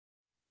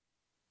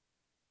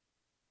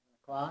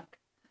o'clock.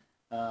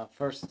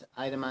 First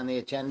item on the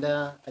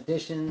agenda,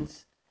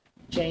 additions,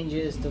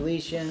 changes,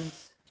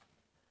 deletions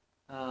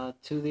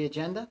to the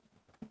agenda.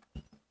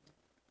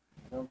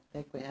 Don't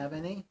think we have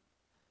any.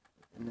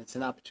 And it's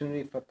an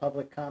opportunity for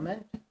public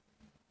comment.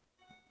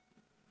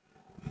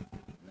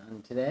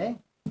 None today.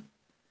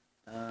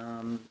 Anything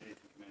come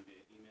in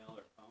via email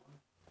or phone?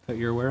 That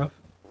you're aware of?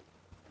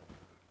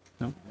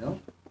 No? No.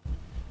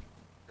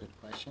 Good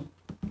question.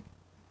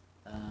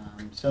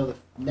 So the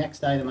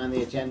next item on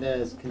the agenda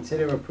is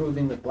consider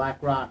approving the Black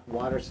Rock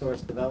Water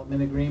Source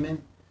Development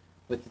Agreement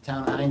with the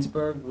town of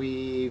Hinesburg.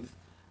 We've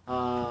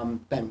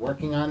been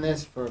working on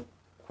this for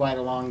quite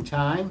a long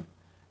time.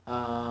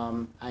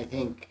 I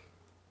think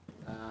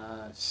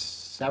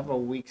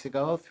several weeks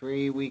ago,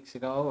 3 weeks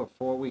ago or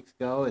 4 weeks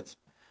ago, it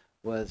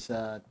was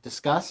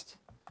discussed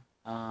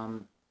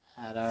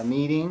at our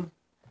meeting,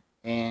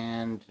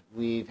 and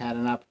we've had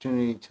an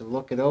opportunity to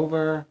look it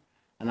over.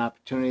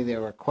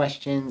 There were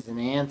questions and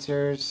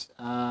answers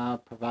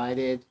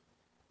provided,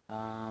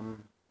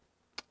 and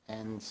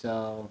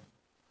so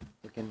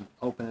we can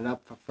open it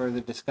up for further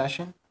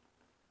discussion.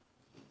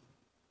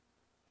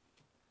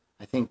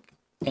 I think,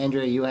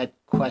 Andrea, you had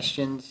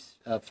questions,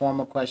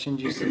 formal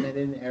questions you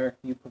submitted. Eric,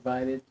 you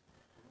provided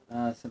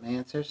some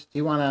answers. Do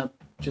you want to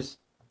just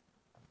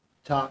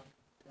talk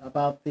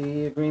about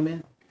the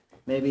agreement?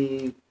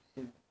 Maybe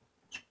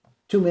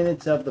 2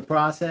 minutes of the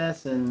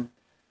process and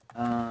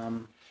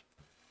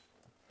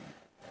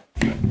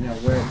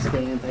where it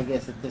stands, I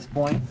guess, at this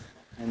point,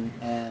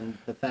 and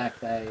the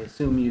fact I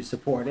assume you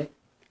support it.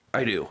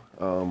 I do.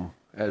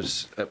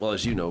 As well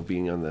as you know,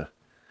 being on the,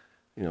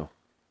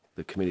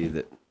 the committee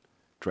that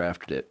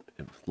drafted it,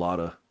 a lot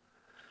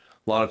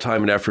of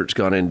time and effort's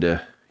gone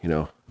into,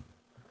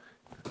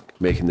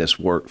 making this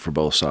work for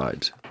both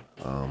sides.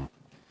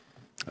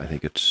 I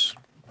think it's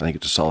a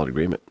solid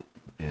agreement,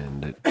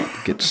 and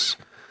it gets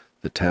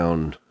the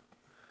town,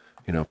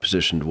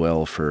 positioned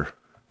well for,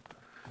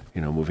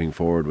 moving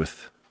forward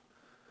with,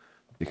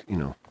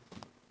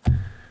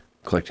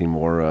 collecting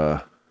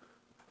more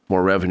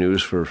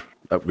revenues for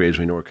upgrades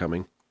we know are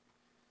coming,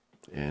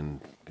 and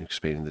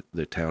expanding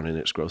the town in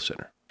its growth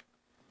center.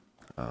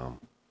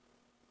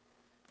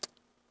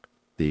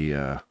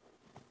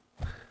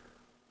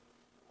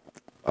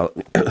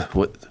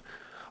 What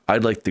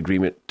I'd like the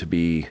agreement to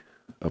be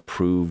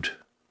approved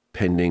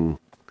pending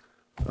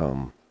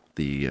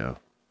the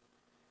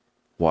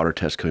water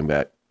test coming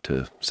back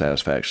to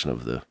satisfaction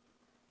of the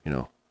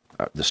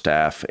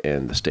staff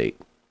and the state.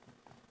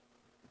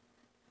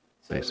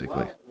 So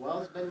basically, the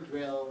well's been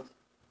drilled,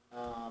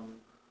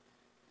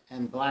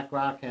 and Black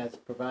Rock has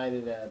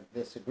provided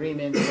this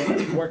agreement,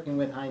 working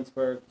with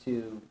Hinesburg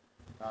to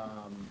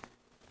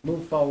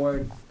move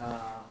forward.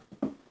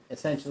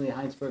 Essentially,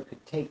 Hinesburg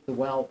could take the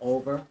well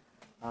over,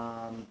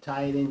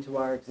 tie it into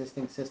our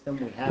existing system.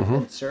 We have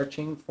been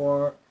searching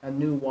for a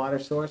new water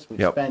source.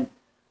 We've spent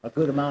a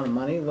good amount of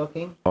money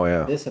looking. Oh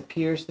yeah. This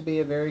appears to be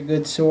a very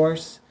good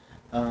source.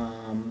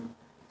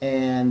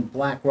 And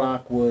Black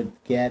Rock would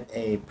get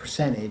a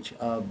percentage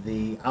of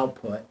the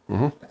output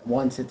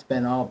once it's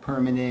been all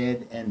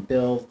permitted and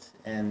built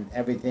and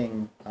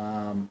everything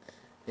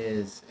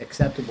is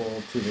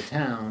acceptable to the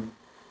town.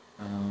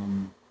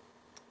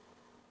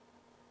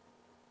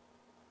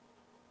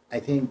 I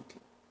think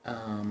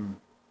I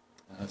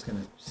was going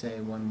to say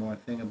one more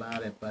thing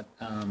about it, but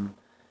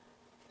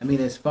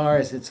as far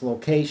as its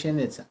location,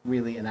 it's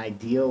really an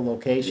ideal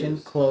location,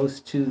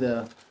 close to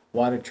the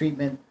water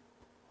treatment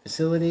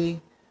facility,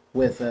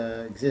 with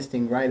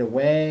existing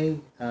right-of-way,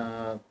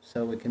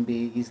 so it can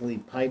be easily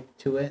piped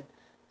to it.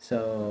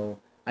 So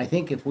I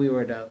think if we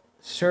were to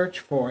search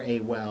for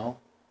a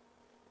well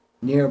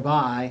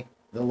nearby,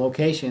 the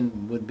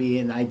location would be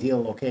an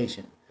ideal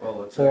location.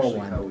 Well, that's actually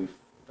how we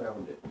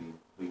found it.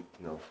 We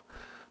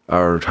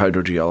our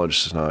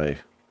hydrogeologist and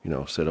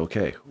I, said,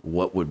 okay,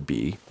 what would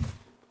be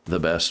the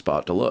best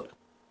spot to look?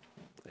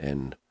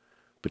 And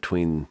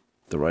between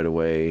the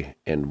right-of-way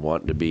and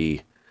wanting to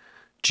be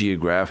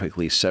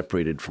geographically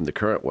separated from the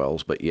current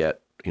wells, but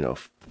yet,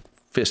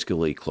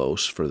 fiscally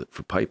close for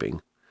piping,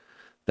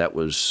 that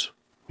was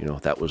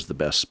the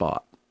best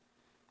spot.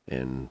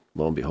 And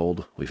lo and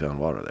behold, we found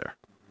water there.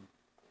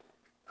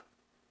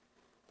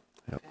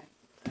 Yep.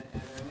 Okay. Are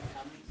there any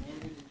comments?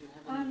 Andrew, did you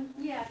have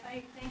any? Yes,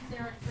 I thank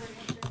Derek for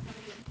answering some of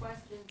your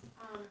questions.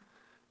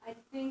 I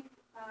think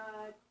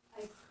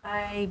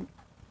I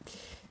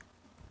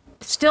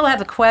still have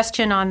a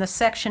question on the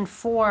section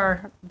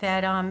 4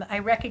 that I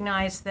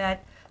recognize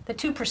that the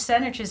two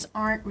percentages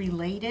aren't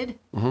related,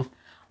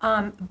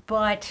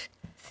 but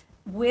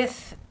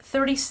with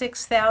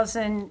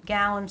 36,000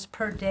 gallons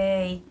per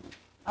day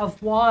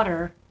of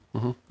water,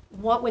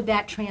 what would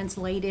that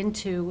translate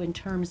into in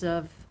terms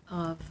of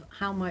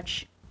how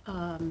much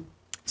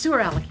sewer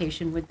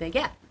allocation would they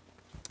get?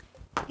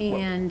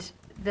 And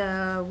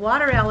the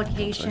water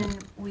allocation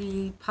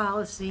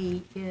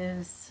policy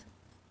is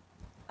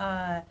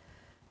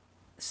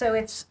so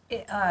it's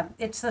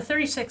the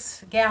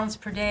 36 gallons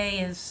per day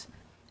is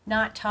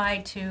not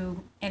tied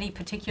to any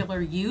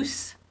particular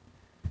use.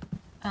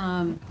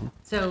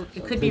 So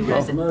it could be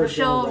Commercial,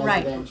 residential,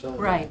 right, residential,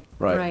 right,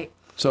 Right. right.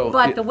 So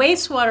But the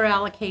wastewater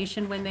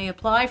allocation, when they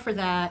apply for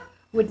that,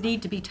 would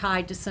need to be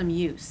tied to some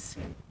use,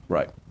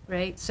 right.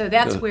 right? So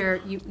that's Yeah. where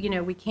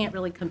we can't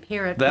really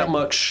compare it. That but-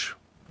 much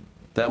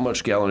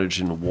gallonage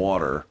in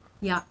water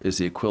Yeah, is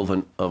the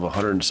equivalent of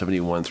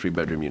 171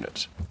 three-bedroom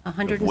units of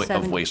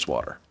 170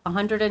 wastewater.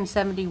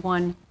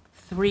 171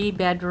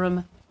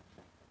 three-bedroom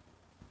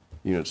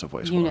Units of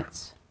wastewater.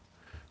 units.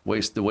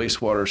 The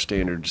wastewater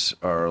standards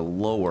are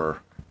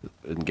lower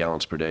in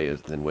gallons per day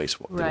than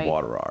Right.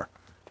 water are.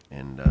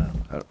 And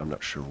I'm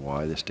not sure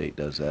why the state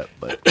does that,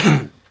 but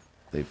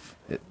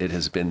it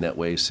has been that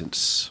way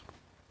since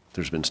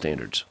there's been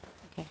standards.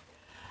 Okay.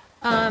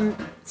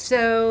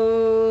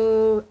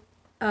 So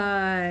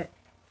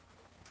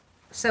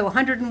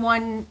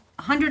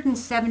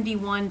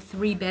 171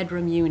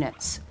 three-bedroom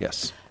units.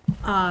 Yes.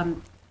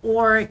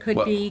 Or it could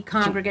Well, be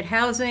congregate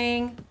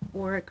housing,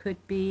 or it could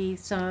be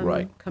some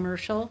Right.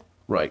 commercial.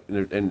 Right.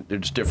 And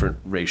there's different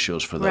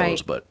ratios for those,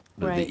 Right. but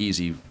Right. the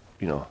easy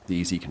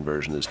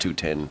conversion is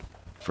 210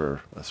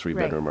 for a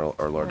three-bedroom or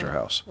larger Right.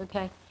 house.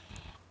 Okay.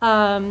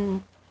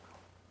 And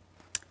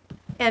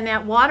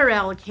that water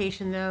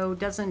allocation, though,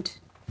 doesn't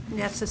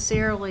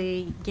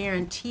necessarily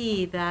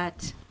guarantee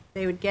that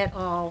they would get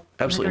all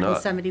Absolutely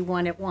not.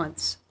 171 at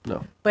once.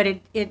 No. But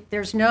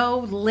there's no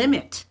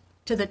limit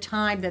to the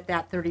time that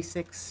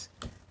 36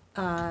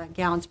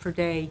 gallons per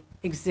day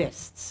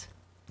exists.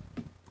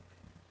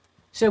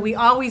 So we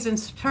always, in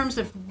terms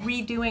of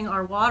redoing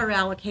our water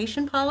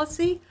allocation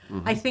policy,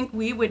 I think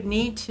we would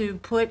need to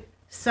put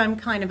some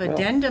kind of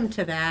addendum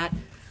to that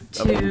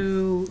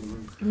to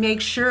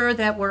make sure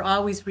that we're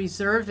always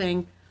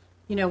reserving,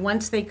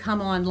 once they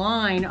come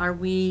online, how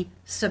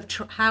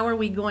are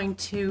we going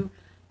to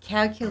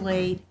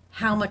calculate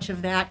how much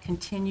of that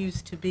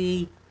continues to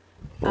be?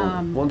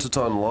 Well, once it's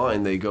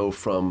online, they go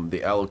from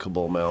the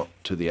allocable amount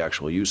to the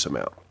actual use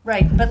amount.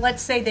 Right, but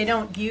let's say they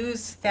don't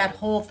use that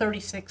whole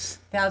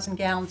 36,000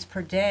 gallons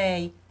per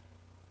day.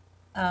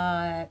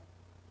 They're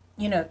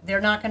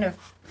not going to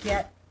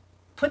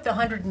put the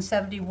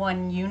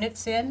 171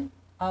 units in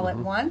all at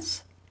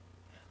once.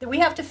 That we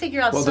have to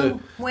figure out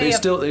some way they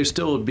of.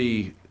 still would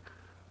be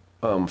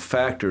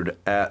factored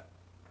at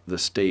the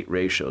state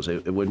ratios.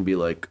 It wouldn't be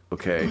like,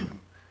 okay,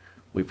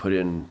 we put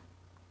in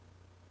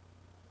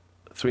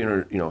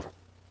 300,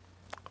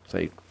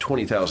 say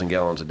 20,000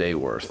 gallons a day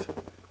worth,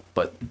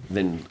 but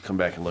then come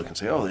back and look and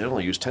say, oh, they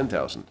only use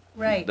 10,000.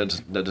 Right.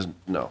 That doesn't,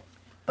 no.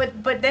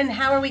 But then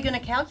how are we going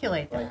to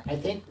calculate that? Right, I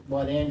think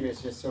what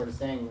Andrea's just sort of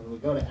saying, when we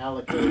go to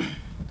allocate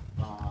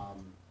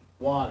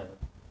water,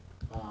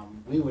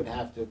 we would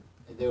have to,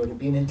 there would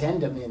be an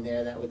addendum in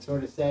there that would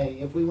sort of say,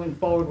 if we went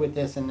forward with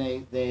this and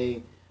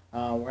they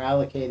were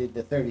allocated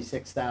the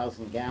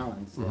 36,000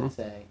 gallons, let's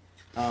say,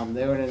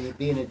 there would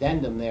be an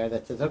addendum there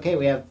that says, okay,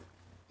 we have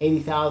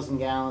 80,000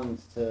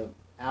 gallons to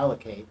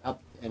allocate up,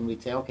 and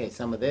we'd say, okay,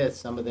 some of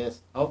this,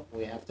 oh,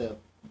 we have to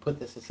put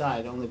this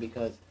aside only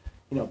because,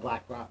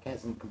 Black Rock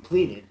hasn't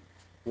completed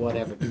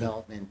whatever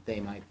development they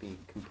might be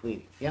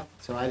completing. Yep,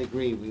 so I'd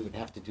agree, we would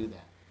have to do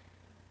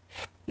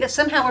that. Yeah,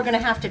 somehow we're going to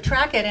have to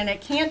track it, and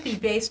it can't be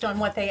based on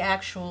what they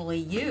actually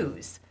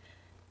use.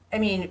 I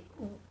mean,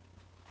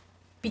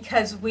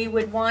 because we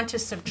would want to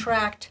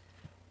subtract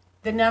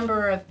the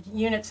number of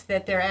units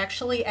that they're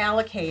actually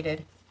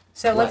allocated.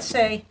 So let's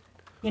say,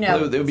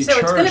 Well, they would be so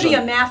it's going to be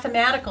charged a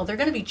mathematical, they're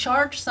going to be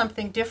charged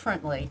something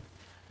differently.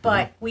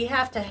 But we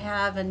have to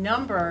have a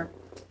number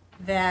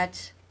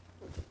that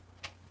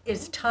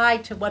is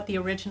tied to what the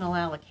original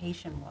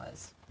allocation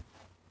was.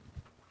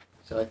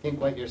 So I think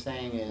what you're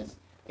saying is,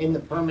 in the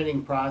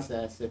permitting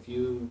process, if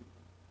you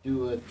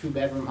do a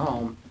two-bedroom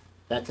home,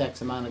 that's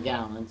X amount of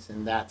gallons,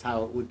 and that's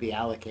how it would be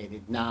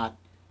allocated,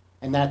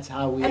 and that's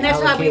how we And that's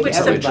how we would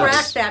allocate everybody.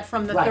 subtract that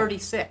from the Right.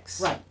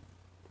 36. Right.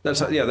 That's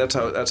how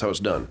it's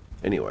done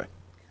anyway.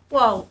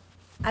 Well,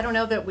 I don't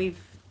know that we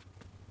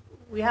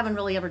haven't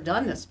really ever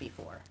done this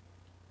before.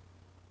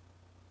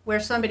 Where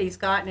somebody's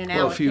gotten an Well,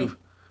 if allocation. you,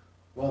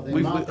 Well, the I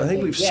amount that think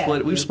they we've get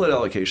split is-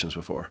 allocations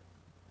before,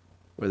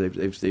 where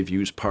they've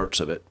used parts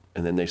of it,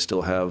 and then they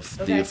still have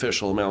the Okay.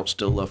 official amount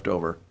still left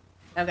over.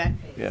 Okay,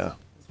 Yeah.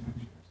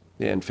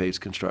 And phase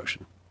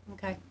construction.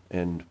 okay.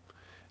 And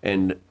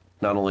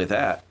not only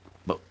that,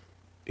 but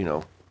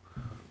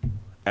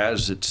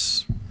as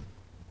it's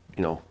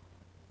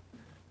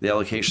the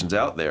allocation's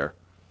out there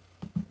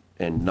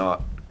and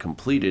not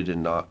completed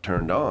and not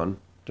turned on,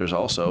 there's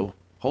also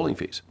holding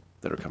fees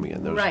that are coming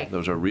in. Right.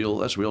 That's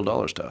real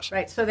dollars to us.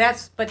 Right, so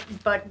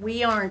but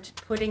we aren't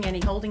putting any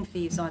holding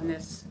fees on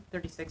this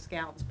 36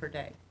 gallons per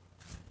day.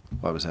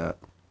 Why was that?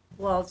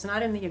 Well, it's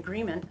not in the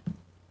agreement.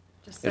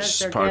 Just says It's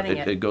they're part, getting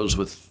it it. goes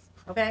with,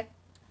 Okay,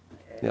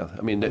 yeah,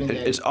 I mean, mean,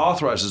 it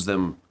authorizes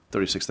them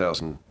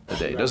 36,000 a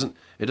day.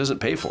 It doesn't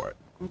pay for it.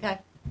 okay,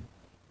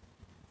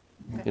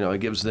 It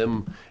gives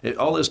them,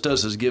 all this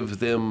does is give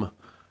them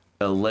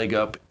a leg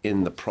up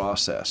in the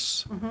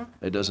process.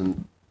 It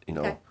doesn't,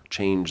 Okay.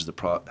 change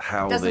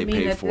how they doesn't mean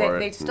pay that for it.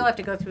 they still have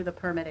to go through the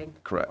permitting.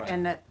 Correct.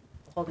 And the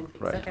holding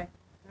fees, Right. okay,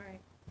 all right.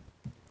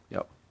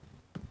 Yep.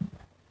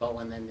 but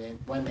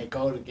when they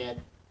go to get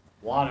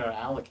water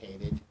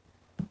allocated,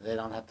 they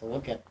don't have to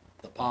look at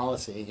the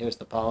policy, here's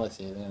the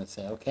policy, they're gonna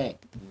say, okay,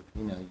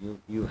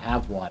 you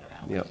have water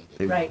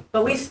allocated. Right,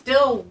 but we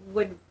still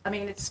would, I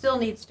mean, it still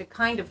needs to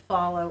kind of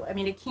follow, I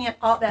mean, it can't,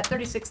 all, that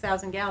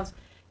 36,000 gallons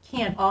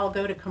can't all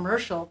go to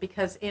commercial,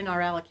 because in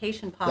our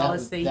allocation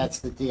policy. That's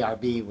the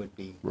DRB would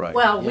be. Right.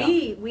 Well,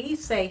 Yeah. we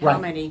say how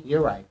Right. many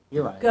You're right.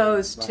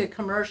 goes to Right.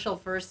 commercial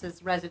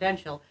versus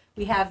residential.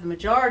 We have the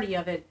majority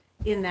of it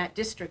in that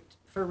district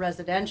for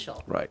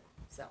residential, Right.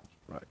 so.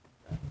 Right.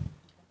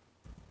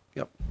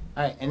 Yep.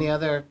 All right, any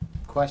other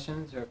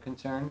questions or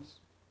concerns?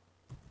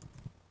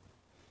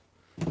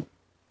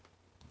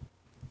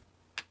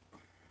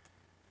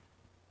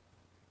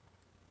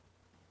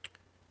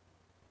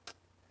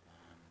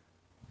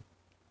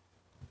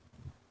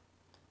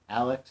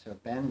 Alex or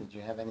Ben, did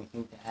you have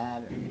anything to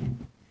add?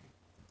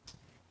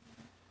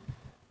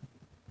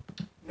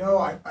 No,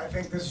 I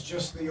think this is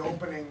just the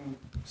opening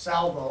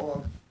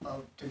salvo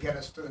to get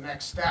us to the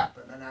next step,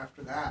 and then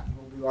after that,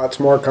 there'll be lots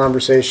more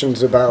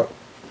conversations about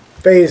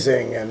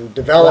phasing and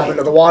development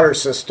of the water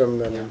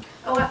system and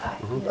Oh,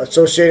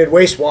 associated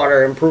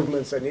wastewater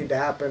improvements that need to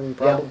happen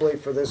probably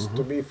for this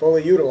to be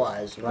fully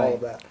utilized and all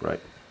of that. Right.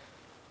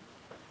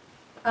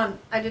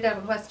 I did have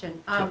a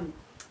question.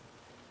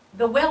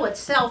 The well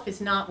itself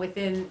is not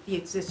within the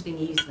existing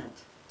easement.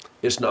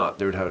 It's not.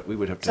 We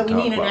would have to So we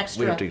talk need an about.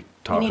 extra- We have to we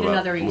talk need about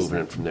another moving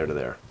easement. it from there to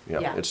there. Yeah.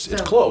 Yeah, It's so-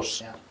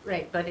 close. Yeah.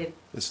 Right, but it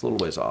It's a little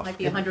ways off. might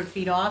be 100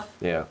 feet off.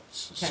 Yeah.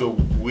 So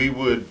we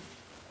would,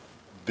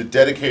 the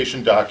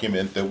dedication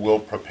document that we'll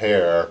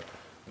prepare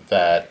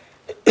that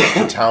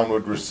the town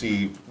would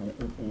receive,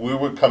 we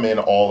would come in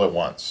all at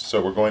once.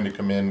 So we're going to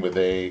come in with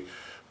a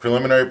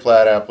preliminary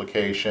plat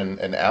application,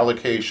 an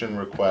allocation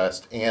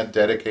request, and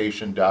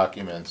dedication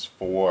documents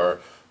for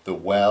the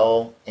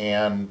well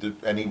and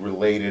any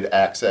related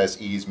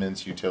access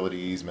easements, utility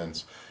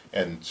easements,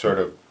 and sort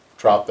of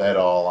drop that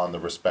all on the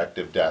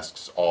respective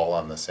desks all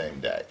on the same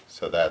day.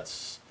 So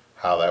that's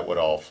how that would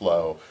all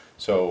flow.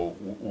 So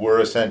we're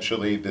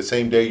essentially, the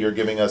same day you're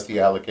giving us the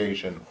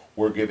allocation,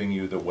 we're giving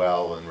you the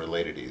well and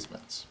related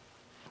easements.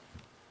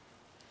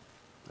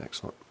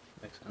 Excellent.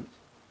 Makes sense.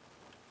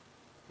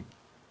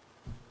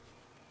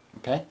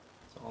 Okay,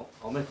 So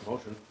I'll make a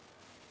motion.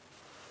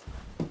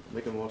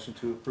 Make a motion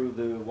to approve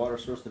the water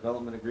source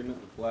development agreement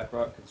with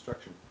BlackRock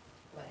Construction.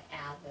 Would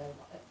add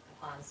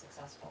upon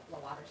successful the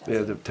water testing.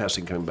 Yeah, the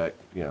testing coming back.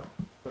 Yeah.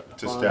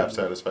 To staff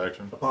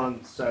satisfaction?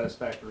 Upon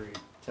satisfactory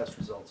test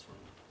results from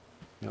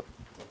Yep.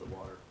 of the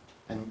water.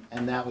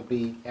 and that would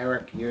be,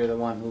 Eric, you're the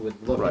one who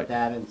would look Right. at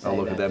that and say I'll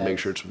look at that, make that's-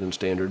 sure it's within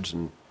standards,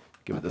 and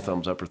give it the Okay.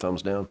 thumbs up or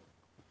thumbs down.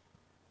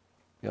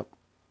 Yep.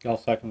 I'll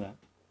second that.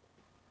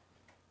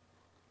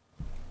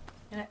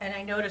 And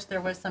I noticed there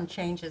was some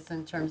changes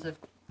in terms of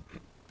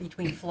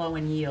between flow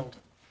and yield.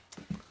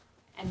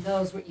 And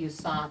those what you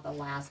saw at the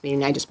last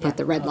meeting, I just put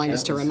the red line Okay.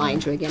 just to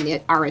remind you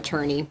again, our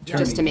attorney,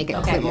 just to make it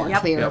Okay, more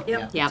yep, clear. Yep.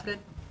 Yep, Yeah. that's good.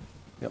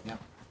 Yep. Yep.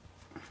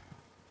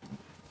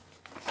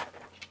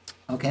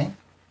 Okay.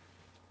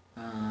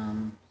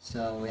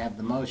 So we have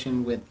the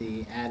motion with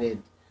the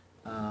added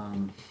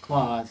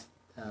clause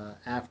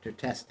after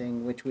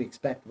testing, which we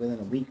expect within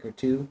a week or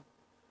two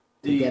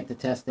to get the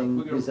testing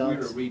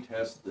results.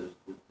 retest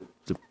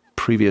the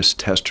previous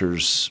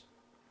testers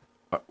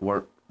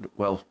weren't,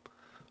 well,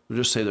 we'll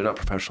just say they're not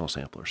professional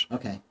samplers.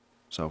 Okay.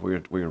 So we're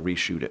gonna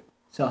reshoot it.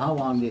 So how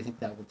long do you think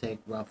that will take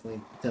roughly?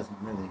 It doesn't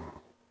really.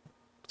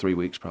 3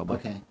 weeks probably.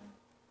 Okay.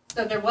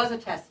 So there was a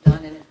test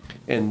done and it,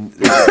 And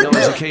there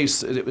was a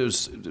case, it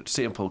was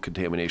sample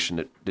contamination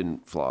that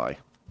didn't fly,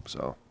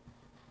 so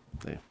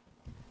they,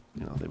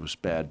 it was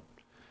bad.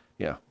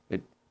 Yeah,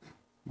 it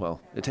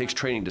takes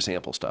training to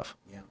sample stuff,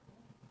 Yeah.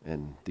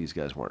 and these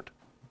guys weren't,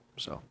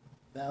 so.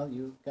 Val,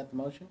 you got the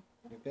motion?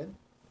 You're good?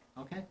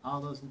 Okay.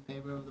 All those in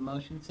favor of the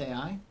motion, say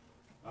aye.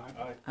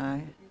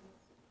 Aye.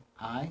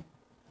 Aye.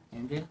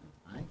 Andrea?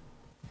 Aye.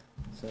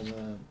 So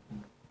the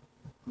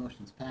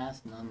motion's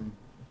passed, none,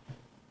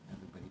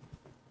 everybody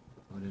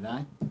voted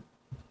aye.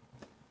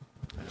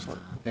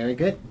 Excellent. Very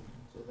good.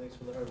 So thanks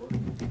for the hard work.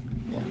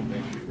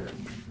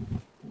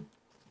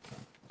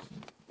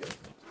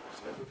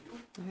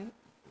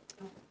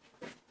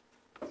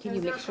 Can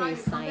you make sure you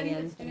sign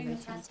in? doing the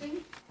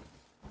testing?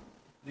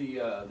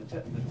 The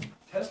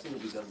testing will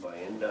be done by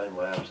Endyne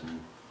Labs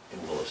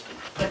in Williston.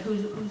 But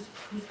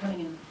who's coming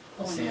in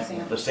pulling the Sample.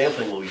 sample? The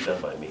sampling will be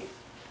done by me.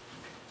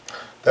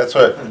 That's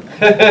what,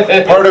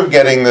 part of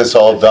getting this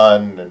all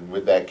done, and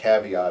with that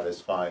caveat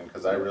is fine,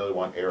 because I really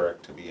want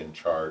Eric to be in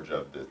charge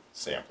of the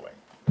sampling.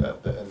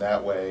 And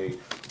that way,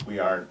 we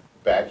aren't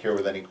back here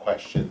with any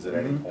questions at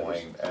any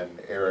point,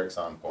 and Eric's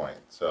on point.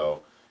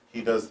 So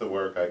he does the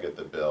work, I get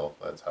the bill,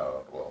 that's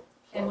how it will.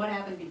 And what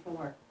happened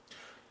before?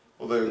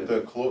 Well,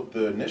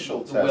 the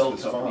initial The well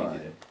test was company fine.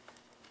 did it,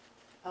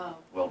 Oh.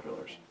 well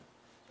drillers.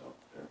 So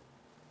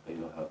they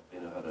know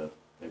how to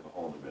make a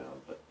hole in the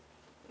ground, but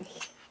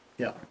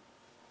Yeah.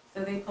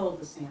 So they pulled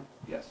the sample.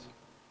 yes.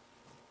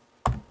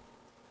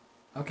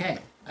 Okay,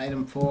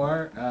 item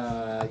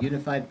 4,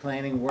 Unified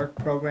Planning Work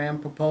Program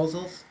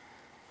proposals.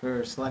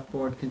 for select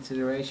board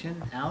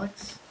consideration.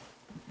 Alex?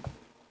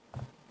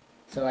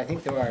 So I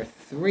think there are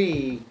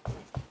three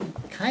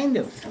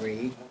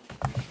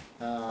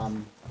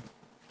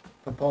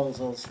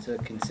proposals to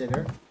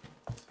consider.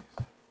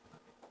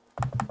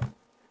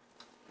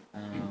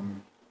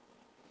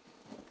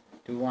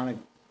 Do we want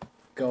to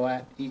go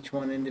at each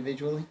one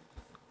individually?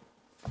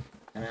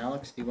 And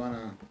Alex, do you want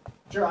to?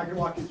 Sure, I can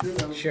walk you through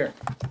them. Sure.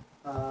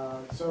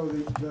 So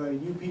the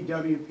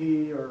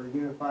UPWP, or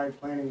Unified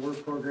Planning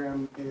Work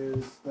Program,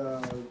 is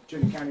the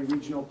Chittenden County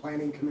Regional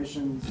Planning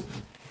Commission's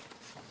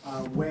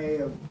way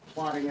of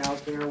plotting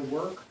out their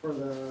work for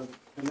the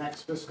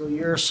next fiscal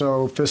year.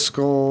 So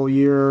fiscal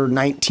year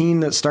 19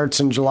 that starts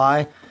in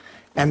July,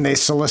 and they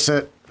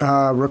solicit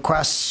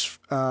requests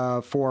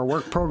for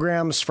work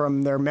programs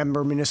from their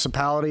member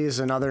municipalities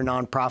and other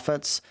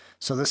nonprofits.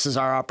 So this is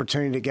our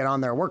opportunity to get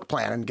on their work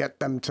plan and get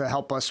them to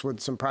help us with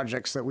some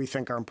projects that we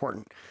think are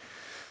important.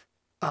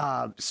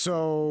 A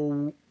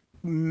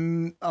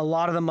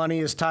lot of the money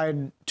is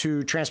tied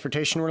to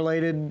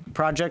transportation-related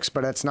projects,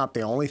 but that's not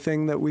the only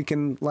thing that we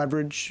can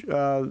leverage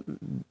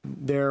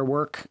their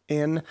work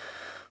in.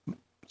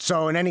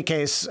 So in any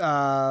case,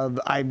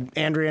 Andrea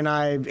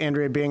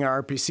being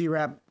our RPC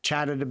rep,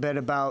 chatted a bit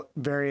about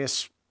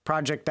various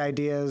project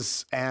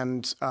ideas,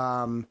 and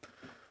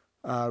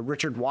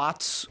Richard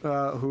Watts,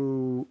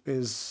 who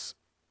is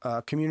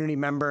a community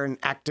member and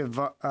active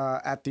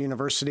at the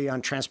university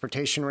on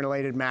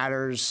transportation-related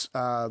matters,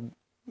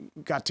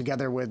 got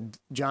together with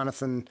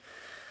Jonathan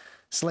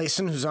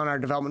Slason, who's on our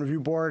development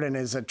review board and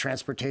is a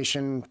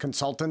transportation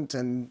consultant,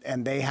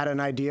 and they had an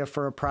idea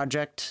for a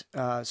project.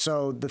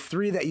 So the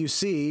three that you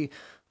see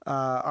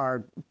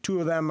are,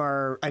 two of them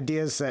are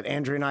ideas that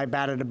Andrea and I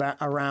batted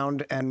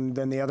around, and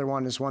then the other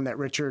one is one that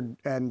Richard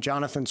and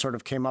Jonathan sort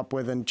of came up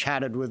with and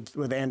chatted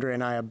with Andrea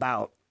and I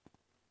about.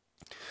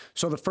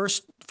 So the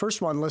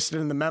first one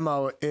listed in the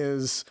memo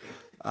is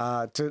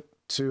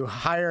to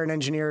hire an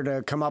engineer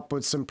to come up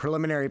with some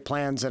preliminary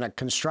plans and a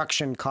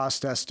construction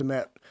cost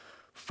estimate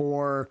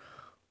for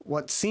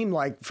what seemed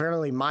like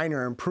fairly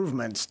minor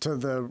improvements to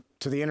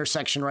the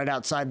intersection right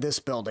outside this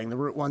building, the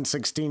Route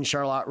 116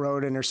 Charlotte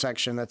Road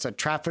intersection. That's a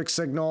traffic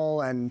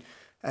signal, and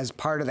as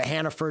part of the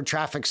Hannaford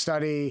traffic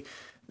study,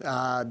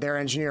 their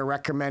engineer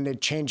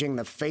recommended changing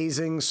the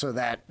phasing so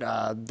that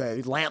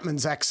the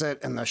Lampman's exit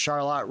and the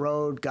Charlotte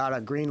Road got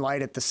a green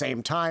light at the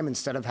same time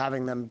instead of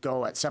having them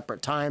go at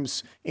separate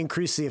times,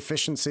 increase the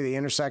efficiency of the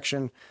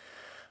intersection.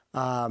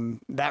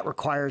 That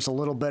requires a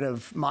little bit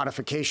of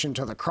modification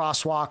to the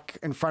crosswalk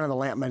in front of the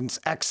Lampman's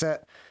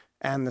exit,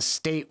 and the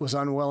state was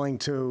unwilling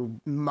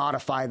to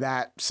modify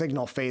that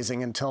signal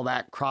phasing until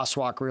that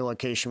crosswalk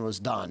relocation was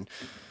done.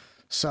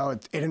 So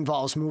it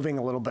involves moving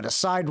a little bit of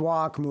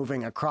sidewalk,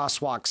 moving a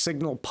crosswalk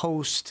signal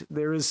post.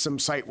 There is some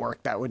site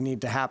work that would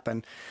need to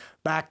happen.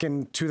 Back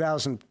in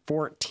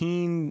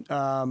 2014,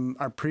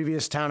 our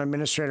previous town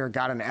administrator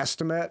got an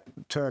estimate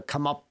to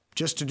come up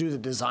just to do the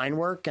design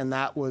work, and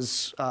that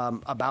was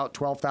about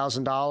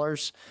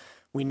 $12,000.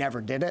 We never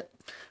did it.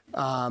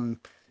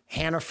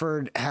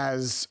 Hannaford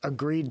has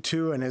agreed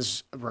to and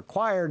is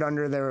required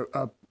under their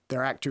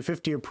Act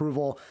 250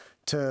 approval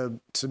to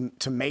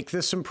make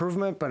this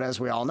improvement, but as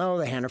we all know,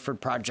 the Hannaford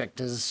project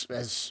has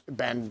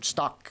been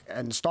stuck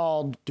and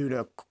stalled due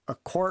to a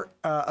court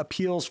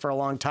appeals for a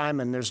long time,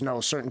 and there's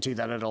no certainty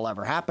that it'll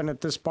ever happen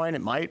at this point.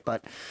 It might,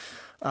 but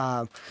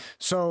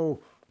so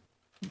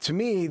to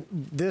me,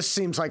 this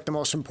seems like the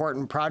most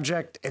important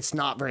project. It's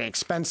not very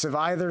expensive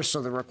either,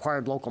 so the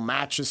required local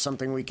match is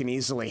something we can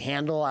easily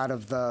handle out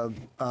of the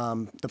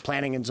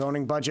planning and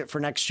zoning budget for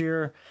next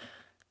year.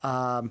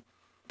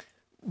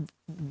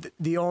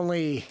 The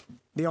only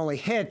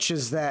hitch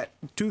is that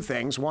two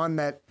things. One,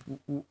 that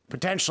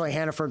potentially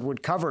Hannaford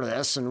would cover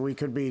this, and we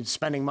could be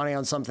spending money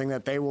on something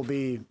that they will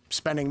be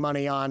spending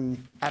money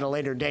on at a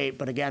later date.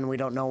 But again, we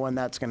don't know when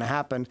that's going to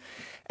happen.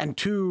 And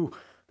two,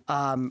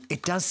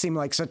 it does seem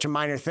like such a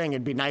minor thing.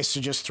 It'd be nice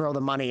to just throw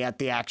the money at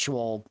the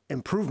actual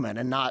improvement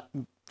and not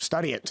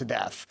study it to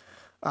death.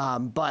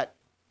 But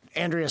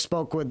Andrea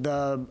spoke with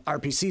the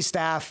RPC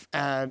staff.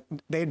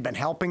 They'd been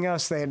helping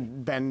us. They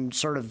had been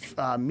sort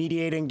of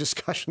mediating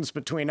discussions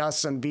between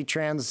us and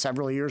VTrans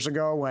several years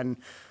ago when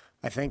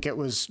I think it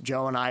was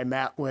Joe and I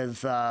met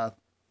with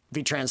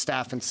VTrans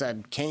staff and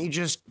said, can't you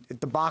just,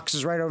 the box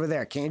is right over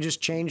there. Can't you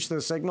just change the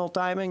signal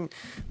timing?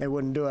 They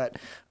wouldn't do it.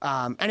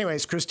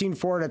 Anyways, Christine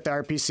Ford at the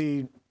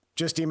RPC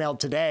just emailed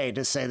today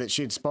to say that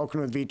she'd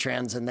spoken with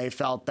VTrans and they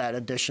felt that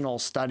additional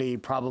study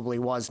probably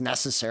was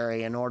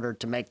necessary in order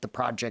to make the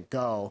project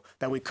go,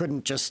 that we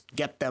couldn't just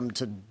get them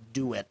to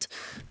do it.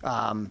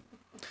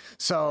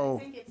 So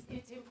I think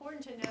it's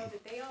important to know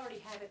that they already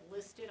have it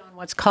listed on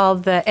what's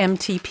called the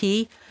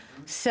MTP.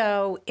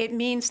 So it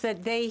means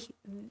that they've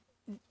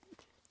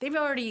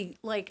already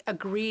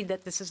agreed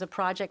that this is a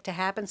project to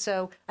happen.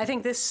 So I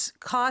think this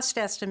cost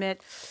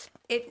estimate,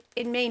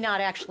 it may not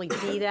actually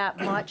be that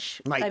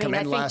much. Might come in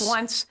I think less.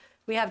 once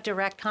we have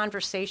direct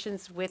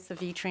conversations with the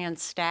VTrans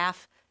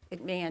staff,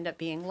 it may end up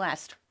being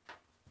less,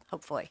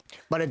 hopefully.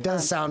 But it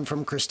does sound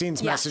from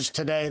Christine's Yeah. message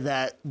today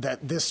that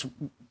this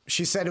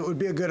she said it would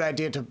be a good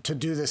idea to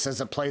do this as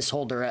a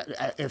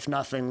placeholder, if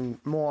nothing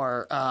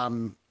more,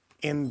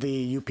 in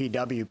the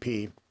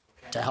UPWP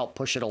to help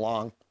push it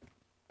along.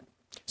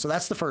 So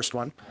that's the first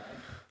one.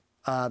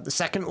 The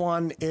second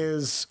one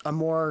is a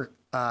more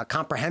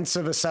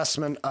comprehensive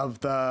assessment of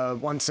the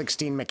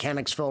 116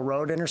 Mechanicsville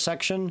Road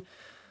intersection.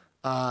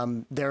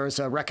 There is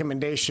a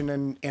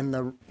recommendation in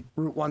the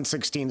Route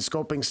 116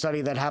 scoping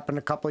study that happened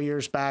a couple of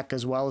years back,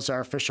 as well as our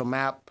official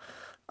map,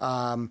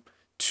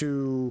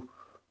 to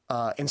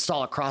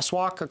install a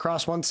crosswalk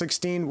across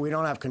 116. We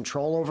don't have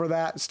control over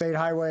that state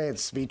highway.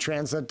 It's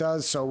VTrans that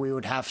does, so we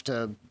would have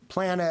to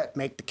plan it,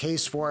 make the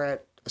case for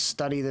it,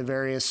 study the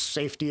various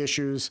safety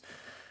issues.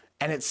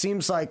 And it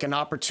seems like an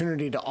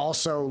opportunity to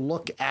also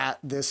look at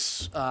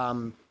this,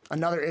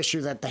 another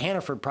issue that the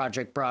Hannaford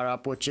project brought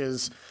up, which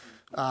is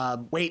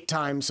wait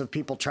times of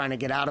people trying to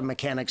get out of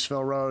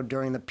Mechanicsville Road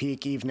during the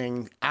peak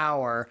evening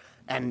hour.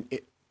 And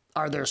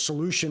are there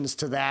solutions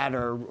to that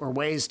or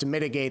ways to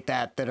mitigate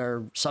that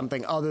are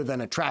something other than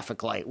a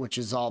traffic light, which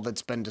is all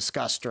that's been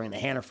discussed during the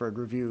Hannaford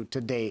review to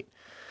date.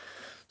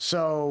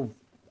 So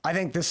I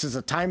think this is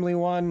a timely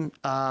one.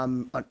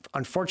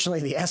 Unfortunately,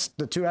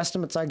 the two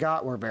estimates I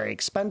got were very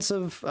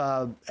expensive,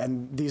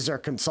 and these are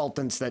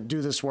consultants that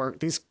do this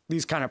work,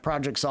 these kind of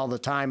projects all the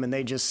time, and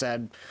they just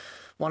said,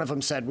 one of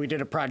them said, we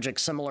did a project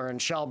similar in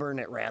Shelburne,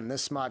 it ran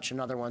this much.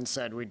 Another one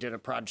said, we did a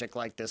project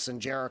like this in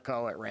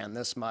Jericho, it ran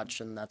this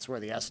much, and that's where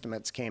the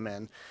estimates came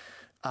in.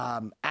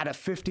 At a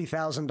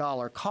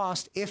 $50,000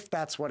 cost, if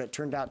that's what it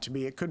turned out to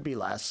be, it could be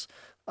less.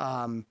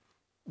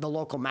 The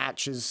local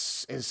match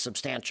is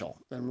substantial,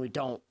 and we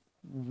don't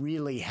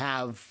really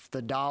have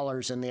the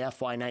dollars in the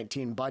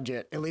FY19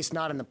 budget, at least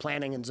not in the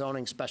planning and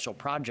zoning special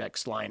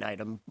projects line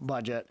item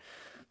budget.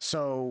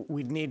 So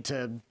we'd need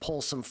to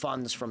pull some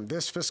funds from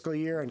this fiscal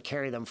year and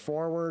carry them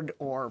forward,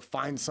 or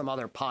find some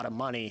other pot of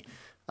money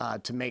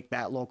to make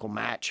that local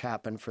match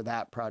happen for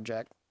that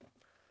project.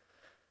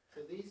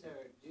 So these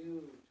are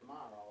due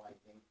tomorrow, I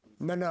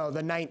think. No,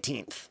 the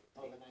 19th.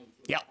 Oh, the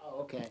 19th. Yep.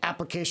 Oh, okay.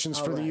 Applications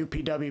for the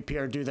UPWP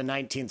are due the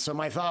 19th. So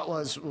my thought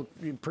was,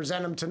 you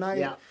present them tonight.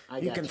 Yeah, I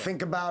you can gotcha.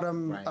 think about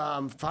them, Right.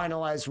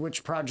 finalize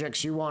which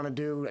projects you want to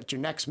do at your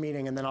next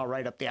meeting, and then I'll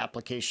write up the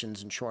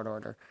applications in short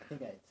order. I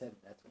think I said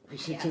that's what we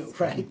should Yes. do,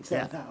 right? So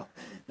Yeah.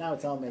 now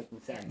it's all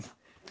making sense.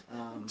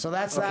 So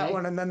that's that Okay.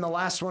 one. And then the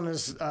last one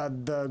is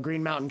the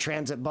Green Mountain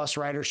Transit Bus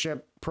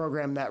Ridership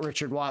Program that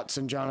Richard Watts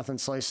and Jonathan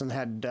Slayson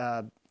had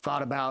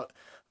thought about.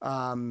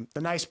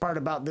 The nice part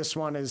about this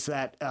one is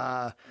that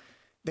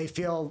they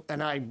feel,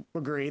 and I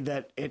agree,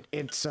 that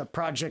it's a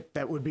project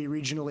that would be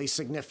regionally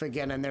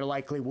significant, and there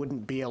likely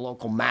wouldn't be a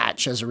local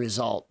match as a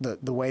result.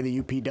 The way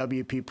the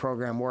UPWP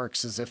program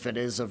works is, if it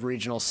is of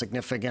regional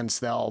significance,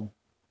 they'll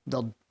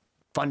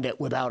fund it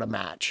without a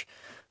match.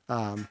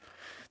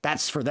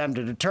 That's for them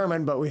to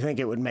determine, but we think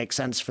it would make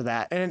sense for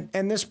that.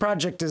 And this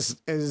project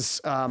is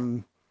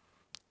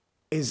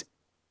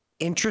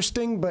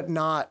interesting, but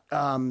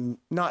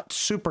not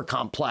super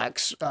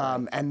complex.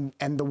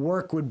 And the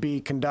work would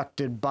be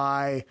conducted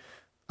by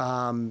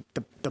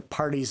the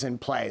parties in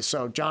play.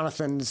 So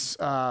Jonathan's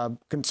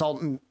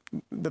consultant,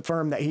 the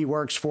firm that he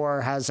works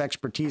for, has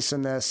expertise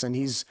in this, and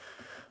he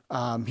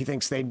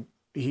thinks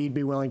he'd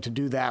be willing to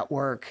do that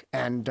work.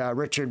 And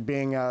Richard,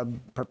 being a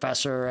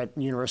professor at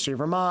University of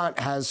Vermont,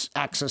 has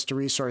access to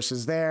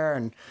resources there.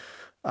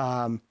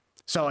 And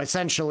so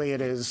essentially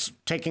it is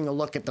taking a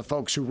look at the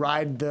folks who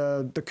ride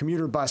the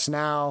commuter bus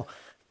now,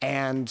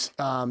 and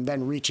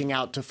then reaching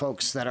out to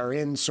folks that are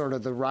in sort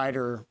of the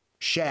rider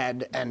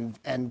shed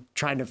and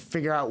trying to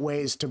figure out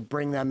ways to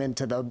bring them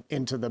into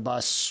the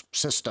bus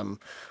system.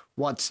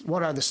 What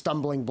are the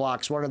stumbling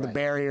blocks? What are the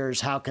barriers?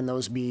 How can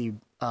those be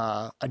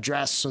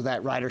addressed so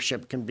that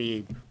ridership can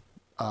be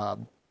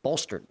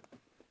bolstered?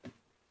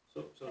 So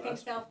I think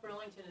that's, South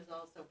Burlington is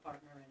also a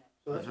partner in it.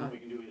 so that's what we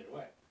can do either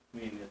way. I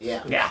mean, it's,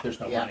 Yeah.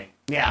 there's no Yeah. money.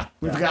 Yeah,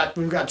 we've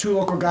got two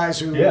local guys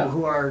who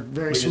are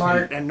very just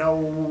smart and know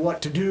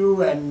what to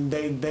do, and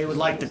they would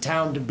like the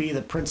town to be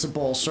the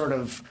principal sort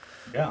of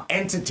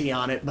entity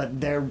on it,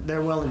 but they're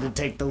willing to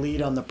take the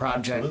lead on the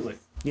project. Absolutely.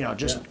 You know,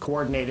 just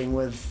coordinating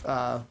with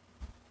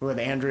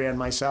Andrea and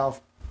myself.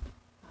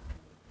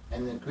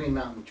 And the Green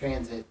Mountain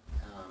Transit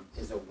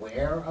is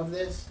aware of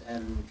this,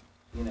 and,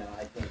 you know,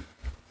 I think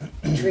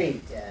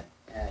intrigued at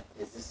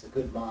is this a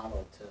good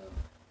model to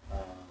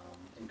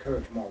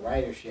encourage more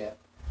ridership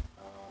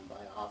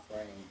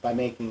by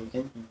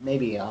making,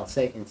 maybe I'll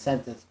say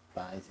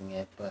incentivizing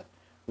it, but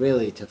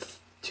really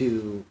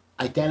to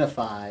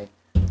identify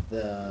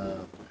the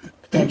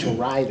potential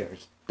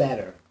riders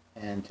better,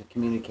 and to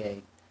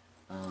communicate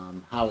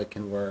how it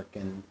can work,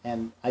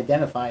 and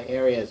identify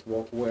areas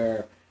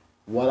where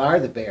what are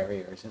the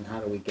barriers and how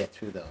do we get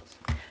through those.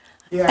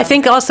 Yeah, I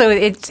think also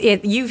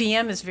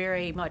UVM is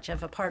very much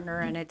of a partner,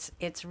 and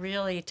it's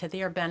really to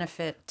their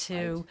benefit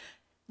to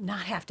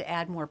not have to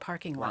add more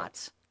parking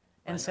lots.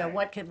 And so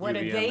what do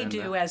UVM they and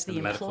do the- as the and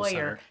the medical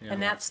employer? center,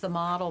 And that's the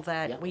model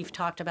that Yeah. we've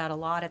talked about a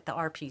lot at the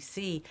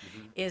RPC,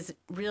 is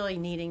really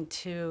needing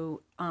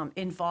to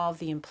involve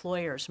the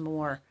employers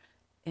more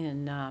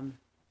in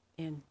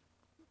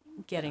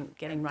getting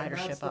And that's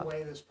ridership the up.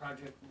 way this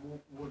project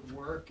would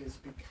work, is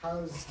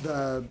because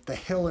the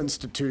Hill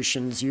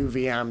institutions,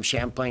 UVM,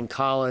 Champlain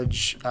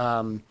College,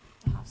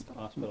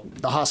 Hospital.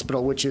 the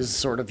hospital, which is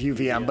sort of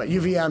UVM, but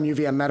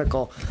UVM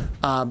Medical,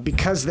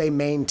 because they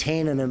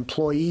maintain an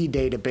employee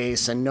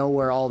database and know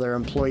where all their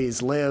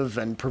employees live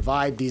and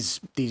provide these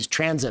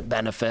transit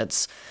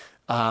benefits,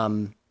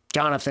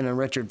 Jonathan and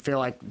Richard feel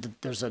like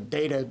there's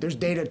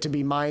data to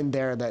be mined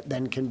there that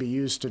then can be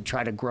used to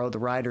try to grow the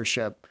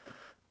ridership.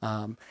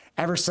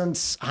 Ever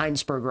since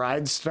Hinesburg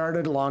Rides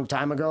started a long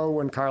time ago,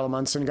 when Carla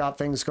Munson got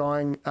things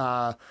going,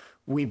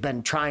 we've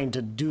been trying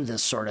to do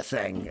this sort of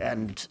thing,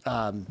 and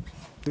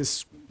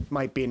this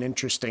might be an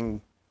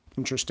interesting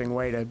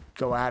way to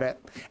go at it.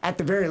 At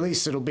the very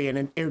least, it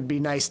would be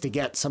nice to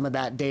get some of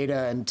that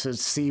data and to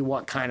see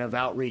what kind of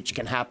outreach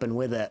can happen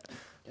with it.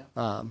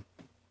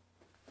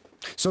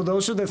 So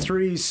those are the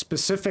three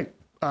specific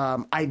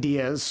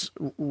ideas,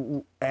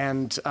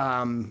 and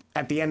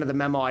at the end of the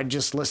memo, I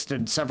just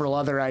listed several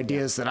other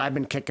ideas that I've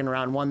been kicking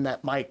around. One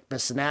that Mike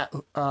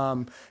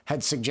Bissonette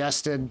had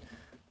suggested.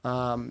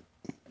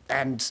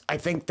 And I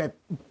think that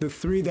the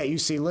three that you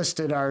see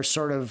listed are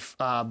sort of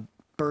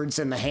birds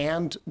in the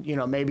hand,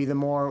 maybe the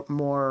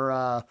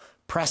more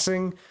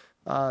pressing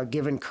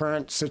given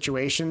current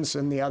situations,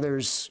 and the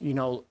others,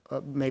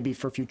 maybe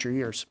for future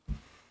years.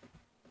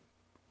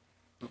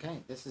 Okay,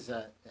 this is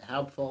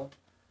helpful.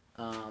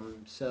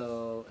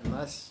 So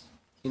unless,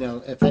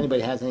 if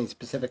anybody has any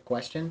specific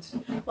questions.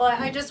 Well,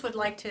 I just would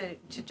like to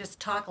just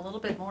talk a little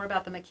bit more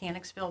about the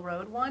Mechanicsville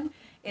Road one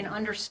and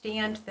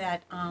understand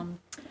that,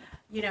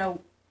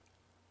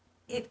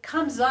 it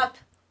comes up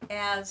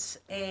as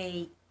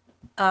the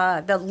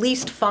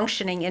least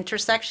functioning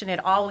intersection.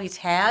 It always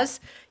has,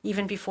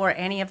 even before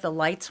any of the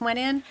lights went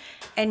in.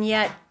 And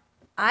yet,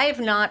 I have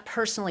not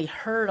personally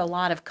heard a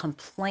lot of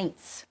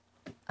complaints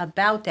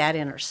about that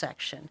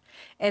intersection.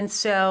 And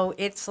so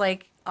it's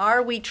like,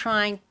 are we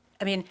trying,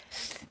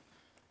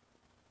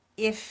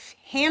 if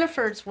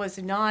Hannaford's was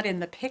not in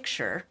the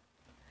picture,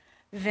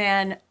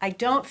 then I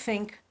don't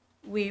think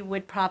we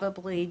would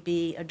probably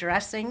be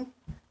addressing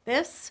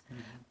this.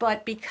 Mm-hmm.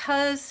 But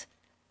because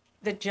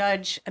the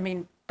judge,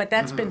 but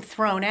that's been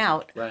thrown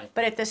out. Right.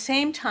 But at the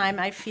same time,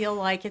 I feel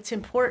like it's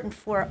important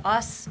for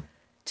us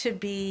to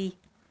be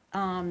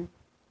in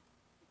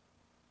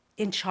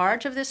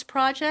charge of this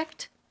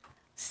project,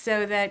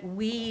 so that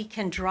we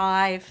can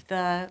drive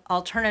the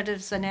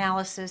alternatives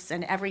analysis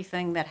and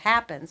everything that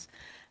happens.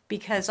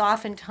 Because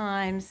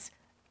oftentimes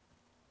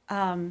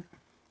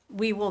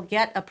we will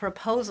get a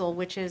proposal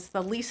which is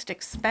the least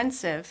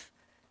expensive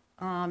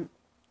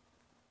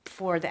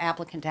for the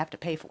applicant to have to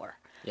pay for.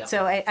 Yeah.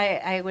 So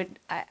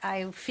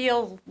I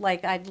feel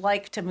like I'd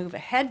like to move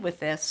ahead with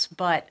this,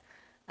 but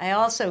I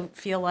also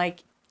feel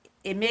like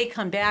it may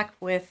come back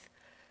with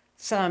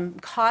some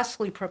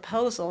costly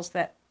proposals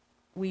that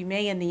we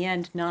may in the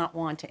end not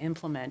want to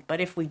implement. But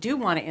if we do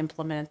want to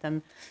implement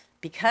them,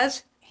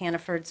 because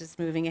Hannaford's is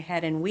moving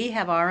ahead and we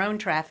have our own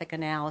traffic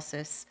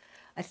analysis,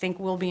 I think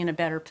we'll be in a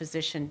better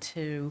position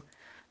to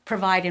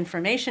provide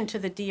information to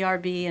the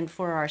DRB and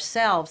for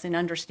ourselves in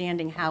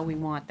understanding how we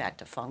want that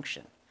to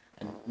function.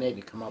 And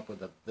maybe come up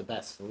with the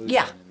best solution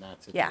in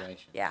that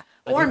situation. Yeah.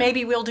 Or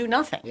maybe we'll do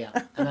nothing. Yeah,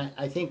 and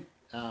I think,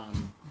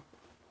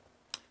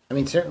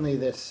 certainly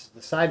the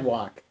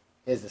sidewalk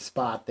is a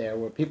spot there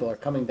where people are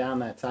coming down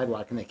that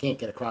sidewalk and they can't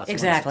get across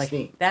 116.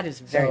 Exactly. That is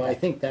very So bad. I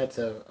think that's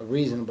a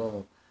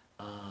reasonable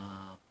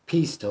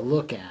piece to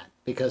look at,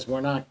 because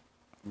we're not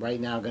right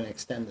now going to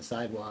extend the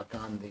sidewalk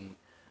on the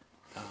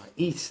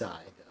east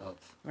side of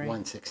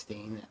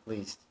 116 at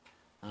least.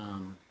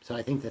 So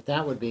I think that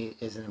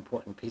is an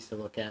important piece to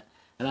look at.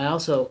 And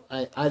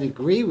I'd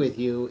agree with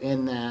you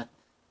in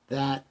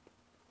that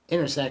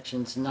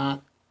intersection's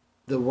not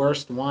the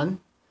worst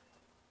one,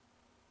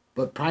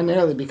 but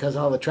primarily because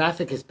all the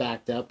traffic is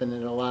backed up and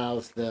it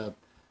allows the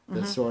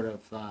sort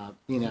of,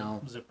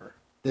 Zipper.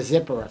 the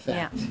zipper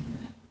effect. Yeah.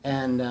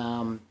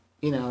 And,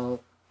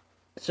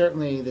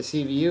 certainly the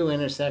CVU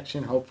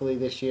intersection, hopefully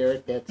this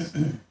year it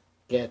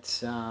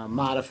gets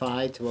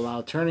modified to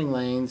allow turning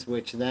lanes,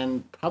 which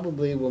then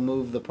probably will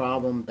move the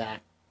problem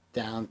back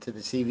down to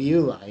the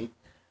CVU light,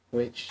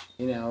 which,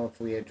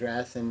 if we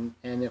address, and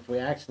if we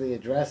actually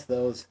address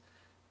those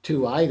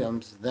two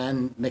items,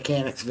 then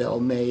Mechanicsville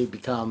may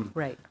become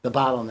the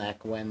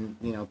bottleneck when,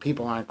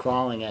 people aren't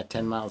crawling at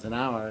 10 miles an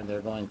hour, they're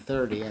going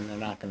 30 and they're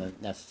not going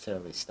to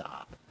necessarily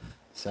stop.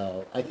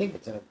 So I think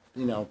it's an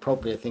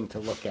appropriate thing to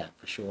look at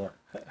for sure.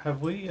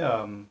 Have we,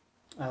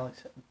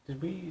 Alex,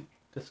 did we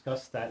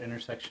discuss that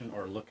intersection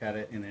or look at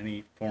it in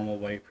any formal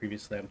way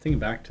previously? I'm thinking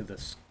back to the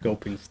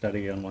scoping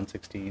study on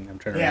 116. I'm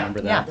trying to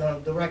remember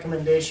that. The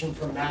recommendation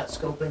from that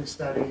scoping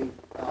study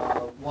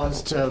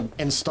was to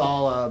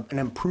install an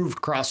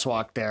improved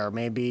crosswalk there,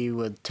 maybe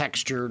with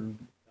textured,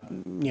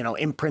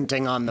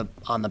 imprinting on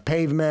the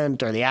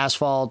pavement or the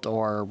asphalt,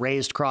 or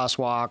raised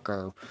crosswalk,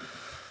 or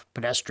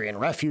pedestrian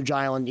refuge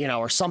island,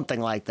 or something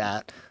like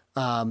that,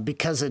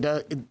 because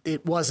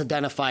it was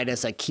identified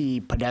as a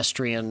key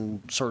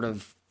pedestrian sort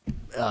of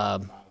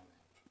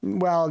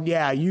Well,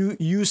 yeah,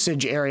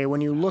 usage area.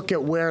 When you look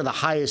at where the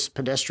highest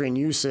pedestrian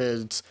use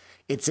is,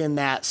 it's in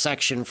that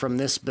section from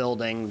this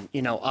building,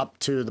 up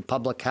to the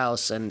public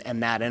house and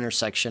that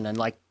intersection. And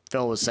like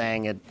Phil was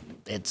saying,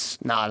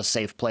 it's not a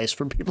safe place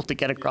for people to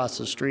get across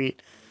the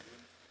street.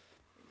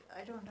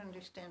 I don't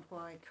understand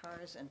why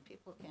cars and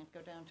people can't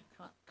go down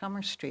to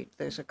Commerce Street.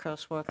 There's a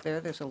crosswalk there,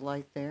 there's a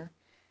light there.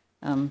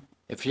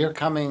 If you're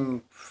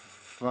coming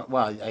from,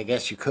 well, I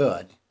guess you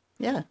could,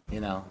 Yeah.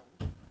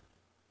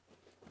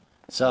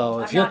 So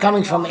if I'm you're not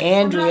coming gonna from walk- I'm not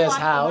Andrea's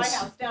walking my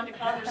house, down to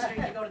Commerce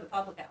Street to go to the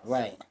public house.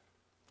 right.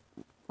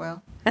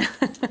 Well,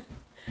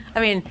 I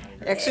mean,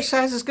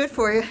 exercise is good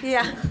for you.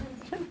 yeah.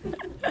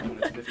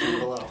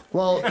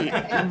 Well,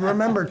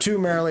 remember too,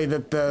 Marilee,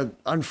 that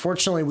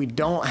unfortunately we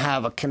don't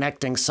have a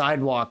connecting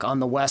sidewalk on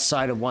the west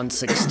side of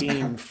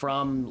 116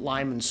 from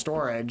Lyman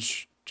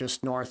Storage,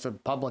 just north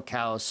of Public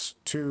House,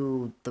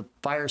 to the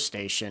fire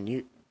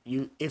station.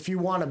 If you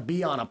want to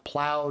be on a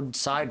plowed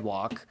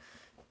sidewalk,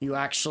 you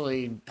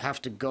actually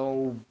have to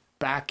go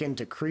back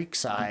into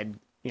Creekside,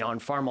 on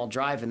Farmall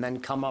Drive, and then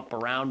come up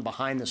around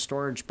behind the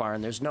storage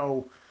barn.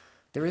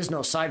 There is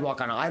no sidewalk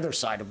on either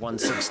side of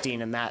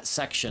 116 in that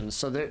section.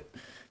 So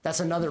that's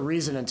another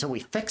reason, until we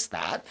fix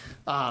that,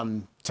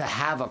 to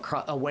have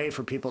a way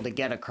for people to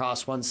get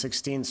across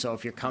 116. So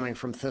if you're coming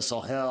from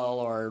Thistle Hill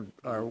or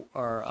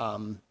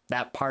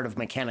that part of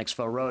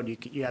Mechanicsville Road,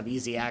 you have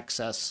easy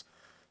access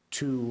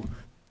to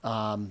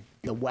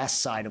the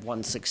west side of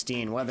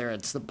 116, whether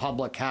it's the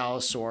public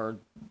house or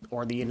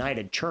the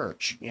United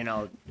Church,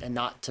 and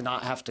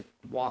not have to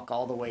walk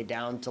all the way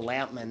down to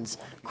Lampman's,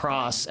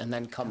 cross, and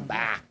then come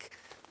back.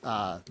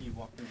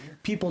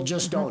 People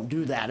just don't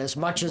do that. As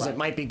much as it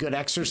might be good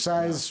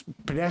exercise,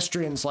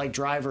 pedestrians, like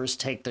drivers,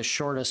 take the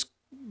shortest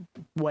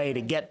way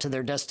to get to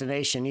their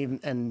destination,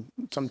 and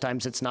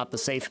sometimes it's not the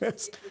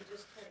safest. If we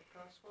just had a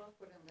crosswalk,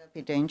 wouldn't that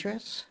be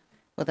dangerous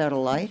without a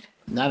light?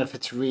 Not if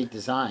it's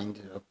redesigned.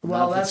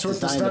 Well, not if that's it's what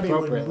the designed study would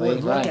appropriately,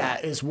 look right.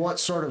 at, is what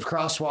sort of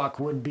crosswalk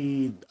would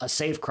be a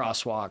safe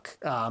crosswalk,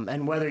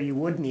 and whether you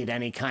would need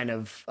any kind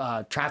of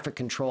traffic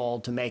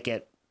control to make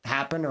it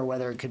happen, or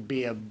whether it could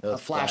be a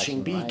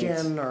flashing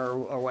beacon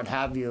or what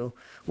have you.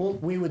 Well,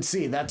 we would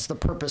see. That's the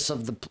purpose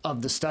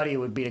of the study,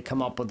 would be to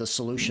come up with a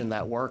solution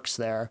that works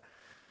there.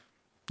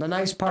 The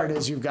nice part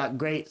is you've got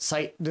great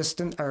sight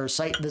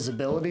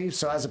visibility.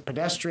 So as a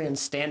pedestrian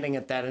standing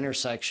at that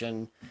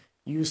intersection,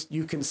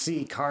 you can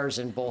see cars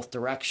in both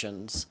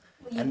directions.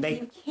 Well,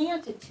 you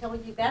can't until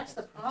that's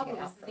the problem,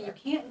 is that you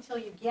can't until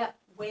you get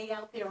way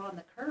out there on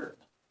the curb.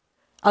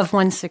 Of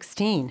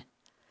 116.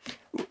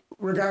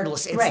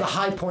 Regardless, it's Right. the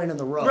high point in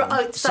the road.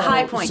 It's the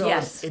high point,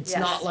 yes, It's yes.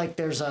 not like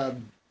there's in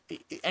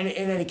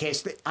any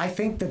case, I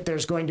think that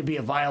there's going to be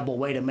a viable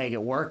way to make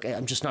it work.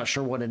 I'm just not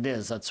sure what it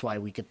is. That's why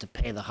we get to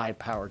pay the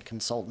high-powered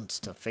consultants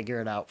to figure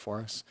it out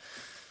for us.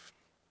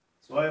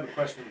 So I have a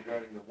question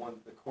regarding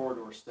the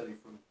corridor study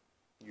from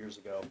years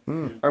ago.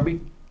 Are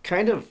we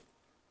kind of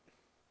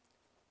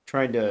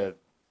trying to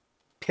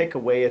pick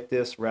away at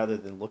this rather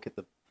than look at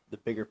the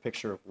bigger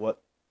picture of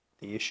what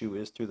the issue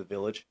is through the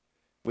village,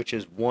 which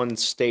is one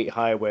state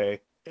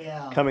highway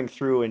coming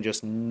through and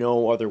just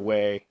no other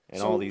way,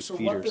 and all these so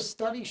feeders? What the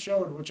study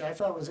showed, which I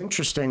thought was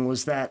interesting,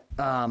 was that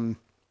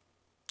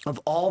of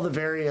all the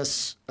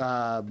various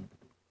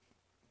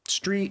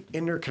street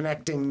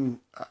interconnecting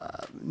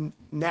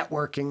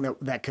networking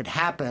that could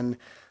happen,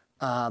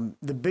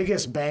 the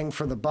biggest bang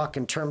for the buck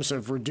in terms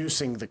of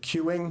reducing the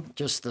queuing,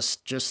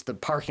 just the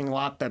parking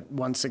lot that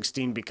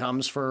 116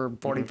 becomes for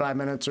 45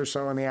 minutes or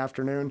so in the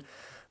afternoon,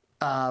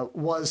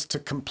 was to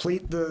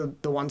complete the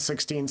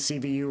 116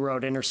 CVU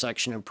road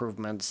intersection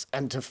improvements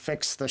and to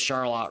fix the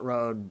Charlotte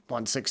Road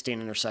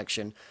 116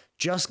 intersection.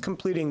 Just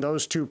completing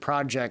those two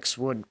projects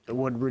would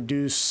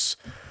reduce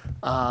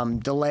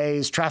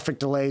traffic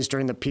delays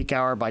during the peak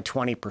hour by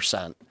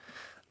 20%.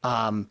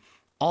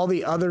 All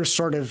the other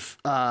sort of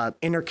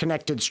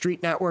interconnected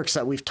street networks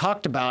that we've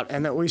talked about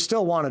and that we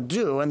still want to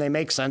do, and they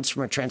make sense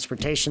from a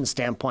transportation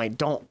standpoint,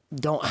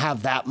 don't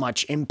have that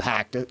much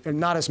impact,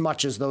 not as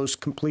much as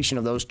completion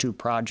of those two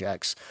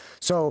projects.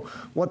 So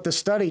what the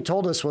study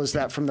told us was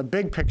that from the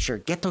big picture,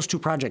 get those two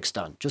projects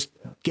done. Just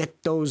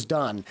get those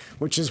done,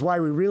 which is why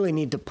we really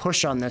need to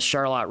push on this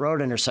Charlotte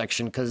Road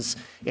intersection, because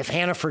if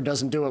Hannaford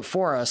doesn't do it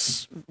for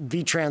us,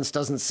 VTrans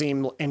doesn't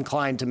seem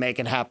inclined to make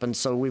it happen.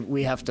 So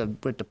we have to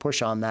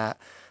push on that.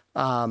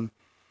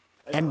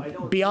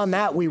 And beyond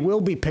that, we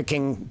will be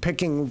picking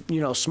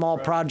small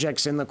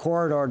projects in the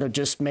corridor to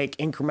just make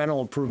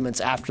incremental improvements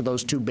after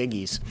those two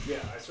biggies. Yeah,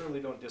 I certainly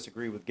don't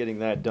disagree with getting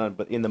that done,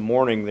 but in the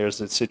morning, there's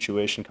a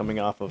situation coming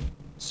off of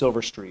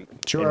Silver Street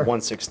in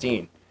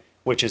 116,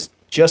 which is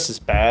just as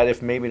bad,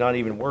 if maybe not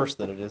even worse,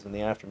 than it is in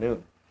the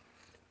afternoon.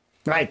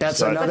 Right, that's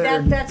So- another.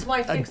 But that's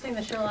why fixing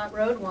the Charlotte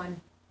Road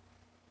one,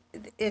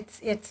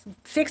 it's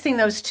fixing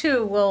those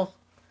two will.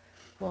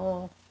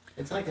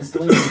 It's like a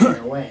sling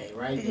in a way,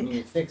 right? I mean,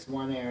 you fix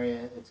one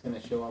area, it's going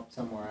to show up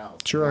somewhere else.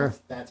 Sure.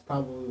 That's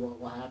probably what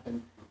will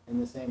happen in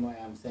the same way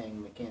I'm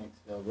saying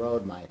Mechanicsville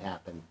Road might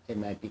happen. It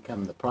might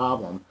become the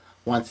problem.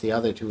 once the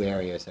other two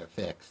areas are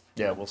fixed.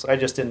 Yeah, well, I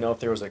just didn't know if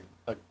there was a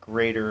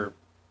greater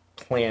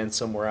plan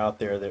somewhere out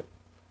there that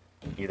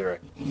either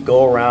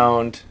go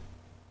around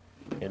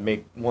and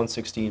make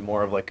 116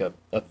 more of like a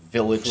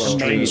village Flow.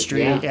 street. Main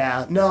Street, Yeah.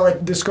 yeah. No,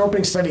 the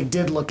scoping study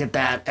did look at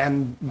that,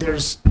 and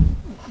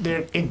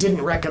it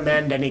didn't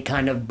recommend any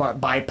kind of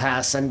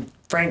bypass. And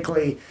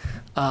frankly,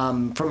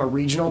 from a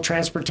regional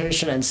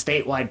transportation and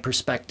statewide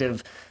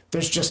perspective,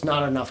 there's just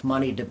not enough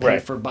money to pay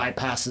Right. for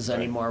bypasses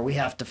anymore. We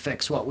have to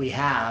fix what we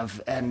have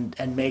and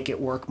make it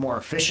work more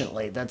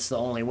efficiently. That's the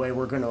only way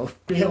we're going to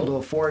be able to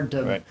afford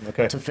to Right,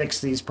 okay. to fix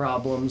these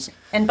problems.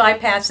 And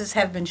bypasses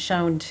have been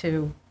shown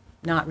to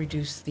not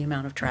reduce the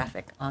amount of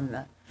traffic on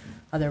the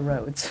other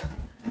roads.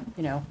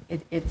 You know,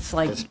 it's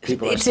like, 'Cause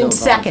people are it's still in going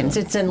seconds, to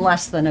it. it's in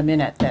less than a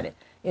minute that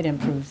it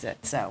improves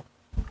it, so.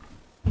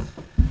 All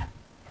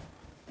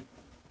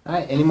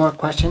right, any more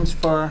questions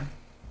for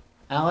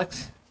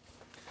Alex?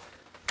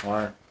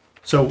 Or,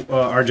 So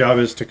our job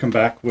is to come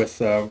back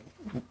with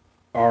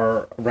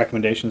our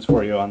recommendations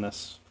for you on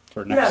this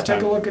for next Yeah, time.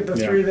 take a look at the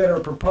Yeah. 3 that are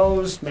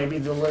proposed, maybe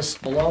the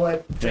list below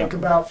it. Think Yeah.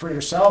 about for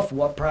yourself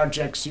what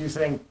projects you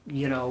think,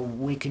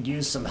 we could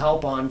use some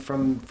help on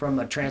from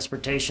a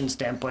transportation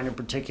standpoint in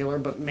particular,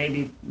 but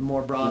maybe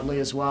more broadly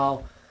as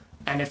well.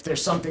 And if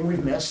there's something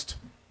we've missed,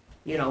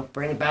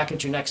 bring it back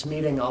at your next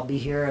meeting. I'll be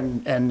here,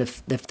 and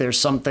if there's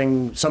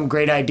some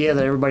great idea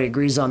that everybody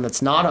agrees on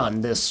that's not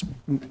on this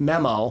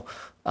memo,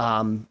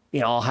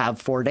 I'll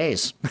have 4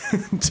 days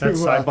That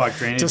sidewalk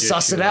drainage to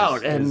suss it issue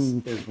out.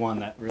 is one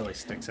that really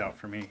sticks out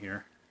for me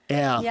here.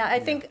 Yeah, I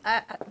think,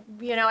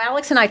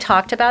 Alex and I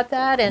talked about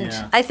that, and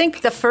Yeah. I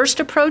think the first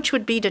approach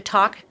would be to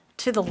talk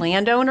to the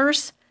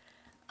landowners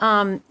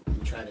try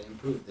to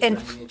improve the and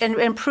drainage.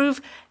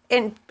 improve,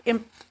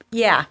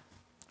 yeah.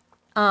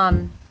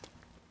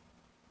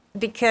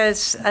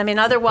 Because, Probably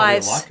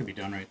otherwise. a lot could be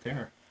done right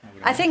there.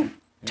 would I think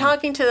imagine.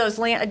 talking to those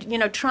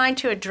trying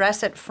to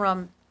address it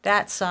from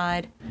that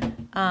side,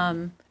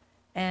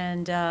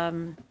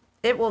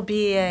 it will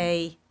be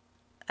a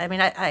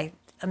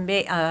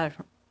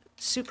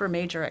super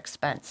major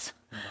expense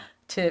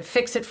to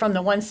fix it from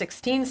the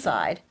 116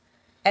 side,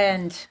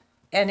 and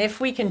if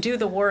we can do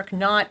the work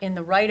not in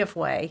the right of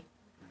way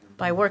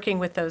by working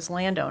with those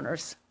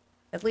landowners,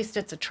 at least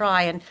it's a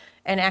try.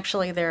 And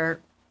actually,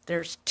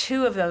 there's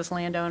 2 of those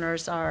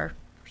landowners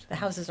the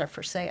houses are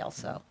for sale,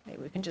 so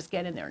maybe we can just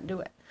get in there and do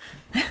it.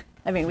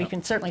 We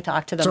can certainly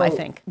talk to them, I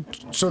think.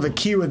 So the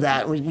key with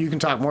that, you can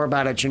talk more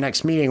about it at your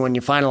next meeting when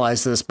you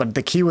finalize this, but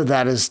the key with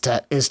that is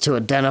to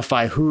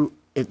identify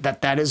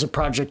that is a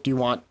project you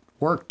want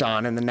worked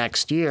on in the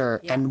next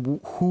year, Yeah. and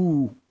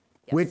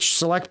which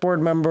select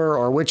board member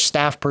or which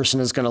staff person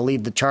is going to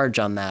lead the charge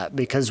on that,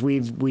 because we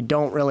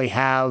don't really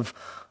have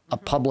a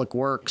public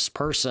works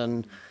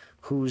person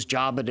whose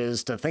job it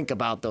is to think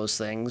about those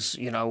things.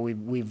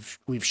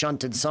 We've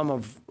shunted some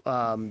of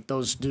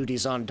those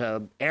duties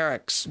onto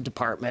Eric's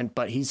department,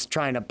 but he's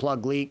trying to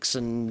plug leaks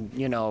and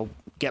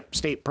get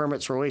state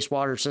permits for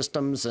wastewater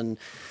systems, and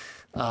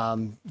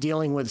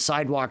dealing with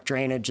sidewalk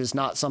drainage is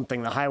not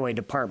something the highway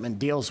department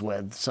deals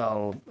with.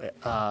 So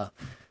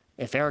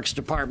if Eric's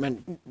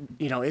department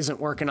isn't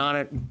working on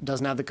it,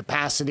 doesn't have the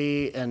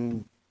capacity,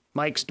 and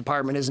Mike's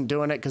department isn't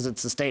doing it because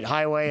it's the state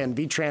highway, and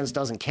VTrans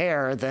doesn't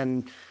care,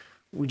 then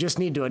we just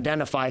need to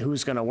identify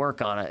who's going to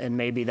work on it. And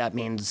maybe that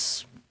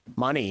means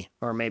money,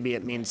 or maybe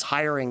it means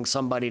hiring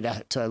somebody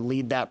to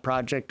lead that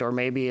project, or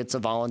maybe it's a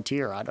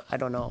volunteer. I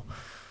don't know.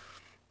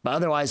 But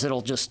otherwise,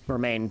 it'll just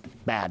remain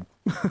bad.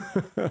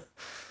 And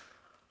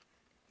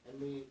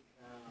we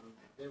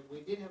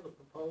did have a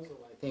proposal,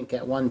 I think,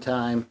 at one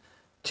time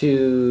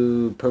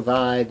to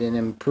provide an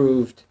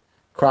improved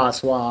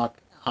crosswalk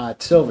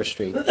at Silver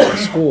Street for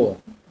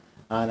school.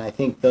 And I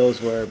think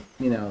those were,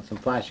 some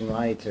flashing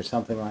lights or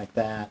something like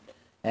that.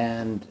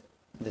 And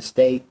the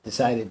state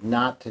decided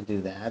not to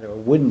do that, or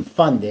wouldn't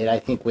fund it. I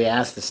think we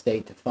asked the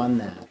state to fund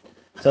that.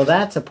 So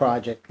that's a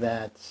project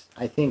that's,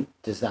 I think,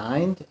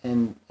 designed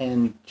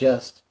and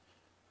just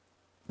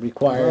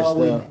requires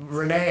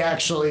Renee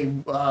actually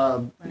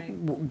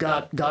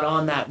got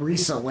on that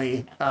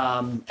recently,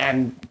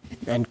 and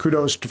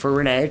kudos for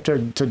Renee to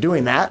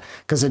doing that,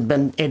 because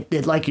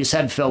it like you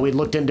said, Phil, we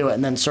looked into it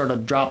and then sort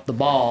of dropped the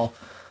ball,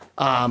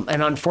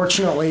 and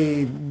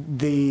unfortunately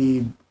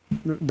the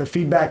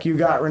feedback you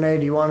got, Renee,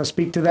 do you want to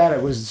speak to that?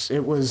 It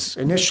was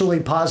initially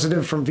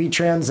positive from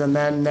VTrans and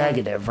then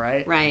negative,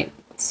 right? Right.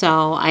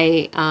 So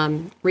I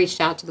reached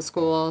out to the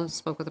school,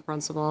 spoke with the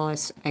principal.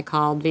 I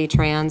called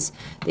VTrans.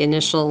 The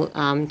initial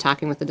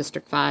talking with the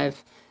District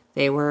 5,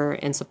 they were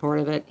in support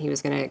of it. He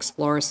was going to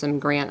explore some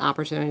grant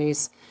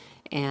opportunities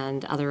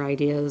and other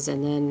ideas.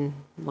 And then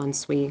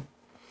once we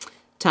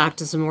talked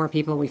to some more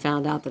people, we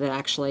found out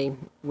that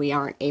we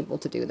aren't able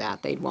to do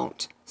that. They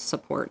won't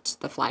support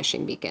the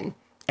flashing beacon.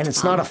 And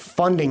it's not a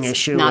funding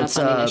issue. not a it's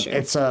funding issue.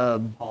 It's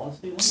a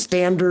Policy one?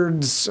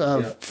 standards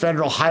of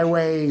federal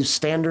highway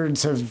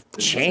standards have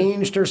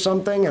changed or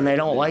something, and they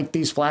don't like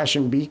these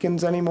flashing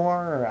beacons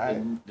anymore.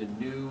 Or The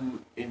new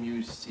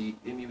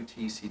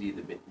MUTCD,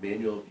 the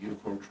Manual of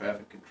Uniform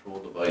Traffic Control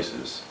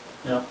Devices,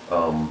 Yeah.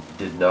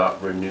 did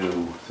not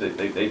renew.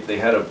 They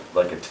had a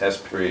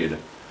test period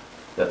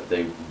that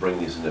they bring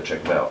these in to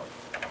check them out.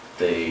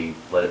 They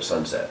let it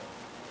sunset.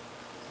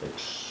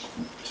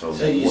 So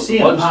you see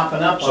them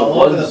popping up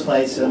all over the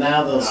place, so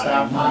now they'll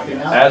stop popping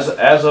up.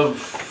 As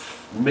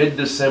of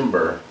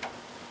mid-December,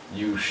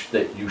 you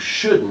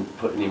shouldn't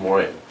put any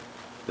more in.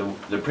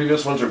 The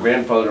previous ones are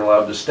grandfathered and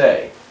allowed to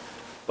stay,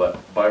 but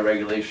by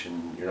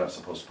regulation, you're not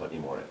supposed to put any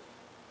more in.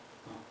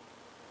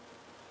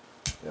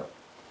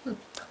 Yeah.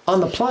 on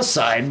the plus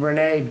side,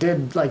 Renee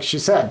did, like she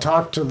said,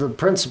 talk to the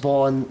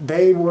principal, and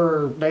they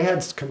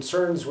had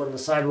concerns when the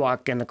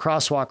sidewalk and the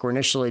crosswalk were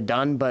initially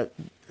done, but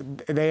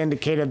they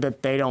indicated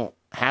that they don't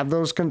have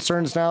those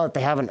concerns now, that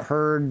they haven't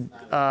heard.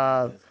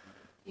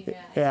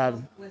 Yeah.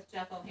 With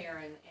Jeff O'Hare,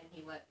 and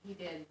he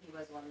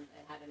was one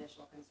that had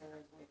initial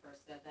concerns when we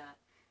first did that.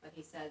 But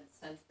he said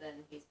since then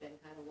he's been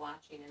kind of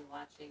watching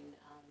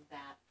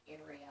that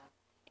area,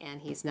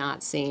 and he's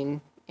not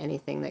seen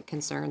anything that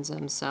concerns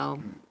him. So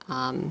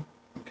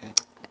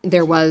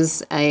there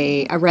was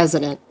a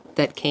resident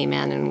that came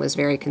in and was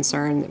very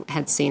concerned,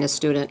 had seen a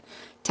student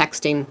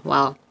texting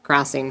while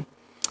crossing.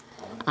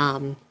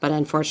 But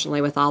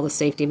unfortunately, with all the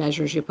safety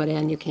measures you put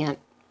in, you can't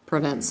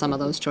prevent some of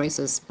those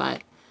choices.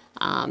 But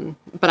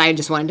I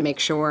just wanted to make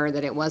sure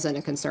that it wasn't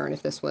a concern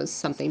if this was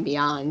something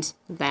beyond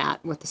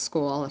that with the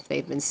school, if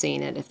they'd been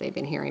seeing it, if they'd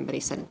been hearing. But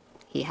he said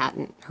he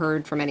hadn't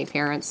heard from any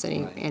parents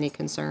any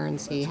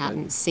concerns. He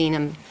hadn't seen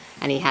them,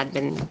 and he had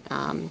been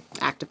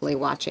actively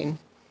watching.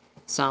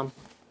 So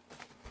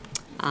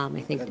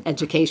I think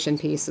education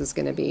piece is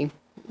going to be,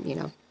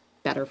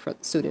 better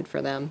suited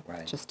for them,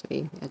 just to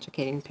be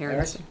educating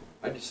parents.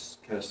 I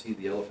just kind of see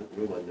the elephant in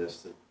the room on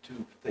this. The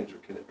two things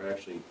are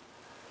actually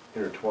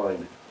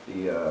intertwined.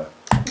 The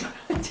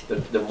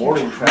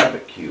morning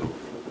traffic queue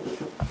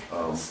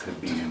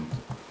could be,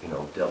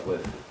 dealt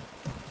with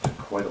to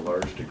quite a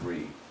large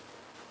degree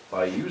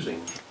by using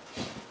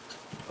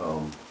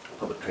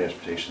public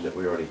transportation that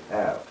we already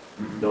have,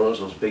 known as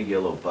those big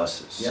yellow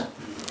buses. Yeah.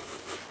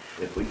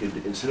 If we could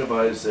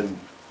incentivize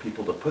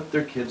people to put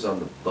their kids on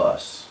the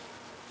bus,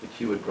 the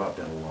queue would drop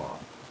down a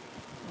lot.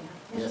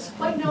 Yes.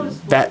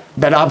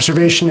 That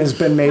observation has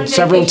been made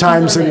several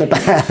times in the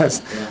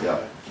past. Yeah.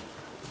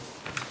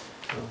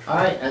 All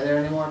right, are there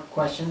any more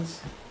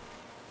questions?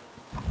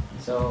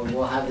 So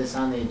we'll have this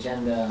on the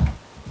agenda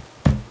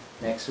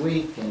next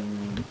week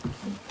and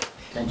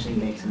potentially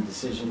make some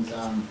decisions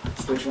on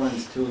which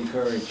ones to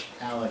encourage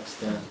Alex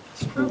to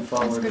move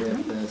forward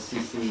with the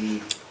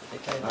CC.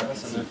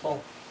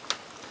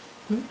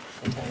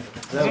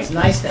 So it's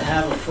nice to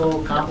have a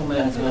full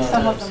complement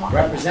of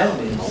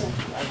representatives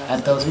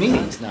at those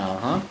meetings now,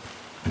 huh?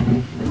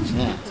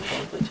 Yeah,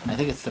 I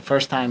think it's the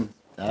first time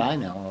that I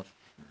know of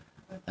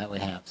that we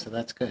have, so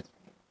that's good.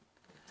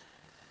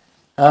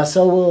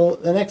 So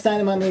the next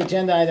item on the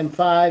agenda, item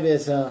 5,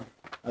 is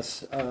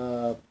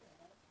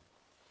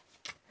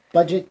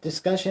budget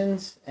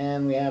discussions,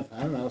 and we have,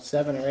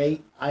 7 or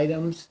 8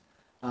 items.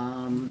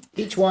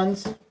 Each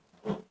one's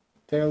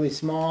fairly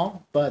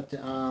small, but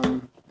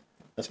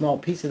a small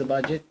piece of the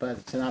budget, but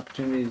it's an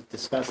opportunity to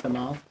discuss them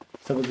all.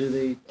 So we'll do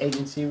the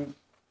agency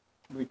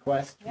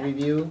request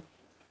review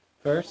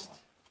first.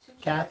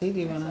 Kathy, do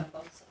you want to?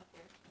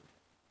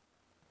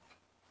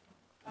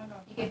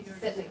 You can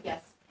sit,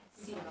 yes.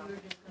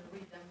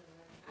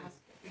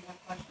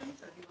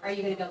 Are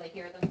you going to be able to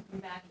hear them from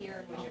back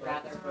here, or would you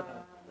rather?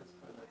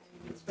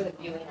 It's for the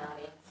viewing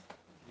audience.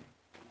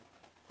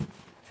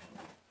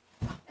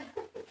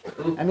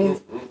 I mean,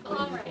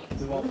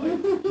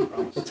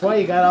 it's why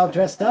you got all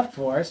dressed up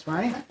for us,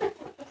 right?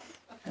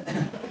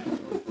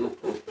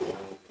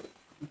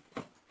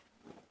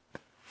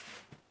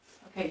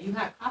 Okay, you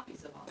have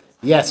copies of all this.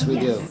 Yes, we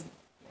do.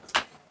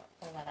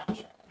 Pull that out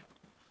shortly.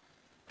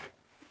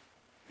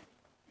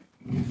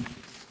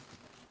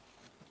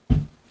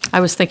 I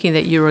was thinking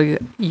that you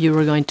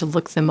were going to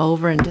look them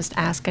over and just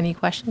ask any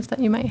questions that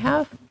you might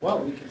have. Well,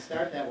 we can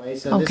start that way.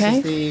 So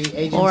Okay. this is the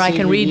agency Or I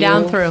can read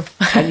down review,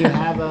 through. And you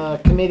have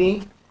a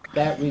committee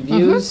that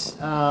reviews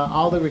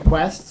all the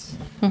requests,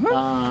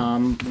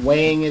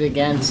 weighing it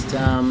against,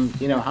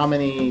 how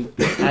many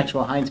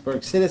actual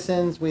Hinesburg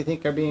citizens we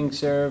think are being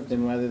served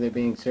and whether they're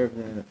being served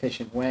in an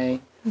efficient way.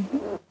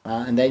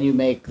 And then you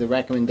make the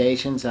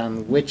recommendations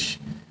on which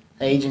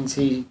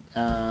agency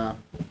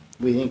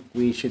we think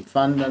we should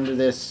fund under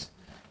this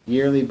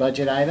yearly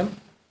budget item.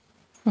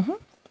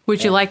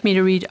 Would you like me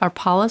to read our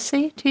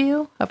policy to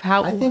you of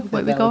how I think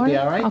what that we go would be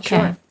over? all right, Okay.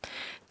 sure.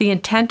 The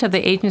intent of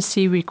the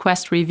Agency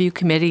Request Review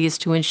Committee is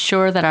to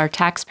ensure that our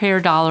taxpayer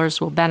dollars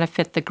will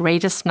benefit the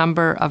greatest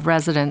number of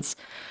residents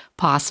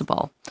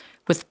possible,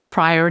 with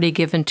priority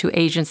given to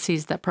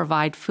agencies that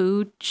provide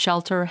food,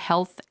 shelter,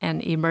 health,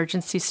 and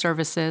emergency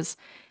services,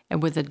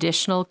 and with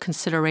additional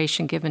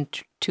consideration given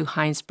to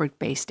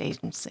Hinesburg-based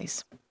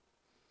agencies.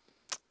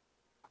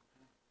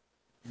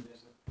 And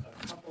there's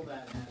a couple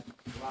that have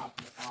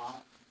dropped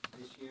off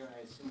this year.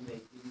 I assume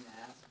they didn't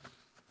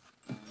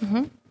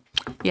ask.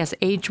 Yes,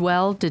 Age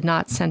Well did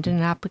not send in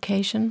an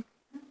application.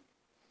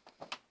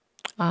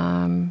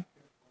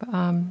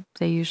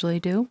 They usually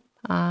do.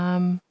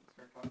 Prevent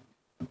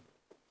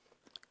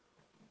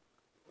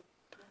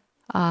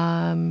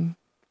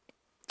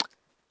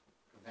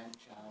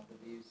Child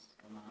Abuse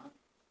Vermont.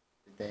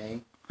 Did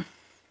they?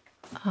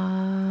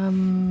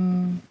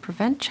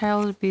 Prevent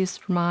Child Abuse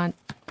Vermont.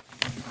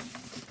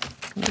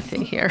 Let me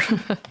think here.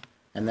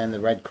 And then the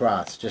Red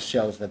Cross just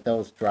shows that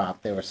those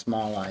dropped. They were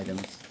small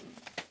items.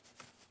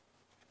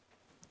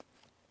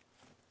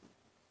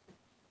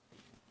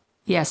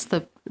 Yes,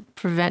 the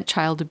Prevent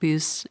Child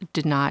Abuse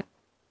did not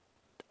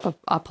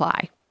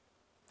apply.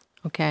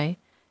 Okay.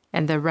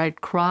 And the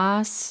Red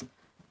Cross,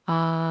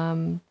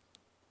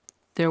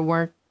 there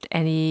weren't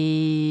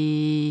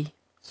any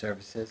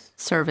Services.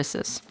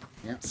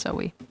 Yeah. So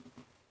we,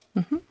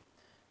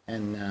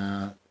 And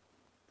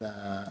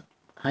the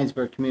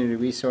Hinesburg Community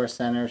Resource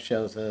Center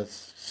shows a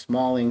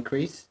small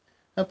increase,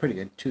 pretty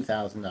good,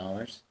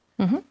 $2,000.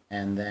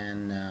 And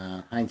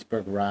then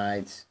Hinesburg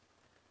Rides,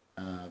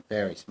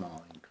 very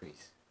small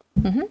increase.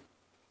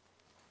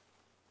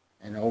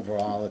 And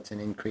overall, it's an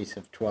increase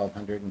of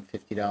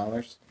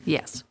 $1,250.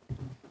 yes.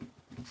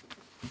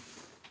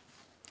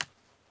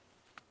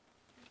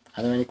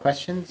 Are there any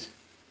questions?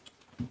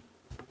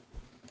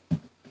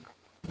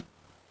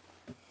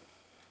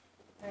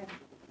 I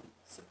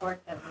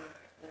support that we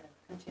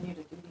continue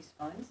to do these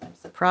funds. I'm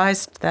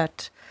surprised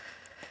that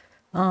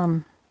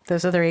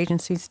those other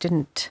agencies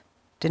didn't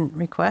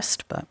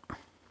request, but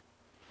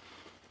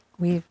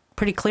we're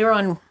pretty clear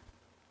on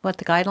what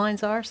the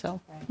guidelines are, so.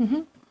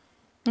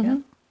 Yeah.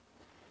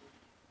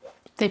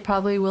 They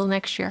probably will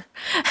next year.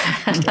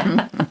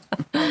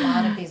 A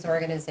lot of these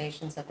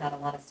organizations have had a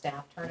lot of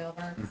staff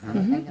turnover. I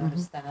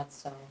noticed that,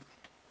 so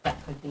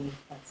that's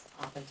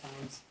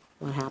oftentimes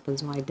what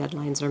happens, why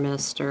deadlines are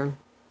missed or.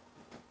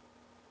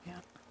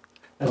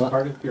 As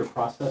part of your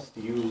process,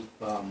 do you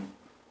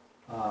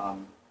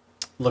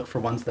look for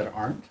ones that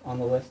aren't on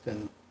the list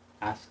and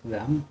ask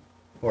them?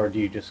 Or do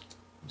you just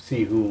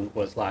see who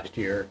was last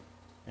year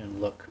and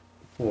look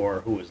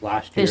for who was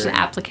last year? There's an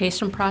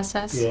application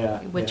process,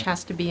 which yeah.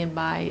 has to be in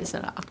by, is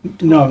it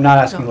No, I'm not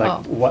asking like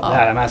Oh, what oh.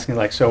 that. I'm asking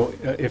like, so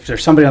if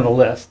there's somebody on the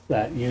list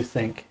that you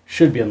think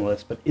should be on the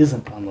list but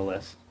isn't on the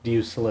list, do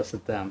you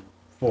solicit them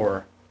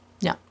for?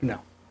 No. No.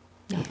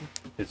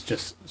 It's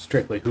just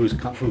strictly who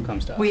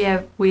comes to us.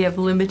 We have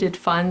limited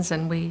funds,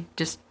 and we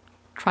just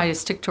try to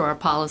stick to our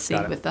policy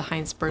Got it. with the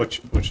Hinesburg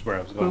which is where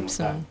I was going groups.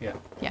 with that. And Yeah.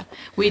 yeah,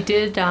 we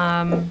did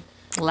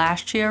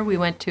last year. We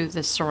went to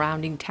the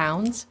surrounding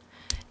towns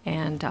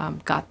and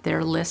got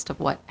their list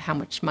of how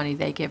much money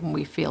they give, and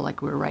we feel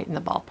like we were right in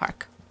the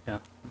ballpark. Yeah.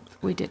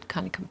 We did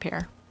kind of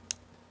compare.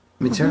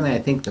 I mean, certainly, I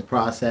think the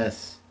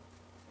process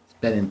has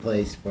been in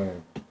place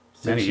for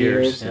 6 Many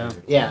years. years,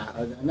 Yeah,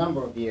 a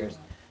number of years.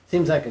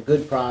 Seems like a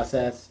good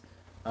process.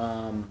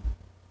 Well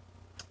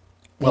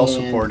and-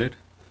 supported.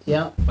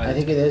 Yeah, I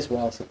think it is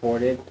well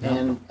supported.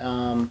 Yeah.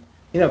 And,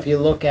 if you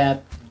look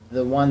at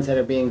the ones that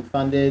are being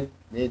funded,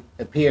 it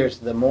appears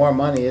the more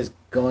money is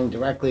going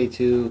directly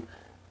to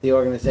the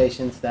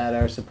organizations that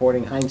are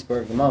supporting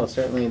Hinesburg the most.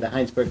 Certainly the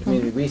Hinesburg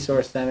Community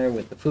Resource Center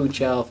with the food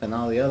shelf and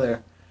all the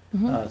other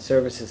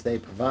services they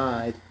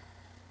provide.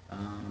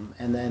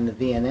 And then the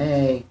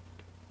VNA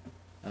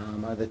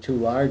are the two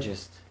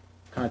largest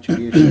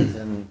contributions,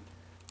 and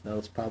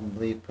those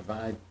probably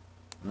provide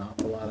an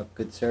awful lot of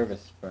good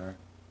service for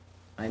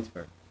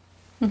Hinesburg.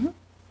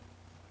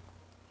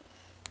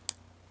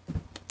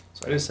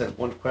 So I just had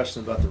one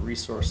question about the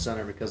resource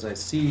center, because I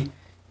see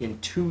in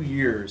 2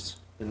 years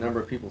the number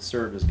of people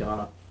served has gone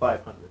up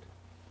 500.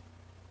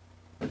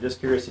 I'm just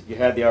curious if you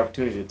had the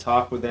opportunity to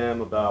talk with them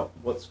about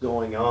what's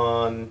going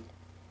on.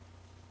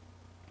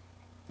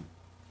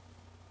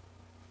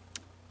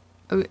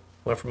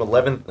 Went from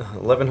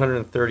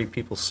 1,130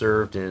 people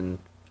served in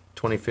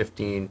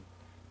 2015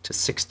 to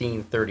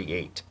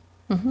 1,638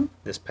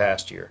 this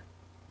past year.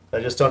 I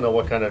just don't know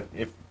what kind of,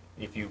 if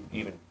you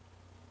even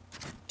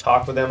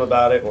talk with them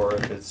about it, or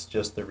if it's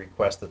just the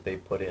request that they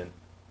put in.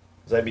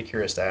 Because I'd be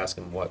curious to ask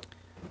them what's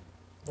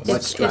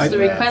It's driving the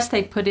that? request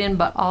they put in,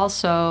 but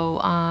also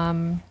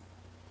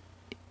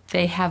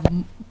they have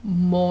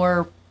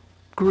more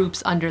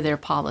groups under their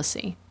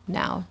policy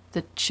now.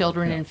 The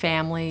children and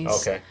families.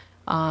 Okay.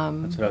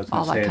 That's what I was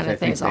all gonna that say, kind is I of think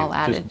things all they've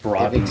added. Just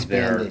broadened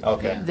expanded.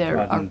 Okay.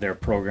 their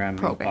programming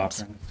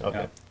programs. offerings.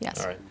 Okay. Yes.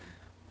 All right.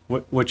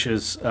 Which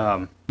is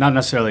not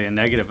necessarily a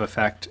negative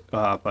effect,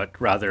 but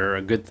rather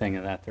a good thing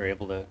in that they're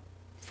able to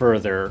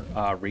further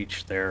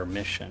reach their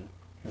mission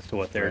as to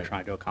what they're Right.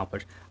 trying to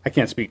accomplish. I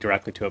can't speak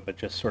directly to it, but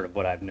just sort of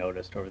what I've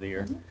noticed over the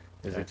year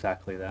is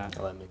exactly that.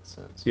 Well, that makes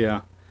sense.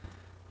 Yeah.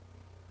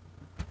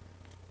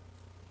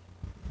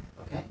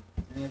 Okay,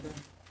 any other?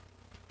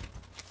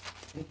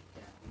 Thank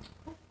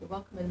you, You're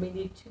welcome, and we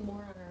need 2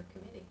 more on our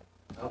committee.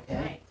 Kathy.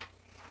 Okay.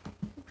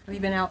 Have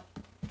you been out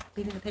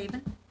leaving the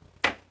pavement?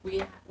 We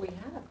have. We've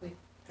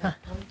got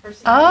one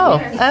person Oh,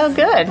 there. oh,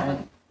 good.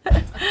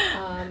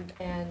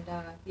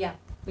 Yeah,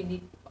 we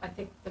need, I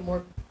think the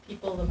more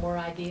people, the more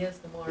ideas,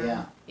 the more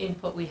Yeah.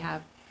 input we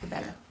have, the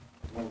better.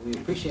 Well, we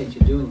appreciate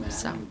you doing that.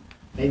 So. And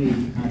maybe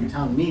on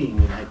town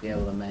meeting, we might be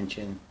able to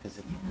mention, because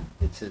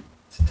it's a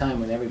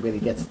time when everybody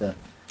gets to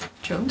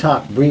True.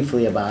 talk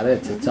briefly about it.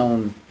 It's its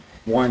own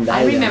warned I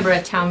item. remember a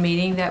town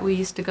meeting that we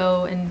used to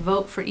go and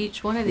vote for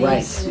each one of these,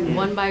 Right.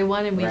 one by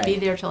one, and we'd be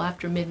Right. there till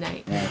after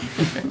midnight. Yeah.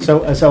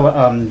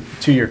 So,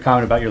 to your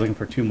comment about you're looking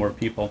for 2 more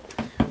people,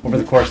 over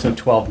the course of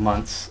 12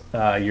 months,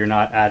 you're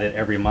not at it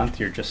every month,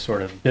 you're just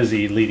sort of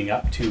busy leading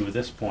up to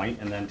this point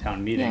and then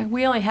town meeting. Yeah,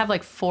 we only have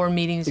like 4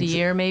 meetings a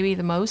year, maybe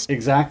the most.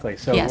 Exactly.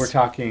 So Yes. we're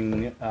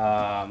talking,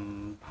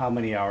 how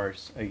many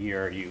hours a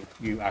year are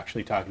you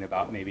actually talking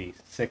about? Maybe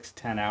 6,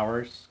 10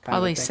 hours? kind of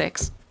Probably thing?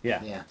 6. Yeah.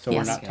 Yeah. So we're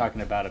Yes. not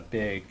talking about a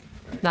big,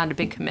 Not a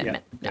big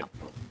commitment. Yeah.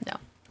 No.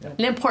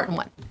 An important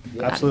one. Not a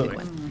big absolutely.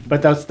 one.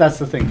 But that's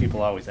the thing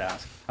people always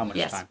ask, how much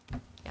Yes. time?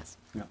 Yes.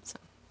 Yeah. So.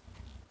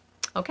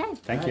 Okay.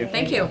 Thank you.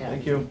 Thank you.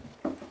 Thank you.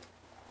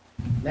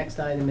 Next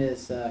item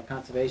is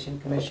Conservation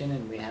Commission,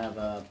 and we have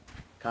a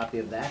copy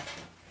of that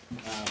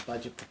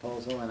budget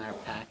proposal in our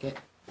packet.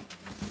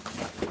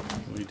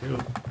 We do.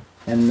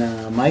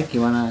 And Mike,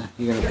 you're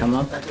gonna come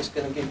up? I'm just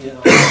gonna give you.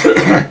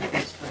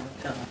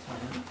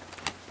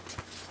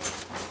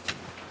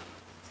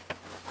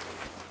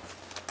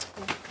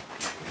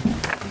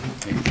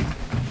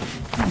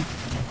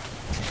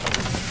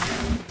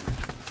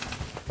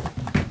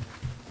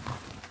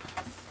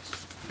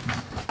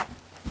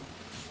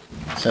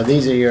 So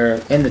these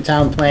are in the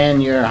town plan,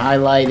 your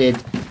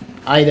highlighted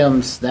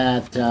items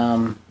that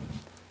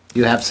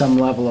you have some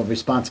level of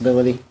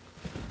responsibility.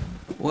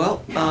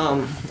 Well,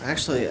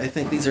 actually, I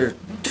think these are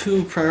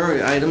 2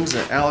 priority items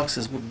that Alex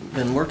has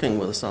been working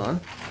with us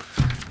on.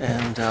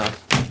 And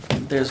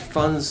there's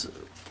funds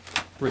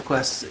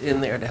requests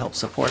in there to help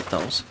support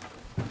those.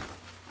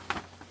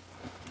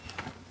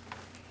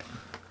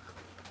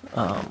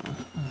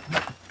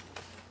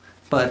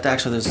 But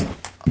actually,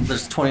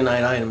 there's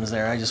 29 items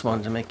there. I just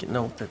wanted to make it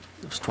note that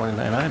there's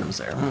 29 items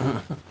there.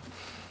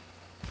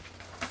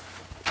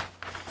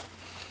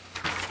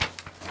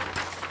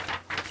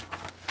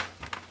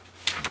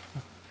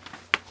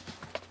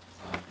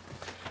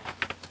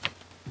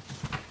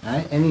 All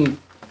right, any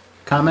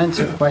comments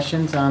or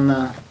questions on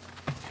the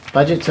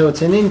budget? So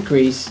it's an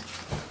increase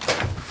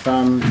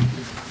from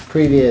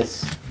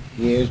previous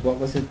years. What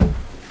was it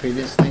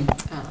previously?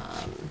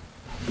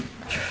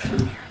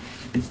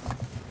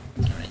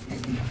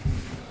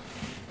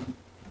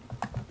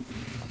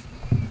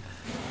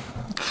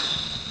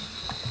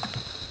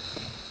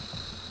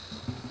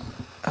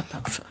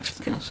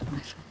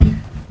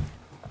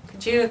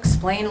 Could you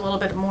explain a little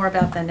bit more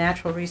about the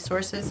natural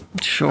resources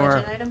Sure.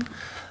 budget item?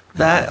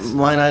 That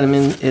line item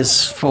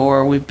is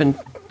for, we've been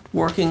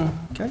working,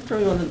 can I throw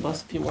you under the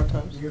bus a few more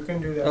times? You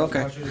can do that Okay.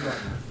 as much as you want.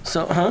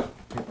 So,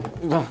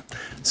 Well,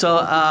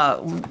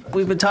 so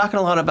we've been talking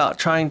a lot about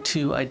trying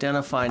to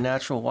identify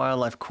natural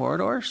wildlife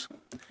corridors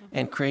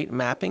and create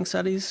mapping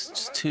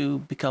studies to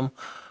become,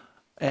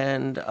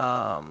 and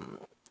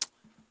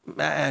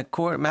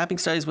mapping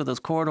studies with those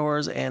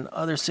corridors and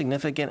other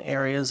significant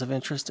areas of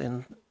interest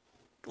in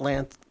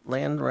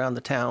land around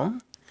the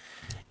town.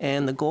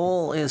 And the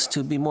goal is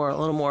to be a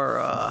little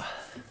more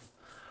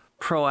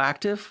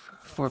proactive.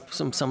 For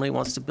somebody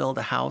wants to build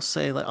a house,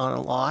 say on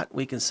a lot,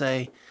 we can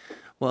say,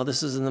 well,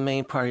 this is in the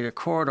main part of your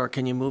corridor.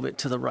 Can you move it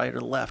to the right or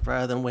the left,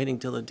 rather than waiting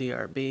till the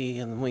DRB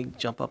and we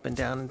jump up and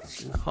down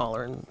and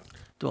holler and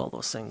do all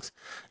those things,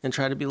 and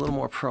try to be a little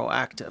more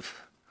proactive.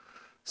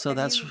 So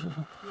that's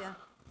Yeah.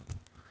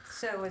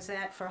 So is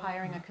that for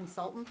hiring a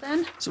consultant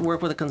then? so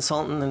work with a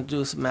consultant and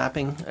do some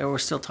mapping. We're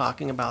still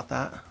talking about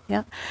that.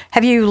 Yeah.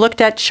 Have you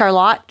looked at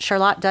Charlotte?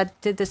 Charlotte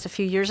did this a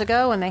few years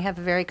ago, and they have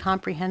a very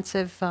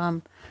comprehensive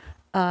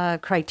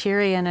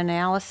criteria and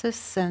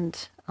analysis. And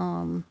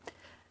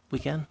We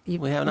can. You-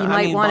 We have. you I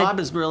might mean, wanna- Bob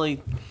has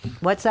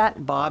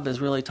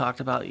really talked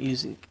about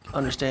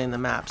understanding the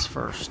maps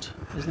first.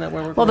 Isn't that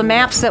where we're? well, the going?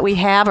 maps that we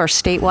have are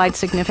statewide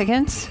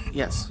significance.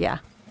 Yes. Yeah.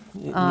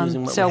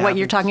 Using So we what have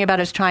you're is talking about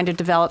is trying to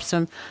develop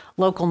some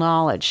local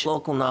knowledge,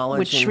 local knowledge,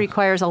 which and-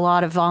 requires a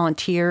lot of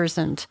volunteers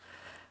and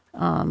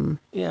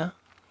yeah.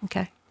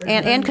 okay,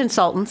 and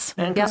consultants.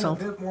 And Yeah. A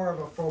consultants. bit more of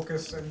a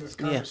focus in this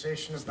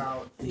conversation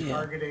about Yeah.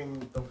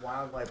 targeting the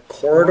wildlife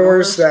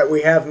corridors that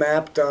we have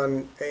mapped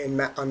on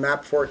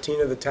map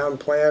 14 of the town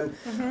plan.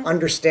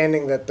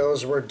 Understanding that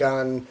those were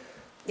done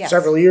Yes.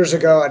 several years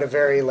ago at a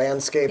very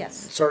landscape Yes.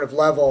 sort of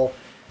level,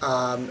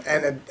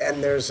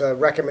 and there's a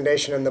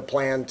recommendation in the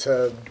plan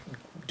to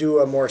do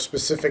a more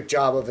specific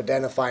job of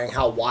identifying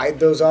how wide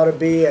those ought to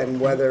be and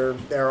whether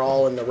they're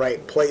all in the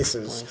right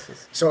places.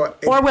 So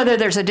Or whether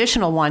there's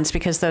additional ones,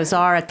 because those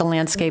are at the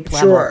landscape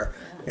level. Sure.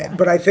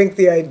 But I think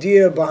the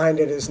idea behind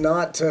it is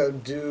not to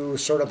do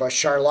sort of a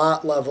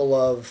Charlotte level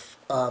of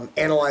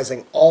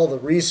analyzing all the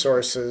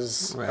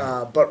resources,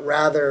 Right. but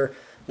rather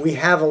we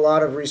have a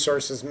lot of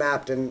resources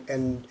mapped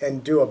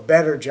and do a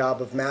better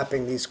job of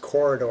mapping these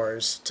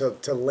corridors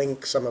to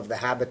link some of the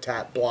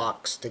habitat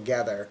blocks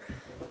together.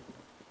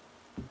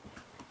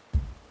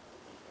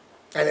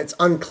 And it's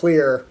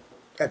unclear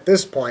at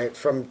this point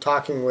from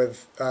talking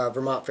with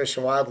Vermont Fish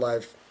and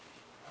Wildlife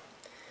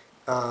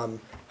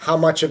how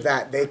much of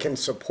that they can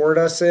support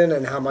us in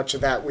and how much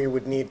of that we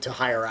would need to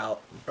hire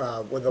out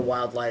with a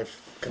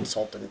wildlife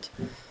consultant.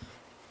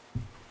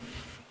 Would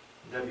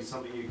that be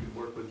something you could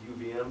work with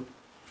UVM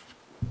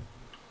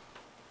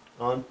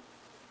on?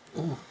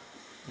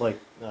 Like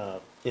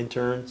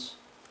interns,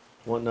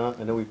 whatnot?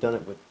 I know we've done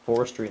it with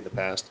forestry in the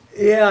past.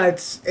 Yeah,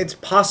 it's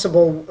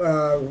possible.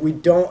 We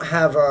don't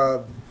have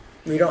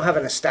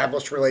an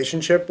established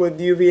relationship with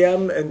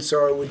UVM, and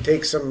so it would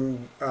take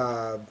some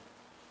Well,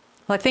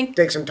 I think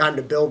take some time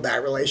to build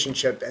that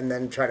relationship, and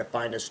then try to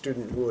find a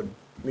student who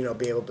would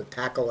be able to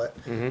tackle it.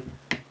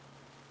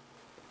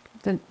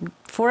 the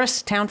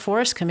Town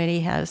Forest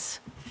Committee has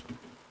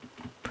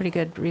pretty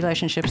good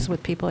relationships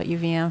with people at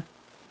UVM.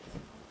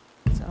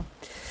 So,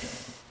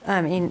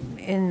 I mean,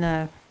 in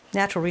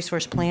natural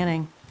resource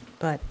planning,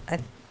 but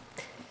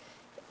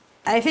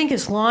I think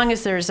as long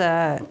as there's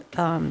there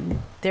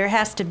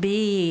has to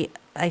be,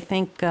 I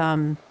think,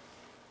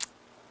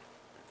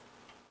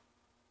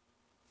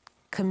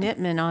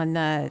 commitment on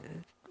the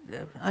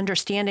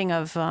understanding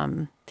of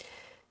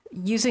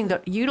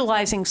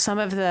utilizing some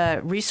of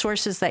the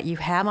resources that you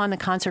have on the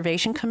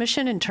Conservation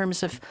Commission in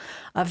terms of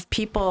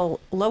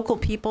local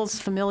people's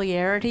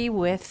familiarity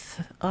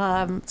with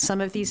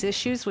some of these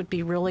issues would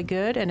be really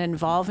good, and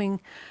involving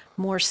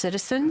more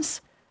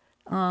citizens.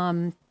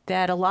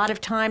 That a lot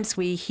of times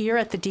we hear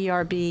at the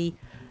DRB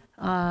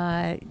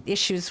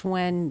issues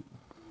when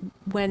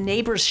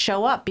neighbors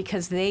show up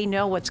because they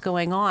know what's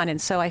going on.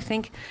 And so I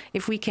think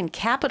if we can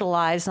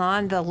capitalize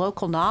on the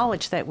local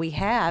knowledge that we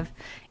have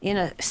in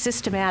a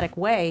systematic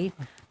way,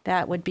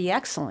 that would be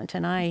excellent.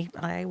 And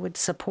I would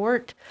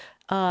support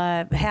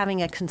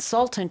having a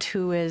consultant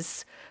who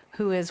is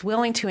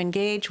willing to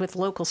engage with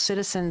local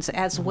citizens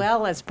as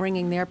well as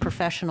bringing their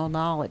professional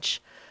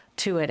knowledge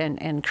to it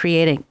and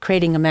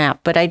creating a map.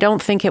 But I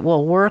don't think it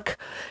will work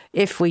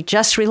if we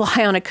just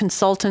rely on a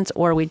consultant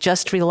or we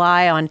just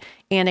rely on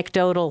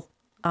anecdotal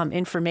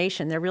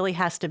information. There really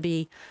has to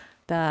be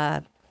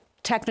the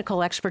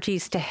technical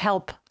expertise to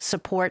help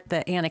support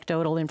the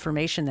anecdotal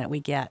information that we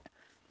get.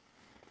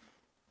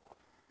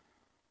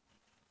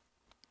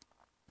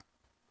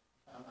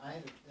 I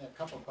have a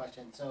couple of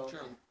questions. So,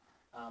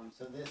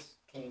 so this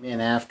came in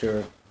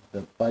after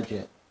the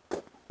budget.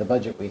 The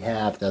budget we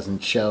have doesn't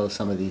show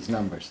some of these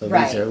numbers, so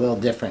these are a little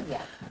different.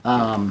 Yeah.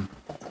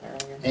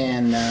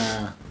 And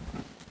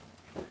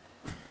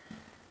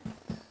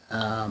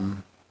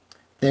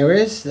there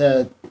is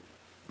the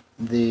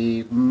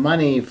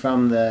money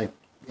from the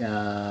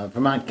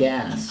Vermont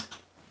Gas,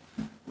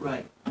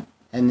 Right.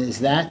 and is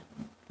that,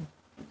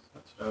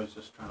 That's what I was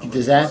just trying to.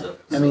 does that,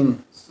 I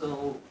mean,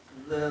 So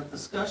the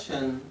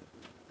discussion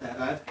that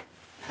I've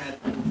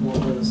had before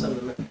with some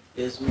of them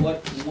is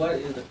what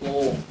is the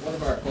goal?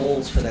 What are our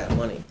goals for that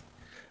money?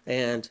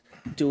 And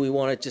do we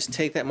want to just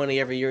take that money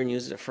every year and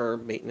use it for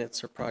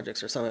maintenance or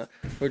projects or something,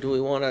 or do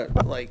we want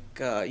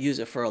to use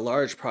it for a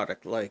large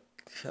product like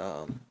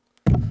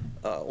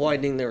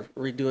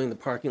redoing the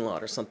parking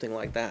lot or something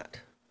like that?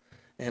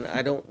 And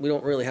we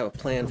don't really have a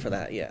plan for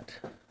that yet.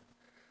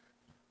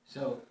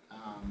 so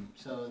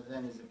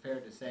then is it fair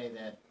to say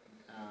that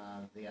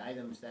the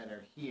items that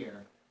are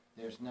here,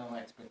 there's no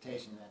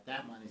expectation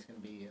that money's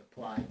going to be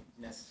applied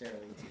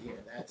necessarily to here?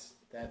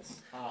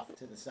 That's off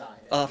to the side.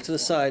 Off to the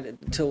side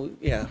until,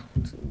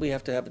 we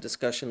have to have a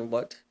discussion of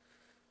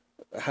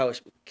how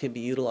it can be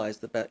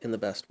utilized in the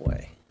best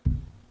way.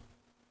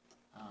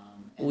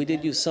 We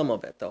did use some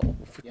of it though,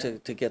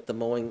 to get the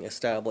mowing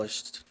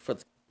established, for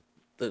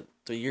the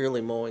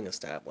yearly mowing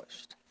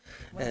established.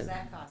 What is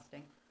that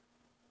costing?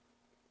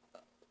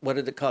 What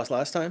did it cost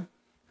last time?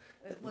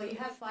 Well, you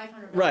have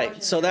 $500.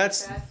 Right, so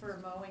that's- Is that for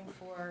mowing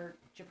for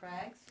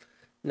Japrags?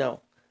 No.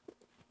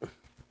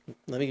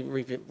 Let me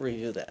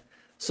review that.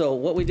 So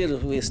what we did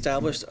is we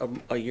established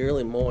a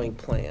yearly mowing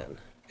plan,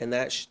 and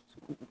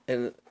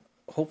and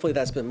hopefully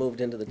that's been moved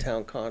into the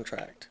town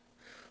contract.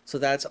 So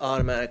that's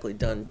automatically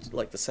done,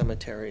 like the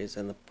cemeteries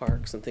and the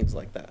parks and things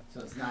like that. So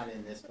it's not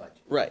in this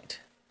budget. Right.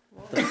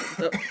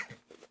 The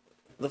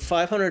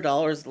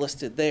 $500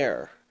 listed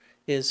there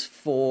is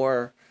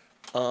for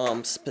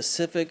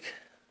specific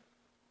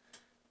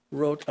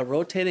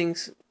rotating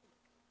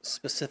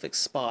specific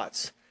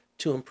spots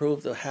to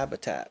improve the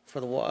habitat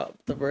for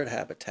the bird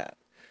habitat.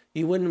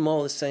 You wouldn't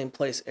mow the same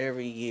place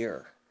every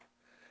year,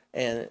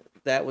 and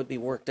that would be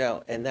worked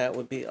out, and that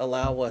would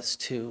allow us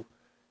to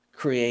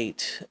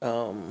create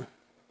a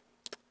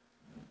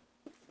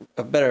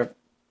better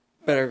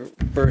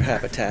bird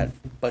habitat,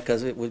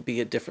 because it would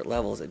be at different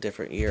levels at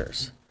different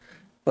years.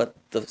 But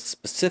the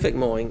specific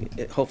mowing,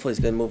 it hopefully has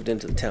been moved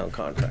into the town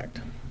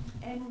contract.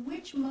 And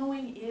which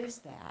mowing is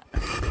that?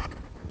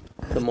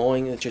 The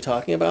mowing that you're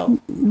talking about?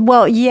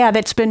 Well, yeah,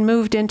 that's been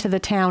moved into the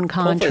town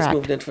Hopefully it's contract.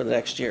 moved in for the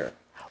next year.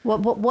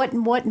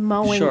 What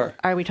mowing Sure.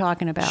 are we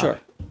talking about? Sure.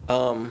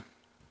 I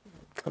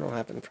don't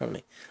have it in front of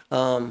me.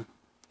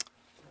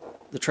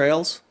 The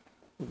trails,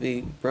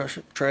 the brush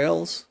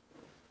trails,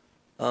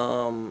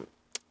 along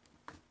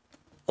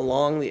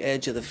the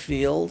edge of the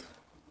field.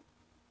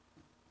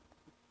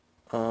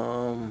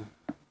 I'm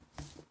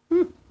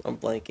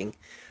blanking.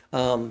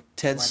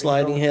 Ted's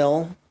Sliding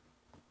Hill.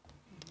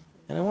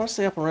 And I want to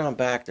say up around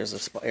back, there's a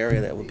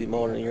area that would be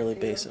mowed on a yearly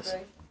basis.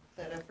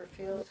 That upper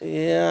field?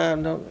 Yeah,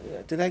 no,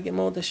 did that get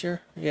mowed this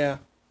year? Yeah.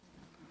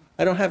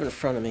 I don't have it in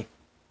front of me.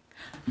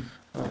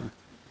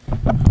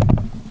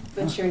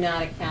 But you're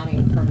not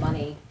accounting for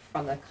money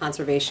from the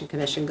Conservation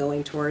Commission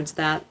going towards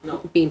that, No.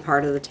 being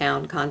part of the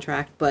town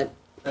contract, but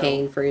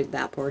paying for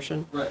that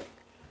portion? Right.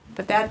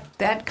 But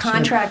that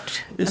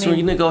contract, It's I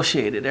mean,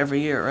 renegotiated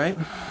every year, right?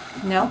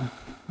 no.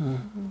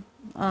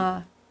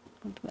 I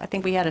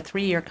think we had a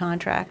 3-year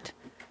contract.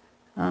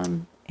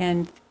 And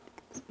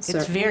So-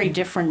 it's very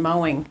different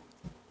mowing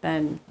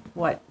than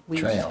what we.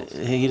 Trails.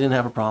 He didn't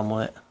have a problem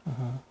with it.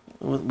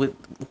 With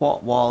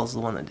Wall is the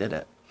one that did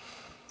it.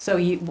 So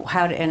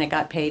and it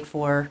got paid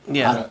for,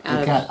 Yeah.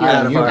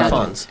 Out of your our budget.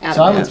 funds. Out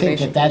So of I would think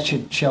conservation. that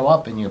should show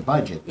up in your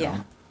budget, though.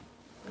 yeah.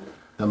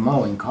 The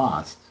mowing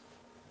costs.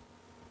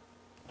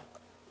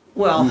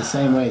 In Well, the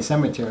same way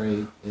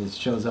cemetery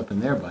shows up in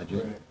their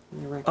budget.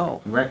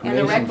 oh, And Recreation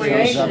the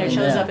recreation, in it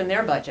shows there. up in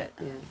their budget.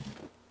 Yeah.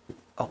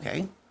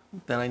 okay.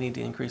 Then I need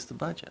to increase the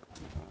budget.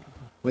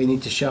 We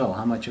need to show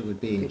how much it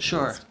would be.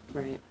 Sure.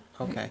 Right.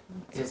 Okay.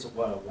 Is this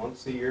what,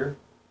 once a year?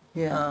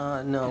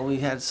 Yeah. No, we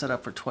had it set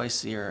up for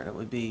twice a year, and it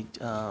would be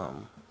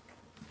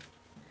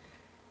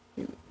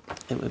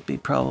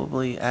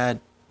probably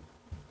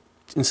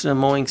instead of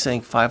mowing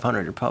saying 500,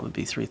 it'd probably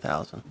be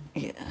 3,000.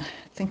 Yeah, I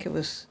think it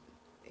was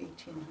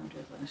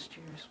 1,800 last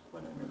year is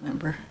what I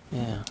remember.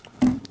 Yeah.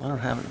 I don't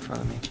have it in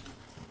front of me.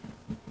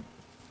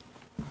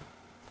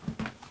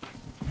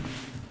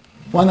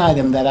 One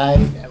item that I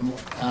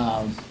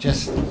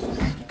just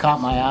caught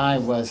my eye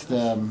was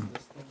the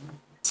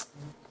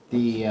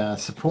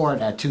support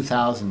at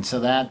 2,000. So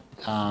that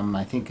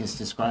I think is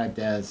described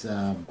as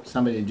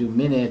somebody to do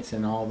minutes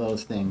and all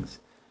those things.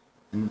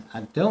 And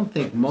I don't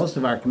think most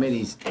of our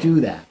committees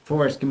do that.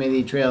 Forest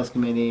Committee, Trails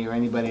Committee, or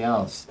anybody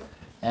else.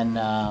 And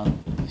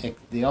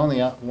the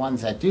only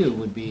ones that do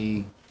would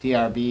be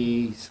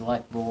DRB,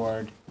 Select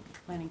Board,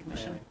 Planning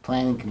Commission.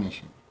 Planning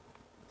Commission.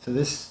 So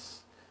this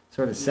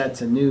sort of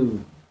sets a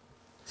new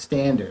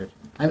standard.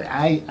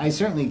 I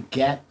certainly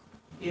get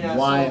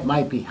why it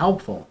might be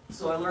helpful.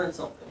 So I learned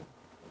something.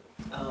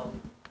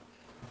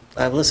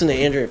 I've listened to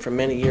Andrea for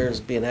many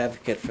years be an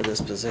advocate for this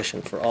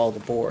position for all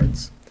the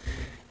boards.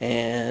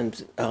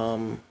 And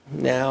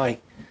now I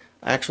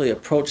actually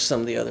approached some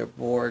of the other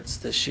boards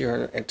this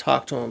year and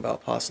talked to them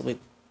about possibly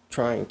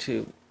trying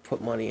to put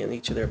money in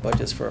each of their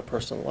budgets for a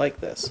person like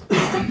this,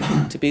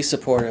 to be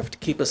supportive, to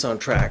keep us on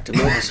track, to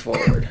move us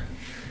forward,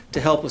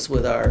 to help us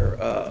with our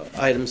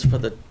items for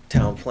the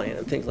town plan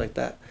and things like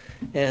that.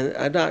 And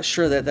I'm not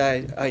sure that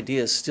that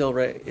idea is still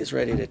is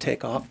ready to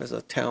take off as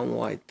a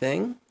town-wide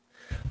thing,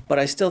 but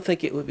I still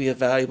think it would be a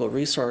valuable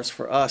resource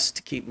for us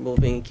to keep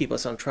moving and keep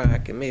us on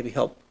track and maybe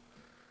help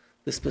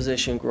this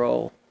position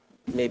grow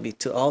maybe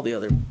to all the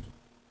other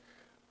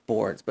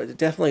boards, but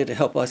definitely to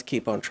help us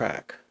keep on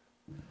track.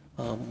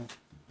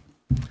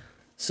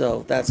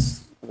 So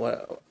that's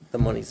what the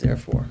money's there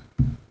for,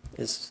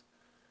 is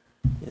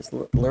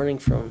learning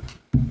from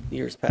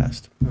years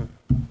past.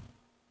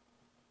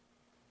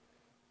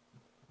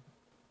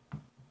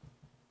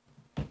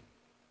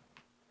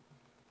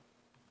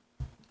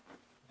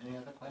 Any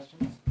other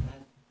questions?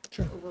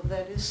 Sure. Well,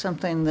 that is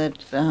something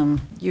that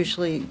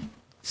usually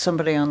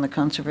somebody on the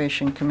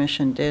Conservation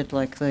Commission did,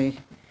 like the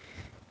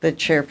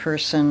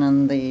chairperson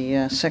and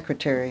the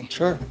secretary.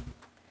 Sure.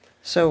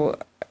 So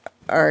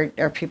are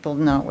people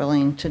not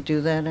willing to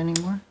do that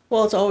anymore?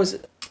 Well, it's always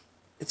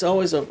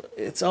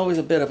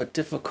a bit of a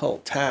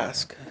difficult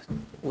task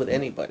with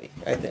anybody.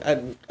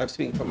 I'm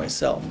speaking for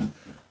myself.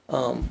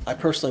 I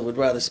personally would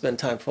rather spend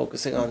time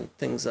focusing on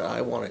things that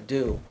I want to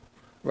do,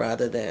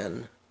 rather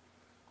than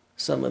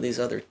some of these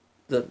other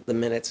the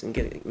minutes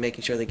and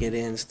making sure they get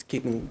in,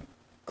 keeping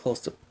close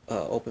to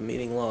open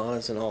meeting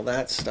laws and all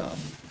that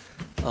stuff.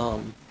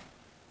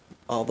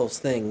 All those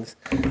things.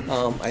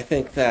 I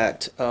think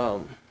that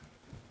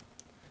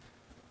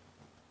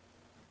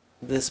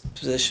this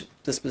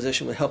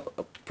position would help,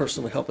 a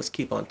person would help us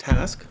keep on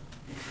task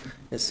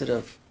instead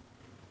of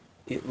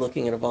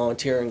looking at a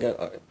volunteer and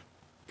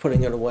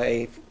putting it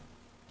away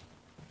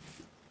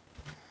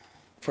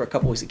for a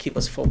couple weeks to keep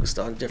us focused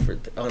on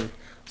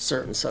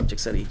certain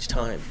subjects at each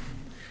time.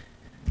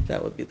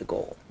 That would be the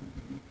goal.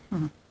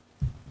 Well,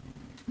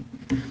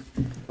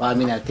 I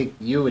mean, I think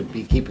you would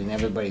be keeping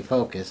everybody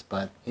focused,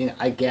 but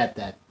I get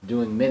that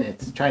doing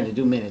minutes, trying to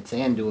do minutes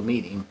and do a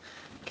meeting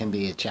can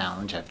be a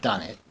challenge. I've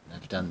done it.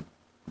 I've done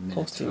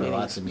minutes for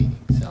lots of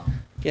meetings, so.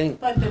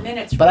 But the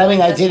minutes. But I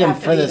mean, I really did does them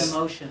have for to be this, the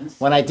motions.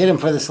 when I did them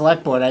for the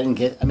select board,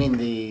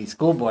 the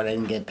school board, I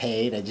didn't get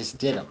paid, I just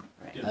did them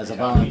as a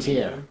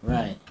volunteer,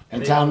 right.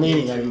 And town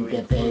meeting, I didn't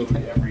get paid.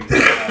 Every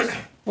last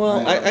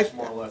Well, That's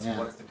more or less Yeah.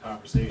 what's the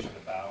conversation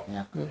about.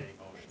 Yeah. Any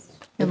motions.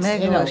 Yeah, It's,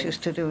 Meg you know, always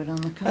used to do it on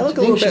the I look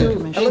a commission. little Things bit. do, I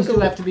look things a do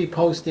little, have to be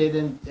posted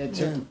at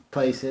certain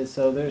places,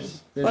 so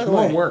there's By the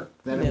more way, work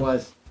than yeah. it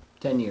was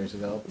 10 years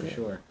ago, for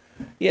sure.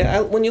 yeah.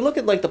 When you look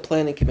at like the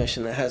planning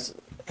commission that has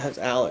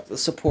Alex, the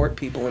support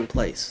people in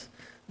place,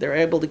 they're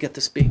able to get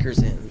the speakers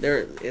in.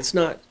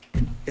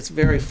 It's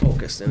very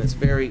focused and it's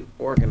very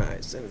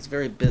organized and it's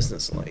very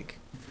businesslike,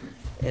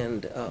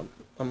 and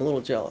I'm a little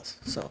jealous.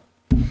 So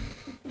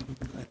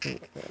I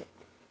think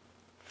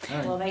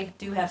that. Well, they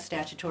do have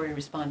statutory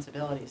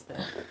responsibilities, though.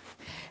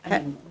 I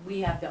mean,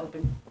 we have the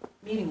open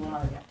meeting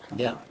law.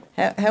 Yeah.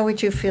 How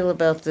would you feel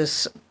about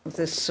this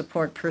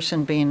support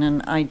person being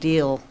an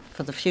ideal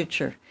for the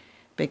future?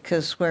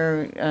 Because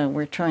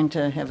we're trying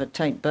to have a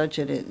tight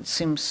budget. It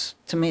seems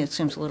a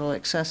little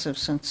excessive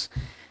since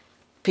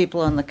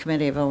people on the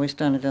committee have always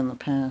done it in the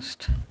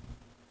past.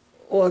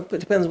 Well, it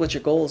depends what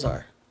your goals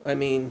are. I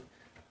mean,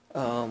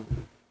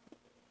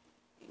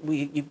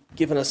 you've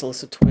given us a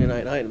list of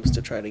 29 items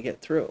to try to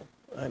get through.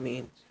 I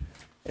mean,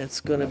 it's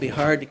going to be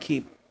hard to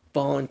keep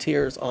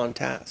volunteers on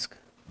task.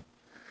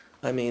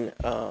 I mean,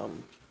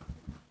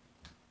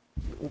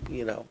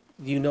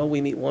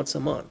 we meet once a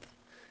month,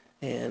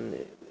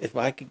 and if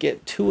I could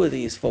get 2 of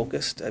these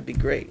focused, that'd be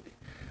great.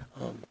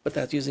 But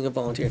that's using a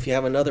volunteer. If you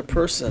have another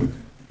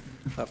person,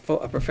 a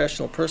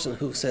professional person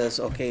who says,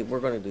 okay, we're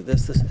going to do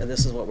this, and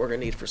this is what we're going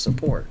to need for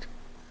support,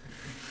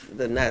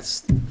 then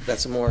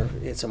it's a more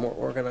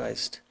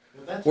organized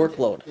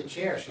workload. The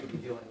chair should be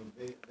doing.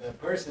 The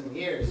person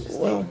here is just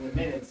Well- taking the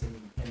minutes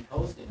and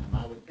posting them,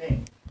 I would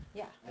think.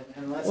 Yeah.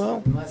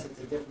 Unless it's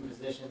a different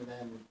position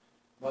than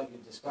what you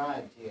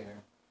described here.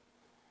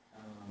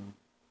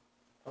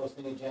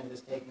 Posting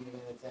agendas, taking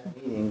minutes at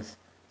meetings,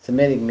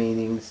 submitting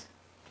meetings,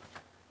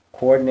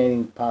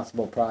 coordinating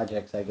possible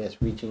projects, I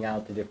guess, reaching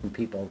out to different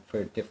people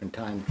for different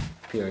time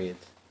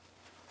periods.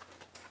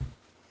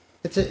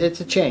 It's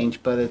a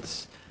change, but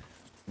it's,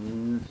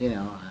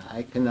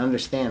 I can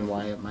understand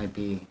why it might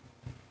be,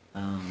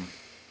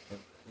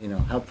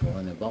 helpful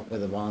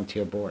with a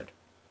volunteer board.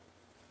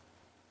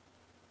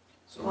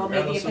 So Well,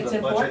 maybe if regardless of it's the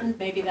budget- important,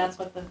 maybe that's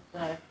what the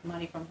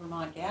money from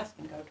Vermont Gas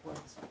can go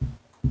towards.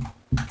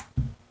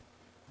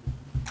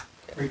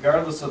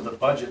 Regardless of the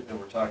budget that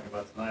we're talking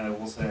about tonight, I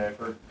will say I've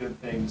heard good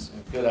things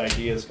and good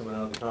ideas coming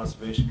out of the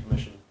Conservation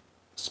Commission,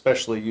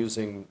 especially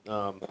using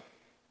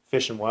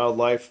fish and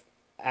wildlife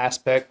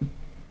aspect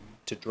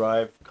to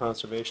drive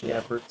conservation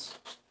efforts.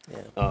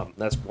 Yeah.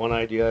 That's one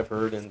idea I've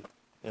heard and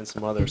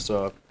some others.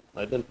 So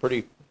I've been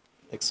pretty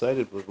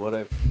excited with what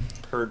I've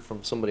heard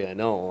from somebody I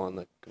know on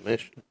the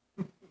commission.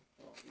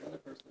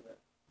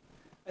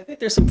 I think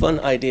there's some fun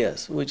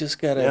ideas. We just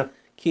got to Yeah.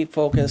 keep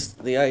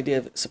focused. The idea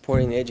of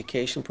supporting the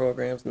education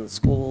programs in the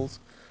schools,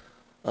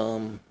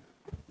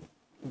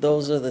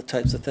 those are the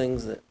types of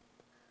things that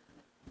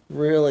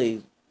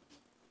really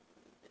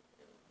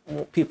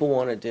people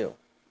want to do.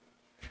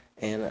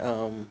 And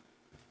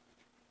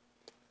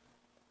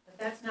But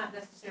that's not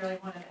necessarily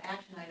one of the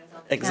action items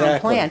on the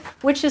Exactly. town plan,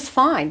 which is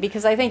fine,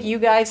 because I think you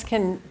guys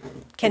can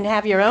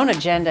have your own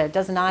agenda. It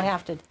does not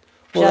have to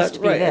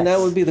just be right, this. and that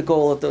would be the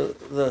goal of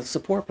the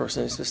support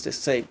person, is just to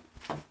say,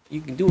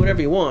 you can do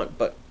whatever you want,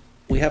 but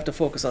we have to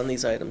focus on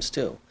these items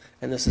too,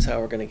 and this is how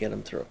we're going to get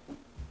them through.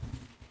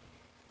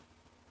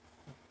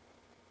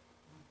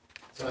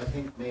 So I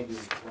think maybe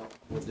what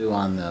we'll do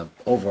on the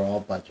overall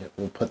budget,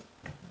 we'll put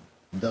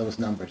those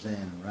numbers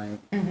in, right?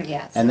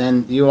 Yes. And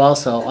then you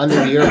also,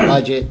 under your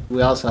budget,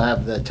 we also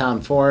have the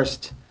town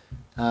forest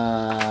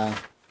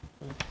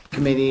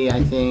committee,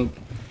 I think,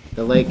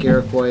 the Lake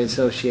Iroquois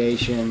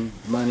Association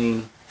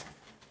money.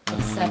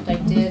 Except I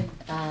did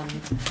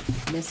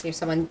miss you.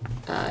 Someone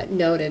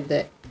noted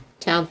that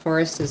town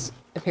forest has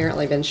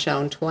apparently been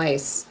shown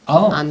twice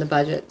on the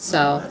budget.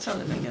 So, That's how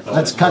they make it.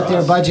 Let's cut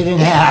their budget in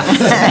half.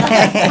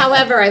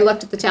 however, I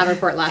looked at the town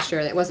report last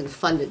year. It wasn't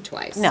funded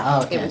twice.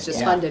 No. Okay, It was just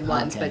yeah, funded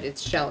once, okay. but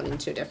it's shown in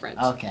 2 different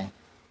Okay,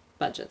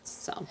 budgets.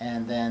 So,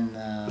 and then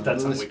But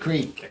that's Lewis something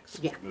we can Creek fix.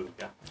 Yeah. Move,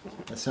 yeah.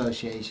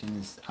 Association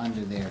is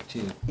under there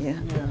too. Yeah.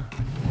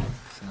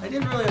 I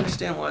didn't really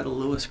understand why the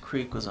Lewis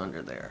Creek was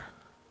under there.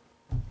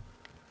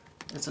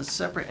 It's a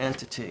separate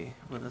entity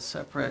with a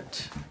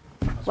separate.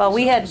 Well,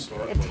 we had,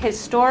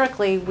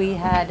 historically, we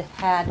had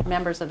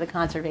members of the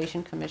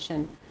Conservation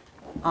Commission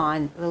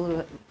on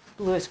the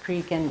Lewis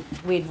Creek, and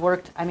we'd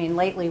worked,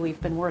 lately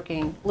we've been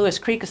working, Lewis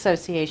Creek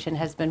Association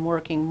has been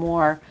working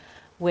more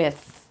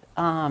with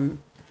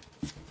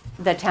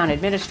the town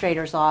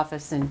administrator's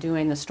office and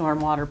doing the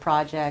stormwater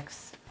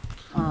projects.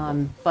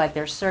 But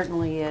there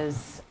certainly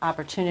is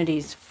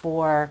opportunities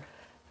for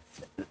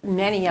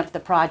many of the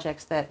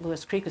projects that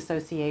Lewis Creek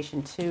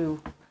Association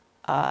too,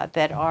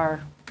 that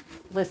are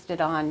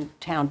listed on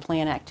town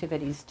plan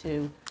activities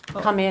to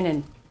come in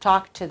and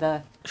talk to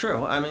the,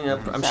 Sure, I mean,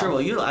 I'm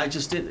sure, I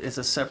just did, it's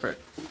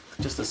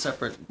just a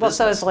separate. well,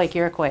 so business. is Lake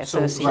Iroquois So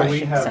we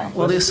Association, have- so.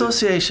 Well, the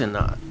association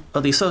not. Oh,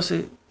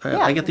 the Yeah.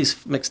 I get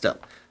these mixed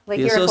up. Lake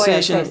The Iroquois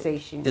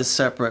Association is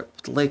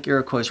separate. Lake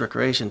Iroquois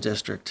Recreation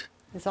District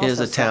Is also is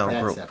a town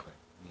That's group. separate,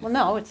 Well,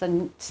 no, it's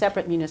a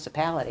separate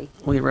municipality.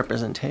 We have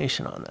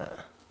representation on that.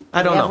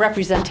 I don't We have know.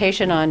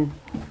 representation on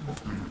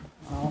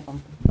all of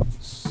them.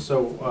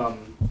 So,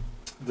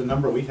 the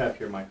number we have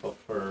here, Michael,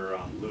 for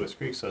Lewis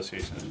Creek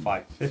Association is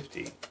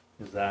 550.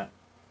 Is that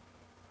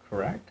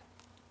correct?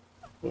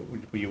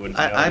 You wouldn't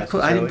know I didn't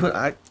necessarily?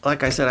 put,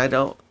 like I said, I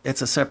don't,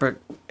 it's a separate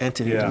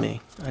entity Yeah. to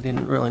me. I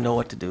didn't really know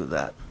what to do with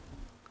that.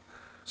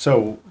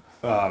 So,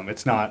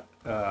 it's not,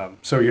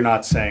 so you're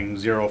not saying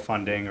zero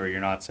funding, or you're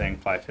not saying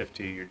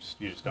 550,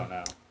 you just don't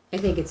know? I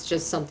think it's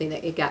just something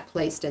that it got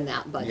placed in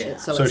that Yeah. budget,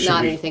 so So it's should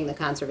not we- anything the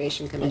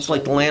Conservation Commission. It's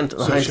like the land.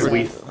 So should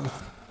we,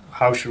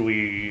 how should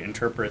we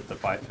interpret the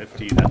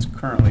 550 that's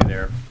currently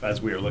there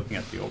as we are looking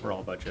at the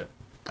overall budget?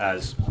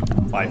 As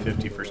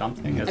 550 for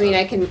something? As I mean,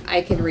 a-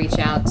 I can reach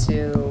out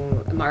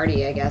to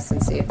Marty, I guess,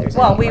 and see if there's.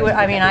 Well, any we would,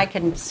 I way mean, that I we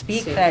can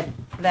speak see.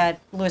 that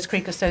Lewis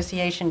Creek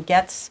Association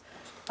gets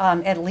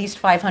at least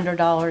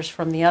 $500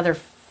 from the other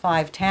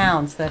 5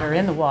 towns that are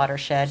in the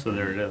watershed. So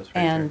there it is. right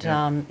there, And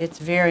yeah. it's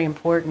very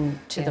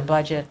important to the Yeah.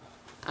 budget.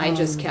 I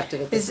just kept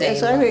it at the As same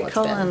as I level it's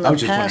recall, been. in I the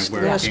was just wondering past,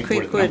 where it Lewis came- where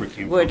Creek the number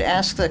came would from.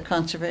 ask the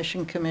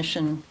Conservation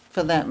Commission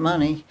for that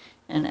money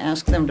and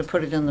ask them to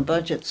put it in the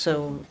budget,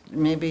 so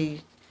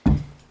maybe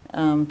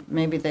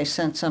they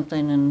sent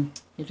something and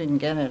you didn't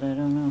get it, I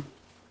don't know.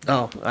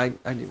 Oh, I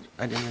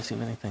didn't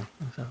receive anything,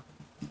 so.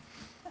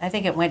 I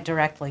think it went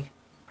directly,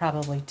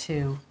 probably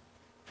to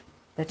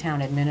the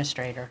town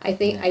administrator. I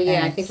think, I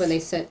And think when they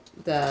sent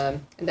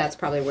that's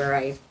probably where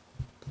I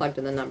plugged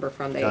in the number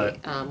from. They, Got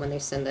it. when they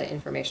send the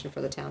information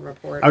for the town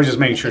report. I was just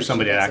making I sure think she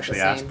somebody had gets it actually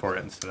the asked same. for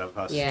it instead of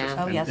us. Yeah. just-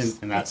 Oh, and- yes, and it's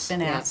that's, been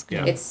Yeah. asked.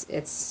 Yeah.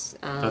 It's,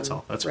 That's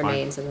all. That's fine.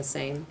 remains in the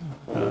same.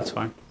 That's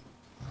fine.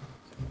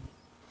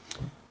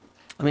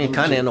 I mean,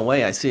 kind of in a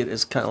way, I see it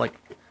as kind of like,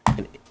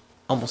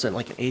 almost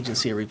like an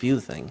agency review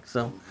thing,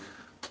 so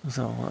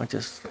I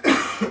just,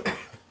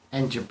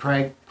 And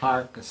Japreg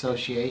Park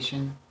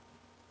Association,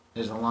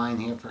 there's a line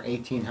here for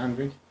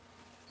 1,800.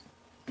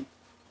 Yeah,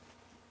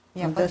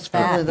 Well, what's that's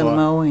probably that? the Well-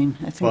 mowing,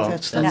 I think well,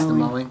 that's the that's the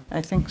mowing. mowing?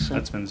 I think so.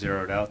 That's been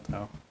zeroed out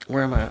though.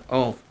 where am I?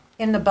 Oh,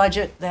 In the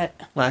budget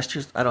that, last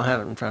year's, I don't have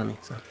it in front of me,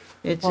 so.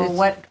 It's, or it's,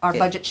 what, our it-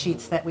 budget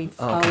sheets that we've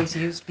Oh, okay. always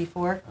used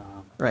before?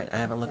 Right, I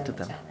haven't It's looked in at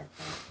the them. town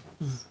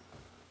report.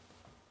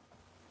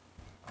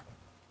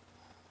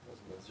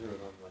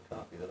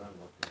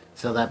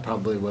 So that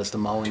probably was the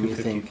mowing, you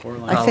think? 254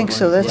 line. I think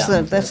so, that's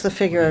Yeah. that's the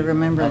figure I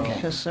remember, Okay,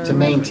 because I to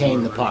remember,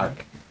 maintain the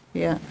park.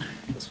 yeah.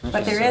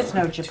 But there is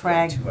no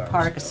Japrag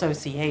Park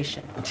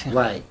Association.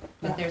 Right.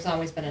 But there's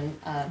always been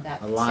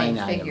that A line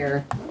same item.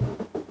 figure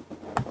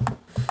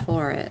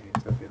for it.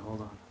 Okay,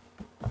 hold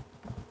on.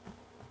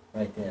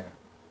 Right there.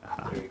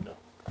 There you go.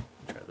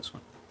 Try this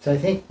one. So I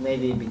think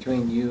maybe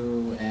between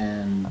you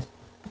and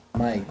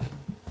Mike,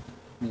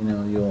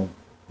 you'll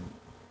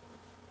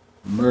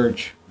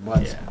merge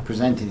what's Yeah.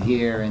 presented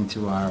here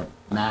into our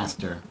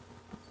master,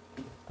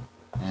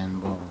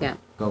 and we'll Yeah.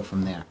 go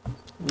from there.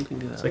 We can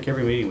do It's that. like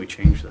every meeting we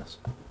change this.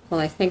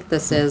 Well, I think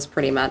this is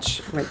pretty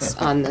much what's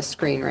on the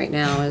screen right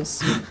now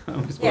is, Are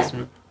we supposed Yeah.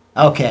 to-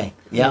 Okay,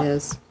 it yeah,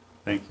 is.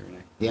 Thank you, Renee.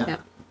 yeah. Yeah.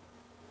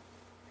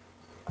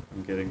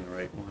 I'm getting the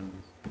right one.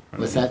 in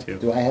front Was of me, that, too.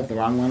 do I have the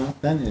wrong one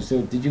up then?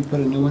 Did you put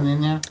a new one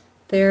in there?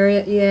 There,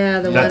 yeah,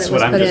 the one That's that what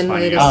was I'm put just in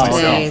finding latest out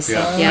today. myself.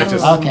 so, Yeah, yeah. I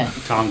just, Okay.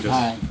 Tom All just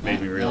right.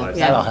 made me realize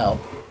Yeah. that. That'll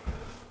help.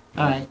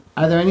 All right,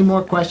 are there any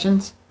more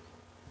questions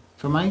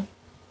for Mike?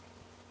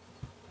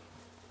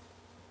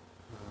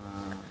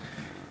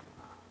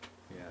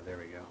 Yeah, there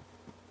we go.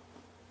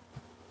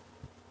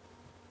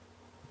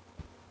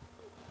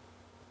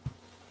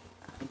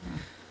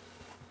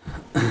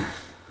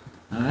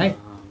 All right,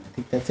 I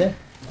think that's it.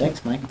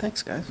 Thanks, Mike.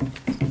 Thanks, guys.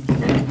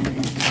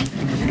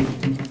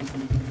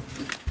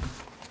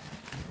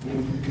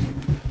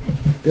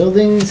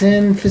 Buildings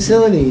and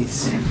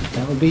facilities.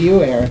 That would be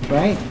you, Eric,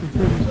 right?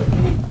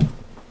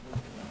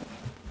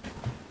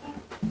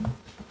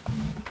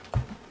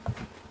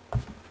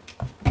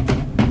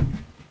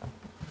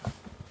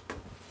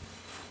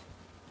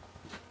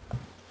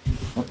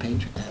 What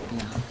page would that be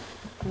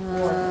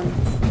on?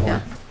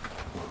 Yeah.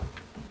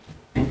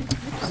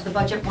 The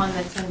budget one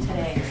that's in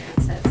today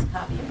that says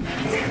copy of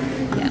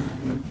minutes. Yeah.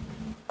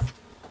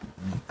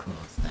 Let me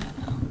close that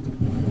out.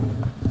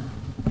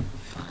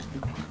 Find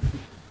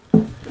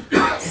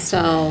one.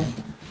 So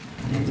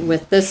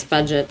with this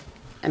budget,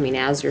 I mean,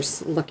 as you're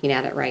looking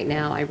at it right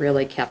now, I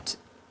really kept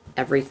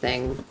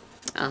everything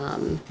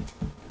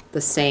the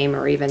same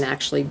or even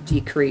actually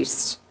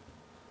decreased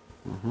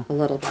a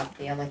little bit.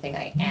 The only thing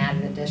I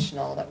added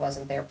additional that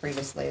wasn't there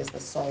previously is the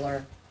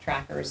solar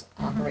trackers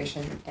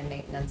operation and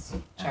maintenance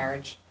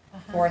charge.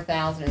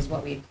 4,000 is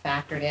what we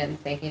factored in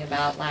thinking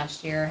about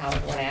last year,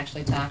 when I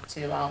actually talked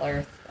to All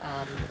Earth,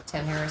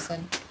 Tim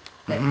Harrison,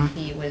 that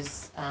he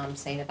was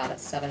saying about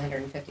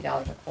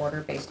 $750 a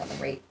quarter based on the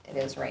rate it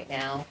is right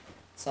now.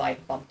 So I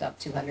bumped up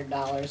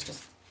 $200,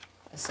 just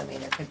assuming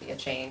there could be a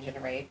change in a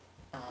rate.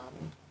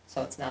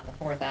 So it's not the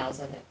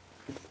 4,000,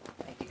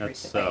 I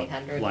decreased it That's by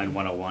 800. line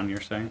 101, you're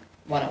saying?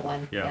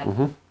 101, Yeah.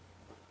 yep.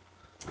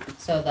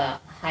 So the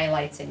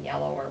highlights in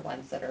yellow are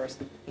ones that are,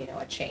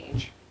 a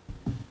change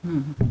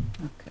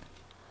Okay.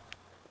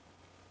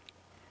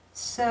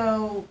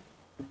 So,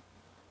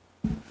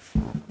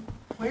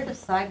 where does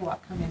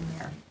sidewalk come in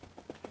there?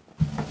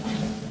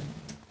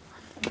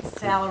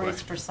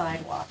 Salaries for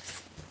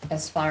sidewalks.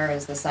 As far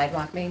as the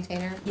sidewalk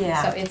maintainer?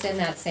 Yeah. So it's in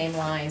that same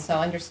line. So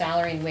under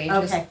salary and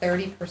wages, Okay.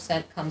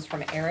 30% comes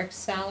from Eric's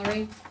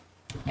salary.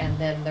 And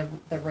then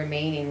the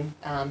remaining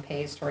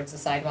pays towards the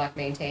sidewalk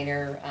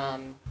maintainer,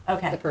 the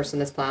Okay, person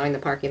that's plowing the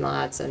parking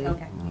lots and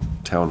okay.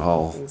 Town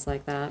hall, things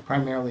like that.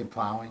 Primarily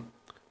plowing.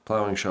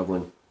 plowing,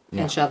 shoveling.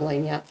 Yeah. And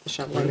shoveling, yep, the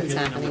shoveling that's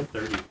happening.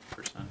 30%.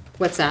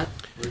 What's that?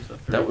 Where's the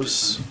 30%? That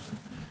was,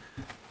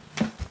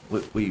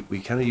 we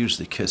kind of used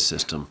the KISS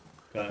system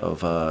Got it.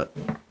 of,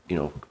 you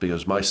know,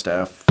 because my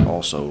staff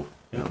also,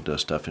 you know,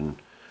 does stuff, and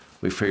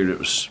we figured it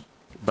was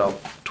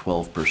about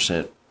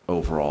 12%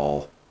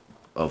 overall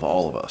of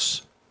all of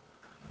us.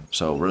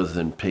 So rather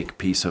than take a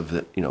piece of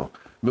the, you know,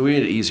 I mean, we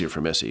made it easier for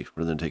Missy,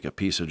 rather than take a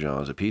piece of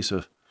John's, a piece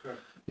of,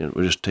 you know,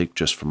 we just take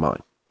just from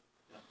mine.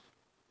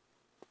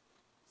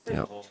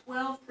 Yep.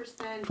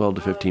 12%. 12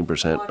 to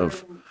 15%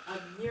 of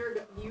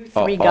you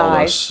all three of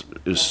guys. us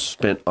is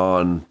spent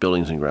on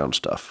buildings and ground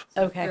stuff.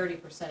 Okay,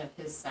 30% of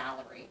his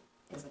salary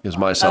is a Because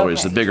my salary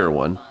is the Okay. bigger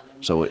one,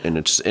 so and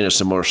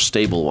it's a more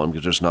stable one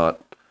because there's not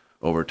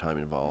overtime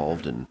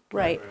involved and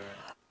right.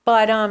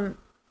 But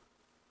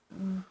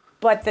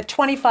the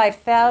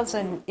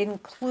 25,000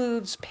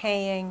 includes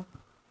paying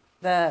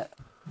the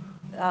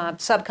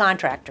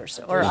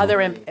subcontractors or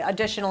other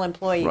additional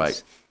employees?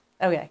 Right.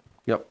 Okay.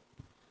 yep.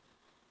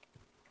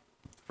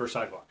 For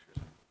sidewalks, you're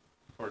saying?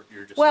 Or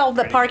you're just. Well,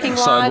 the saying parking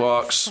lot.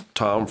 Sidewalks,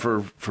 Tom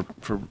for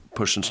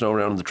pushing snow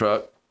around in the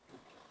truck.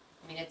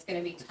 I mean, it's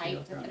gonna be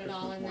tight to fit it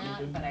all in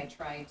that, but I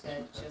tried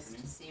to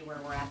just see where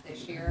we're at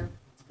this year.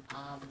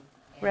 And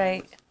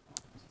Right.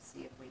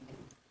 See if we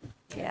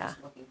can, Yeah.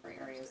 just looking for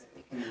areas that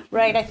we can.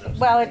 Right,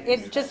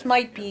 it just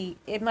might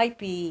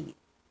be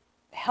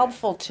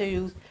helpful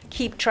to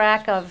keep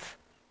track of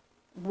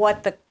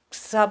what the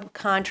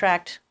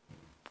subcontract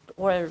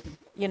or,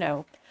 you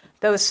know,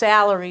 those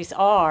salaries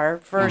are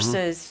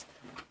versus,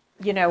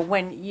 you know,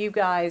 when you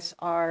guys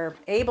are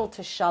able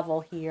to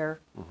shovel here.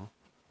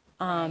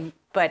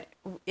 But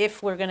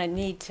if we're gonna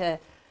need to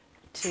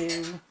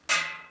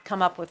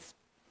come up with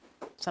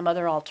some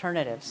other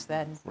alternatives,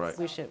 then Right.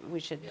 we should.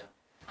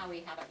 How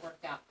we have it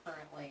worked out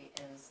currently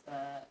is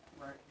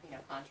we're, you know,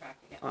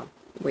 contracting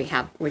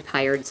it. We've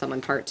hired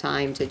someone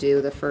part-time to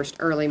do the first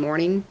early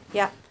morning,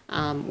 Yeah,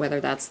 whether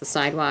that's the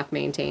sidewalk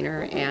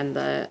maintainer and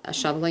the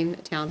shoveling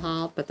at town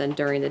hall, but then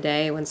during the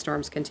day, when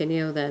storms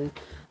continue, then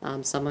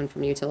someone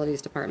from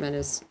utilities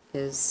department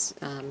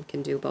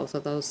can do both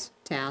of those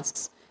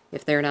tasks.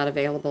 If they're not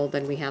available,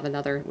 then we have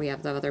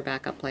the other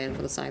backup plan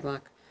for the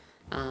sidewalk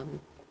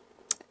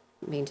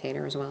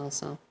maintainer as well,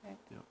 so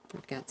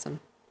we've got some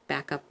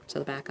backup to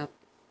the backup.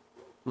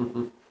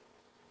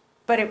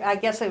 but I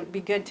guess it would be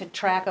good to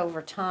track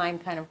over time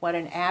kind of what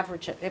an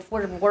average, if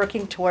we're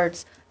working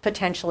towards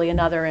potentially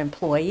another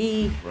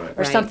employee Right.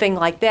 or Right. something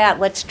like that,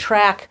 let's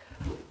track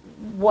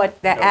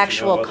what the you know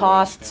actual otherwise,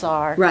 costs yeah.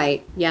 are.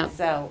 Right, yeah,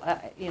 So,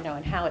 you know,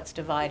 and how it's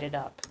divided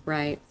up.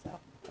 right. So.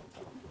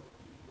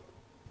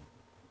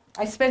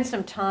 I spent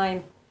some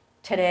time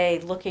today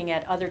looking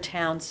at other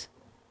towns'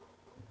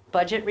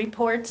 budget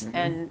reports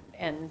and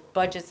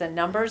budgets and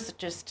numbers,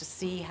 just to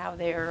see how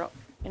they're,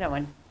 you know,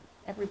 and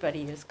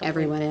everybody is.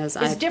 Everyone is.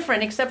 It's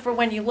different, except for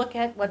when you look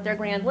at what their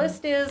grand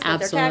list is, what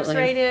their tax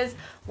Absolutely. rate is,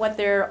 what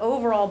their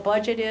overall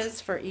budget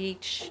is for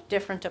each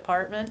different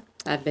department.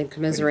 I've been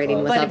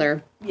commiserating with But-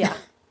 other, Yeah,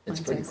 It's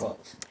pretty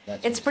close.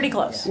 That's it's for pretty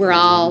sure. close. we're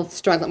all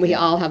struggling, we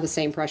all have the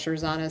same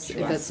pressures on us,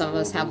 Sure. but some of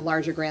us have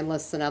larger grand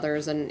lists than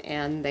others,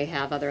 and they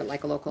have other,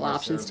 like a local More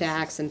options services,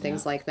 tax and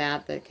things yeah. like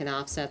that can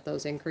offset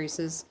those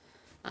increases,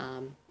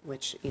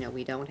 which, you know,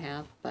 we don't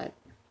have, but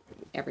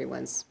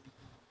everyone's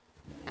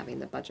having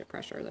the budget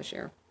pressure this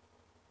year.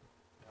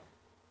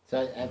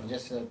 So I have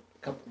just a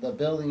couple, the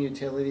building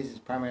utilities is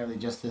primarily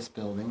just this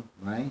building,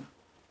 right?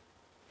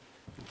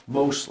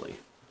 Mostly.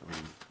 I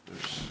mean,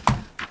 there's,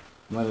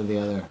 What are the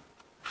other?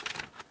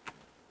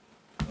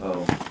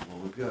 well,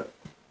 we've got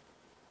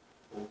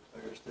old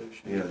fire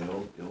station. Yeah, the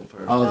old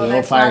fire. Oh, No, the old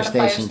that's fire not the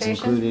fire station's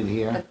station? included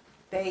here. But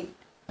they,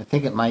 I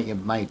think it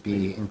might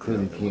be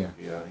included here.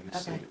 Yeah, I think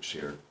it's Okay.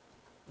 shared.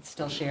 it's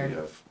still We shared.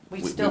 have-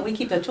 We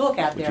keep the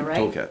toolcat we there, keep right?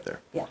 Toolcat there.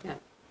 Yeah. Yeah.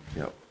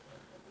 Yep.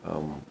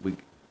 We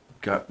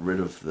got rid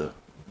of the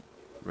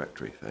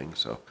rectory thing,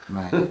 so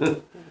Right.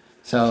 so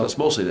So, it's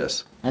mostly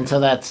this. and so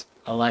that's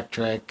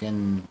electric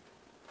and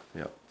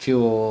Yep.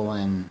 fuel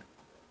and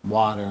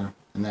water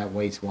and that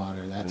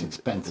wastewater, that's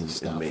expensive And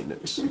stuff.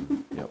 maintenance.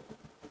 Yep.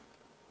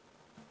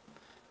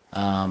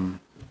 And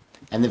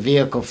the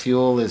vehicle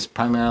fuel is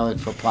primarily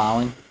for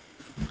plowing.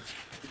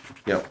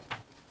 Yep.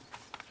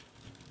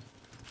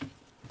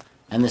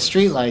 And the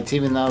streetlights,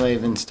 even though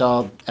they've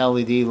installed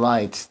LED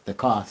lights, the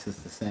cost is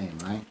the same,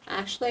 right?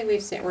 Actually,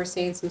 we're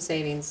seeing some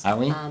savings. Are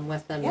we?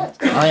 With them. Yeah.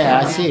 Oh,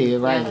 yeah, I see, you're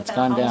right, Yeah. it's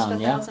gone down,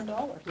 yeah.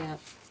 $1,000. Yeah.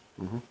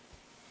 Mm-hmm.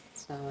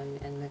 So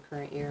in the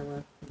current year,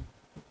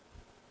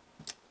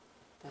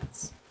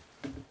 that's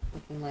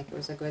looking seemed like it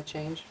was a good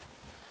change.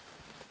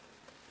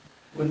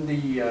 When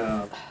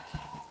the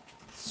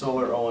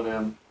solar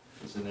O&M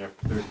is in there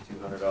for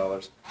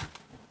 $3,200,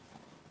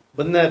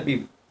 wouldn't that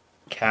be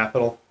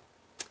capital?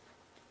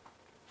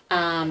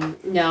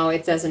 No,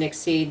 it doesn't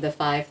exceed the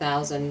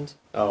 5,000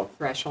 Oh,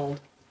 threshold,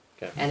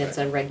 okay. and it's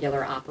a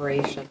regular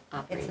It's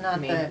not the-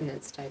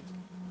 maintenance type.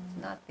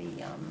 It's not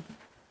the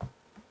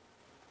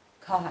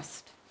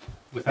cost.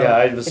 Without, Yeah,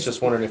 I was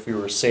just wondering if we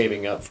were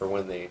saving up for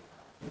when they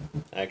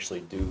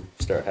actually do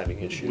start having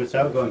issues.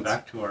 without going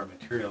back to our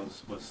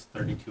materials, was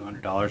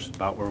 $3,200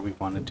 about where we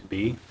wanted to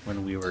be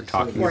when we were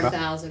talking about?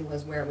 4,000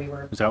 was where we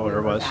were. Is that what we it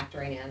were was?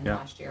 Factoring in Yeah.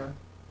 last year,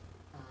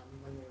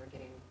 when we were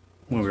getting.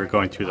 When we were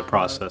going through the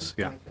process,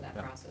 yeah. Going through that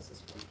Yeah. process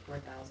is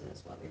 4,000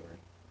 is what we were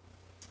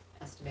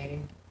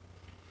estimating.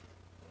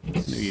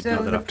 You'd So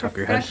know that the off the top of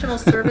your head. professional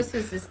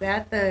services, is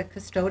that the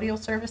custodial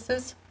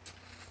services?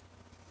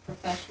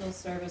 Professional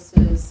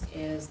services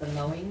is the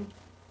mowing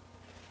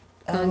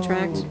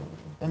contract. Oh,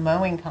 the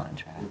mowing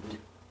contract.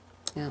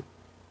 Yeah.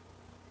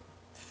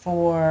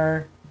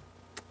 For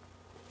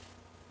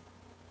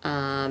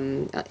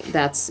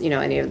That's,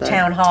 any of the.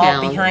 Town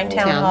hall, behind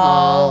town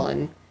hall.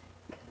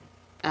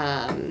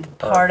 And,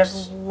 part of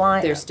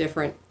line. there's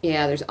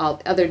there's all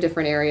other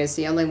different areas.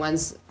 The only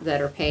ones that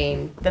are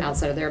paying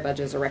outside of their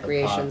budgets are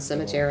recreation,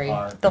 cemetery,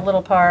 The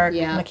little park,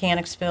 Yeah.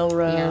 Mechanicsville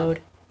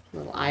Road,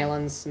 little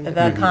islands. And the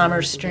different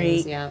Commerce different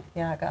things, Street. Yeah,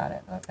 Yeah, I got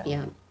it, okay.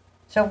 yeah.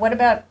 So what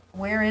about,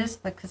 where is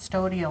the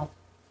custodial?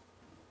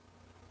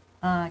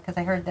 Because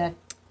I heard that,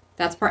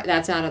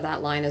 That's out of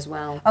that line as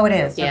well. oh, it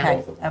is, Yeah.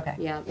 okay, okay.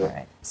 Yeah. All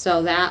right.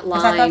 So that line.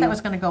 Because I thought that was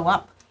gonna go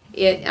up.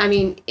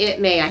 It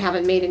may. I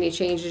haven't made any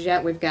changes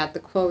yet. We've got the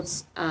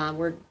quotes.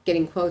 We're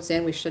getting quotes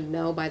in. We should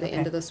know by the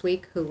end of this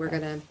week who we're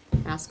gonna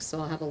ask, so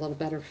I'll have a little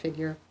better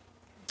figure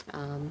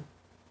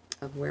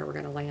of where we're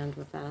gonna land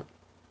with that.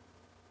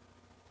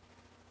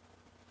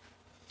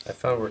 I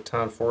found where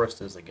Town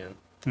Forest is again.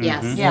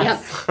 Yes.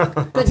 Yes.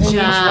 Yep. Good It's in each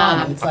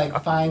job. one. It's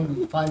like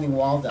finding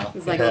Waldo.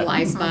 It's like a little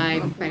I Spy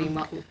finding.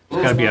 There's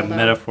gotta be a Waldo.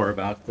 metaphor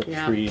about the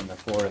Yeah. tree and the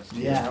forest.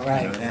 Yeah, right,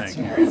 Kind of that's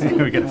thing. right.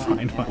 We gotta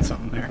find one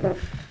somewhere.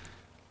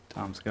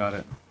 Tom's got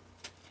it.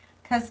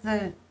 Because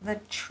the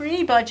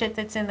tree budget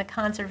that's in the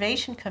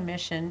Conservation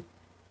Commission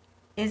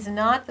is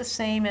not the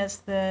same as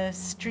the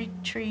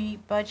street tree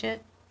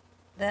budget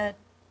that,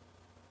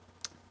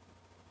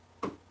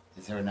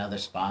 Is there another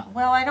spot?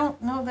 well, I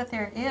don't know that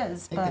there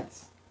is, I think but.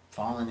 it's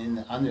fallen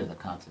in under the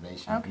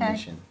Conservation Okay.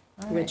 Commission.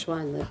 all right. Which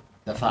one?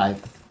 The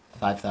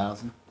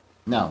 5,000?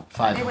 No,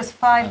 5. It was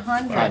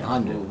 500.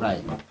 500,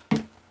 right.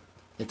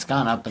 It's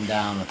gone up and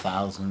down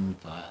 1,000,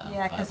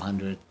 Yeah, 'cause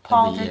 500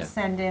 Paul every did year.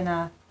 send in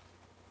a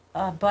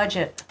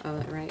budget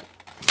Oh, right.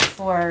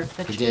 for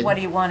He did? what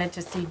he wanted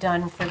to see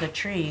done for the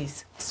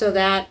trees. So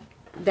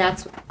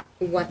that's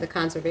what the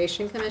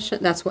Conservation Commission.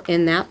 That's what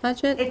in that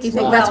budget. It's- You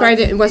think well, that's where I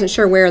it's- wasn't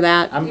sure where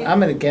that. I'm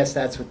gonna guess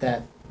that's what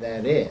that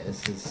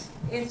is.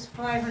 It's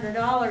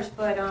 $500,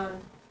 but,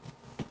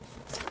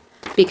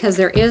 Because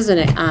there is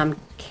an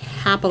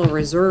capital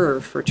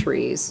reserve for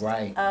trees.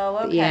 Right. oh,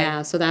 okay.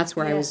 Yeah, so that's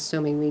where I was Yeah.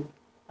 assuming we'd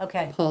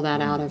Okay, pull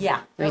that out of. Yeah,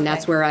 I mean,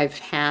 that's okay. where I've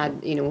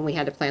had, when we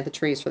had to plant the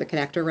trees for the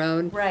connector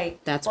road. right.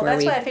 That's Well, where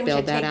that's we why I think we build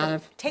should that take out the,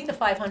 of. take the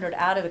 500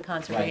 out of the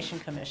Conservation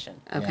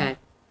Commission, Okay,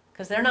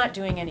 because they're not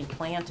doing any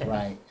planting.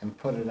 Right, and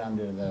put it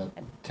under the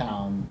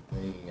town,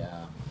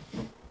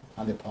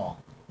 under Paul,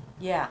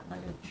 Yeah,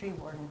 under the tree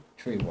warden.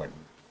 tree warden.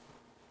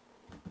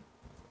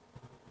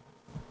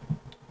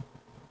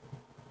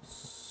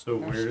 So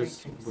No where does,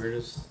 street trees. where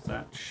does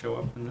that show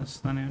up in this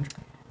then,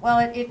 Andrew? Well,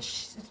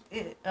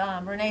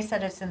 Renee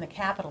said it's in the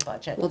capital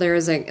budget. well,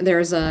 there's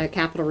a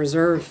capital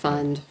reserve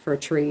fund for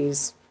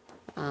trees.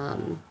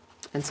 And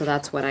so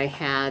that's what I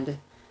had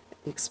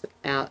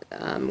out,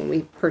 when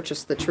we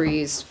purchased the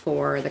trees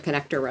for the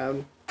connector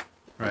road.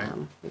 Right.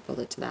 We pulled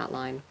it to that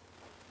line.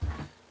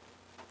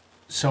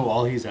 So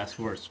all he's asked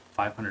for is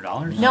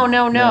 $500? No,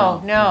 no, no, No.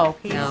 no.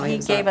 No, He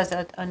it's gave not.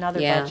 us another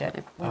Yeah, budget,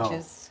 which Oh.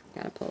 is,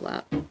 Gotta pull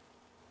that.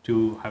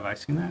 Have I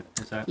seen that?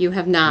 Is that? You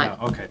have not,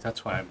 No, okay,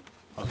 that's why I'm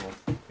puzzled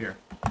here.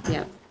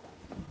 yeah.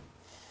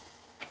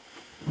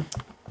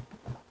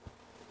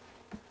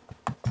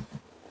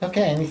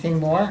 Okay, anything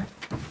more?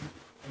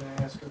 Can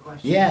I ask a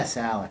question? Yes,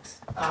 Alex.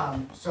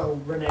 So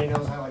Renee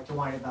knows I like to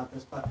whine about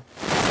this, but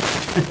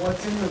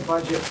what's in the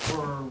budget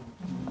for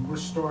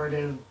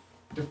restorative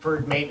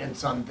deferred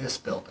maintenance on this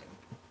building,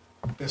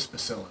 this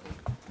facility?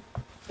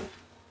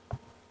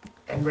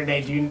 And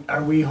Renee,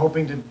 are we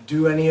hoping to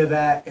do any of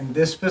that in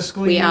this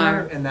fiscal We year? are.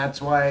 And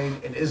that's why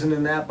it isn't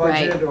in that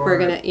Right, budget, or?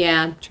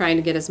 we're trying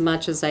to get as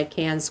much as I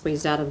can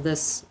squeezed out of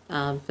this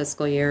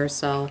fiscal year,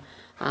 so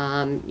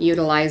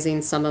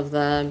utilizing some of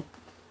the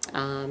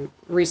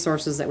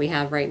resources that we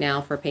have right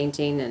now for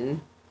painting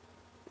and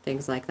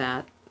things like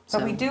that.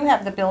 but we So, do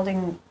have the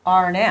building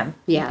R&M,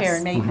 Yes. repair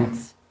and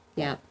maintenance.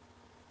 yeah,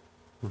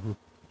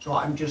 So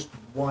I'm just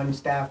one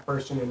staff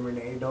person, and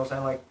Renee knows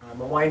I'm a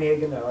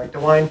Weinhagen, I like to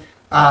whine.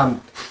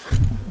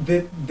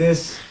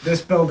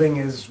 This building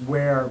is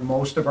where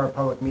most of our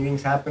public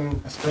meetings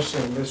happen,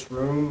 especially in this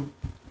room.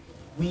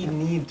 we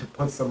need to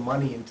put some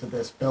money into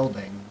this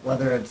building,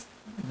 whether it's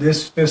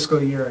this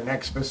fiscal year or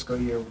next fiscal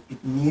year.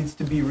 It needs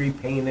to be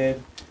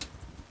repainted.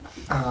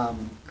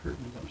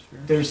 Curtains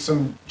upstairs. There's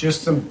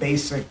some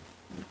basic,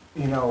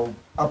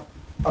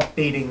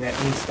 updating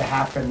that needs to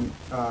happen.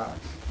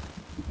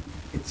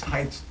 It's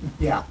heights,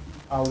 yeah,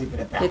 I'll leave it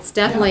at that. It's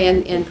definitely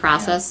in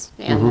process,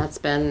 and that's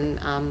been,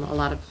 a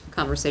lot of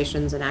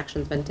conversations and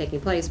actions been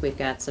taking place. We've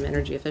got some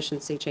energy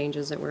efficiency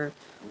changes that we're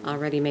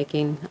already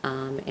making,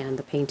 and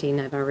the painting,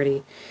 I've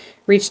already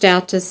reached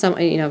out to some,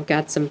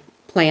 got some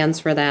plans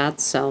for that,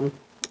 so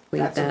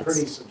That's a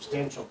pretty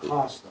substantial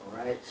cost though,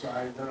 right? So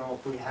I don't know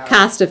if we have.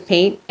 cost of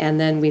paint, and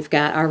then we've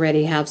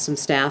already have some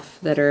staff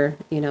that are,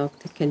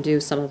 that can do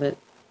some of it,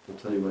 I'll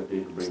tell you what day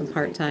to bring some the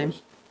part-time.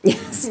 paint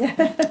Yes.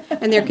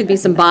 And there could be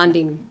some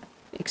bonding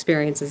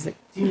experiences.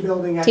 Team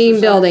building exercise.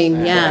 Team building,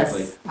 Okay.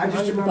 yes. I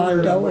just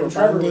remember when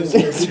Trevor was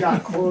here, he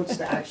got quotes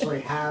to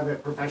actually have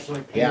it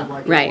professionally Yeah. painted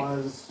like Right. it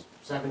was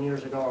 7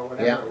 years ago or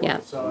whatever Yeah. it was. Yeah.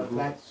 So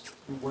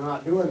if we're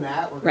not doing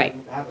that, we're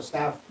Right. gonna have a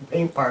staff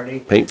paint party.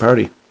 Paint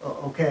party.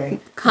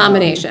 Okay.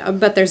 Combination,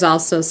 but there's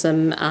also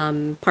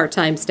some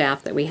part-time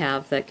staff that we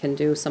have that can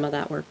do some of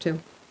that work too.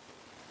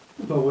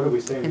 But what are we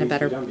saying In a needs to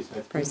better be done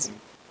besides price.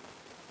 painting?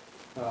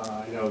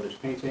 I know there's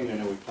painting, I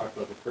know we've talked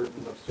about the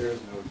curtains upstairs,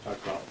 I know we've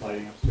talked about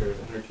lighting upstairs,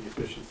 energy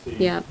efficiency.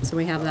 Yeah, so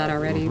we have that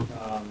already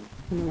Um,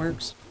 in the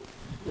works.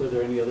 were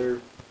there any other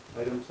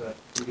items that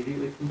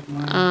immediately come to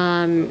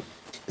mind?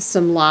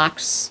 Some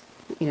locks,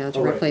 to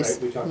Oh, right, replace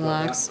right, we talked about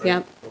that, locks, right,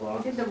 yep, the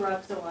locks. the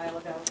rugs a while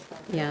ago.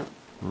 yeah.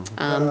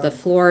 The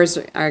floors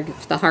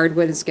the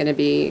hardwood is gonna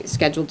be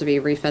scheduled to be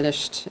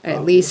refinished,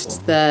 at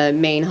least the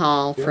main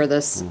hall for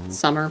this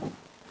summer.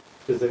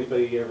 Does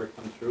anybody ever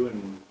come through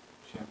and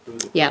shampoo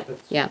the Yeah,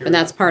 carpets? yeah, Here? and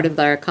that's part of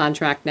our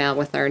contract now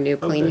with our new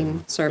cleaning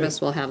Okay.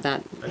 service, we'll have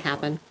that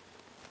happen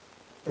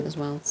as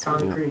well. So.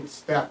 Concrete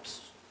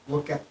steps,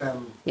 look at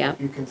them. Yeah.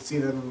 If you can see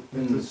them, if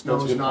Mm, the that's a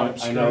snow's good not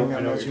point. I know- obscuring I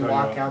them know what as you you're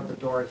talking walk about. out the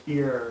door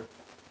here,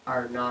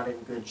 are not in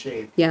good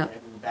shape. Yeah.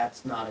 And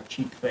that's not a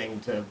cheap thing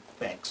to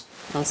fix.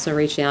 Also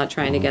reaching out,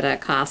 trying to get a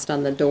cost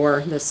on the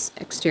door, this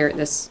exterior,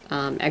 this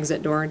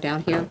exit door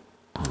down here.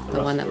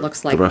 The one that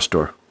looks The like, rust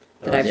door.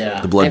 that I've. Yeah.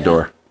 The blood I've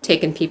door.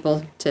 Taken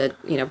people to,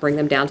 bring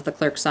them down to the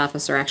clerk's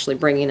office, or actually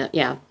bringing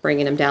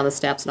them down the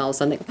steps, and all of a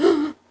sudden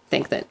they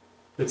think that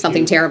But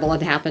something you- terrible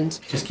had happened.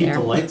 Just keep there.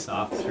 the lights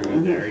off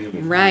through there. You'll be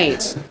fine.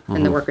 Right,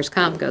 and the workers'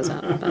 comp goes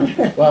up.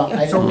 but- Well,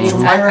 I So mean,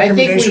 my I think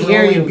we recommendation would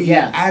hear only you, be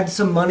yeah. add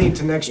some money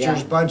to next year's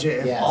Yeah. budget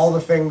if Yes. all the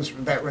things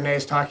that Renee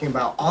is talking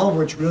about, all of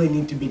which really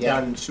need to be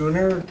Yeah. done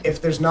sooner,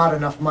 if there's not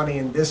enough money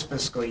in this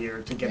fiscal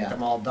year to get Yeah.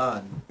 them all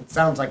done. It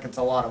sounds like it's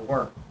a lot of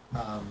work,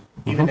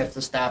 even if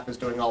the staff is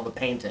doing all the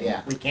painting.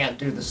 Yeah. We can't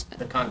do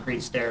the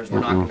concrete stairs, we're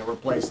not gonna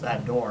replace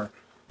that door.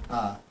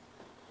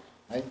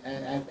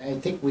 I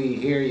think we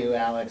hear you,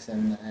 Alex,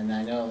 and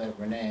I know that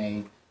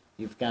Renee,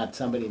 you've got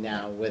somebody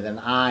now with an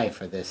eye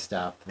for this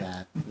stuff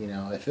that,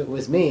 if it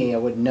was me, I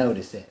wouldn't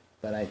notice it,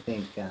 but I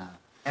think,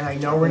 And I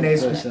know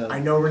Renee's So-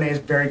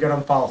 very good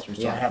on follow through,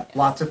 so I Yeah. have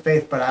lots of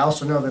faith, but I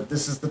also know that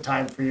this is the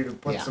time for you to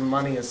put Yeah. some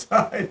money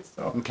aside,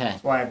 so. Okay.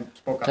 That's why I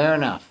spoke up. fair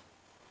enough.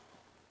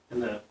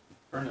 And the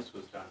furnace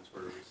was done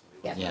sort of recently.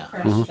 Yeah, Yeah.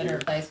 furnace been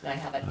replaced, and I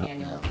have it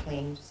annual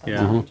cleaned, so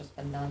Yeah. it's just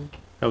been done.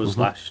 That was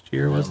last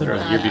year, was it, or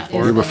the Uh, year it's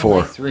before? been before.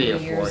 like 3 or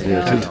 3 years 4 ago,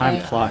 years. Time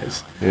right?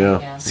 flies. Yeah.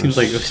 Yeah. Seems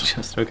like it was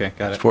just, okay,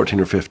 got It's it. 14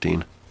 or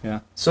 15.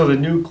 Yeah. So the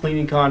new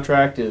cleaning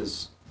contract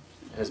has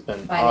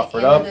been By the offered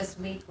end up. of this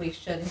week, we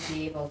should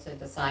be able to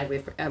decide,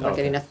 we're Okay.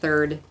 getting a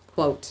third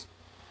quote.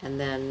 And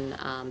then,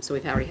 so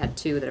we've already had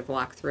 2 that have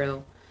walked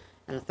through,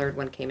 and a third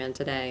one came in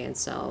today, and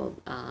so,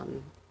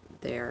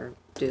 they're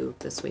due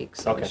this week,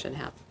 so we Okay. should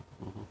have,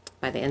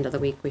 by the end of the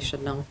week, we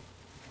should know.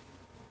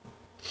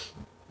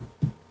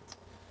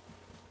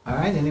 All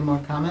right, any more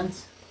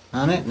comments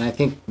on it? And I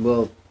think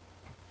we'll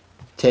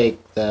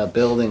take the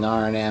building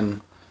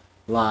R&M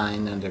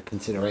line under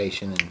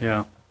consideration and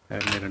Yeah, I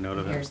made a note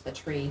of it. Here's the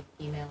tree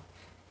email.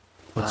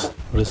 What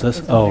is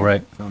this? Oh,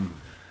 right. from,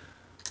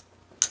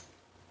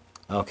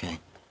 okay.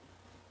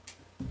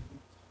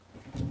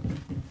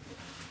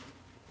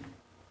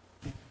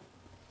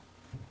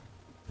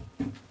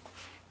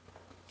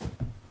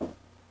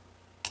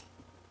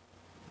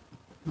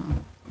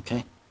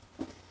 Okay.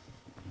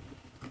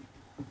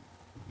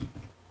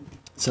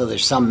 So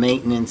there's some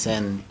maintenance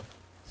and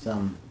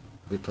some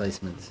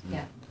replacements.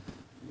 Yeah.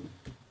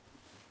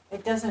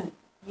 It doesn't,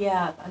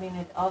 yeah, I mean,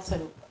 it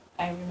also,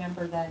 I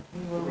remember that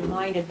we were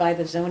reminded by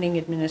the zoning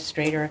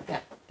administrator Yeah.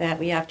 that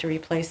we have to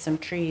replace some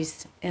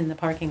trees in the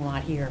parking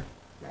lot here.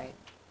 Right.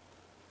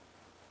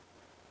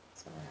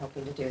 So we're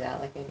hoping to do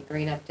that, like maybe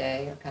Green Up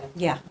Day, or kind of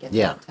Yeah. get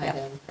Yeah. that tied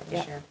in for this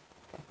Yeah. year.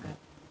 Okay, good.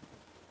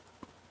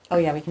 Oh,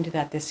 yeah, we can do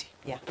that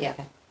yeah. Yeah,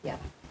 okay. yeah.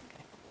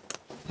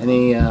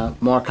 Any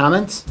more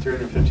comments?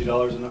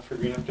 $350 enough for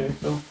Green Up Day,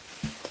 Phil?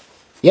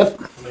 Yep.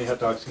 How many hot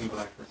dogs can you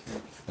buy for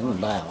 300? I'm gonna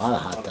buy a lot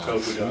of hot Lot of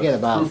dogs. tofu We get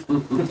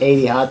about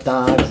 80 hot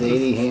dogs,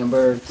 80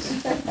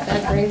 hamburgers.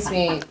 That brings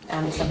me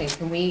to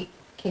something,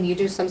 can you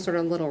do some sort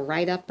of little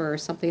write-up or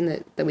something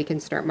that we can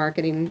start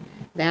marketing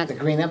that, The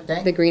green up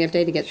day? the green up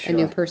day to get a new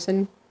Sure.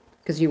 person?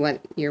 Because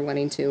you're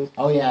wanting to,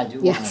 Oh, yeah, I do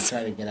want to Yes.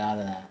 try to get out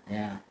of that,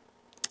 yeah.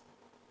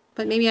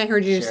 but maybe I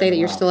heard you Share say that the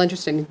you're wealth. still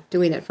interested in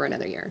doing it for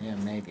another year. Yeah,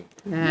 maybe.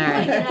 All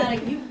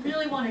right. You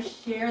really want to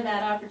share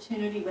that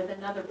opportunity with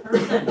another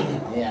person.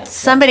 Yes.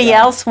 Somebody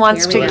else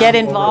wants There to we get go.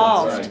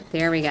 involved.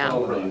 There we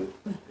go.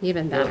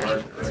 Even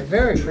better. It's a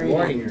very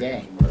rewarding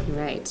day.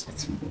 Right.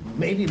 It's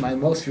maybe my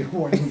most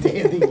rewarding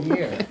day of the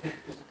year.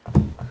 I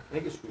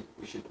think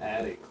we should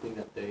add a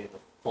cleanup day in the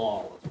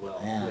fall as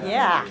well.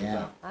 Yeah.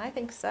 Yeah. I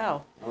think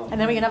so. Oh, And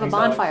then we can have a thanks,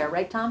 Alex. bonfire,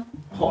 right, Tom?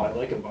 Oh, I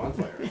like a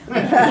bonfire.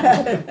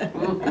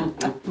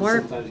 More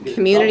Sometimes you get in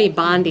community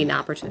trouble. bonding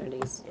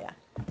opportunities. Yeah.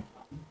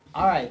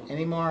 All right,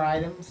 any more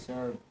items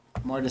or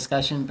more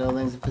discussion,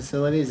 buildings and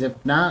facilities? If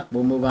not,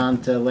 we'll move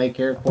on to Lake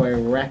Iroquois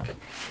Rec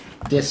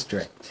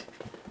District.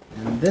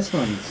 And this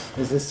one's,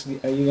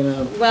 are you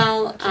gonna?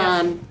 Well,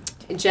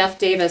 Jeff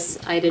Davis,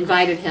 I'd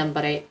invited him,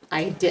 but I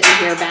didn't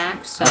hear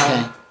back, so.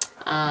 Okay.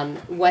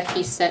 What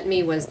he sent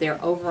me was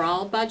their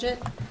overall budget.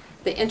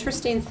 The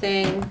interesting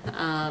thing,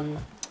 I'm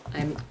Oh,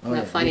 yeah,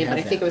 not finding it, we but I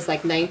have think that. it was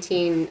like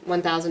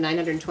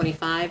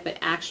 1,925, but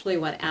actually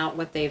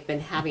what they've been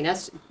having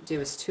us do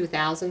is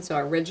 2,000, so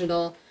our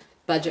original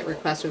budget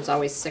request was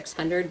always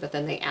 600, but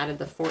then they added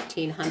the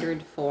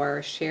 1,400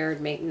 for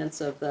shared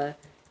maintenance of the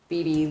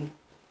BB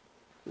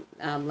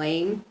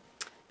lane,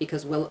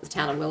 because the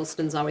town of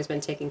Williston's always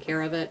been taking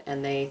care of it,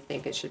 and they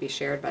think it should be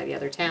shared by the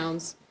other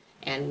towns.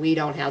 And we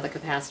don't have the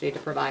capacity to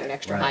provide an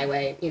extra Right.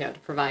 highway, to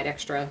provide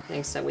extra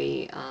things, so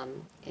we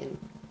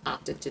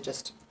opted to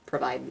just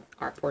provide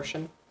our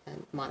portion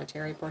and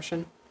monetary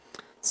portion.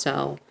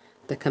 So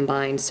the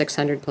combined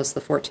 600 plus the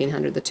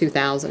 1,400, the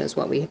 2,000 is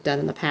what we have done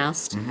in the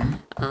past.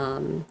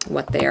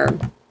 What they're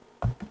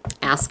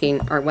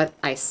asking, or what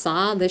I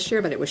saw this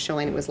year, but it was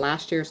showing it was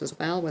last year's as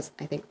well, was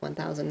I think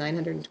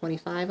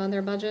 1,925 on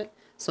their budget.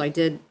 So I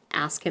did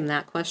ask him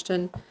that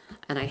question,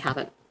 and I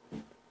haven't,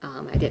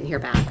 I didn't hear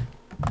back.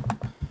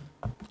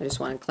 I just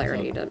wanted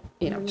clarity to,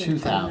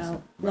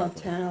 2,000. Well,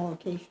 town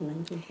allocation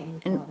in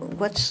 2012. And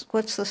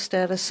what's the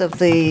status of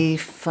the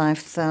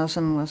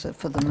 5,000, was it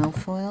for the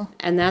milfoil?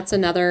 and that's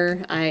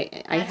another, I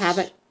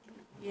haven't,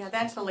 Yeah,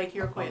 that's the Lake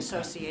Iroquois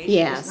Association.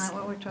 yes, Isn't that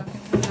what we're talking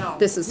about? No.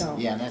 this is,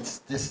 Yeah,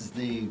 this is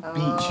the beach.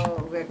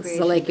 Oh, this is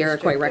the Lake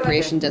Iroquois District.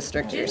 Recreation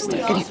District. You're Didn't we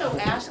sticking- also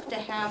ask to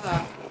have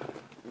a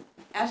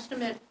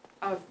estimate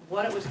of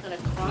what it was gonna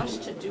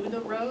cost to do the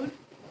road?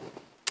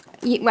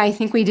 I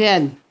think we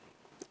did, Like,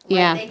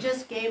 yeah, They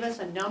just gave us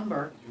a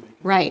number,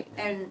 right.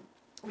 and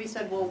we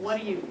said, well, what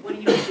are you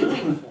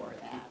doing for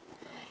that?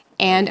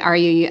 And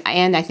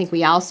and I think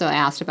we also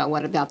asked about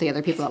what about the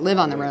other people that live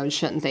on the road,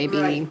 shouldn't they be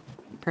Right.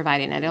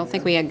 providing? I don't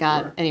think we had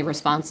got any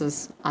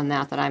responses on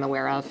that I'm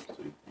aware of.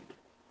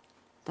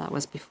 That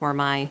was before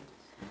my,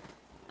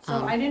 So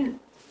I didn't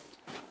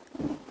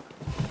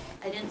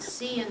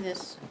see in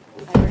this,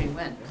 I already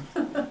went.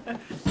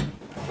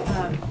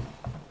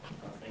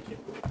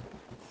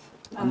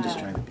 I'm just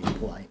trying to be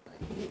polite.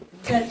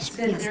 That Yes,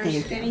 there's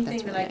thank you. anything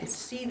That's that really I could nice.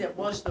 see that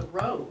was the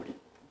road.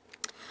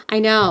 I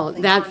know,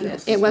 Nothing that, on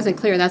this. it wasn't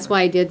clear, that's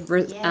why I did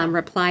Yeah.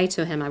 reply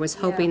to him. I was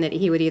hoping Yeah. that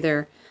he would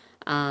either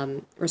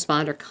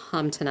respond or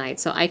come tonight.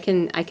 So I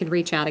can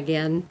reach out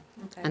again,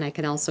 Okay. and I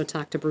can also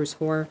talk to Bruce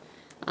Hoare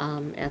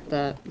at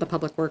the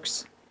Public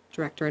Works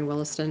Director in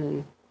Williston,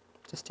 and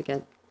just to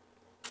get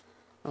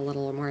a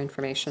little more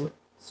information.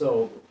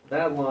 So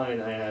that line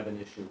I have an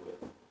issue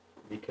with,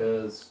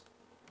 because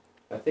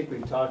I think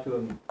we've talked to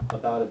him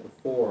about it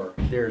before.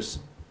 There's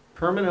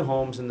permanent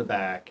homes in the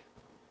back.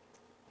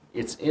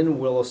 It's in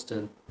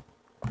Williston.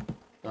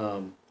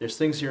 There's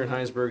things here in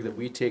Hinesburg that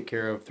we take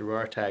care of through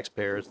our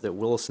taxpayers that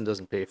Williston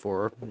doesn't pay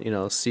for,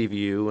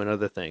 CVU and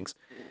other things.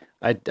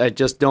 I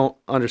just don't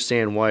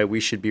understand why we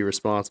should be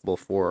responsible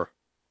for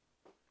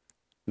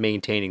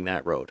maintaining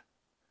that road.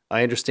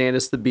 I understand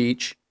it's the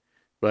beach,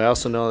 but I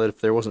also know that if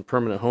there wasn't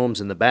permanent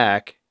homes in the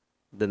back,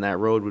 then that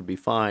road would be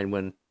fine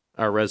when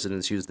our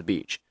residents use the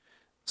beach.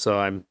 So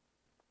I'm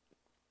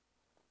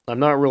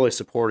not really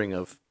supporting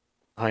of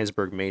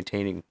Hinesburg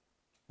maintaining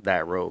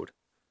that road.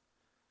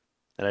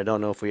 And I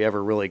don't know if we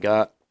ever really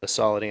got a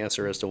solid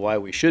answer as to why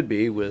we should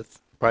be with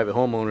private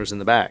homeowners in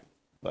the back.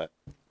 But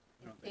I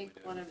think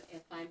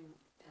if I'm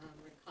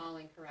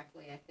recalling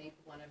correctly, I think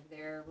one of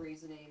their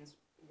reasonings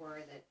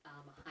were that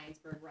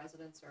Hinesburg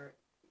residents are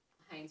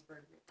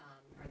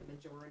the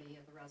majority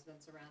of the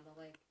residents around the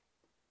lake.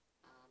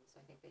 So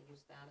I think they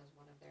used that as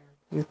one of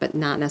their. But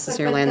not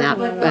necessarily on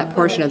that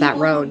portion of that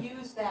road. People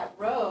who use that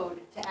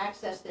road to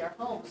access their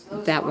homes,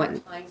 those That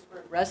aren't one-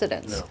 Hinesburg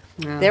residents.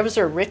 No. Theirs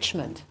are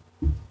Richmond.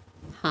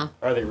 Huh,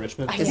 are they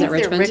Richmond? I Is think it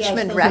Richmond? they're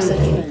Richmond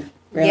residents.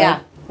 really?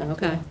 Yeah.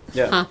 Okay.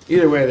 Yeah. Huh.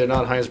 Either way, they're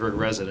not Hinesburg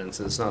residents,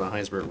 and it's not a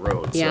Hinesburg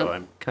road. Yeah. So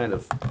I'm kind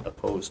of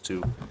opposed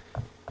to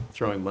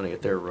throwing money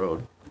at their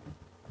road.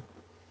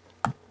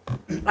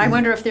 I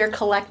wonder if they're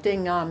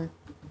collecting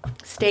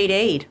state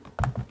aid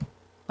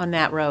on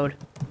that road.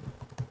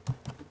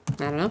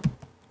 I don't know.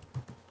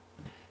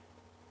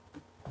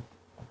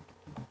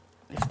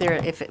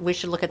 if we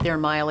should look at their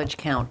mileage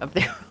count of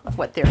their, of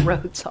what their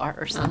roads are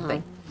or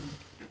something.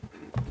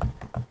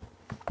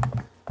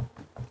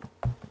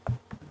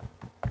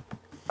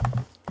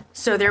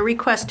 So their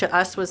request to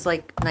us was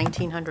like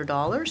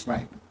 $1,900?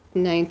 Right.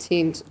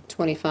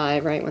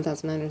 1925, right?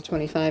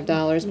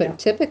 $1,925. But Yeah.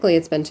 typically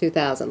it's been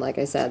 2,000, like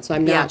I said. So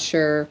I'm Yeah. not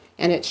sure.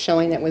 And it's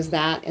showing it was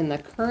that in the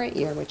current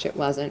year, which it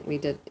wasn't.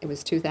 It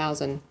was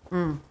 2,000.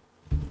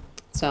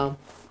 So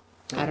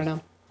I don't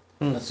know.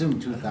 Assume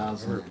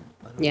 2,000.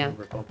 Yeah.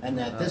 And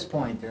at this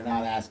point, they're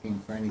not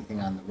asking for anything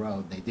on the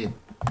road. They did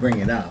bring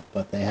it up,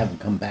 but they haven't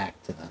come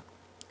back to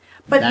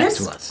But back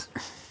this, to us.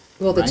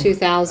 Well, the Right.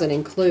 2,000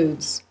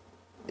 includes,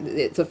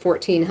 it's a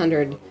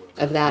 1,400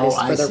 of that is Oh,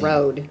 I for the see.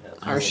 road,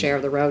 I our see. share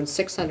of the road.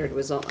 600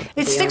 was all.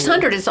 it's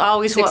 600 is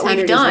always what 600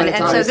 we've is done. what it's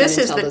And so always been this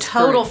is until the this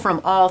total current.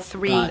 from all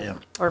three Yeah.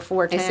 or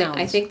four towns.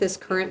 I think this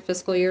current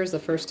fiscal year is the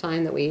first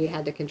time that we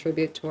had to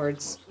contribute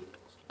towards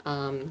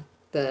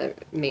the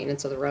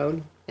maintenance of the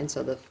road. And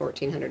so the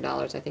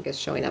 $1,400, I think, is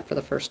showing up for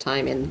the first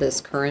time in this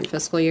current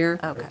fiscal year.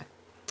 Okay.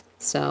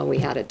 So we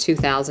had a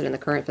 2,000 in the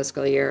current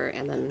fiscal year,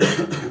 and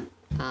then,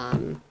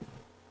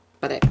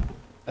 but it,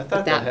 I thought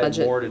that that had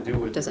budget more to do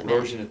with doesn't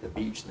erosion at the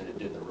beach than it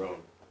did the road.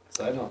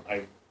 So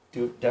I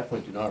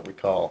definitely do not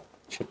recall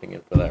chipping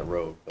in for that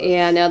road. But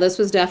yeah, no, this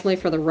was definitely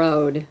for the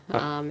road.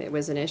 It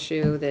was an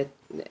issue that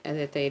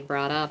they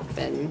brought up,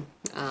 and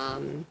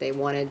they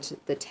wanted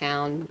the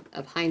town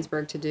of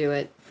Hinesburg to do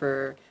it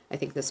for, I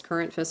think, this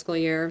current fiscal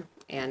year,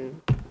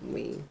 and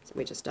we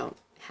just don't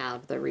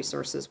have the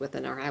resources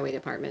within our highway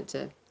department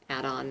to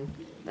add on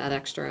that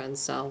extra, and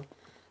so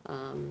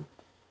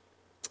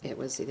it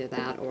was either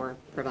that or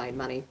provide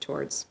money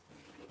towards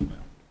it.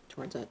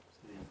 the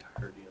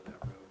entirety of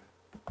that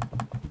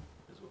road.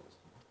 As well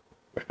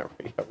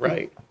as yeah,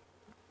 right.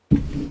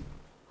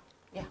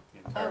 Yeah.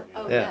 The entirety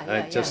of yeah,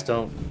 I just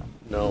don't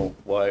know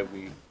why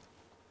we.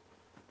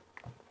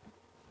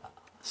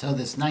 So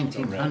this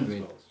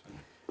 1,900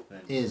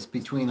 is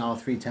between all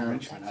three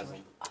towns?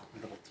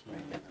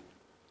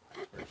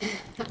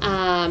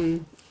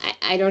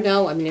 I don't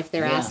know. I mean, if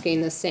they're Yeah.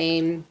 asking the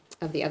same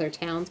of the other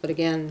towns, but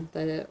again,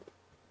 the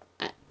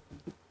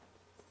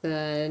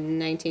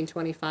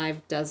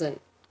 1925 doesn't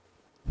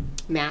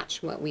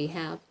match what we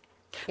have.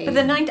 But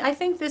I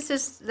think this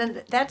is,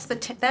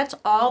 that's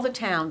all the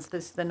towns, the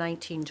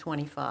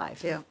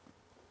 1925. Yeah.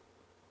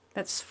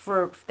 That's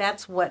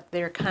what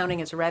they're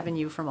counting as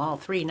revenue from all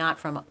three, not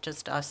from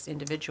just us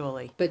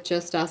individually. But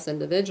just us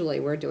individually,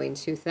 we're doing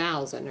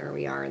 2,000, or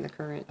we are in the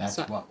current. That's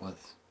so- what was.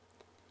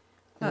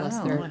 Unless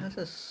Oh, they're, this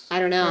is I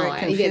don't know. very I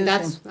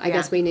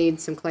guess confusing. we need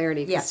some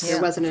clarity. 'Cause Yes, there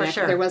yeah, wasn't for an,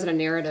 sure. there wasn't a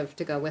narrative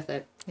to go with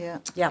it, Yeah.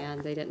 Yeah.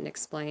 and they didn't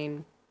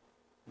explain.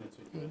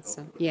 And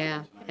so,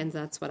 yeah, and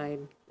that's what I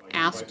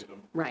asked.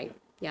 Right.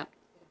 Yep.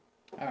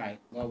 All right,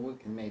 well, we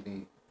can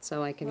maybe,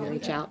 So I can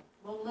reach out.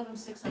 We'll live in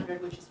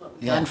 600, which is what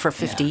we've Yeah, done for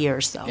 50 yeah.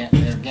 years, so.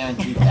 they're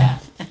guaranteed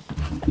that,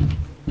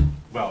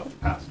 Well,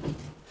 it passed.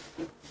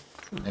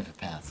 if it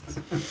passes.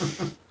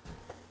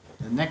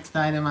 The next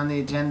item on the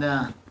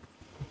agenda,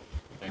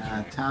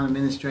 Town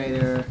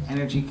Administrator,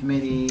 Energy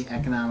Committee,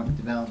 Economic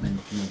Development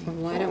Committee.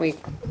 Why don't we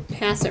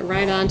pass it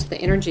right on to the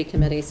Energy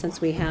Committee since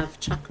we have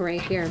Chuck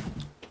right here.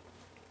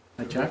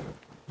 Hi, Chuck?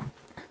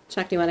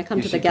 Chuck, do you want to come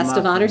You to the should come guest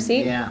of up honor and-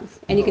 seat? Yeah.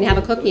 And you can have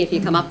a cookie if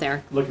you come up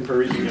there. Looking for a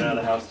reason to get out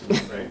of the house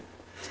tonight, right?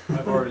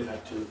 I've already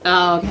had two.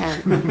 Oh,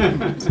 okay.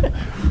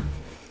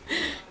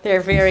 They're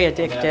very I've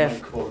had my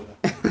addictive. quota.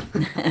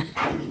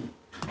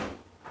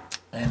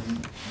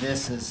 And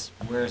this is,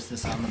 where's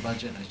this on the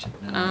budget? I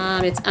should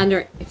know. It's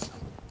under,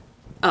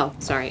 oh,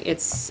 sorry,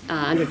 it's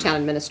under Town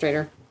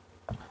Administrator.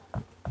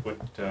 What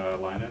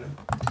line item?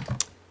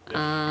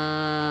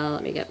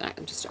 Let me get back,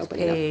 I'm just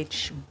opening up.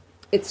 Page,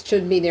 It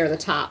should be near the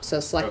top, so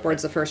Select Okay.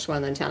 Board's the first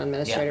one, then Town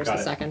Administrator's got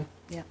the it. second.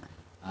 yeah.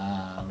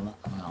 Well,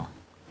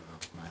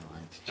 my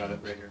line's Got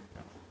it changed. right here.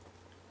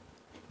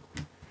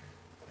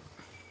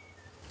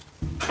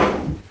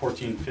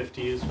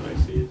 1450 is what I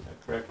see, is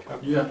that correct, Chuck?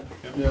 Yeah,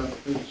 yeah,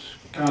 it's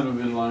kind of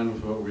in line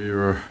with what we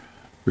were,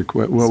 what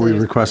So we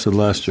there's- requested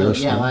last So, year.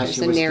 yeah, So, last There's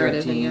year a was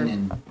narrative in 13 here.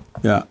 and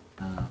yeah,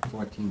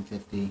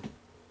 1450.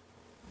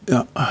 yeah.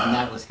 And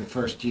that was the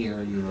first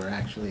year you were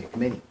actually a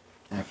committee,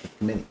 active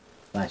committee,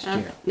 last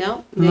year.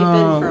 No, they've been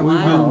for a We've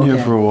while. been here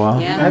Okay. for a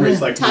while. Yeah,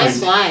 Memory's like time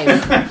mine.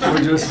 flies.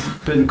 We've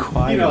just been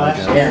quiet. You know, I last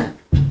guess. Yeah.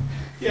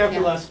 Yeah, for Yeah.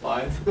 the last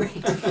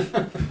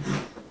 5.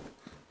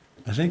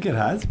 I think it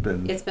has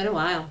been. It's been a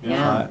while, Yeah.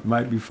 yeah.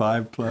 Might be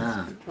 5 plus.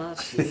 Ah,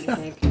 Plus, I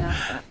think,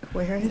 yeah.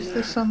 Where is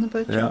this on the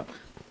budget? Yeah.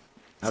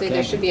 So Okay.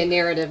 there should be a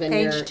narrative in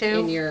Page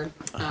 2. your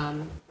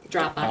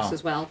Dropbox Oh.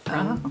 as well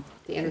from Oh.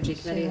 the Energy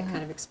See Committee, that.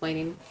 kind of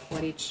explaining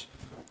what each,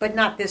 But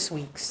not this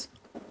week's.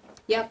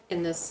 yep,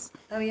 in this,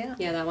 Oh, yeah.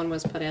 yeah, that one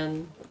was put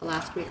in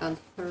last week on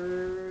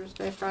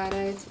Thursday,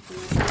 Friday,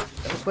 something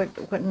like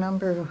that. What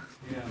number?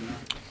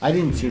 I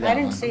didn't see that I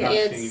didn't one. see Not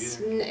it.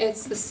 seeing it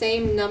It's the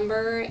same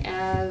number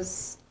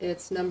as,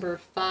 it's number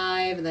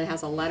 5, and then it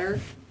has a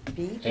letter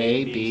B?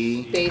 A,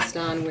 B, based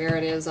on where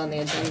it is on the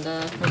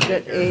agenda. We've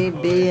got A,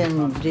 B,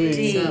 and D.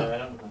 D. So,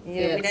 Yeah, we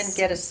didn't It's-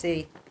 get a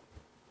C.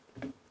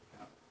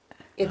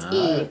 It's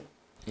E.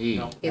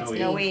 E. It's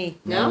No E.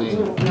 No? No E.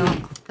 No,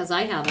 because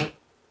I have it.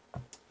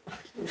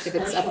 If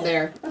it's up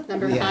there,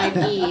 number Yeah.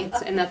 5E,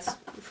 and that's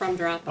from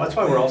drop. That's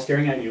why we're all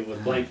staring at you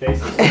with blank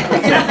faces. Well,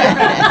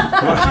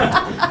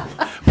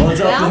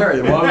 it's up there. Why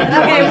would you- why Okay,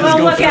 don't you just we'll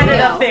go look through at it it?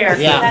 up there.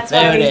 Yeah, That's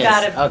there why it we've is.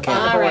 got it. Okay.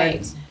 All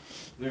right.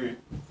 Do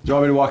you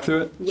want me to walk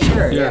through it?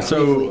 Yes. Yeah,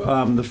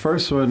 so the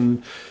first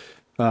one,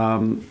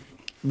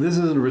 this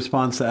is in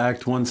response to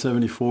Act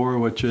 174,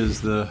 which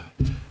is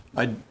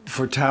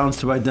for towns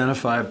to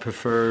identify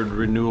preferred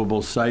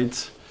renewable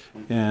sites.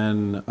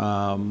 And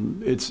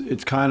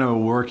it's kind of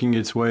working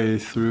its way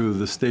through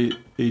the state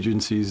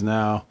agencies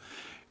now.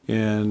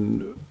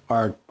 And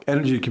our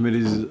energy committee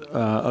is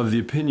of the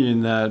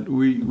opinion that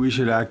we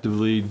should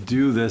actively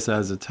do this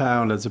as a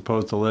town as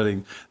opposed to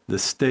letting the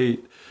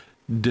state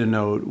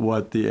denote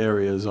what the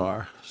areas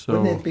are. So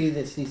Wouldn't it be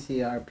the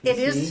CCRPC? It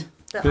is.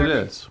 it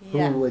is. Who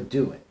Yeah. would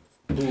do it?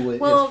 Who would?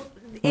 Well, Well,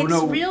 it's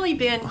no. really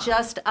been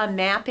just a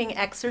mapping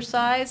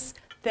exercise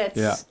that's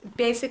Yeah.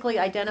 basically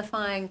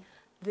identifying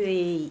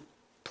the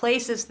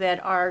places that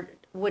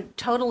would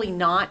totally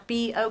not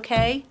be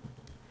okay.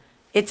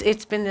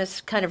 It's been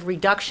this kind of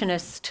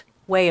reductionist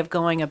way of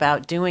going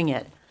about doing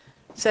it.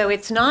 So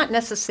it's not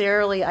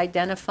necessarily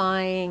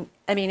identifying,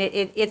 I mean,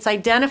 it's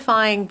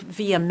identifying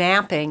via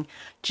mapping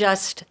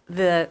just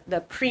the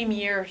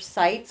premier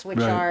sites, which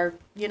Right. are,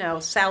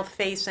 south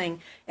facing,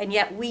 and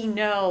yet we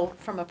know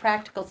from a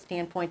practical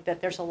standpoint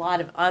that there's a lot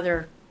of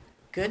other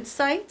good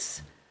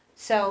sites.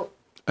 So,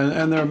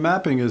 And their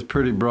mapping is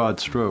pretty broad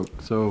stroke.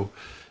 So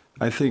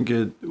I think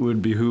it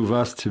would behoove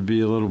us to be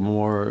a little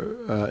more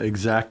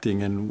exacting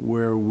in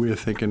where we're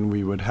thinking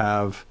we would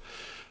have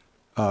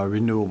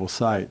renewable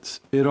sites.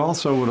 It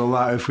also would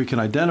allow, if we can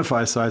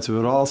identify sites, it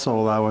would also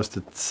allow us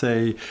to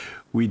say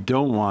we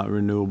don't want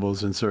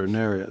renewables in certain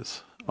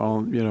areas.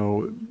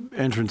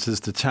 Entrances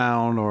to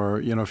town,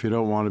 or, if you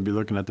don't want to be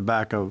looking at the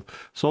back of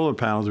solar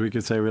panels, we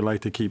could say we'd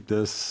like to keep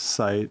this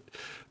site.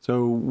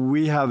 So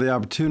we have the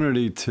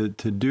opportunity to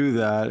do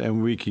that,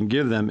 and we can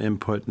give them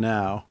input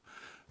now.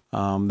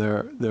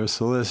 They're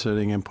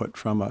soliciting input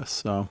from us.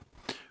 So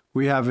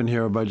we have in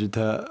here a budget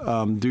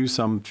to do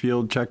some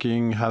field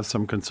checking, have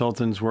some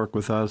consultants work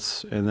with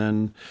us, and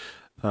then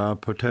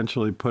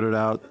potentially put it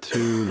out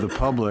to the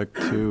public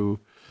to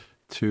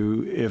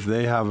if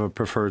they have a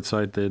preferred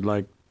site they'd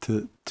like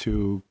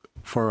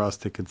for us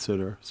to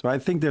consider. So I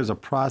think there's a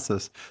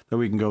process that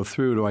we can go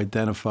through to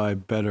identify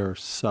better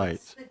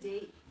sites. what's the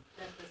date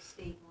that the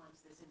state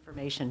wants this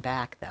information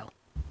back, though?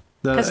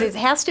 That- Because it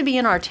has to be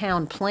in our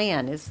town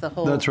plan, is the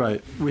whole. That's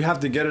right. We have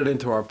to get it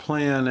into our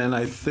plan, and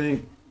I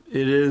think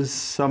it is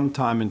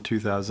sometime in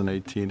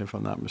 2018, if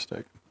I'm not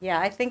mistaken. Yeah,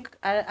 I think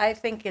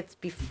it's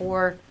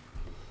before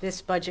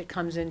this budget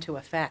comes into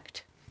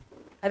effect.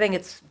 I think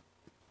it's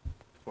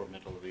For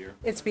middle of the year.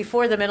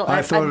 before the middle.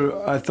 I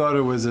thought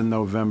it was in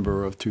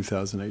November of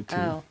 2018.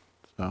 Oh,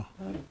 So,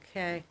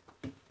 okay.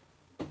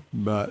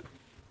 but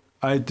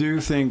I do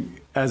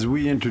think as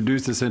we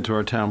introduce this into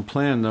our town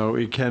plan, though,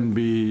 it can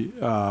be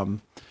updated.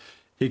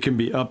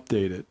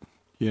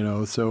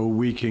 So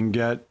we can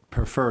get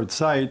preferred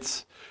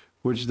sites,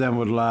 which then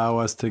would allow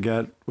us to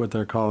get what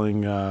they're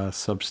calling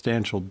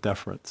substantial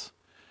deference,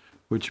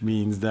 which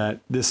means that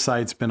this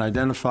site's been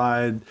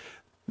identified.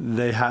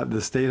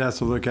 The state has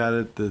to look at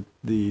it.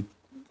 The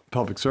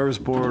Public Service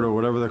Board, or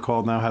whatever they're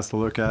called now, has to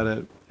look at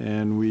it,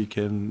 and we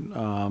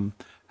can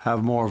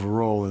have more of a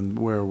role in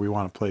where we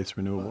want to place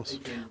renewables.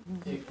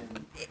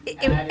 It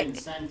can add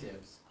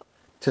incentives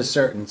to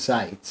certain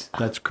sites.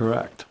 That's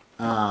correct.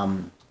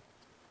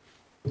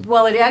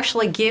 Well, it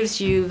actually gives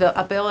you the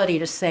ability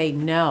to say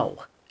no,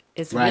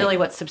 is Right. really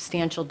what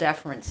substantial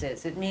deference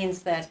is. It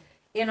means that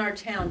in our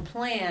town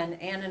plan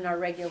and in our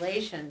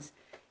regulations,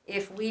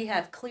 if we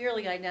have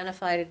clearly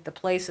identified the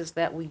places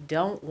that we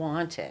don't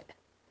want it,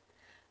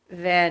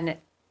 then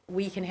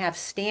we can have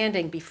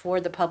standing before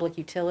the Public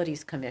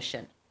Utilities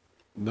Commission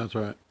That's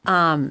right.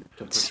 To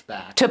push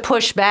back. to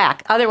push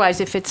back. Otherwise,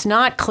 if it's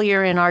not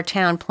clear in our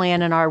town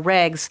plan and our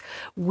regs,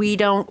 we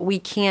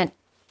can't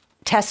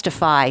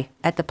testify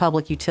at the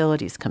Public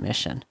Utilities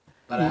Commission.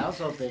 But I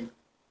also think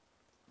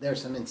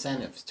there's some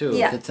incentives too.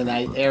 Yeah. If it's an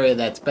area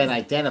that's been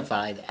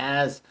identified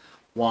as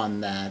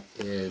one that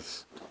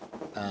is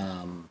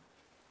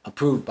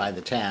approved by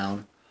the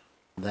town,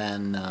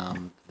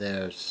 then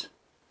there's,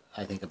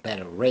 I think, a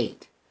better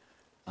rate.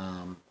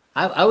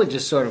 I would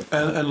just sort of,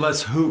 And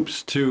less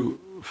hoops too,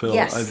 Phil.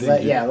 Yes. I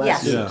think yeah,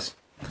 Yes. less hoops.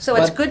 So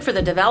it's But- good for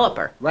the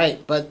developer.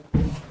 Right, but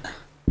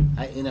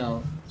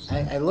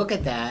I look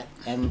at that,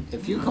 and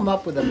if you come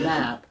up with a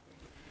map,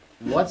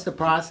 what's the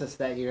process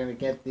that you're going to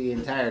get the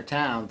entire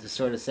town to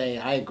sort of say,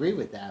 I agree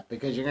with that?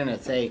 Because you're going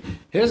to say,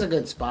 here's a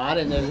good spot,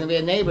 and there's going to be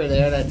a neighbor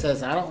there that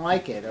says, I don't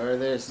like it, or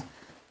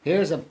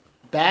here's a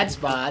bad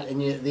spot,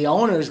 and the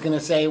owner's going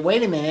to say,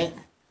 wait a minute,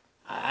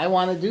 I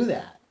want to do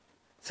that.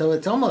 So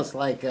it's almost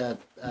like a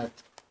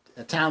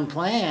town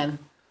plan,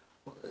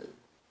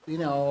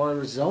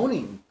 or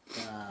zoning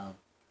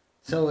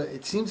So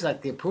it seems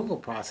like the approval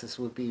process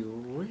would be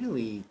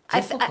really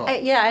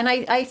difficult. Yeah, and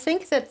I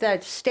think that the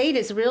state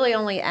is really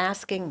only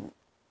asking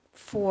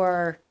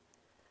for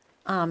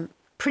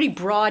pretty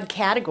broad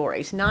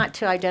categories, not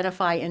to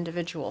identify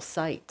individual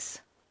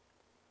sites.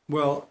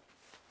 Well,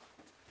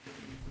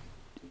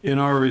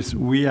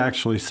 we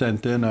actually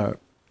sent in a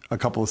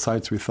couple of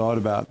sites we thought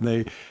about.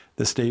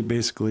 The state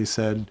basically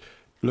said,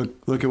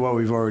 look at what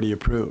we've already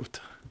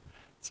approved.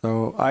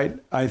 So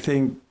I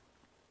think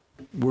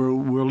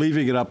we're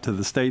leaving it up to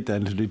the state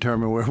then to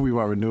determine where we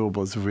want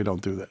renewables if we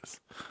don't do this.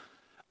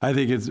 I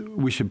think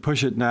we should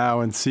push it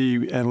now and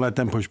see and let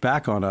them push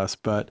back on us.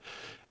 But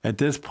at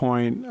this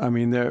point, I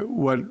mean,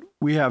 what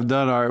we have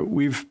done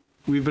we've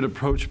been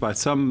approached by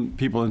some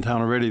people in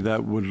town already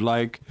that would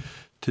like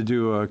to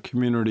do a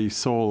community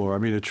solar. I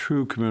mean, a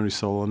true community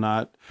solar,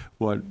 not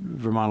what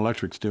Vermont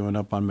Electric's doing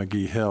up on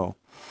McGee Hill.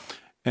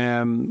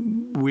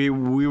 And we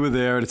were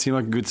there. It seemed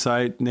like a good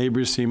site.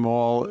 Neighbors seem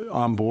all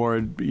on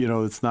board. You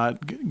know, it's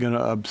not going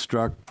to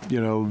obstruct,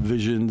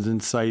 visions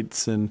and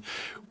sites. And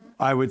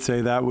I would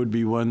say that would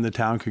be one the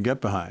town could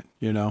get behind,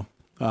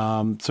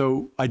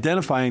 So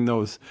identifying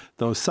those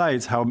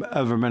sites,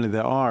 however many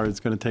there are, it's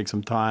going to take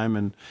some time.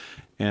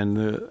 And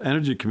the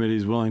Energy Committee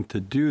is willing to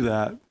do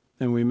that.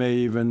 And we may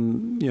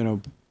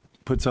even,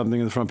 put something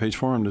in the front page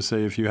forum to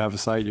say if you have a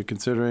site you're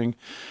considering,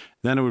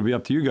 then it would be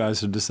up to you guys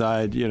to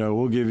decide,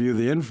 we'll give you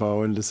the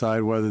info and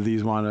decide whether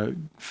these want to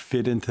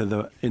fit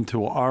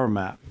into our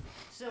map.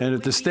 So and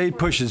if the state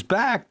pushes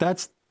back,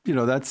 that's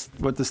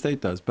what the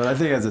state does. But I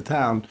think as a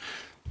town,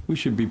 we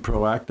should be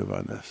proactive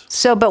on this.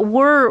 So, but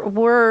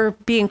we're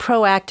being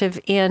proactive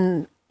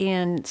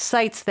in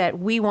sites that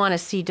we want to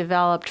see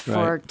developed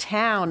for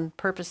town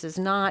purposes,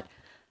 not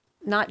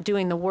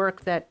doing the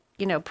work that,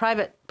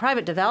 private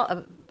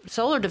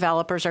solar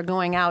developers are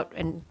going out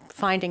and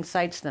finding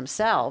sites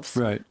themselves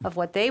of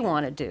what they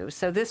want to do.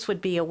 So this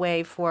would be a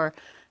way for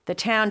the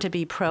town to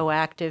be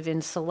proactive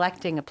in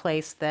selecting a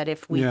place that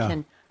if we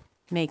can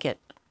make it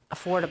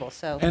affordable.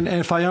 So and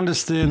if I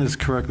understand this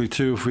correctly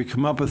too, if we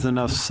come up with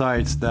enough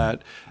sites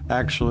that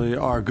actually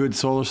are good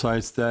solar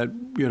sites that,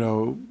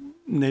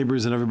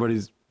 neighbors and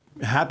everybody's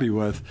happy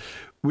with,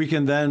 we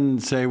can then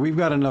say we've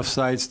got enough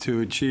sites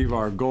to achieve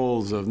our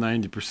goals of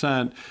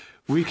 90%.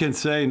 We can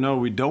say, no,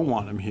 we don't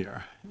want them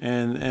here,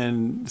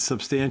 and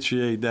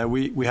substantiate that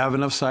we have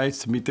enough sites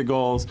to meet the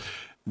goals.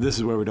 This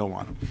is where we don't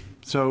want them.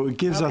 So it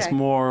gives us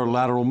more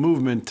lateral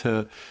movement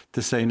to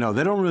say no.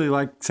 They don't really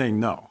like saying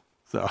no.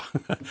 So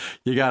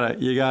you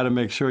gotta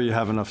make sure you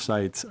have enough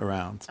sites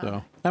around.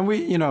 So and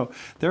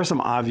there are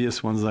some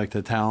obvious ones like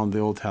the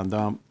old town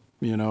dump,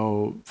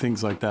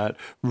 things like that.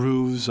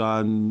 Roofs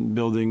on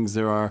buildings.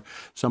 There are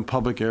some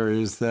public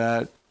areas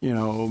that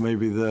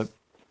maybe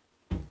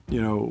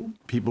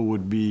people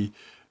would be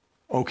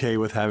okay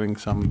with having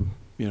some,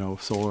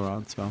 solar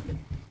on. So,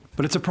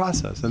 but it's a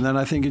process. And then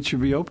I think it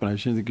should be open. I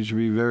think it should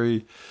be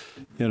very,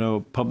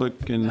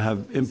 public and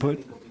have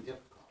input.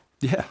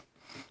 Yeah,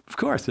 of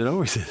course, it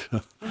always is.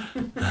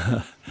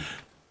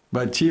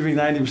 But achieving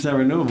 90%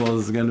 renewables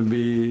is going to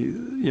be,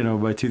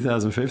 by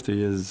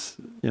 2050 is,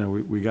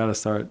 we got to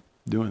start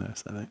doing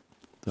this, I think.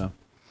 So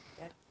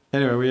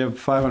anyway, we have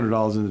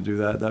 $500 in to do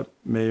that. That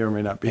may or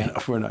may not be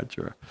enough. We're not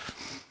sure.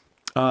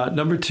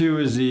 Number 2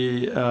 is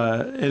the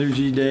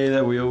Energy Day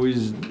that we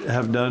always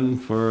have done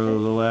for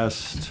the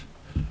last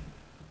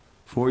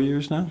 4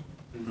 years now.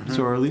 Mm-hmm.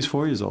 So we're at least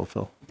 4 years old,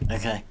 Phil.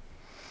 Okay.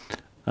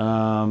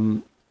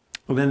 Then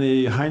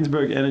the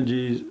Hinesburg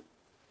Energy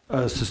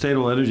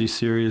Sustainable Energy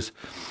Series.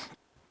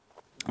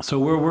 So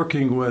we're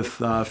working with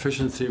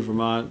Efficiency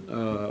Vermont,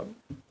 a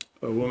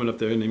woman up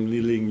there named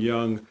Li-Ling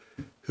Young,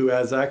 who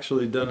has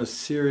actually done a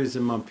series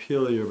in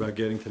Montpelier about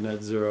getting to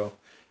net zero.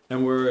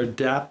 And we're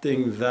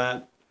adapting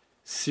that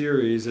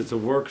series. It's a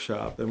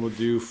workshop, and we'll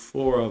do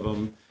 4 of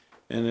them,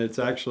 and it's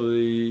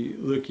actually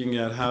looking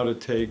at how to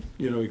take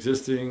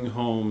existing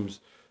homes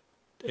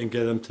and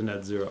get them to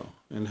net zero,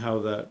 and how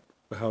that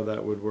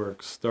would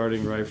work,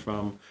 starting right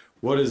from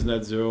what is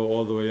net zero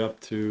all the way up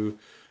to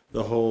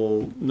the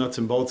whole nuts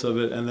and bolts of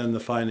it, and then the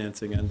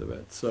financing end of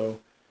it. So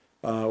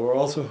we're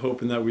also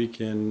hoping that we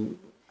can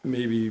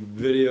maybe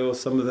video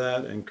some of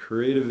that and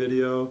create a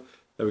video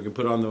that we can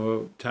put on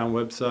the town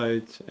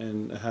website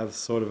and have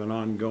sort of an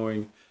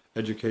ongoing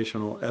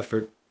educational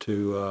effort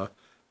to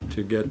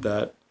get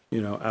that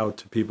out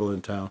to people in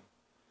town.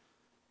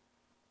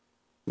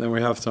 Then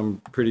we have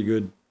some pretty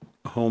good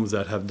homes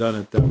that have done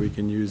it that we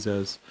can use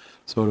as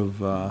sort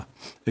of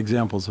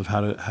examples of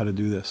how to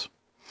do this.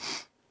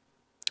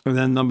 And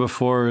then number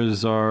 4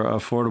 is our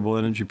affordable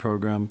energy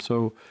program.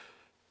 So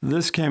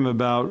this came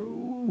about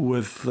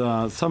with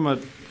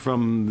somewhat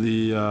from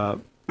the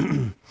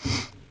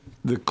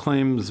the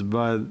claims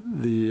by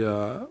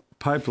the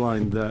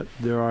pipeline that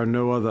there are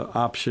no other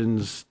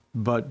options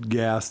but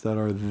gas that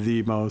are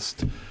the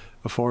most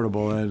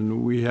affordable,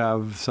 and we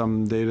have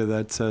some data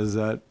that says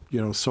that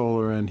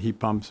solar and heat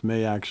pumps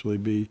may actually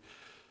be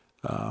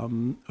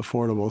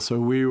affordable. So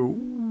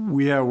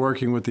we are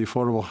working with the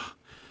Affordable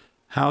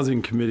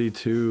housing committee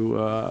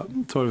to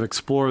sort of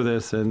explore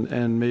this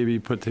and maybe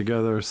put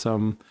together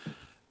some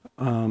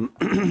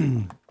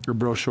a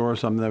brochure or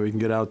something that we can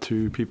get out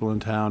to people in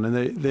town.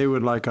 And they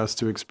would like us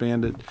to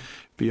expand it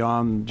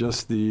beyond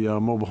just the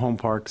mobile home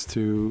parks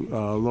to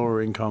lower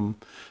income.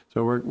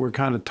 So we're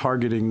kind of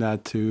targeting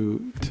that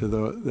to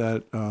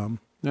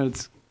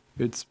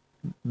it's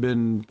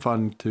been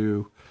fun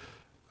to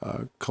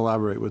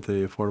collaborate with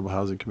the Affordable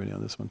Housing Committee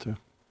on this one too.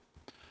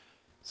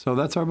 So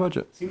that's our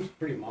budget. Seems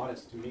pretty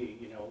modest to me,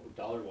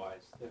 dollar-wise.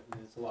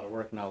 It's a lot of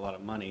work, not a lot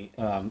of money.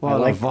 A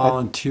lot of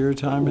volunteer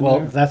time in there.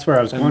 Well, that's where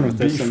I was going with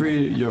this.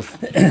 Feel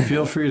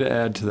free to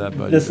add to that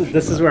budget.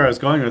 This is where I was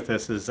going with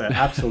this. Is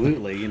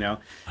absolutely,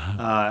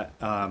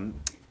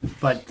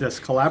 but this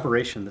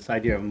collaboration, this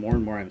idea of more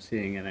and more I'm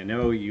seeing, and I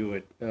know you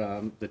at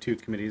the two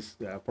committees,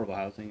 Affordable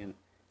Housing and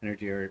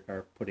Energy,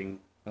 are putting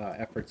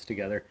efforts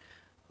together,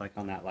 like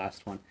on that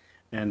last one,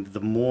 and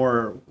the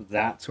more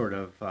that sort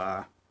of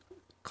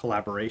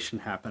collaboration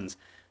happens,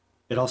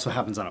 it also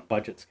happens on a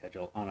budget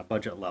schedule, on a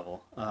budget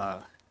level.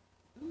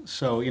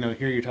 So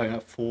here you're talking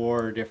about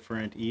 4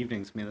 different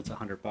evenings. I mean, that's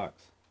 $100.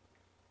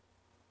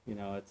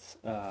 It's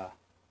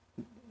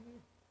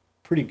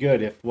pretty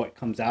good if what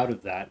comes out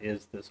of that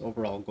is this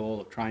overall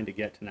goal of trying to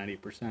get to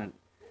 90%.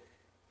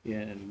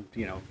 And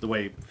the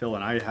way Phil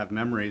and I have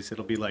memories,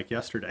 it'll be like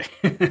yesterday.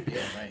 Yeah,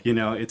 right.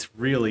 It's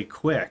really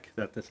quick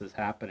that this is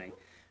happening.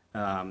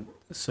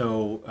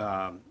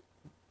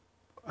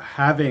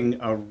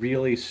 Having a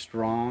really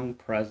strong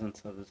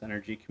presence of this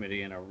energy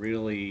committee and a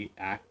really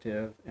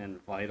active and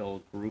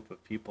vital group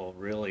of people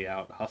really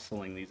out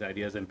hustling these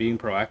ideas and being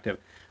proactive,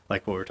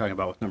 like what we're talking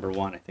about with number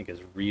 1, I think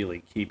is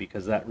really key,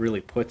 because that really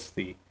puts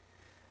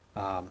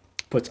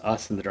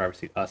us in the driver's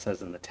seat, us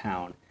as in the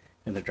town,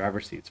 in the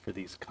driver's seats for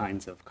these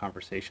kinds of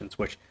conversations,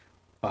 which,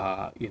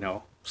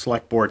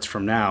 select boards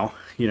from now,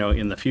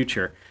 in the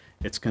future,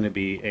 it's going to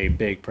be a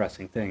big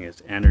pressing thing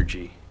is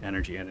energy,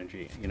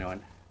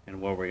 and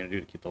what we're going to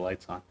do to keep the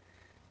lights on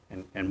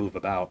and move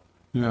about.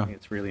 Yeah.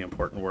 It's really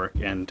important work,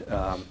 and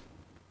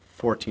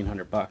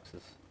 $1,400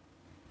 is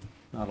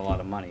not a lot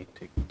of money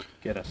to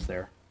get us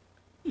there.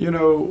 A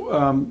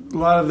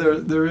lot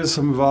of there is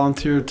some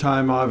volunteer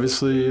time,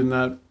 obviously, in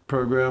that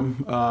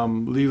program.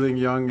 Leland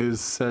Young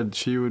has said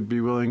she would be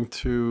willing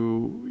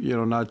to,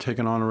 not take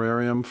an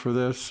honorarium for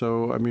this.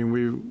 So, I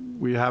mean,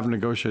 we have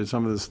negotiated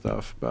some of this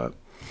stuff, but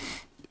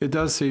it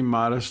does seem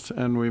modest,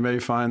 and we may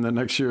find that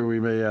next year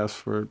we may ask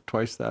for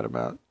twice that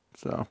amount.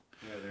 So.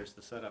 Yeah, there's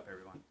the setup,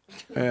 everyone.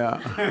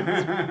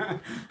 Yeah.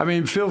 I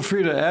mean, feel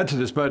free to add to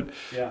this, but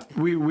yeah.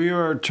 we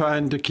are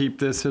trying to keep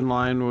this in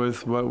line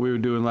with what we were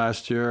doing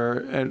last year,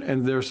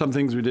 and there are some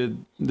things we're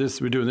doing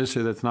this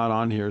year that's not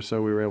on here,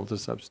 so we were able to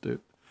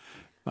substitute.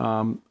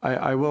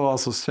 I will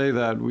also say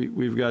that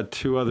we've got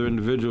 2 other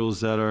individuals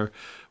that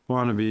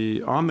want to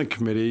be on the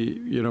committee.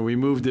 We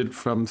moved it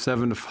from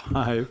 7 to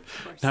 5.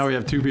 Now we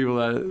have 2 people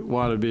that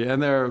want to be,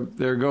 and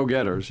they're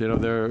go-getters.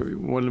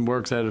 One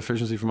works at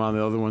Efficiency Vermont,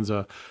 the other one's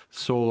a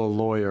solo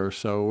lawyer.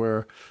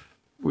 So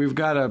we've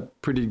got a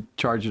pretty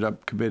charged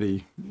up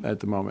committee at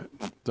the moment.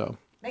 So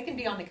They can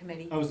be on the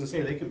committee, I was going to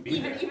say, they can be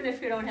there. even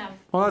if you don't have.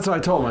 well, that's what I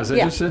told them. I said,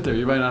 Yeah. just sit there.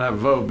 You might not have a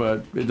vote,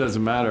 but it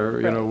doesn't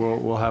matter.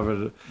 We'll have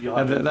it,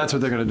 and that's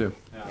what they're going to do.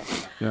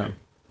 Yeah.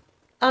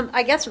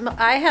 I guess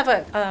I have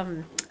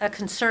a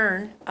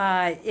concern,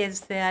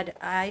 is that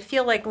I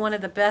feel like one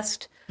of the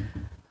best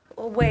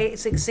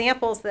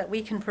examples that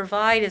we can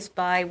provide is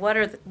by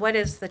what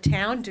is the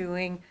town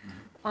doing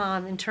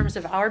in terms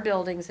of our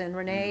buildings, and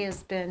Renee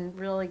has been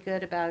really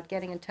good about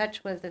getting in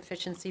touch with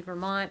Efficiency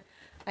Vermont.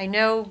 I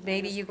know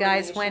maybe you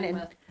guys went in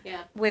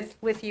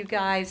with you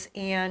guys,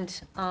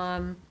 and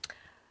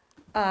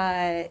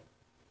I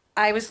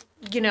was,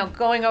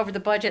 going over the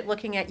budget,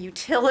 looking at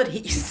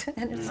utilities,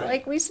 and it's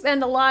like we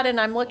spend a lot,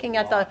 and I'm looking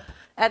at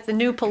the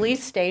new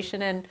police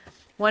station and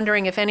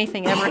wondering if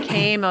anything ever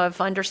came of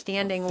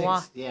understanding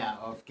why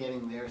of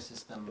getting their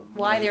system.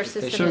 their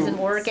system isn't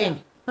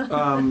working.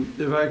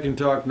 If I can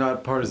talk,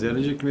 not part of the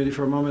Energy Committee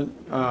for a moment,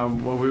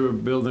 when we were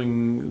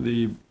building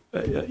the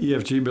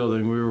EFG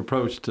building, we were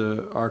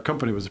our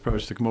company was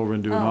approached to come over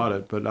and do an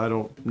audit, but I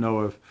don't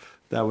know if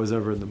that was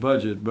ever in the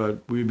budget,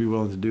 but we'd be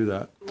willing to do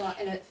that. Well,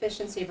 in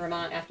Efficiency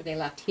Vermont, after they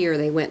left here,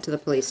 they went to the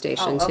police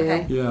station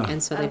okay. too. Yeah.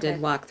 And so they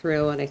did walk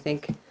through, and I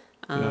think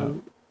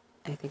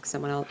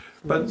someone else.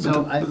 But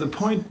the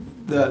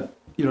point that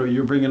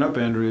you're bringing up,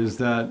 Andrew, is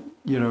that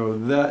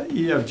that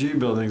EFG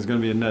building is going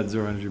to be a net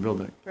zero energy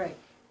building. Right.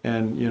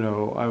 And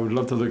I would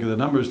love to look at the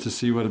numbers to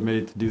see what it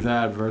made to do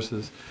that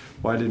versus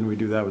why didn't we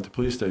do that with the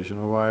police station,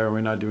 or why are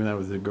we not doing that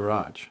with the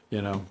garage?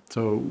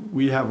 So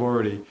we have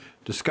already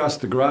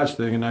discussed the garage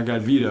thing, and that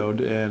got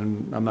vetoed,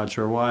 and I'm not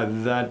sure why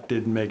that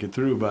didn't make it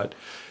through, but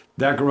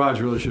that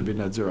garage really should be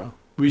net zero.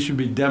 We should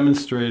be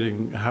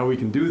demonstrating how we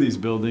can do these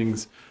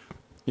buildings,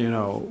 put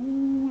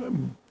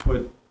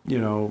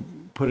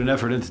an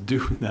effort into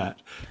doing that,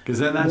 because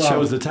then that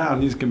shows the town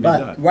these can be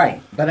done. Right,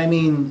 but I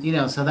mean,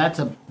 so that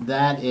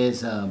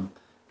is the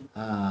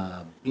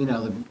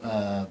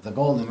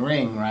golden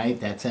ring, right?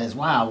 That says,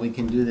 wow, we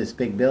can do this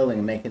big building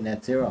and make it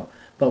net zero.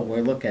 but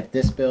we look at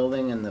this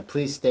building and the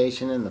police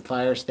station and the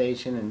fire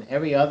station and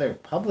every other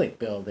public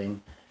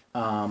building,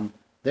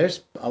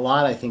 there's a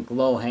lot, I think,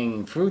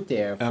 low-hanging fruit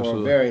there for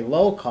Absolutely. very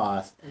low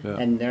cost, Yeah.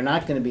 and they're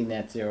not going to be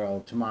net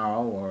zero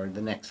tomorrow or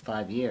the next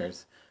 5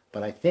 years.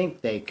 But I think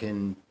they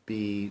can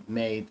be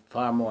made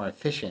far more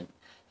efficient,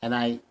 and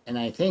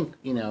I think,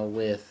 you know,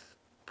 with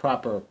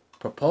proper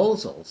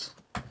proposals,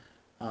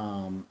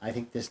 I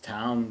think this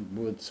town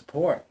would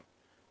support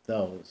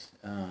those.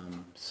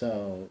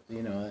 So,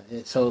 you know,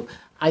 so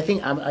I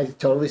think I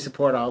totally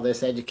support all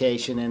this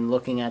education and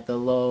looking at the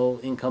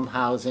low-income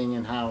housing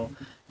and how,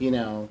 you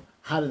know,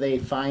 how do they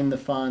find the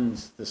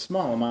funds, the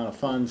small amount of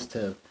funds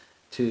to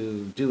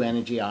do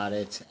energy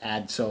audits,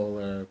 add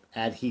solar,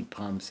 add heat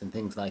pumps and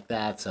things like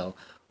that. So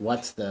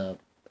what's the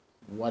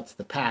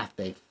path?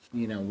 They,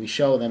 you know, we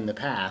show them the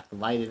path,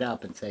 light it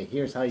up and say,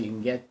 here's how you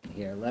can get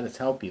here, let us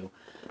help you.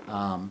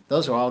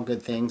 Those are all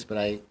good things,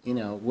 but you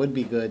know, it would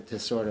be good to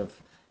sort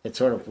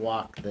of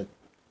walk the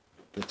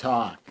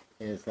talk,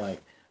 is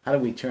like, how do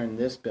we turn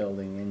this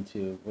building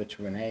into, which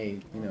Renee,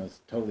 you know,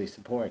 totally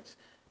supports,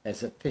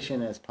 as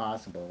efficient as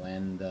possible,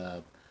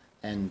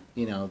 and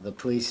you know, the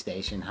police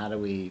station, how do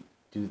we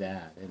do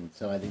that? And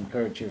so I'd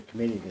encourage your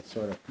committee to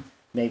sort of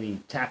maybe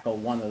tackle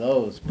one of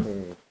those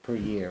per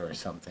year or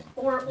something.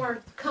 Or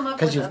come up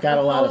 'Cause with you've a got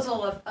a lot of-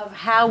 proposal of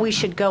how we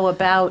should go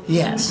about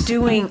Yes.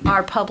 doing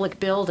our public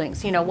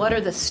buildings. You know, what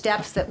are the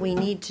steps that we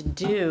need to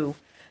do?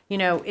 You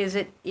know, is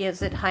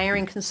it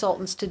hiring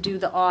consultants to do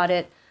the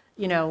audit?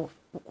 You know,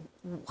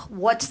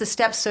 what's the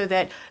steps so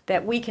that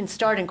we can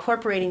start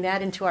incorporating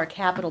that into our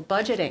capital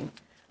budgeting,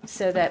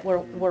 so that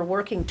we're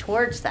working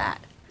towards that.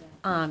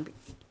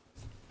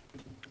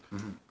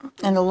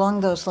 And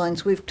along those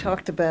lines, we've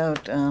talked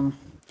about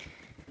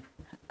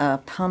a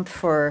pump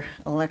for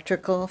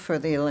electrical, for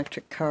the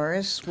electric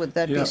cars. Would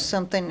that Yeah. be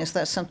something, is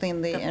that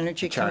something the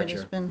Energy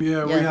Committee's been?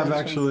 Yeah, we have that's right.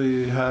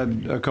 actually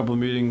had a couple of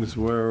meetings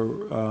where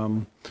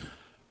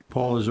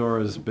Paul Azor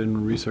has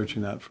been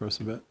researching that for us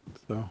a bit.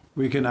 So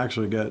we can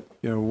actually get,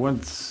 you know,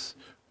 once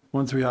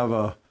we have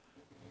a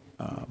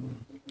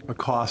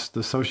cost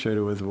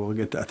associated with it, we'll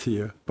get that to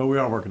you. But we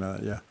are working on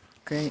it, yeah.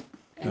 Great.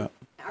 Yeah.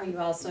 Are you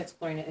also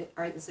exploring it,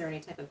 is there any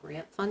type of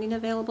grant funding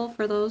available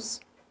for those?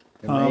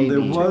 There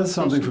was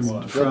something from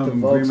With the Green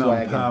Mountain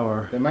Volkswagen.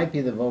 Power. There might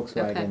be the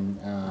Volkswagen.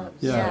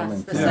 Yeah.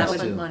 settlement The for Yeah. that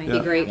settlement too. money, Yeah. be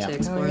great Yeah. to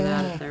explore Oh,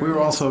 that. yeah. if there We were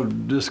is. also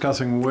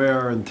discussing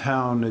where in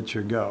town it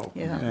should go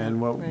Yeah.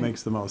 and what Right.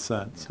 makes the most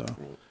sense. So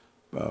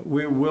Right.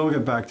 we will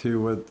get back to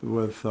you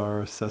with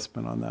our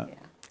assessment on that.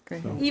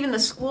 Great. So- Even the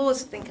school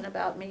is thinking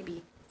about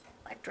maybe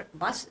electric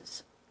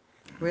buses.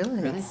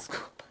 Really? Really?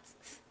 School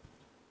buses.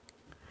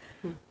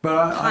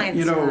 But Pie in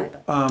you the know,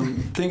 sky,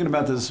 thinking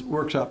about this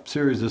workshop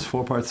series, this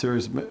 4-part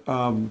series,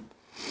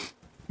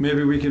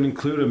 maybe we can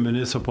include a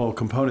municipal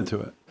component to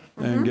it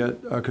and get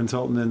a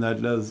consultant in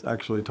that does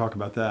actually talk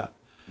about that.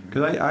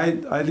 Because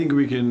I think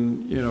we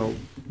can, you know,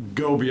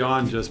 go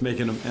beyond just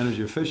making them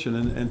energy efficient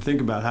and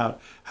think about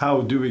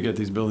how do we get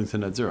these buildings to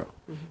net zero.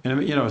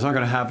 And, you know, it's not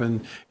going to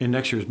happen in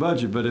next year's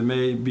budget, but it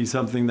may be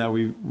something that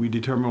we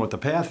determine what the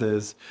path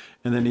is,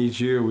 and then each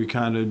year we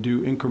kind of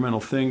do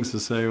incremental things to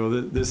say, well,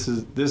 this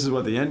is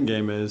what the end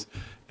game is,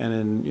 and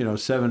in, you know,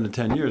 7 to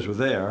 10 years we're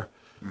there.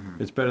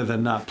 It's better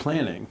than not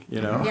planning, you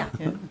know? Yeah.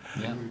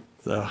 Yeah,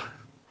 So,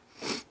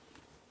 that's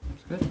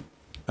good.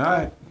 all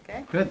right.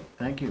 Okay. Good,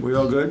 thank you. We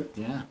all good?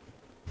 Yeah,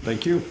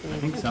 Thank you. I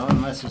think so,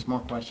 unless there's more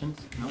questions.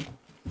 No?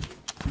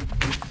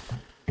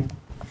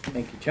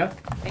 Thank you, Chuck.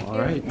 All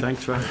right,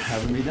 thanks for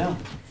having me down.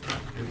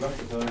 Want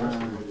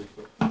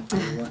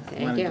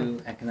to you.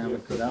 do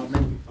economic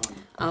development?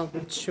 Oh,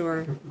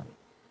 sure.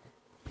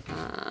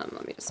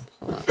 Let me just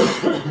pull up.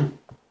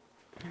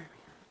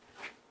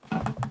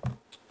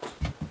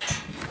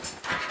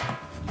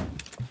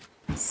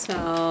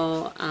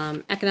 So,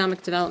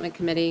 Economic Development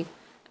Committee,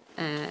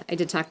 I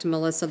did talk to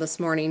Melissa this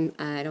morning.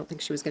 I don't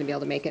think she was gonna be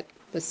able to make it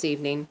this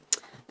evening.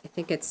 I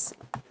think it's,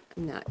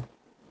 I'm not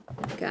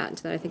gotten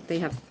to that. I think they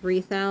have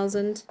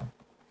 3,000.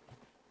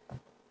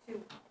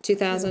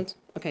 2,000?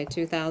 Okay,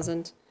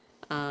 2,000.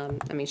 I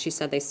mean, she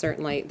said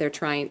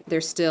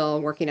they're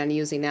still working on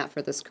using that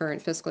for this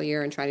current fiscal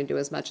year and trying to do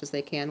as much as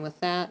they can with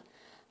that.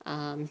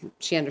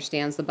 She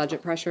understands the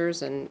budget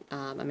pressures and,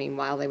 I mean,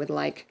 while they would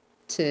like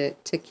to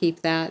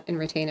keep that and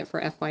retain it for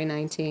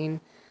FY19,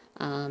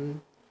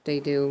 they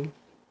do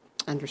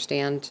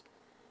understand,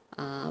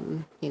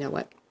 you know,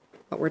 what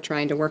we're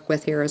trying to work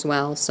with here as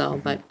well.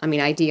 So, but, I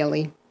mean,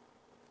 ideally,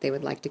 they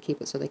would like to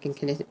keep it so they can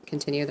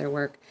continue their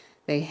work.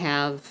 They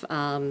have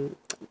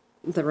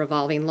the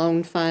revolving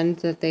loan fund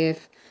that the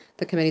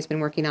committee's been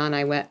working on.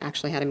 I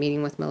actually had a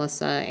meeting with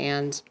Melissa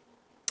and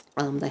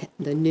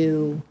the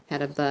new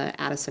head of the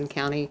Addison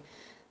County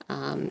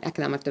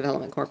Economic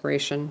Development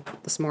Corporation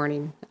this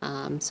morning.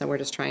 So we're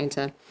just trying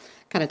to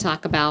kind of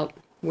talk about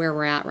where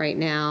we're at right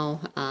now.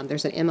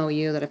 There's an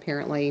MOU that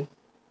apparently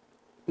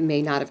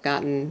may not have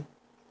gotten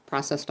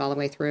processed all the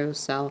way through.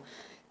 So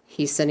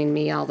he's sending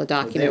me all the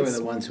documents. They were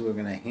the ones who were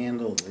going to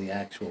handle the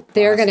actual process.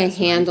 They're going to right?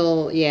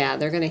 handle, yeah,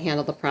 they're going to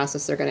handle the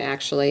process. They're going to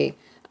actually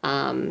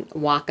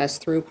walk us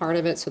through part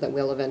of it so that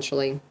we'll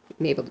eventually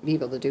be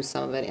able to do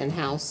some of it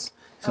in-house.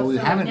 So we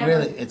haven't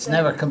really, it's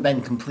never been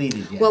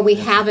completed yet. Well, we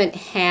haven't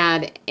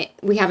had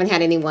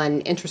anyone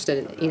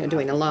interested in,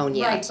 doing a loan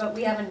yet. Right, but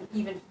we haven't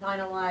even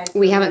finalized.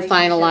 We the haven't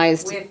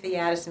finalized- relationship with the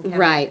Addison County.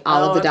 Right,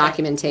 all of the okay.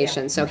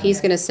 documentation. Yeah. So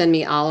he's gonna send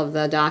me all of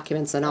the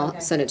documents and I'll Okay.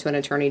 send it to an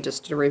attorney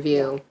just to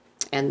review.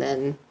 And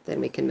then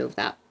we can move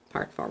that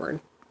part forward.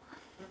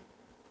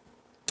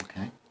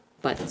 Okay.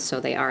 But, so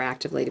they are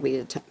actively,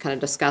 we kind of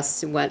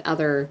discuss what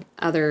other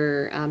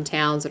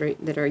towns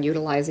that are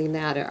utilizing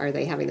that, are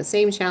they having the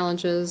same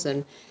challenges?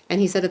 And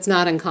he said it's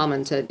not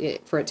uncommon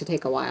for it to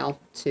take a while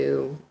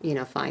to,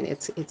 find,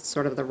 it's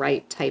sort of the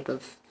right type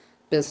of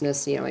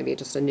business, maybe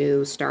just a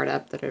new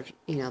startup that are,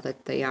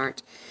 that they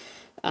aren't,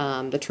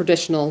 the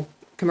traditional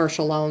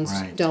commercial loans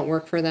Right. don't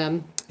work for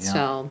them. Yeah.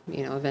 So,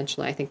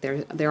 eventually I think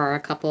there are a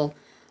couple,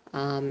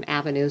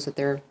 avenues that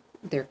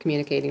they're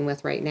communicating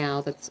with right now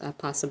that's a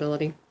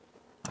possibility.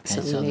 Okay,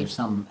 So so we may- there's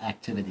some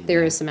activity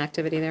There is some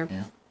activity there.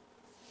 Yeah.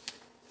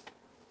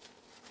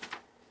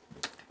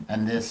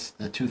 And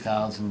the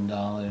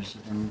 $2,000,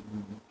 and,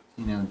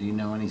 do you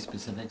know any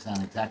specifics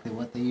on exactly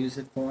what they use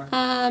it for?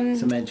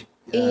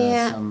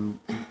 Yeah. Some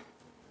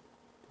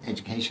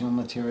educational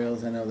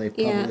materials, I know they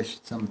Yeah.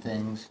 published some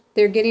things.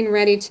 They're getting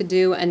ready to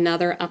do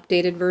another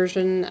updated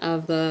version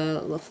of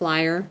the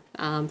flyer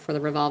for the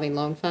revolving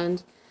loan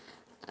fund.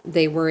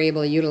 They were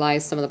able to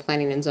utilize some of the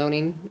planning and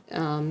zoning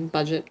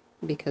budget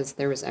because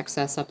there was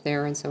excess up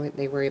there, and so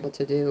they were able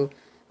to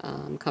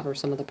cover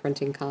some of the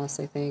printing costs,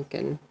 I think,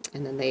 and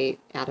then they,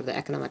 out of the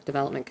Economic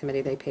Development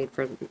Committee, they paid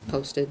for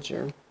postage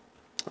or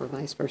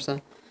vice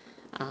versa.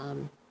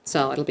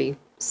 So it'll be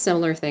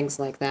similar things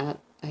like that.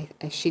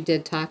 She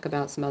did talk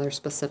about some other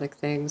specific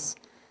things,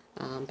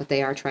 but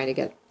they are trying to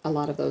get a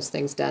lot of those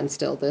things done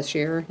still this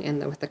year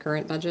with the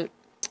current budget.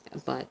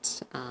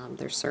 But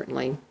there's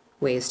certainly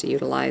ways to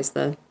utilize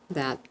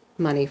that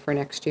money for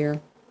next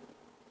year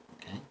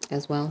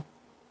as well.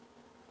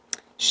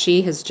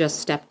 She has just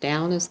stepped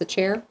down as the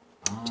chair,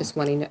 just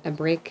wanting a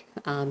break.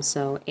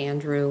 So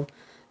Andrew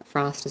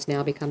Frost has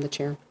now become the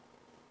chair.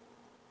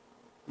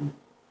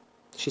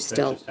 She's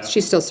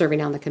still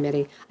serving on the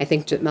committee. I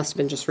think it must have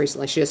been just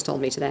recently. She just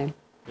told me today.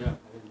 Yeah, I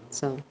didn't know.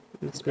 So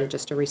it must be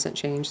just a recent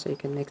change. So you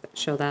can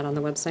show that on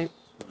the website.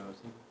 That's what I was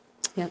thinking.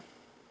 Yep.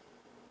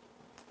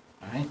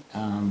 All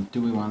right,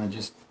 do we want to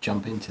just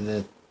jump into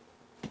the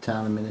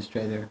town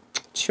administrator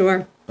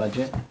Sure.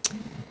 budget?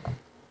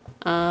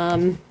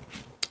 And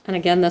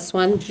again, this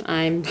one,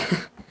 I'm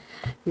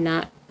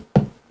not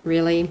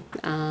really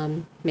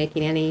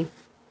making any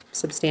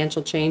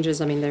substantial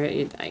changes. I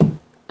mean,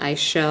 I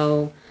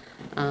show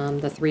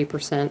the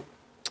 3%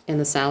 in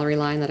the salary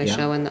line that I Yeah.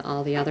 show in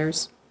all the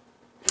others.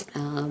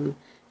 And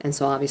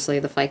so obviously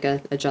the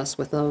FICA adjusts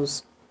with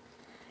those.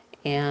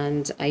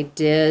 And I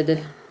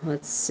did,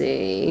 let's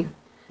see,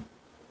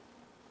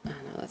 oh,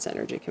 no, that's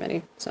Energy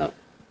Committee. So,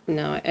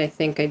 no, I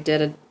think I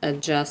did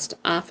adjust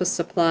office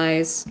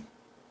supplies,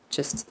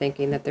 just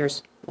thinking that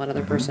there's one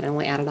other person. I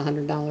only added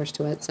 $100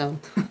 to it, so.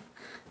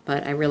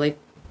 But I really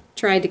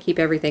tried to keep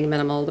everything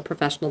minimal. The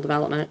professional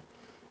development,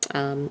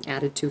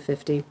 added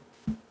 $250.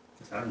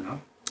 Is that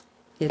enough?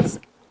 It's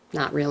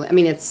not really, I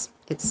mean, it's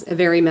a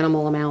very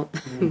minimal amount,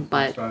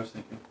 but, That's what I was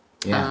thinking.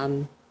 Yeah.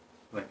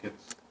 Like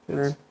it's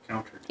we're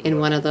counter to in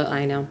what one of the,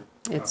 I know,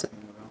 we're it's, talking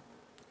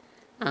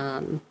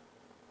about.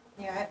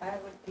 Yeah, I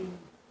would be,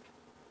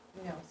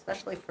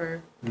 especially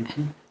for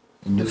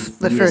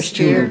The first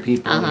two new year.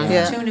 people, Uh-huh.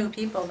 Yeah. 2 new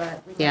people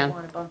that we Yeah. might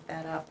want to bump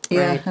that up.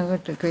 Yeah, Right. I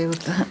would agree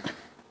with that.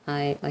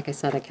 like I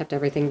said, I kept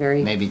everything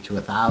very maybe to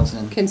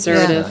 1,000.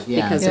 conservative,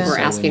 Yeah. because Yeah. if we're So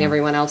we asking know.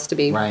 everyone else to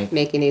be Right.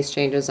 making these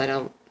changes, I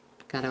don't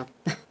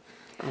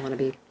want to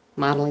be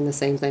modeling the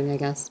same thing, I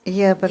guess.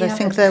 Yeah, but I Yeah,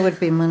 think but- that would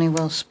be money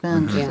well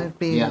spent. Yeah. There'd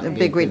be Yeah, a it'd be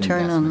big a good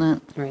return on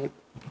that. investment.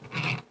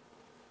 Right.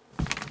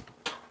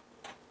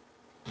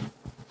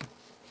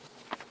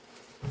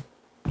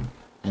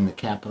 And the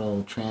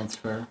capital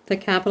transfer, The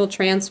capital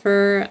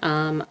transfer,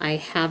 I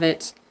have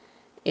it's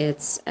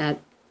at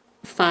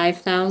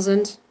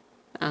 5,000.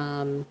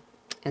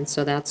 And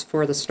so that's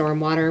for the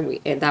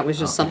stormwater. That was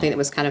just something that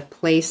was kind of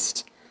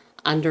placed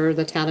under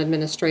the town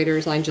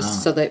administrator's line,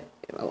 just so that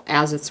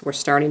as we're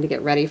starting to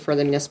get ready for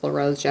the municipal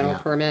roads general Yeah.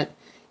 permit,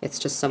 it's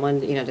just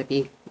someone, to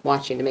be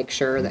watching to make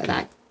sure that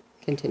that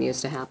continues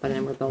to happen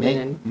and we're building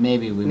and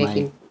maybe we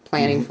making might.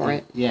 planning for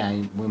it. Yeah,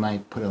 we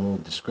might put a little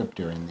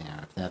descriptor in there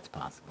if that's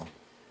possible.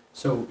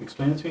 So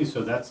explain it to me.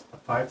 So that's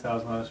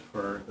 $5,000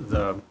 for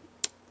the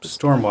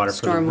stormwater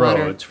for the Stormwater.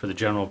 roads for the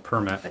general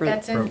permit. But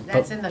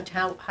that's in the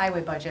town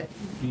highway budget,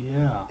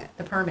 Yeah.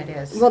 the permit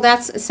is. Well,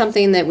 that's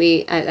something that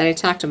I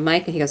talked to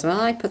Mike and he goes,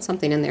 well, I put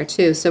something in there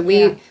too. So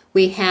Yeah.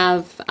 we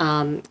have,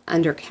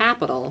 under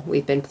capital,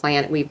 we've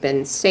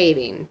been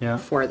saving Yeah.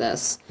 for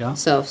this. Yeah.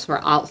 So for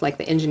all, like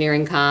the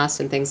engineering costs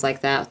and things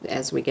like that,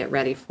 as we get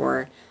ready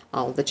for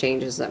all of the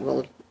changes that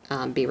will,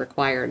 be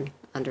required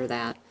under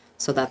that.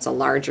 So that's a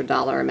larger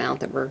dollar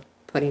amount that we're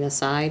putting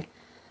aside.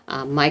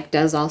 Mike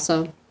does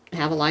also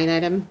have a line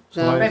item,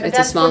 So though. why- Right, but It's a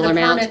that's for smaller the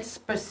amount permit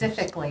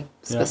specifically.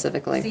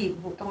 specifically. See,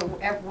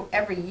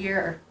 every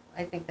year,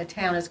 I think the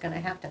town is gonna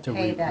have to To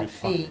pay that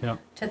refund, fee yeah.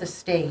 to the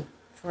state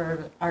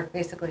for our,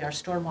 basically our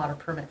stormwater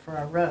permit for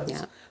our roads.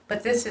 Yeah.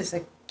 But this is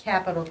a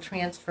capital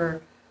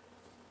transfer,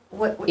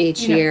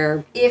 Each you know,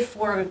 year. if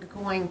we're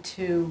going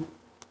to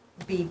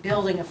be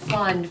building a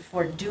fund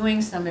for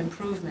doing some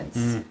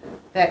improvements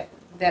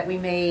that we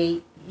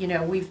may, you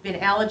know, we've been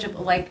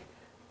eligible, like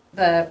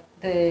the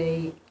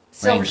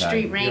Silver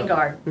Street Rain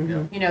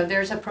Garden. You know,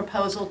 there's a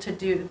proposal to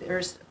do,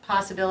 there's a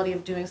possibility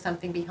of doing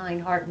something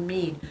behind Hart and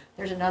Mead.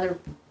 There's another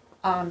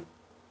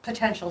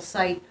potential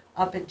site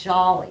up at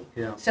Jolly.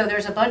 Yeah. So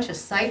there's a bunch of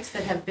sites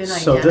that have been So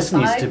identified. this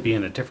needs to be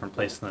in a different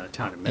place than the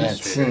town Yeah, it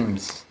administrator.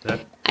 seems.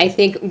 That, I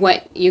think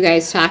what you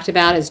guys talked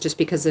about is just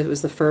because it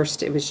was the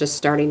first, it was just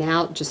starting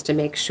out, just to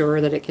make sure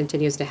that it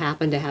continues to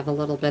happen, to have a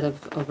little bit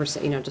of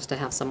oversight, you know, just to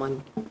have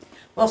someone.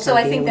 Well, so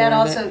I be think that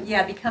aware of also,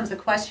 yeah, becomes the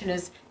question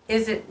is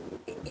it,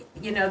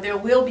 you know, there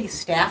will be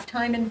staff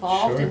time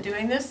involved in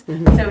doing this.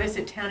 So is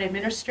it town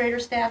administrator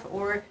staff,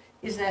 or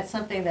is that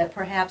something that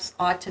perhaps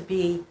ought to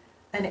be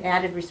an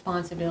added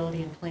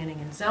responsibility in planning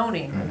and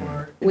zoning,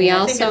 or? I We mean,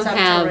 I think also it's up to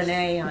have,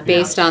 Renee on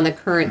based how- on the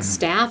current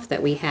staff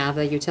that we have,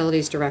 the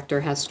utilities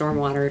director has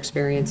stormwater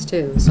experience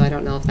too. So I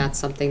don't know if that's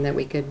something that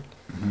we could,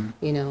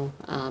 you know,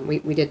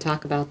 we did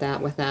talk about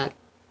that with that,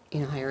 you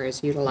know, hire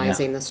is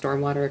utilizing the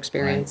stormwater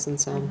experience and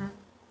so.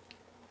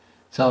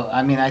 So,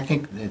 I mean, I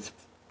think it's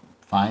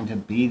fine to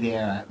be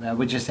there. I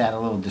would just add a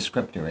little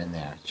descriptor in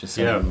there, just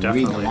so Yeah, when we read the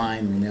definitely.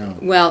 line, we know.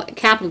 Well,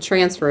 capital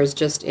transfer is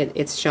just,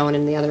 it's shown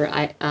in the other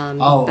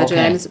Oh, budget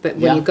okay. items, but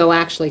when Yeah. you go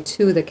actually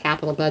to the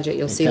capital budget,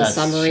 you'll It see the does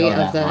summary show of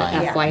that the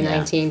line. FY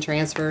 '19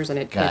 transfers, and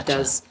it Gotcha.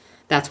 does,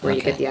 that's where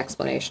you get Okay. the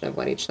explanation of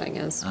what each thing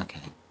is. Okay.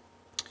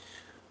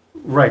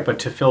 right, but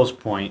to Phil's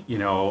point, you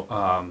know,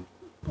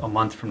 a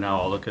month from now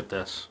I'll look at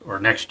this, or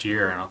next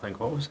year, and I'll think,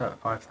 what was that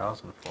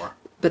 5,000 for?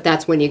 But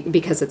that's when you,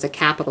 because it's a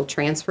capital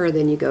transfer,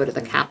 then you go to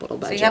the capital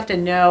So budget. you have to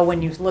know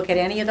when you look at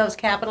any of those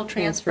capital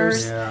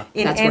transfers, Yeah.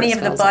 in That's where any it of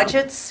the spells out.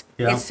 budgets,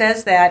 Yeah. it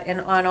says that, and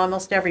on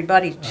almost every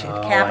budget, Oh,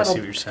 I capital. see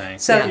what you're saying.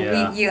 So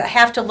Yeah. you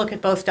have to look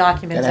at both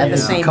documents Gotta at have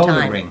the the same code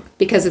time. ring.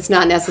 Because it's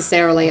not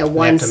necessarily a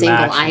one to single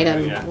match it,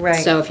 item. yeah.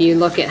 Right. So if you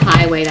look at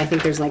highway, I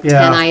think there's like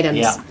Yeah. 10 items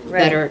Yeah.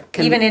 that are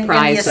Even in the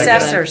comprised of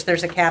assessors,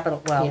 there's a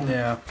capital, well, Yeah.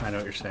 Yeah, I know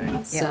what you're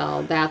saying.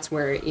 So that's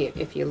where,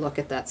 if you look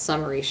at that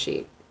summary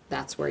sheet,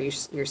 that's where you're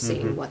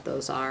seeing what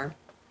those are.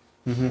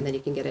 And then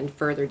you can get in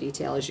further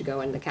detail as you go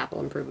into the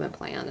capital improvement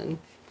plan, and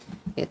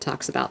it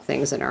talks about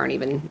things that aren't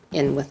even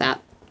in with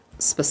that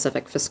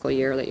specific fiscal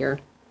year that you're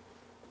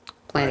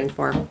planning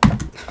for.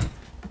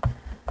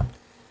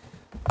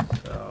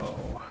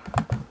 So,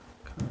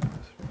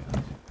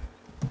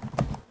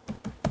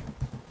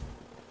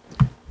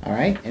 All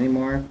right, any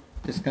more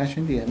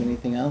discussion? Do you have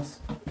anything else?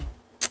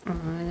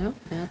 No,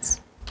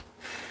 that's,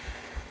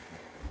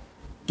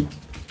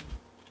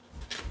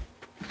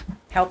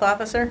 health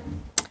officer?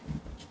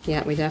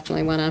 yeah, we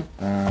definitely want to,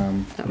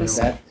 That Is was-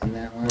 that in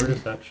that one? where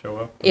does that show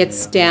up?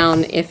 it's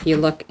down, if you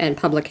look at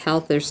public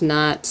health, there's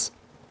not,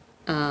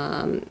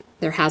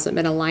 there hasn't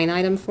been a line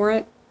item for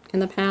it in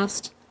the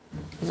past.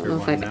 I don't there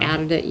know if one I've now?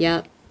 added it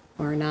yet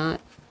or not.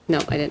 No,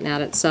 I didn't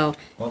add it. So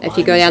What if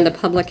you line go is down it? to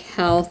public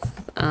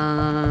health,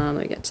 let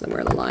me get to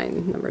where the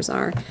line numbers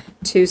are.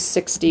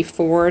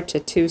 264 to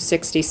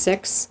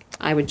 266,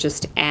 I would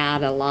just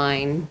add a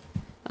line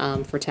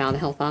for town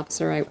health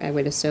officer, I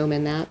would assume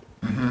in that.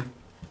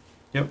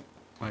 Yep,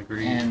 I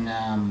agree.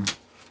 And,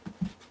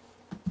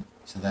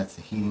 so that's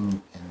the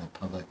heating and the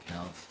public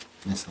health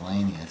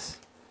miscellaneous.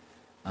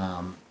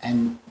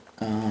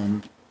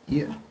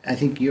 You, I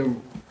think you're,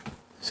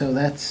 so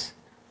that's,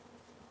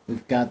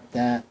 we've got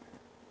that.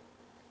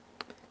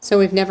 So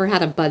we've never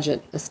had a budget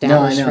No, I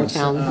established know. for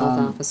town So, health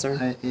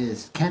officer.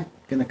 Is Kent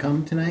gonna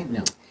come tonight?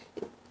 No.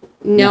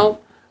 No,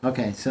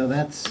 Okay, so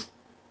that's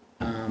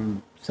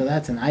an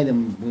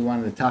item we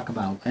wanted to talk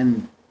about.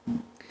 And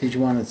did you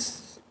want to?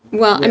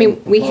 well, I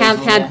mean, we have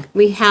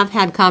Proposal,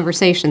 had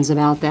conversations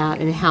about that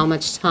and how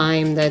much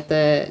time that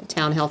the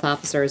town health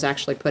officer is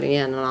actually putting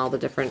in on all the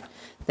different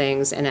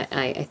things. And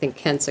I think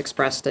Kent's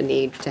expressed a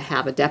need to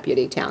have a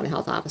deputy town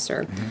health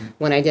officer.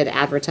 When I did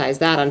advertise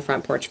that on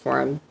Front Porch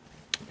Forum,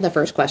 the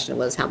first question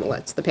was,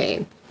 what's the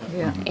pay?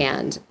 Yeah.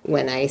 And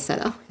when I said,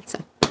 oh, it's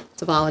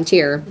a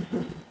volunteer,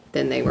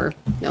 then they were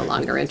no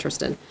longer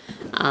interested.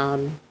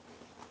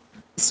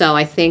 So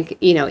I think,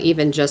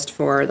 even just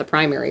for the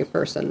primary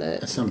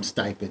person, some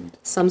stipend.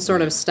 some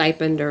sort of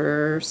stipend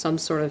or some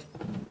sort of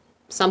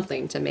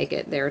something to make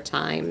it their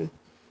time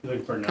You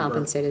looking for a number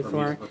compensated me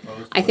for. to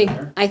propose I for think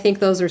there? I think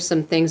those are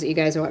some things that you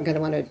guys are going to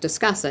want to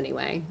discuss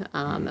anyway,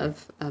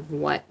 of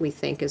what we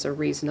think is a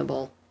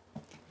reasonable.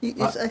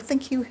 I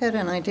think you had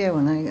an idea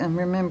when I'm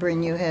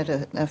remembering you had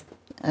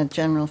a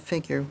general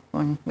figure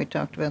when we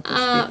talked about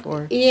this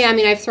before. Yeah, I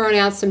mean, I've thrown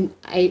out some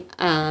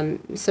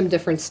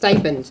different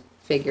stipend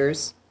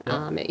figures.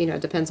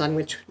 It depends on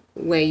which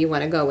way you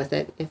want to go with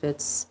it. If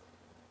it's,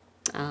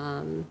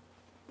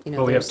 you know.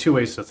 Well, we have there's- two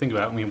ways to think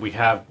about it. I mean, we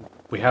have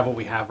what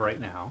we have right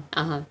now.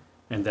 Uh-huh.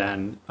 And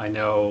then I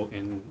know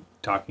in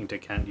talking to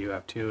Kent, you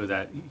have too,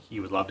 that he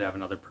would love to have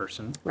another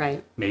person.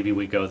 Right, Maybe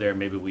we go there,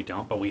 maybe we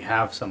don't, but we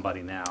have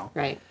somebody now.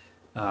 right.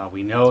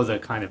 We know the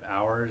kind of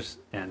hours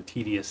and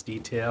tedious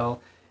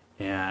detail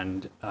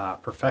and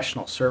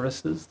professional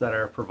services that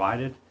are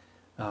provided.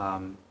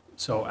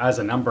 So as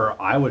a number,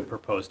 I would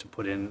propose to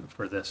put in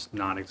for this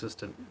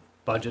non-existent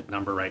budget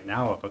number right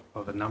now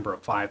of a number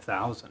of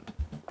 5,000,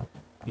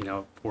 you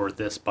know, for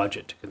this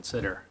budget to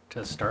consider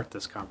to start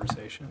this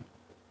conversation.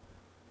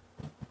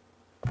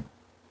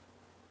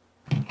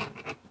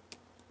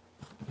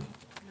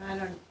 I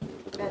don't.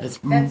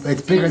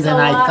 It's bigger than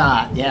I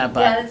thought, yeah, Yeah, but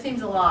that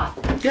seems a lot.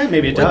 Yeah,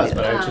 maybe it does,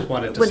 but I just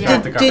wanted to But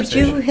start the did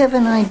conversation. you have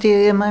an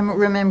idea, am I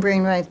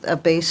remembering right, a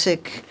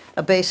basic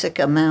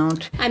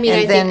amount? I mean, I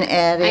And then think- I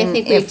adding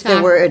think we if there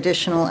talked- were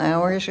additional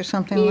hours or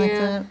something like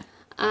Yeah.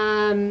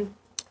 that?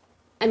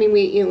 I mean,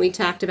 we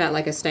talked about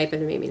like a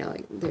stipend, maybe, you know,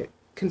 like the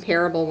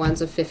comparable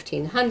ones of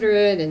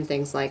 1,500 and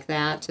things like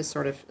that to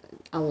sort of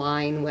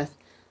align with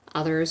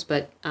others,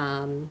 but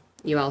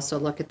you also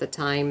look at the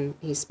time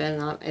he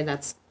spent on, and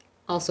that's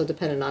also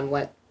dependent on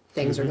what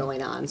things are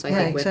going on. So I Yeah,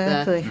 think with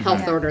exactly. the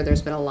health order,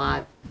 there's been a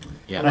lot.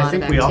 Yeah. a And I lot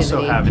think of we also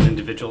activity. have an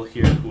individual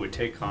here who would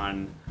take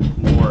on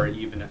more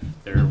even if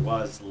there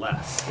was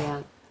less.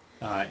 Yeah.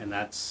 And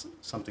that's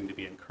something to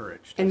be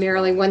encouraged. And as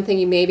Marilyn, well. one thing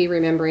you may be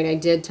remembering, I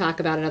did talk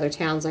about in other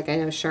towns, like I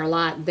know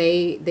Charlotte,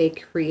 they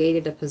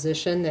created a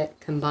position that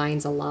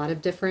combines a lot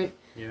of different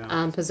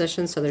Yeah.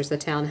 positions. So there's the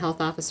town health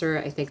officer.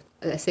 I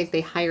think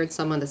they hired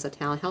someone that's a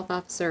town health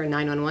officer, a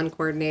 911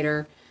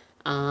 coordinator,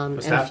 and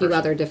a staff few person.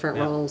 other different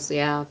Yeah. roles.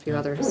 Yeah, a few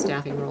other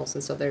staffing roles,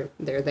 and so they're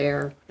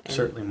there. And,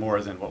 Certainly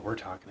more than what we're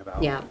talking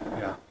about. Yeah.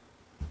 Yeah.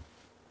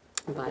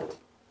 But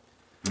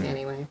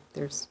anyway,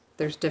 there's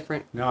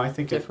different. No, I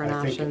think Different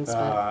options,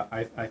 but-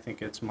 I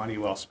think it's money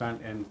well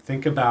spent. And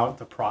think about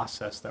the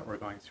process that we're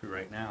going through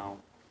right now.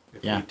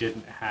 If Yeah. we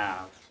didn't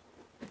have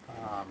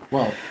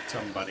well,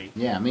 somebody,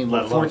 yeah. I mean,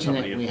 let we're alone fortunate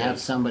somebody we of have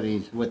his.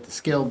 somebody with the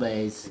skill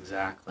base.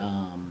 Exactly.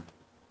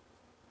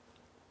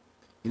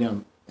 You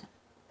know,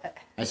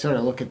 I sort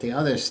of look at the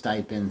other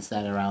stipends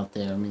that are out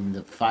there. I mean,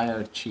 the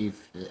fire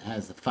chief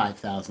has a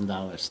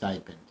 $5,000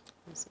 stipend.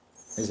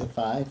 Is it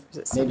five? Is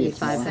it Maybe it's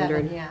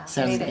 7,500? Seven, yeah.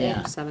 Seven, Maybe.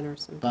 yeah. 7 or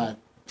something. But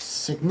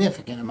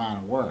significant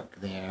amount of work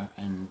there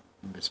and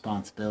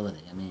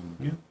responsibility. I mean,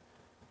 Yeah.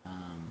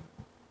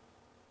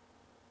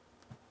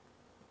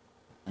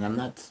 and I'm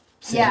not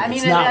saying Yeah, I mean,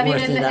 it's not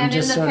worth in it. the, I'm and in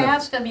just the sort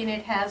past, I mean,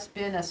 it has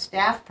been a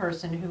staff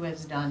person who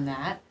has done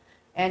that,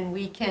 and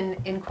we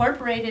can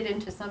incorporate it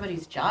into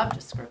somebody's job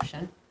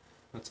description.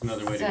 That's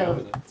another way to go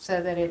with it.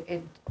 So that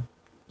it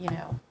you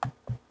know,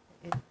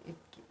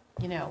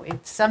 you know,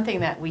 it's something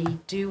that we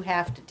do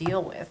have to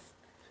deal with.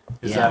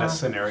 Is Yeah. that a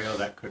scenario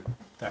that could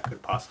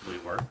possibly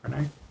work,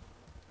 Renee?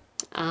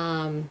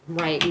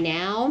 Right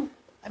now,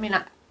 I mean,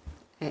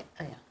 I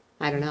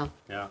don't know.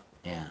 Yeah. of,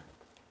 yeah.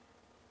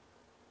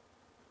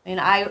 I mean,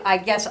 I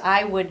guess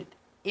I would,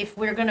 if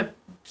we're gonna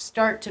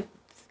start to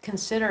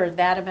consider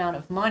that amount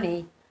of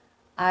money,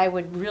 I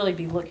would really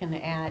be looking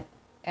at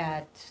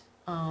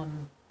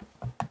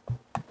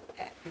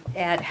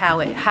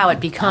how it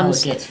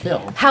becomes, How it gets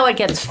filled. how it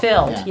gets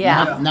filled,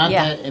 yeah. Not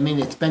yeah. that, I mean,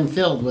 it's been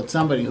filled with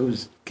somebody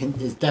who's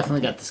has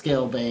definitely got the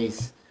skill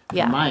base,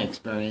 Yeah. from my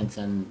experience,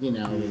 and, you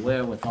know, the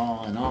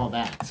wherewithal and all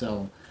that,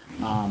 so,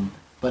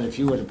 but if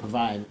you were to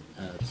provide,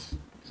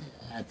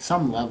 at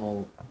some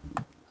level,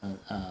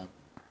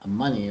 a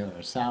money or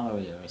a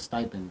salary or a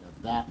stipend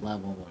of that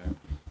level or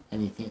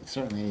anything,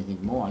 certainly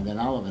anything more, then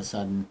all of a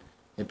sudden,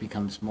 it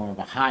becomes more of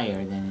a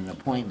hire than an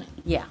appointment.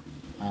 Yeah.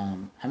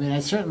 I mean, I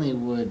certainly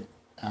would,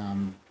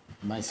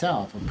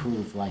 myself,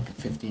 approve like a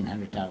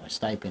 $1,500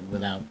 stipend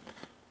without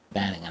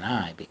batting an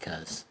eye,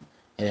 because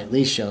it at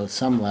least shows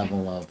some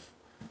level of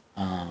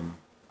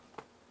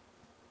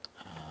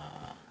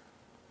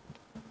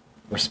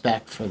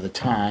respect for the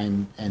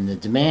time and the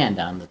demand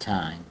on the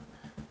time.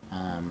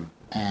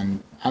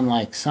 And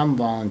unlike some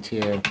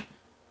volunteer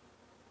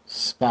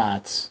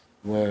spots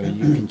where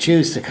you can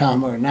choose to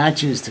come or not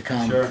choose to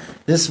come, Sure.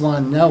 this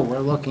one, no, we're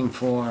looking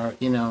for,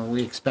 you know,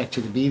 we expect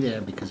you to be there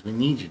because we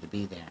need you to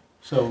be there.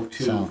 So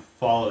to So-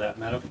 follow that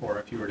metaphor,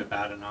 if you were to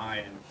bat an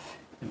eye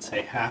and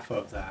say half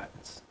of that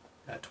is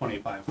at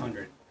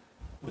 2,500,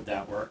 would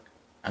that work?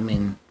 I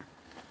mean,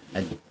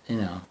 you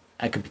know,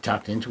 I could be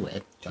talked into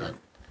it, but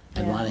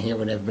I'd Yeah. want to hear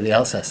what everybody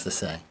else has to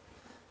say.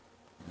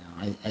 You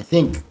know, I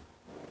think,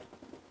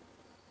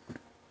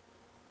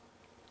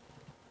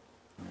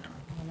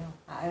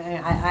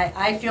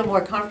 I feel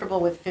more comfortable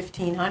with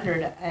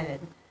 1,500 and,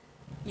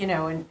 you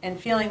know, and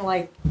feeling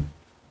like,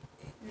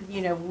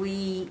 you know,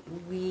 we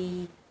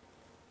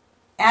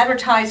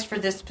advertised for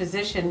this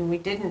position. We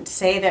didn't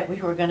say that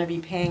we were going to be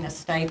paying a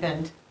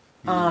stipend.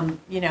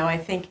 You know, I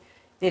think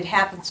it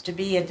happens to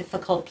be a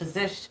difficult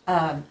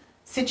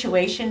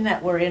situation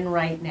that we're in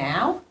right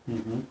now.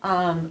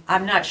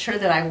 I'm not sure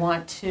that I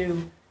want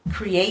to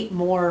create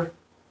more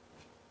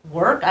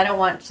work. I don't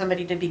want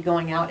somebody to be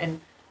going out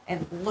and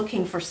and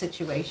looking for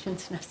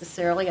situations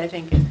necessarily. I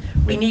think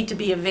we need to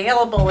be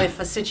available if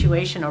a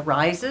situation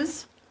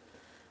arises.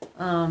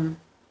 I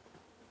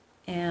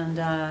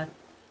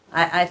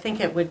think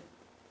it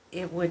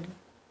would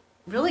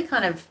really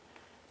kind of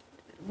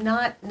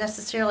not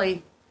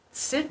necessarily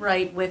sit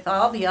right with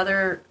all the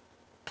other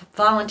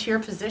volunteer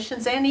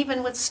positions and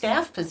even with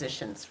staff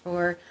positions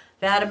for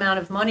that amount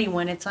of money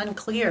when it's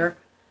unclear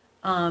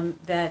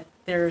that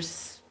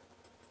there's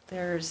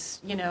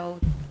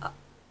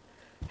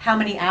how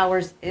many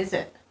hours is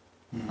it?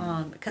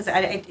 Because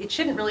it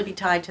shouldn't really be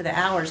tied to the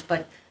hours,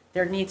 but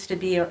there needs to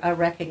be a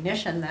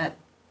recognition that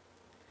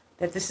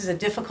this is a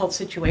difficult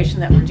situation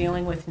that we're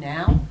dealing with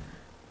now.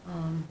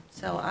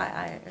 So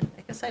I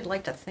guess I'd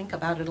like to think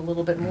about it a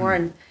little bit more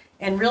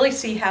and really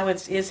see how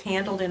it is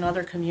handled in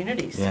other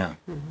communities. Yeah.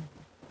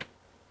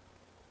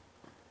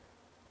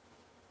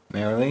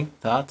 Marilee,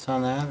 thoughts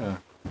on that?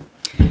 Or?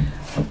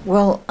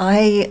 Well,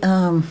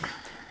 I'm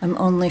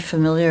only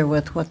familiar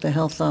with what the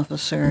health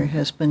officer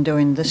has been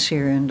doing this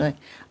year, and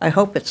I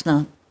hope it's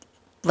not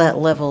that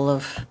level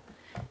of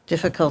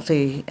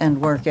difficulty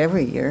and work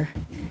every year.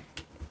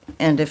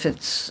 And if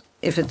it's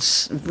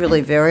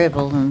really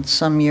variable, and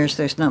some years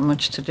there's not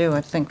much to do, I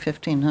think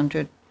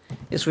 1,500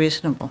 is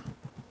reasonable.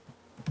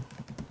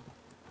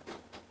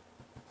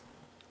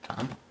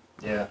 Tom?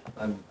 Yeah,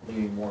 I'm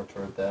leaning more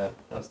toward that.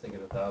 I was thinking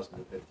 1,000 to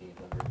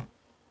 1,500.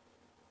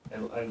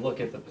 And I look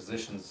at the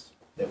positions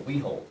that we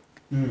hold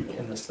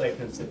and the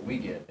stipends that we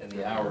get and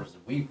the hours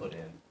that we put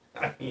in.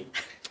 I mean,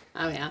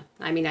 Oh, yeah.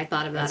 I mean, I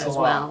thought of that It's a as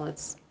lot. well.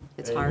 It's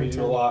and hard we to.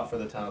 do a lot for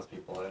the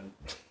townspeople,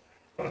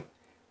 and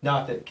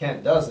not that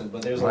Kent doesn't,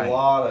 but there's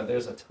Right.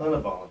 there's a ton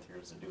of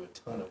volunteers that do a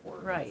ton of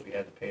work. Right. If we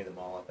had to pay them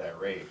all at that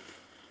rate,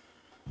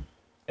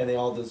 and they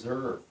all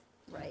deserve.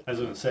 Right. I was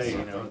going to say,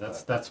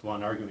 that's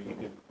one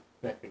argument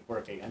that could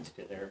work against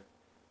you there.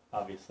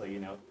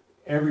 Obviously,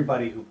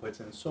 everybody who puts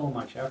in so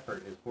much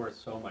effort is worth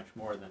so much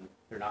more than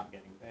they're not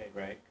getting paid,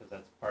 right? Because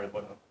that's part of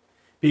what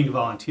being a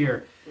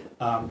volunteer.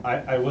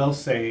 I will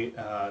say,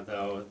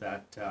 though,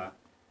 that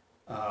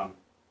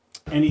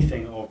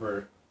anything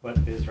over what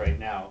it is right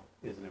now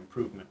is an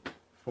improvement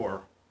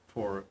for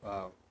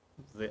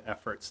the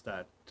efforts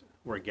that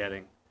we're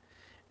getting.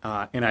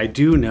 And I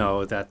do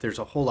know that there's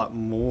a whole lot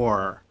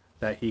more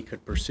that he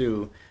could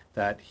pursue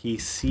that he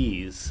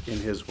sees in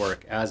his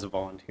work as a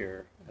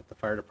volunteer at the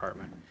fire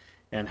department,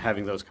 and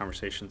having those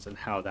conversations and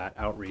how that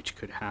outreach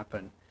could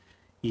happen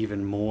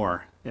even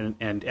more. And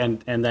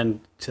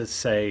then to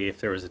say, if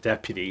there was a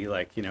deputy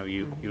like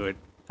you had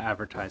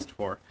advertised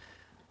for,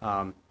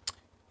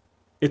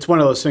 it's one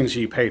of those things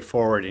you pay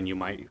forward and you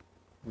might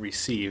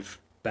receive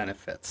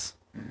benefits,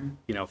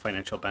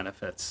 financial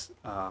benefits,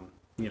 on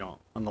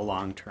the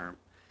long term.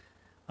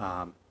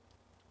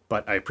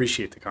 But I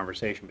appreciate the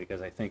conversation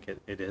because I think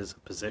it is a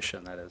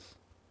position that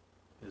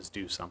is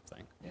due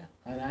something. Yeah,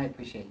 and I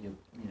appreciate you,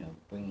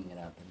 bringing it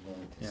up and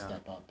willing to Yeah.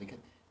 step up, because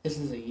this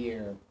is a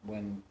year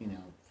when,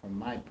 from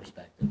my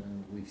perspective,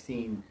 and we've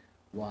seen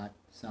what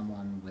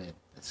someone with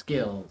the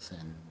skills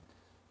and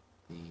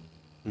the,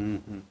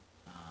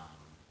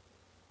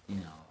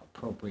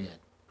 appropriate,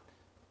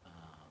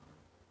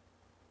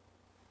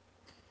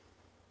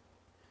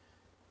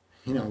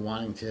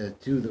 wanting to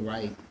do the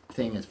right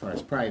thing as far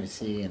as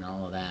privacy and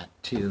all of that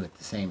too at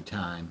the same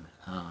time.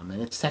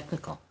 And it's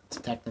technical. It's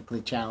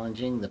technically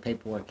challenging. The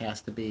paperwork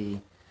has to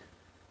be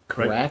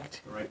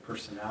correct. The right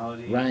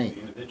personality, Right.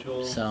 the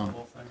individual, So- the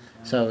whole thing.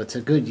 Yeah. So it's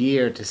a good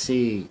year to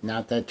see,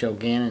 not that Joe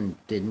Gannon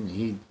didn't,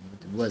 he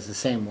was the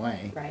same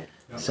way. Right.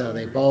 So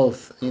they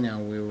both,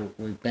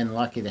 we've been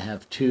lucky to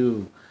have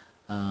two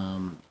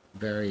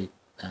very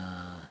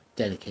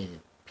dedicated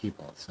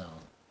people. So,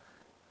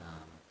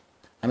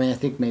 I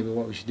think maybe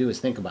what we should do is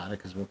think about it,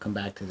 because we'll come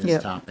back to this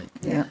Yep. topic.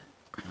 Yeah.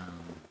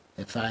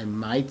 If I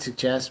might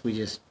suggest, we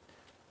just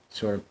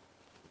sort of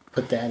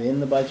put that in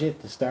the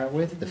budget to start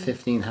with, the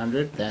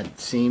 1,500. There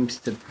seems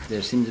to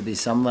be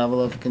some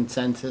level of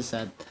consensus,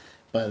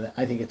 but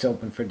I think it's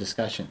open for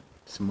discussion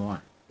some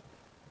more.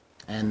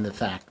 And the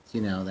fact,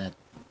 that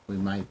we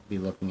might be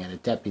looking at a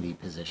deputy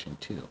position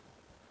too,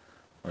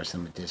 or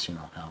some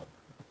additional help.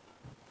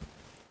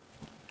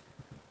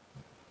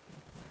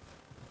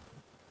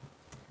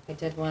 I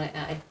did want to,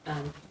 I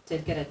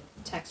did get a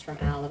text from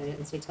Al that I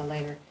didn't see till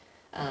later,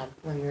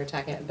 when we were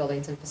talking about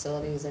buildings and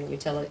facilities and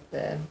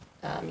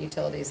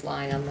utilities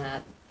line on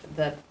that.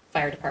 The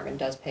fire department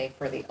does pay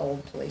for the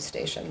old police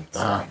station.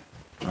 So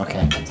Okay.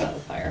 that comes out of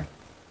the fire.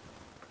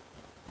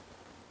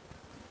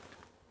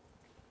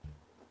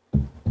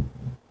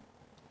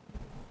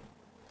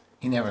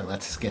 He never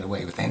lets us get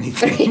away with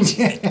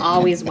anything.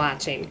 Always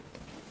watching.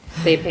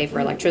 They pay for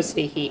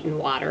electricity, heat, and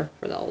water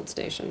for the old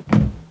station.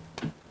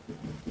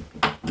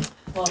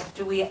 Well,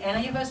 do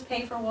any of us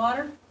pay for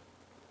water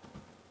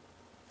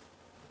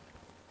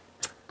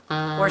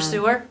or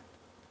sewer?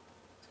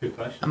 It's a good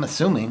question. I'm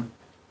assuming.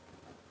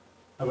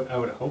 I would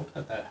hope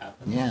that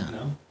happens. Yeah.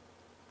 No?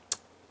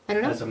 I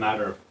don't know. As a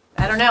matter of,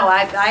 I don't know.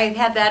 I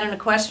had that in a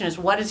question: is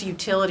what does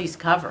utilities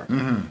cover?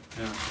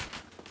 Mm-hmm. yeah.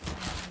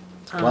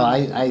 Well,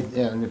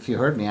 and if you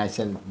heard me, I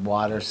said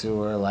water,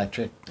 sewer,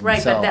 electric. and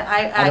Right, so but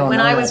I don't when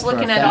know I that was for a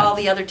looking at all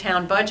fact. the other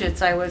town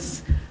budgets, I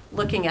was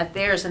looking at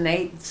theirs,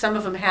 and some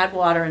of them had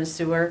water and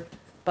sewer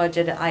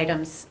budget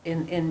items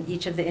in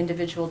each of the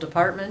individual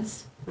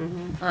departments,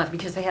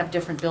 because they have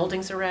different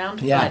buildings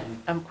around. Yeah. But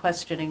I'm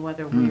questioning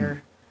whether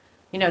we're,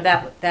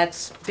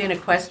 that's been a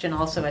question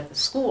also at the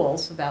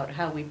schools about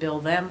how we bill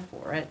them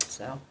for it,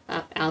 so.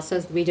 Al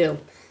says we do.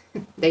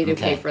 They do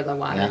pay Okay. for the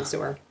water Yeah. and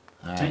sewer.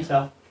 All right. Thanks,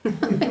 Al.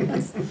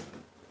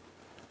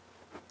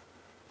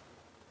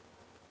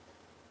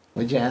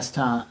 Would you ask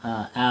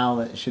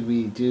Al, should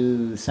we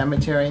do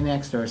cemetery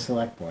next or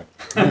select board?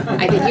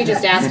 I think you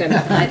just asked him.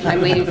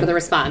 I'm waiting for the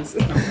response.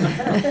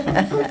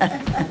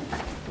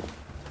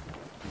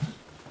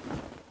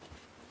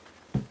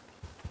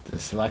 The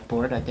select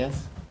board, I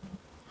guess?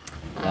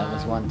 That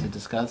was one to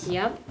discuss?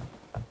 Yep.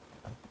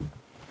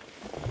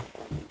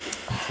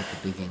 It's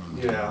at the beginning.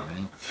 Yeah.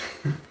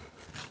 Right?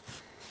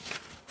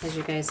 As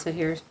you guys sit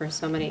here for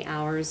so many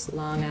hours,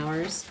 long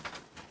hours.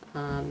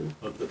 Well,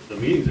 the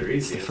meetings are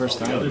easy. It's the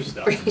first all the time. other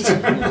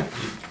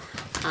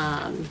stuff.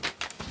 I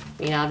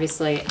mean,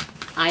 obviously,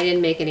 I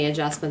didn't make any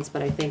adjustments,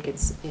 but I think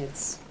it's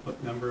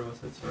What number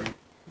was it? Sorry.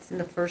 It's in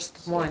the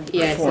first one.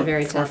 yeah, it's a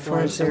very tough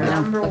one. So we're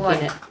Number looking one.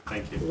 at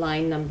Thank you.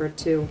 line number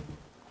 2.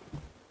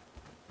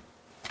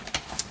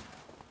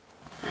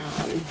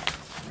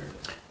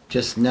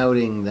 Just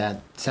noting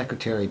that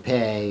secretary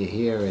pay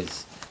here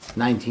is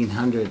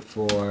 1,900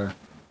 for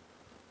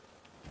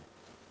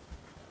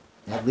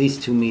at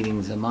least 2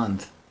 meetings a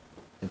month,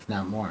 if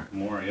not more.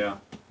 More, yeah.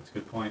 That's a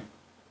good point.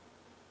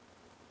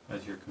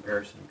 As your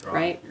comparison draw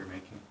Right. you're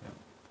making.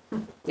 Yeah.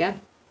 Yeah,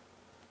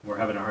 We're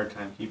having a hard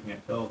time keeping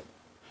it filled.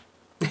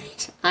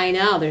 I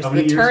know. There's How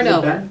many the years has it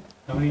turnover. been?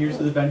 How many years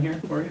has it been here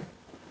for you?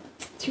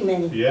 Too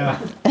many. Yeah.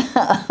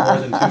 More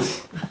than 2.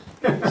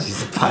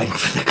 She's applying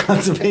for the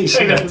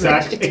conservation.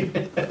 Exactly.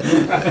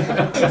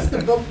 It's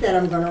the book that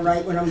I'm gonna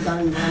write when I'm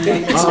done.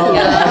 Oh.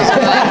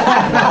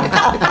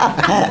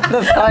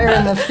 The Fire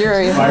and the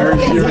Fury. Fire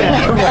and fury.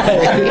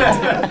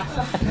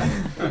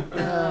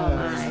 Oh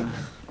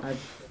my.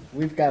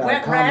 We've got our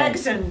Wet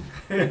rags comments.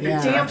 and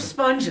Yeah. damp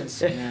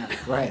sponges. Yeah,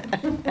 right.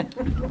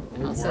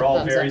 Also We're all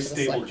thumbs very up for the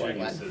stable select board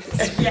one.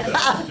 geniuses.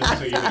 Just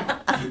so you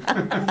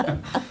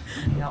know.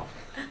 No,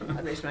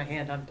 I raised my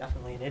hand, I'm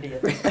definitely an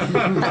idiot.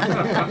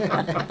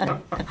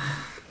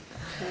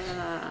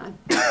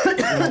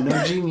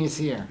 No genius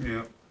here.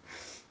 Yeah.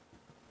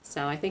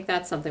 So I think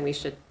that's something we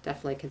should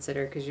definitely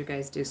consider because you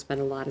guys do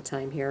spend a lot of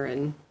time here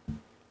and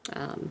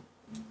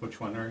Which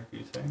one are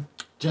you saying?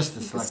 Just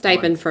the select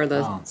stipend board. for the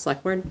Oh.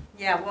 select board.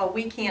 Yeah, well,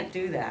 we can't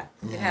do that.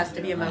 It has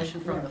to be a Yeah.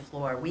 motion from the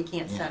floor. We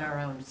can't set our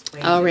own wages.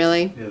 Oh,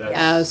 really? Yeah, Oh,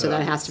 that's, so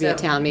that has to be a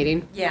So- town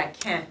meeting? Yeah,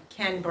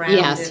 Ken Brown.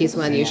 Yes, did- he's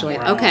one Yeah. usually.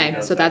 Brown Okay,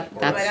 does so that for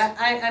But that's.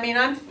 I mean,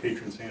 I'm,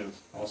 patron saint of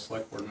all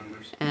select board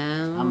members.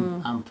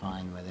 I'm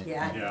fine with it.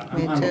 yeah. Yeah,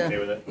 Me I'm too. okay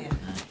with it. Yeah.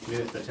 I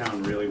mean, if the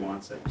town really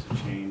wants it to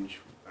change,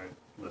 I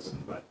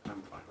listen, but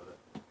I'm fine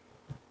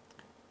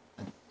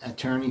with it.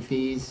 Attorney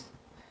fees,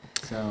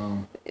 so,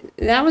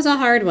 That was a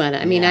hard one.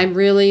 I mean, Yeah. I'm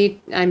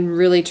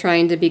really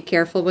trying to be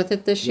careful with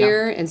it this Yeah.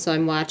 year, and so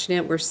I'm watching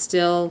it. We're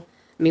still,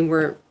 I mean,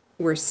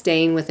 we're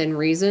staying within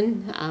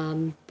reason,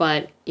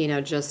 but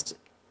just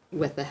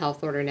with the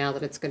health order now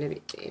that it's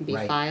going to be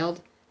Right.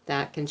 filed,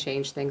 that can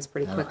change things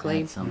pretty that'll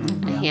quickly. add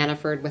something, And yeah.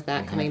 Hannaford with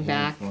that We coming have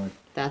back, Hannaford.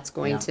 that's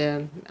going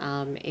to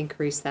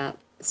increase that.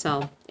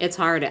 So it's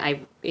hard.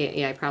 I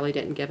probably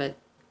didn't give it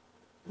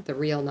the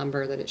real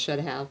number that it should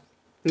have.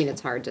 I mean,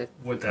 it's hard to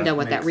know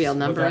what that real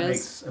number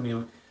is. I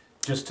mean,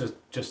 just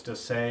to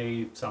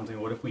say something,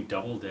 what if we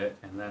doubled it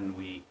and then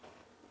we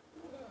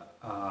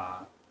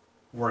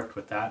worked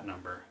with that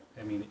number?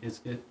 I mean, is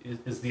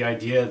the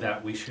idea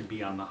that we should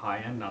be on the high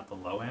end, not the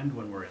low end,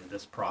 when we're in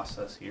this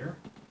process here?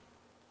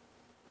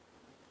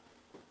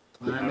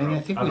 I mean, I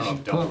think I we don't know should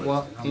if double put, is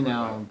well, the you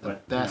number, know, the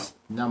but, best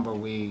number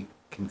we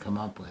can come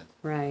up with.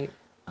 Right.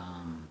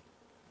 Um,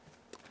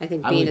 I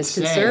think I being would as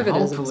say,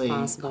 conservative as hopefully,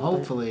 possible. but-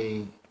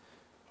 hopefully,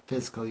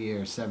 fiscal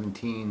year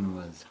 17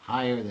 was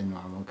higher than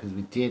normal because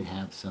we did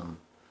have some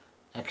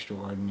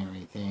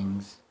extraordinary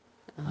things.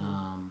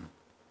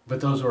 But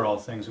those were all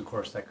things, of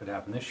course, that could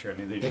happen this year. I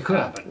mean, they just could.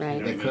 happened. Right. You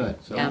know They what I mean?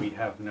 could. So Yeah. we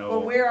have no.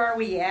 Well, where are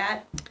we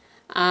at? This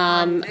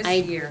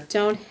I year.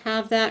 don't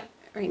have that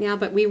right now,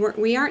 but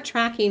we aren't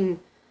tracking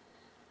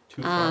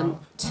too far off.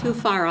 too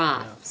far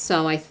off. Yeah.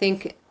 So I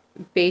think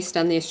based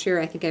on this year,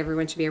 I think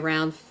everyone should be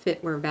around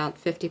we're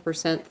about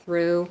 50%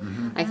 through.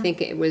 I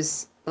think it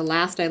was the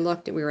last I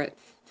looked, we were at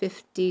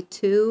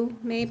 52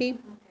 maybe,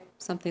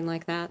 something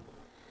like that.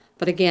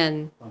 But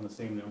again, On the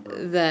same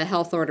number. the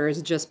health order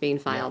is just being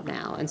filed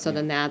now, and so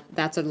then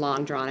that's a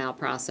long drawn out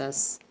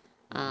process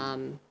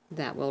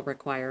that will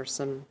require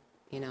some,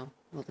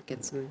 we'll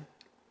get some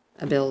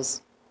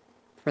bills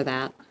for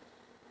that.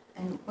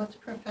 And what's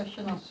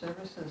professional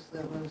services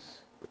that was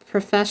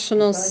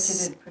Professionals.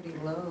 budgeted pretty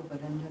low,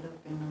 but ended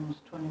up being almost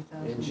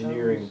 $20,000?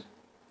 Engineering.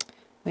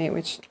 Wait,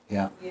 which?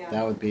 Yeah,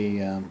 that would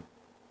be,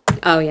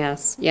 Oh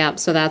yes, yeah.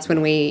 So that's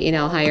when we,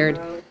 hired.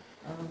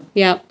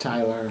 Yep.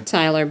 Tyler.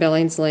 Tyler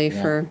Billingsley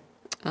Yeah. for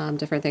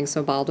different things.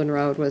 So Baldwin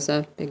Road was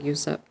a big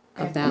use of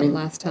that mean,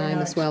 last time,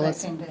 as well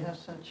as. We're not expecting to have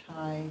such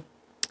high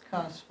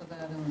costs for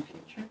that in the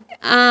future?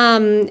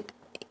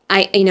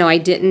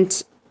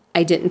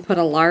 I didn't put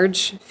a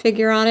large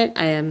figure on it.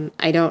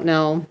 I don't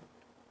know.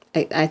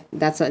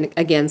 That's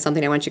again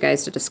something I want you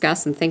guys to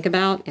discuss and think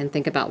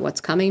about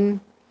what's coming.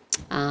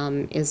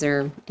 Is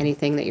there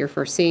anything that you're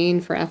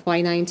foreseeing for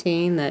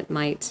FY19 that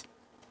might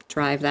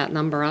drive that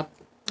number up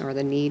or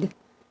the need?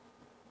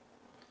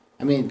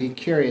 I mean, be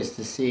curious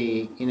to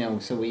see,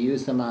 so we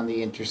use them on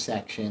the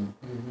intersection.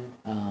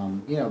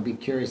 Be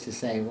curious to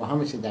say, well, how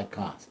much did that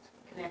cost?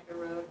 Connector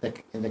road.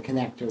 The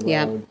connector road.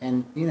 Yep.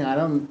 And,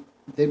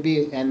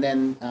 and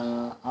then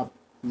up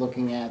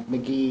looking at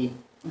McGee,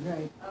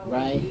 Right.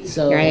 right?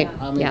 So, Right.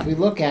 If we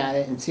look at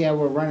it and see how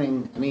we're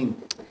running, I mean,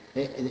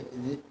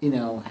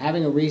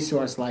 having a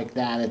resource like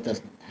that, it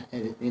doesn't,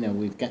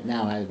 we've got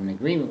now have an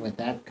agreement with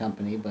that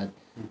company, but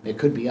there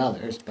could be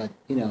others, but,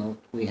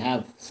 we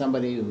have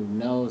somebody who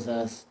knows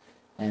us,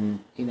 and,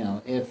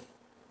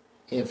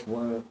 if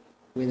we're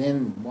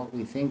within what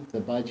we think the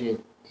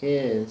budget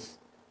is,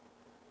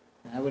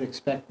 I would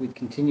expect we'd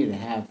continue to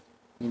have,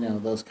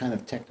 those kind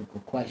of technical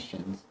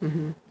questions.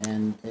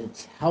 And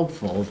it's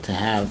helpful to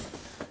have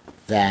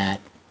that,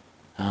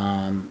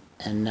 and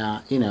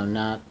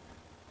not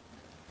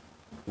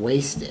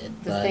wasted.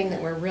 The thing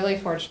that we're really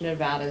fortunate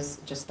about is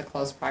just the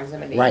close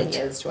proximity Right. he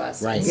is to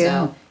us. Right. And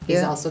Yeah. so he's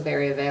Yeah. also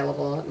very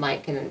available.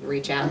 Mike can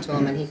reach out to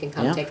him and he can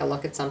come Yeah. take a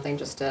look at something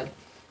just to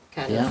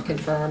kind Yeah. of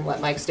confirm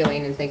what Mike's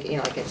doing and think,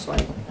 like, I just want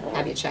to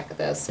have you check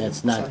this. It's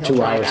And not so he'll 2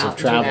 drive hours out of and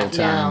do travel that.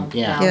 time. No,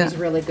 Yeah. no, Yeah. he's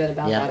really good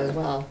about Yeah. that as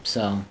well.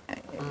 So,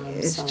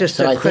 It's So- just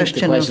so a I think the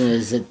question question of,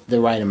 is it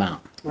the right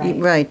amount?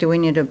 Right. do we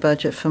need a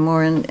budget for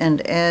more?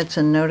 And ads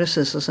and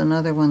notices is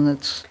another one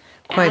that's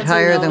quite Ads and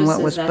higher than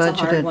what was notices,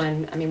 that's a hard budgeted.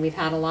 one. I mean, we've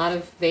had a lot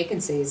of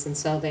vacancies, and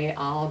so they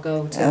all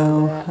go to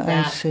Oh, I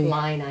that see.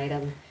 line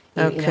item.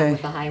 You know, Okay.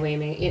 with the highway,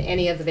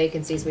 any of the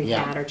vacancies we've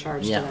Yeah. had are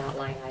charged Yeah. to that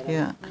line item.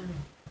 Yeah,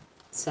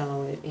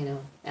 So, it,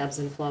 ebbs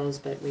and flows,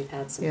 but we've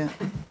had some yeah.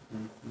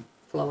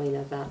 flowing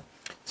of that.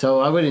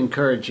 So I would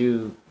encourage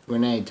you,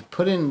 Renee, to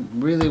put in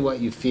really what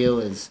you feel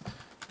is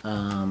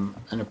an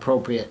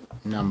appropriate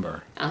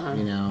number.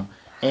 Uh-huh.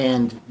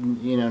 And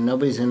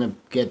nobody's gonna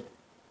get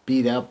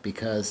beat up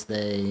because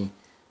the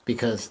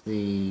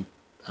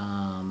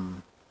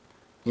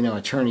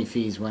attorney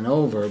fees went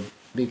over,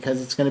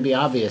 because it's gonna be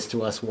obvious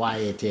to us why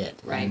it did.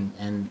 Right.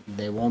 And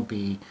there won't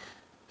be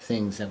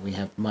things that we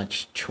have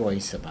much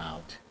choice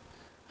about.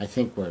 I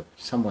think we're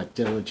somewhat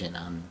diligent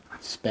on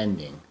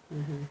spending.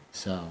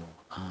 So,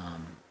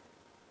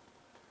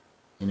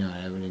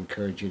 I would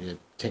encourage you to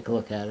take a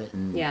look at it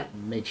and Yeah.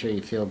 make sure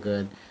you feel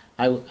good.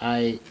 I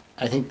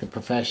think the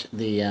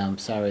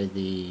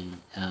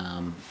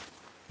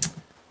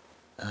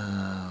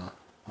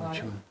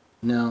which one?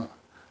 No,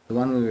 the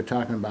one we were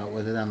talking about,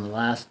 was it on the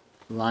last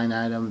line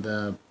item,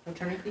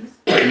 Attorney fees?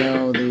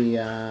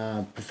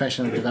 the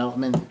professional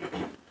development?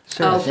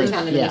 Oh, I for think-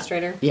 town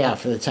administrator? Yeah,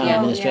 for the town Yeah.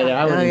 administrator,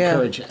 I would Oh, yeah.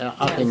 encourage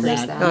upping increase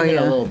that, that. even Oh, a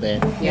yeah. little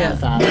bit, Yeah.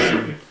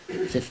 1,000,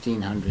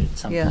 1,500,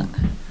 something. Yeah.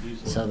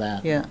 So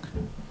that, Yeah,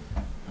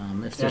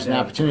 if there's an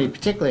opportunity,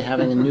 particularly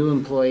having a new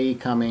employee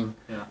coming,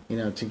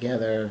 Yeah.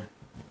 together,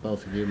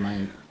 both of you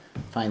might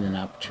find an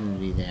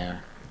opportunity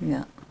there.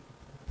 yeah.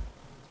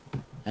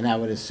 And I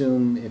would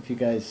assume if you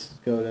guys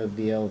go to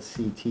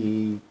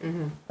VLCT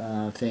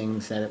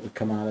things, that it would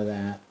come out of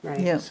that. Right.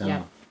 Yeah. So,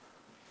 Yeah.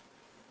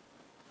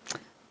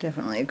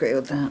 Definitely agree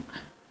with that.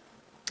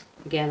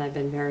 Again, I've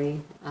been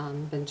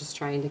been just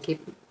trying to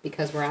keep,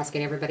 because we're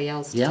asking everybody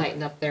else to Yeah.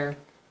 tighten up their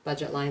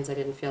budget lines, I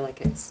didn't feel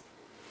like it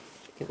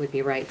would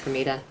be right for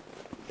me to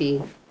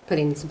be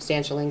putting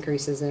substantial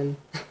increases in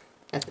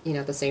at,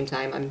 the same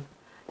time I'm,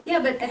 Yeah,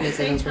 but at the Making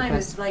same those time,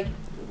 requests. it's like,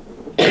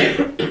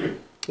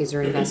 these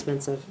are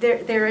investments of,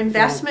 they're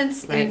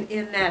investments right.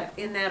 in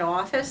that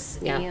office,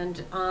 Yeah.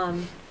 and,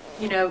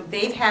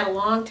 they've had a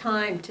long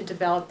time to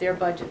develop their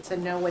budgets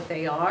and know what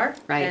they are.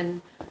 Right.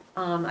 And,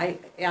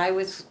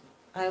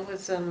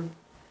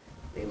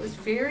 it was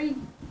very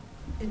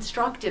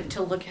instructive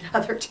to look at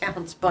other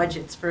towns'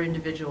 budgets for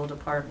individual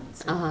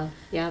departments.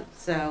 yeah,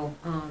 So,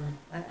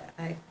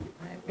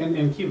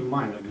 And keep in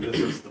mind, this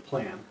is the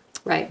plan,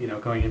 right,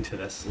 going into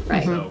this.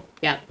 Right. So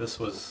yeah,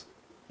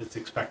 it's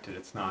expected,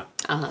 it's not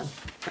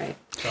right.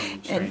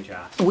 some strange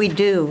ask. We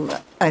do,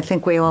 I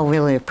think we all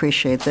really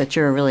appreciate that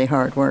you're a really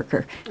hard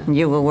worker. And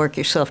you will work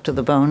yourself to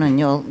the bone, and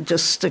you'll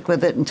just stick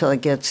with it until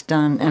it gets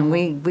done. And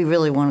we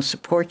really want to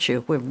support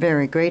you. We're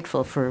very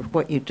grateful for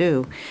what you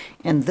do.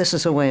 And this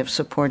is a way of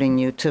supporting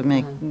you to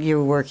make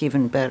your work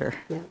even better.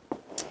 Yeah,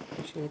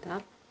 appreciate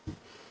that.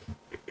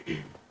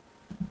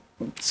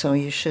 So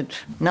you should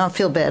not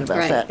feel bad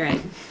about that.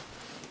 Right.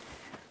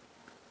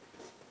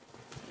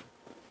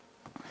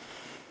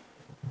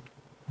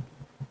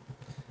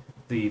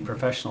 The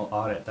professional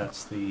audit,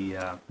 that's the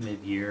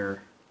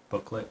mid-year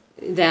booklet.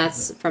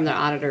 That's from the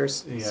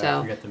auditors, Yeah, I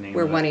so forget the name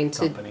we're of that wanting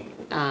company,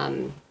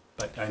 to,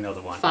 but I know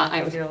the one.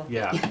 Gill.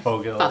 Yeah,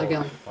 Fogill.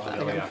 Fothergill.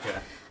 Fothergill, yeah.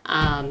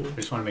 I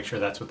just want to make sure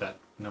that's what that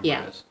number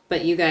Yeah, is.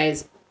 but you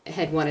guys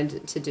had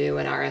wanted to do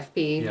an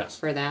RFP Yes.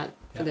 for that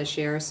for Yeah. this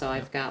year, so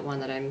I've got one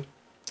that I'm,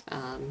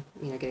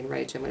 getting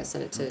ready to. I'm going to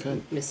send it to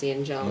Okay. Missy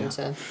and Joan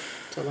Yeah.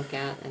 to look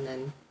at, and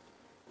then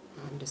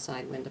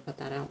decide when to put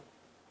that out.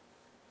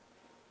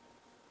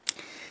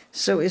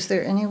 So is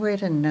there any way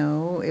to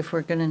know if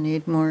we're going to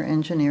need more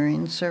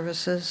engineering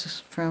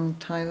services from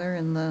Tyler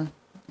in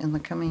the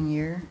coming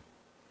year?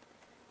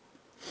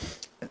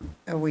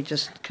 Are we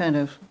just kind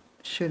of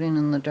shooting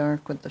in the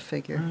dark with the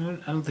figure?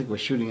 I don't think we're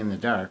shooting in the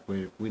dark.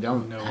 We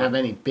don't No. have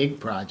any big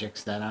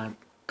projects that aren't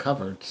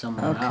covered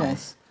somewhere Okay,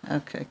 else.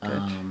 okay,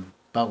 good.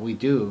 But we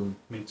do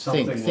I mean, think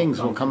something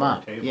things will come to our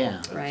up. table Yeah.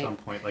 at Right. some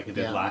point, like it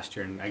did Yeah. last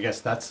year, and I guess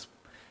that's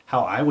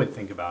how I would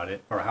think about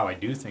it, or how I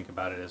do think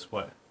about it, is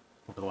what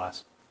over the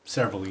last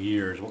several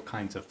years, what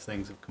kinds of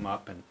things have come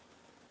up, and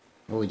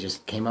Well, we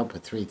just came up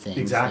with 3 things.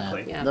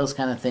 Exactly. that- Yeah. Those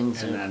kind of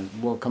things And then-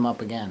 will come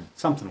up again.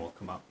 something will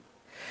come up.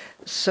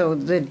 So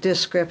the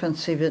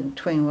discrepancy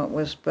between what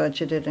was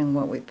budgeted and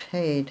what we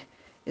paid,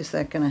 is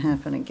that going to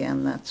happen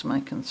again? That's my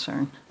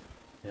concern.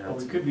 Yeah, Well,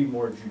 we could be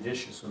more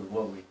judicious with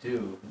what we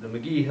do. The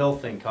McGee Hill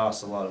thing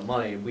costs a lot of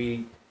money.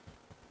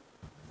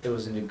 It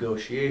was a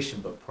negotiation,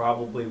 but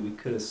probably we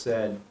could have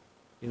said,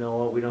 you know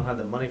what, we don't have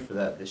the money for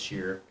that this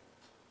year.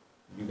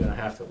 You're gonna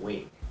have to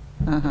wait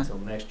Uh-huh, until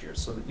next year.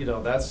 So,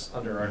 that's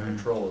under our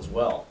control as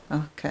well.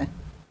 okay.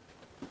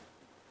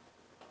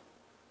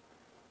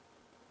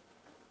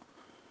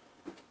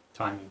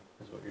 timing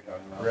is what you're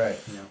talking about. Right.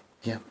 You know.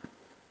 Yep.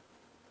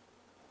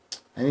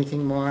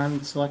 Anything more on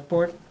the select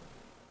board?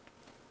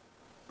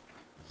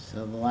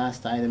 So the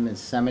last item is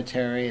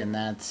cemetery, and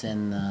that's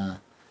in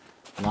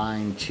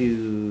line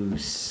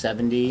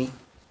 270.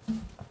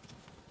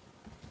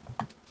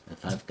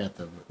 If I've got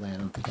I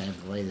don't think I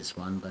have the latest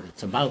one, but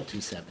it's about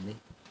 270.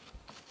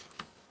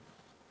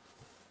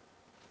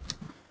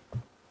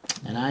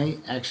 And I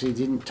actually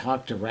didn't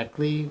talk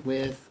directly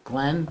with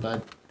Glenn,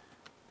 but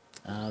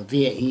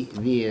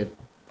via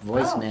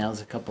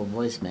voicemails, a couple of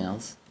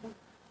voicemails.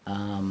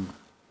 I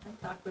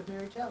talked with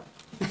Mary Jo.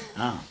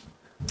 Oh,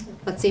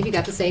 Let's see if you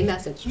got the same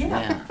message.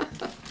 yeah.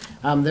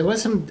 There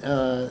was some,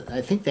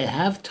 I think they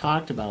have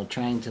talked about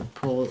trying to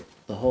pull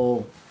the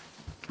whole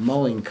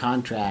mowing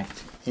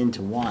contract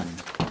into one.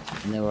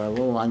 And they were a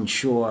little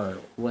unsure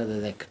whether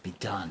that could be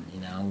done,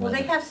 Well, they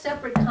whether- have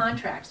separate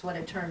contracts, what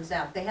it turns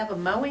out. They have a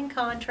mowing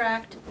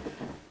contract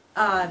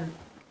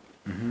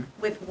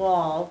with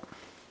Wall,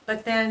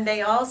 but then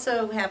they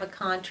also have a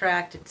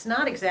contract, it's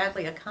not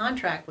exactly a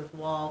contract with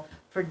Wall,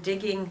 for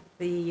digging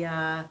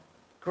the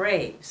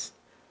graves.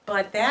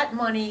 But that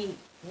money,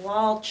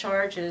 Wall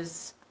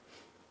charges,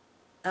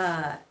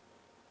 The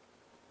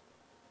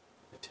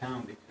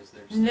town, because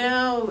there's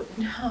no,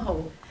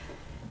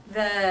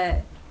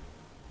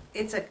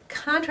 it's a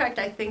contract,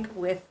 I think,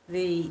 with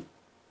the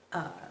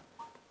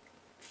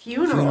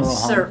Funeral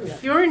home.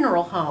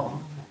 funeral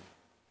home.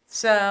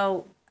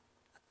 So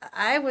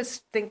I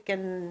was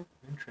thinking,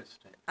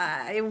 interesting.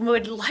 I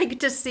would like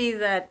to see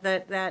that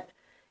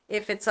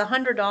if it's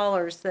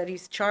 $100 that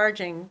he's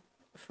charging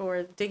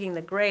for digging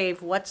the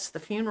grave, what's the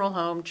funeral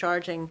home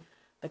charging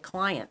the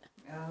client?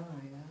 Oh,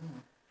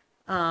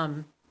 yeah.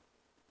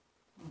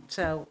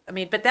 So, I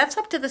mean, but that's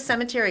up to the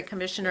cemetery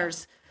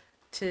commissioners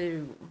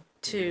to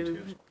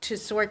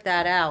sort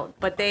that out.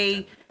 But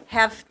they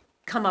have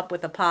come up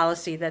with a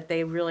policy that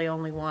they really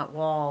only want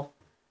Wall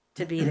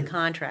to be the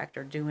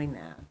contractor doing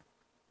that.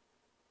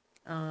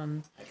 I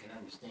can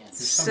understand. There's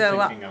some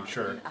So, thinking, I'm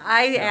sure.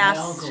 I My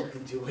asked, uncle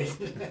can do it.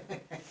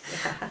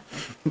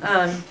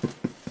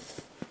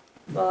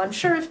 well, I'm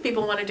sure if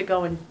people wanted to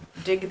go and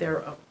dig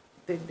their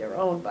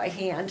own by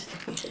hand,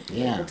 they'd be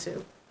Yeah. able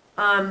to.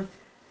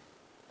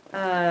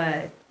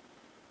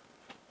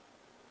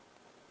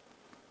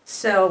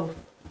 So,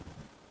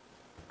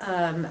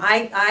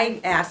 I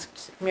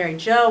asked Mary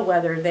Jo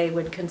whether they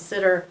would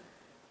consider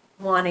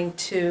wanting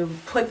to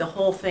put the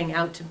whole thing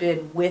out to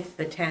bid with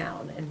the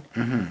town.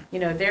 And,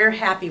 they're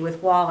happy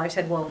with Wall. I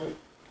said, well,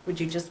 would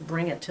you just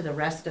bring it to the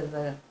rest of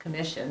the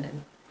commission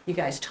and you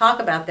guys talk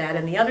about that?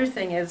 And the other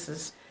thing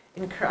is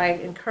I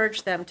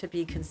encourage them to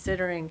be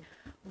considering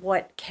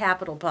what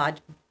capital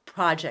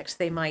projects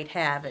they might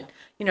have. And,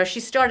 she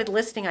started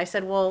listing. I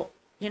said, well,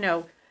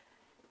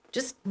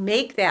 just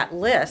make that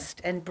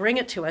list and bring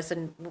it to us,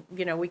 and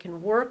we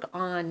can work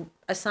on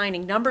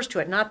assigning numbers to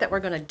it. Not that we're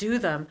going to do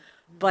them,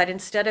 but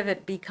instead of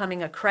it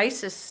becoming a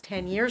crisis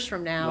 10 years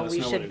from now, Let us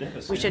know what it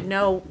is, we yeah. should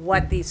know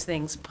what these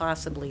things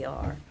possibly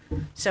are.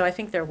 So I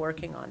think they're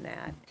working on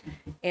that,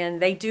 and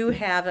they do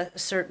have a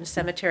certain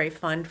cemetery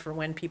fund for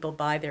when people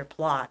buy their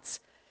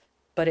plots,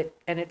 but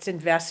it's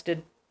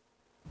invested,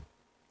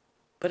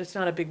 but it's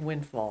not a big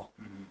windfall.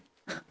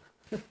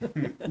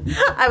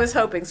 I was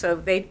hoping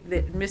so.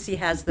 Missy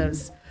has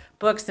those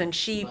books, and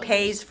she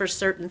pays for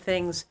certain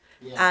things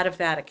out of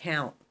that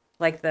account,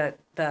 like the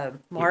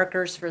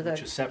markers for Which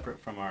the. is separate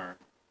from our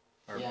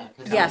Yeah,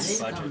 because Yes.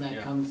 the income budget, that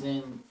yeah. comes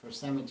in for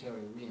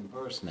cemetery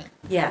reimbursement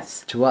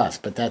Yes, to us,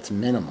 but that's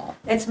minimal.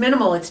 it's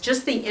minimal. It's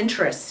just the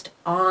interest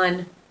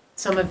on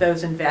some of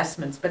those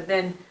investments, but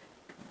then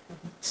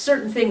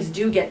certain things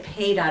do get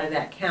paid out of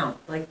that count,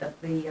 like the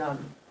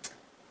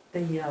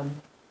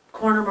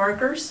corner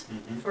markers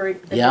for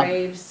the Yep.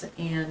 graves,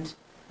 and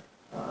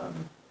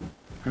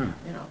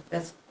you know,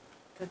 that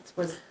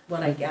was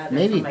what I gathered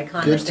Maybe from my good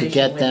conversation to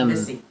get with them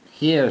Missy.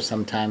 here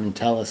sometime and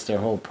tell us their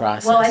whole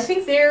process. Well, I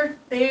think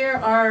they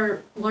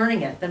are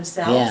learning it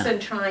themselves Yeah. and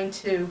trying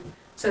to,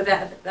 so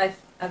that I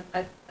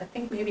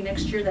think maybe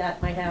next year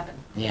that might happen.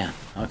 Yeah,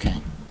 okay.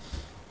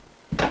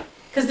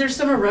 Because there's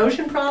some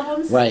erosion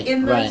problems Right,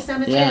 in the right.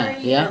 cemetery, Yeah,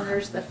 yeah. and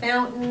there's the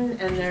fountain,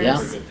 and there's. Yeah.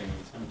 Good thing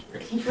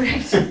in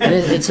the cemetery.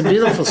 Right. It's a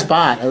beautiful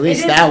spot. At least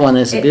It is- that one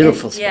is a it-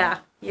 beautiful it- spot. Yeah,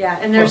 yeah,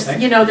 and there's,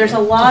 thank you know, there's a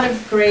lot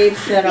of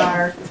graves that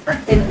are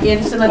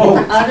in some of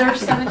the other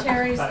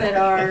cemeteries that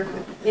are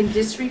in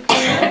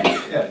disrepair,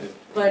 Yeah,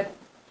 but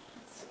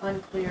it's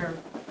unclear.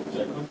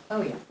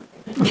 Oh, yeah.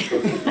 Oh,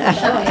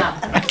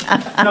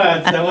 yeah. no,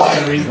 that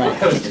wasn't the reason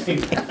I was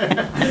doing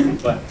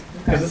that. But,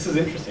 because this is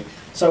interesting.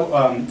 So,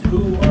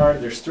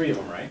 there's 3 of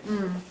them, right?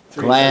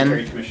 Three Glenn.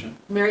 Cemetery Commission.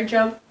 Mary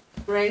Jo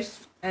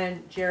Grace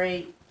and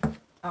Jerry,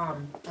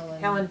 Helen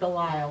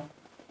Belisle.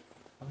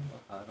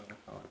 I don't know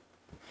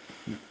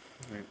how.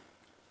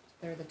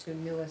 They're the 2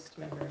 newest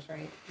members,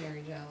 right?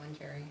 Mary Jo and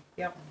Jerry.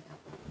 Yep.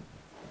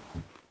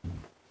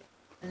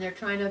 And they're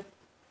trying to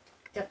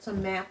get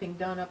some mapping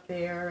done up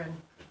there and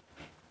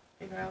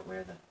figure out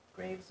where the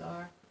graves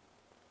are.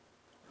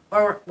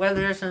 Or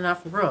whether there's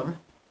enough room.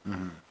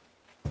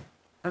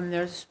 And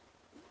there's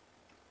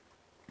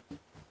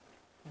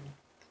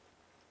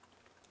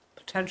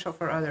potential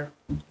for other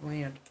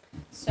land.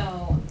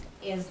 So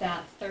is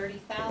that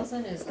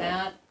 30,000? Is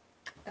that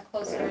a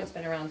closer? It's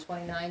been around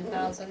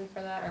 29,000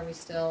 for that. Are we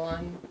still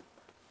on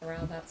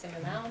around that same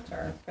amount,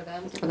 or for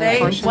them? For that They,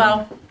 portion?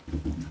 well,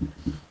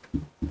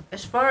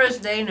 as far as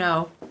they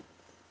know,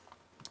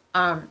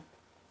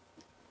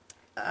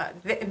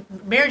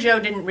 Mary Jo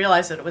didn't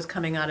realize that it was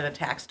coming out of the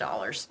tax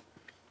dollars.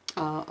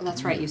 Oh,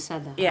 that's right. You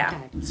said that.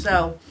 Yeah, Okay.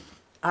 so,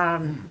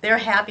 they're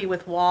happy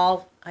with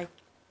Wall.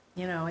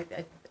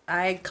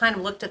 I kind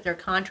of looked at their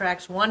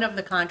contracts. One of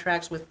the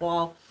contracts with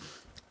Wall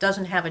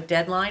doesn't have a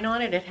deadline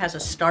on it. It has a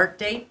start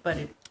date, but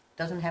it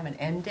doesn't have an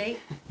end date.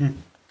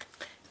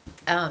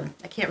 I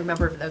can't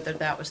remember whether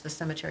that was the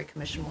Cemetery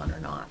Commission one or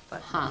not,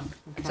 but, Huh.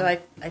 Okay. so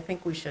I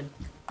think we should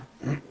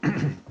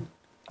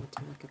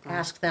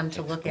ask them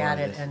to look at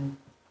it, and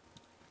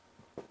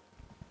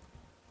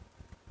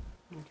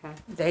Okay.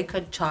 they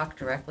could talk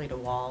directly to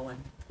Wall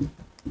and.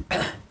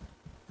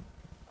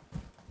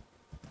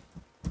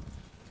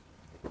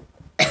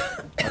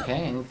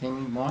 Okay,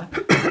 anything more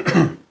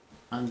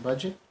on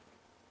budget?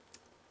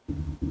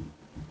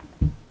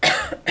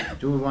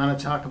 Do we want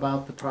to talk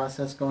about the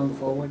process going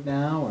forward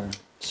now, or?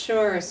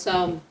 Sure.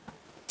 So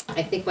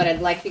I think what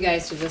I'd like you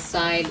guys to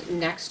decide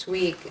next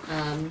week,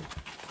 well,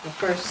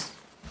 first,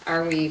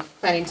 are we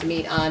planning to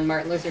meet on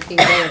Martin Luther King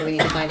Day, or do we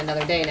need to find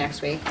another day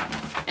next week?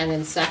 And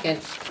then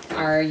second,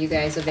 are you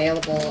guys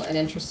available and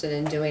interested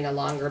in doing a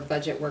longer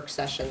budget work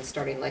session,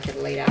 starting like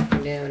in late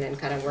afternoon and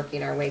kind of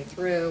working our way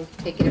through,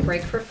 taking a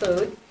break for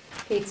food,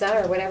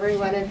 pizza or whatever you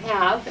want to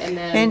have, and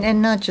then.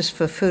 And not just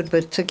for food,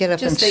 but to get up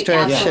and Just to,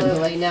 stretch and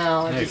absolutely,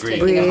 no, I just agree.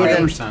 taking a Breathe break.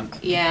 and 100%.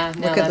 Yeah,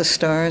 no, look at the that's,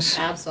 stars.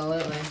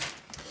 absolutely.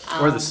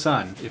 Or the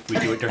sun, if we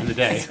do it during the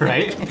day,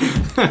 right? We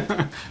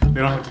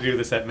don't have to do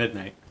this at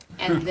midnight.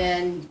 And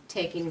then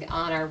taking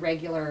on our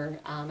regular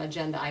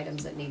agenda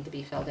items that need to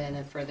be filled in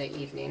and for the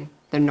evening,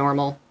 the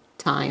normal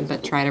time,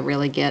 but try to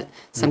really get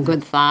some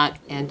good thought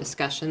and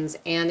discussions,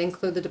 and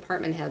include the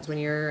department heads when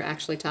you're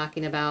actually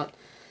talking about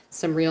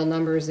some real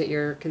numbers that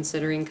you're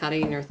considering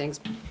cutting or things.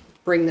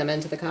 Bring them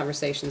into the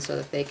conversation so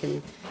that they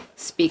can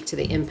speak to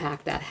the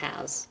impact that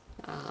has.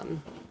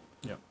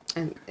 Yep.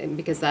 And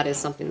because that is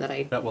something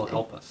that That will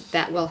help us.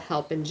 that will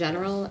help in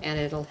general, and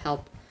it'll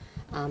help,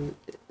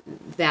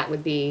 that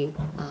would be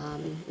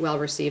well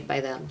received by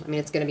them. I mean,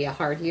 it's gonna be a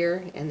hard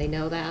year, and they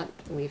know that,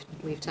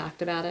 we've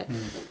talked about it.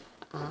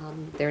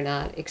 They're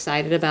not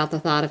excited about the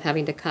thought of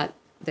having to cut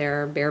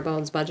their bare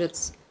bones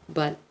budgets,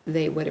 but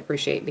they would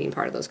appreciate being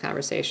part of those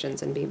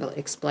conversations and being able to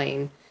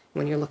explain,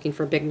 when you're looking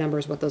for big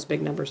numbers, what those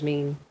big numbers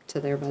mean to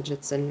their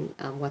budgets, and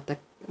what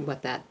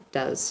that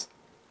does,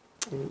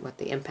 and what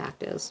the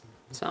impact is,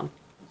 so.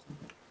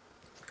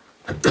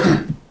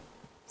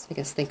 So I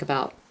guess think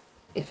about,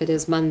 if it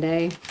is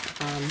Monday,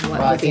 what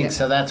Well, I would be. think,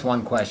 so that's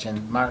one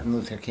question. Martin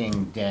Luther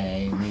King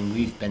Day, I mean,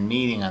 we've been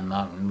meeting on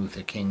Martin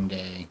Luther King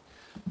Day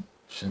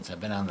since I've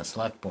been on the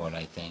select board,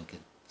 I think. It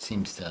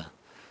seems to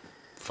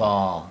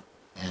fall,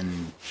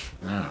 and,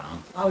 I don't know.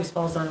 Always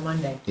falls on a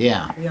Monday.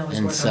 Yeah, We always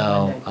and work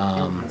so,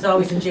 on Monday. It's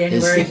always in is,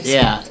 January.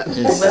 yeah.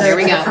 There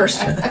we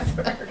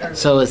go.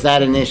 So is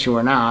that an issue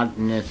or not?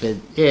 And if it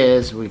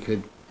is,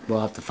 we'll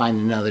have to find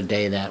another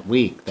day that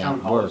week Town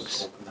that hall is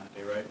works. open that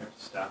day, right? Or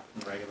staff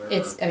and regular?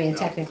 It's, or- I mean, no?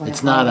 technically.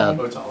 It's not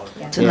a- Oh, it's a holiday.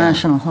 Yeah. It's a Yeah.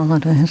 national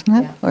holiday, isn't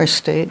it? Yeah. Or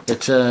state?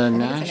 It's a I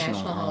think it's a national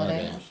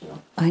holiday.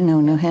 I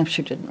know New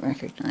Hampshire didn't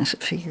recognize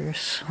it for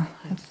years.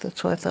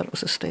 That's why I thought it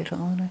was a state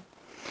holiday.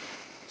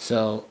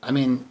 So, I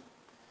mean,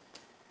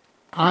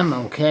 I'm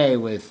okay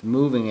with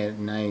moving it,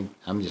 and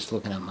I'm just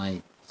looking at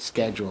my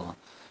schedule.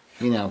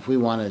 You know, if we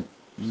want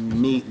to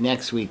meet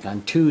next week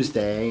on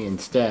Tuesday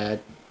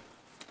instead,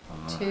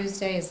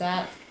 Tuesday, is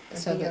that,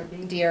 so the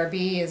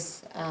DRB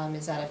is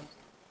that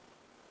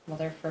well,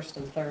 they're first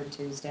and third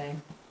Tuesday.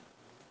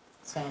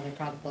 So they're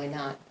probably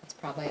not, it's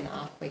probably an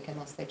off week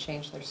unless they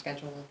change their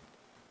schedule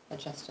and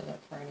adjusted it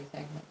for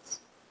anything that's.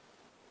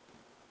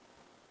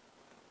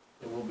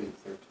 It will be the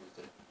third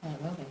Tuesday. Oh,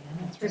 it will be,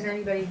 yeah. that's Does right.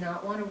 anybody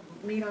not want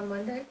to meet on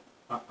Monday?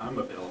 I'm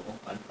available.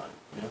 I'm fine,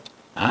 yeah.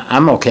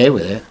 I'm okay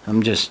with it.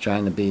 I'm just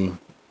trying to be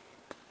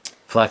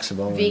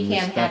flexible and VCAM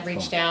had respectful.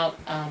 reached out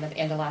at the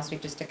end of last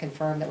week just to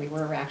confirm that we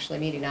were actually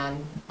meeting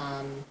on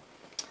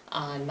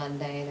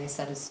Monday. They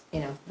said,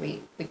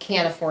 we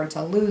can't afford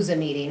to lose a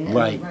meeting.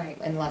 Right. Right.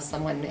 Unless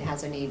someone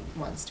has a need,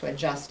 wants to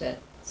adjust it,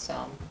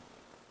 so.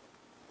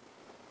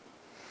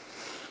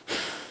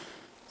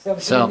 So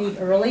if So- we meet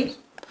early?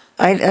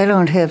 I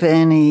don't have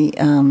any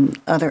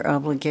other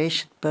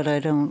obligation, but I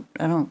don't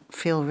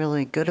feel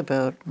really good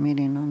about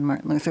meeting on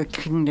Martin Luther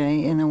King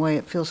Day. In a way,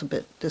 it feels a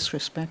bit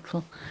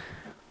disrespectful.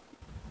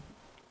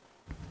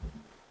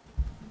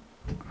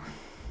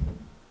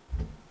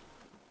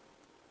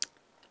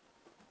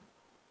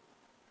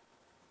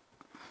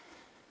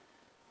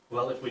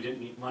 Well, if we didn't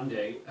meet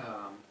Monday,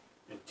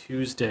 and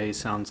Tuesday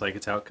sounds like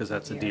it's out because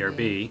that's a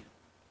DRB.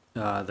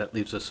 DRB. That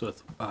leaves us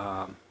with,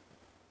 I'm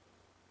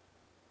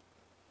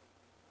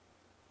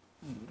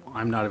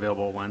not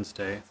available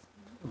Wednesday.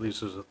 It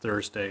leaves us with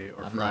Thursday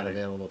or I'm not Friday.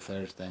 available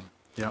Thursday.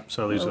 Yep,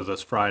 so it leaves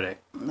us Friday.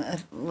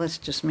 Let's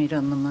just meet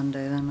on the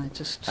Monday then.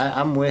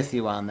 I'm with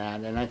you on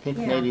that, and I think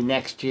Yeah. maybe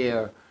next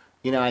year,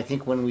 you know, I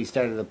think when we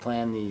started to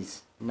plan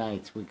these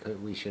nights, we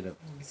should have.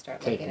 We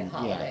start looking Taken, at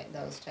holiday,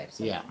 those types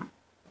of Yeah. things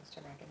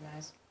to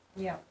recognize.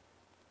 Yeah.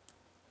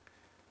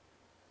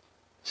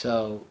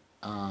 So,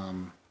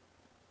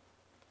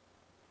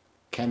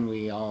 can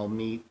we all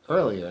meet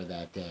earlier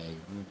that day?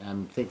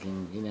 I'm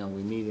thinking, you know,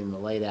 we meet in the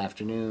late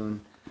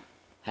afternoon,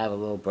 have a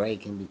little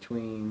break in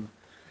between.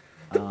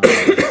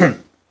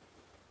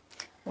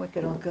 We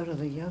could all go to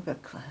the yoga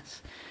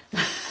class.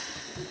 I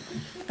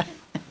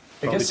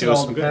Probably guess do it us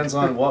all some good. depends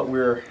on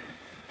where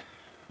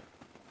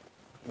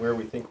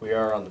we think we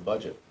are on the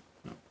budget.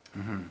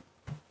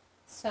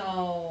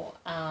 So,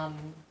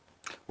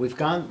 We've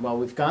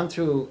gone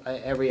through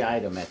every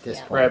item at this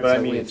Yeah. point. Right, but I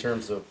so mean in we've-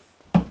 terms of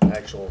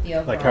actual, the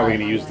overall. Like how are we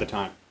going to use timeline. the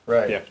time?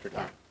 right. The extra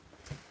time.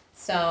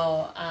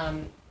 So,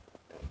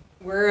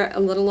 we're a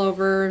little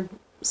over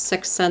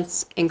 6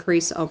 cents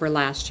increase over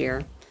last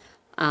year.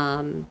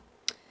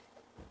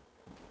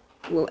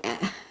 Well,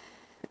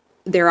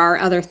 there are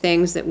other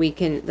things that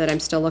I'm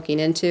still looking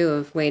into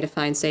of way to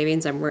find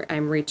savings.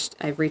 I've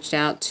reached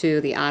out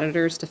to the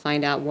auditors to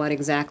find out what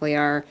exactly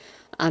our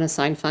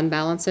unassigned fund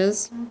balance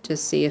is, to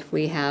see if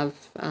we have,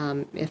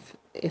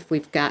 if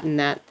we've gotten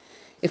that,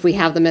 if we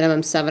have the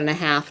minimum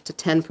 7.5% to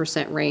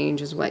 10%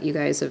 range is what you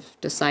guys have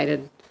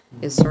decided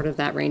is sort of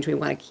that range we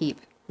want to keep,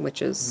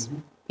 which is,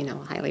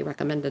 highly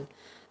recommended.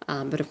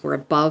 But if we're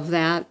above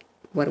that,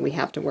 what do we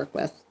have to work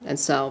with? And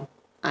so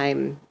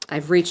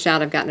I've reached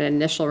out, I've gotten an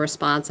initial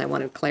response. I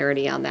wanted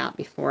clarity on that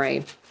before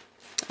I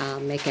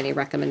make any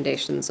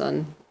recommendations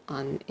on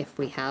if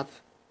we have.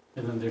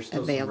 And then there's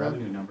still Available. some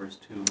revenue numbers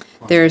too.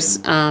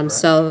 There's,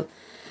 so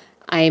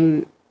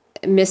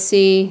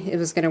Missy, it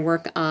was gonna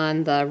work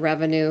on the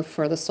revenue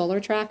for the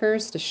solar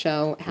trackers to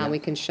show how we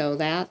can show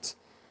that.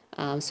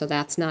 So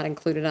that's not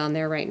included on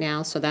there right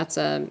now. So that's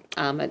a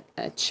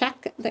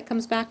check that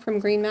comes back from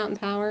Green Mountain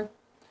Power.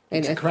 And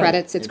It's a it credit.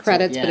 credits, it's It's a-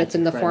 credits, yeah, but it's it's a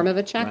in the credit. form of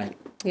a check. Right.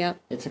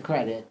 Yep. It's a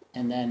credit,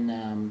 and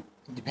then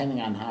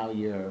depending on how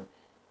you're,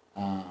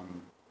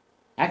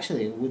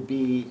 actually, it would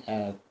be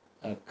a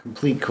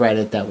complete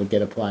credit that would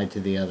get applied to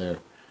the other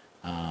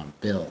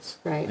bills.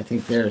 Right. I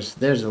think there's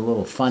a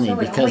little funny So it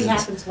because only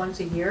it's, happens once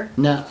a year?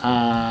 no,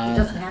 It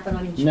doesn't happen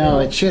on each bill? no,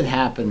 it should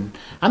happen.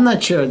 I'm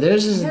not sure.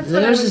 Theirs That's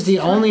what I is was the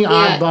only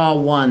Yeah.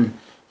 oddball one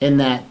in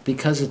that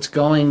because it's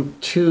going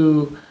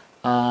to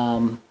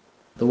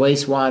the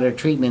wastewater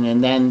treatment,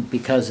 and then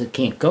because it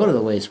can't go to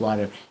the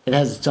wastewater, it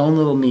has its own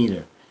little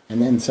meter.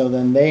 And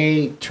then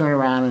they turn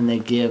around and they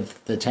give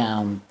the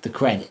town the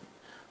credit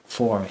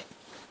for it.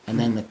 And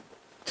then the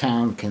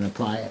town can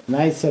apply it. And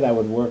I said I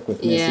would work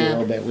with Missy a Yeah.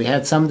 little bit. We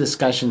had some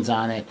discussions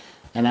on it,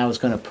 and I was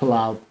gonna pull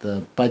out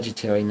the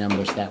budgetary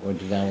numbers that were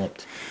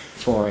developed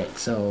for it.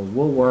 So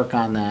we'll work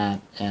on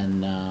that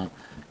and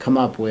come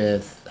up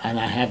with, and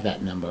I have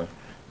that number,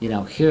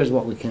 here's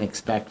what we can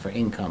expect for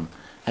income.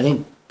 I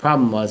think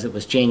problem was it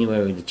was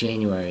January to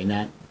January,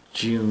 not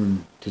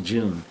June to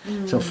June.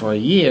 So for a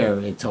year,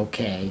 it's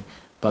okay,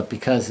 but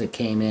because it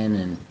came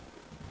in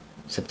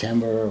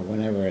September or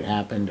whenever it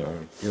happened or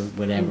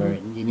whatever,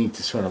 you need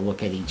to sort of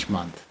look at each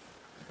month.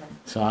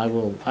 So I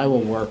will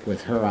work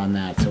with her on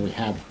that, so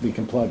we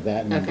can plug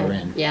that number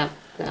Okay. in. Yeah,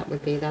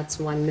 that's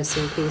one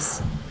missing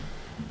piece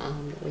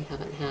that we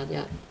haven't had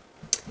yet.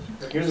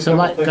 Here's a So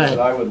couple go things ahead.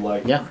 that I would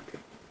like, Yeah,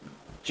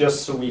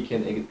 just so we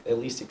can at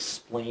least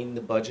explain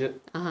the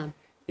budget, Uh-huh.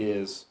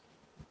 is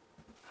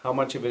how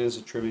much of it is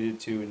attributed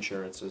to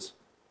insurances,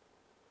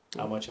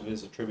 how much of it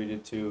is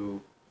attributed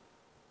to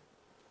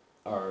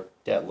our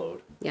debt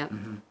load, Yeah.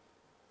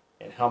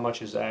 and how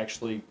much is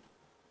actually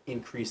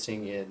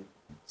increasing in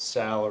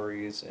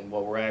salaries and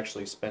what we're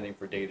actually spending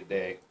for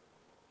day-to-day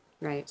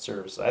Right.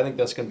 service. I think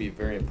that's going to be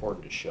very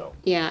important to show.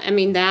 Yeah, I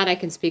mean, that I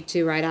can speak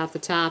to right off the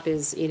top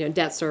is,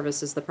 debt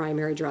service is the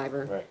primary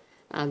driver.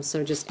 Right.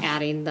 So just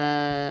adding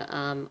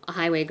the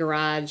highway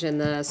garage and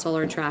the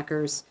solar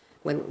trackers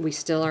when we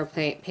still are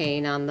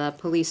paying on the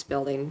police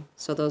building.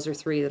 So those are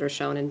 3 that are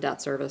shown in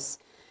debt service.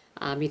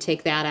 You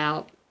take that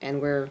out and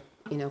we're,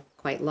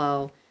 quite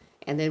low.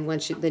 And then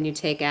then you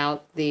take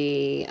out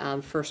the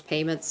first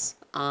payments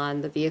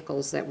on the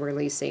vehicles that we're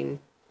leasing.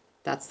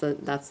 That's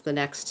the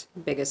next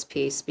biggest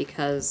piece,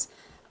 because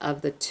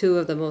of the 2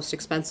 of the most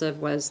expensive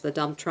was the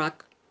dump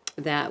truck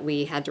that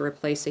we had to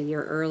replace a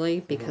year early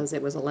because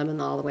it was a lemon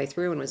all the way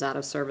through and was out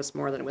of service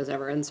more than it was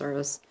ever in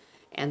service.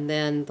 And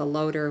then the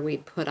loader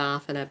we'd put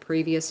off in a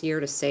previous year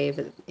to save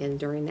it in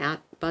during that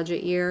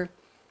budget year.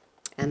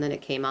 And then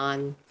it came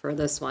on for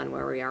this one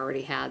where we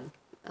already had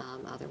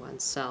other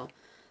ones.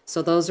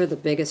 So those are the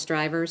biggest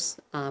drivers.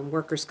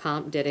 Workers'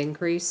 comp did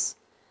increase.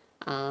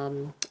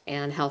 And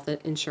health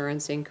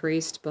insurance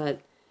increased, but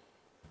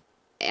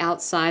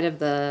outside of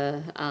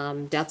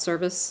the debt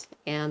service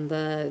and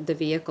the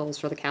vehicles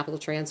for the capital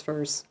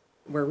transfers,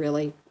 we're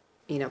really,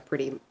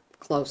 pretty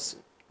close,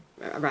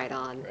 right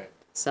on. Right.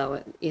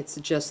 So it's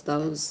just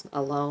those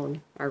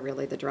alone are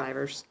really the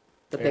drivers,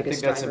 the I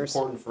biggest think that's drivers.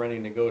 important for any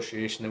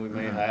negotiation that we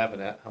may have,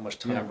 and how much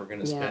time we're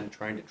going to Yeah. spend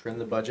trying to trim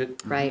the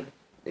budget. Right.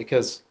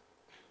 Because,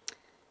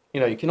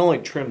 you can only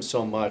trim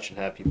so much and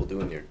have people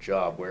doing their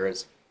job,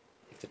 whereas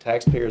if the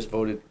taxpayers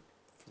voted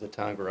for the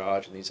town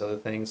garage and these other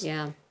things,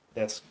 Yeah.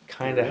 that's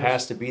kind of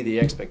has to be the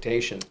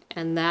expectation.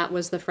 And that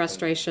was the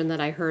frustration that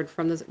I heard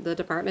from the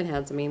department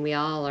heads. I mean, we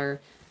all are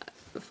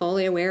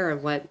fully aware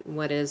of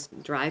what is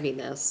driving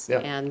this. Yeah.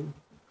 And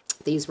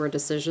these were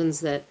decisions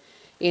that,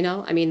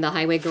 the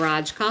highway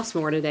garage costs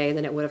more today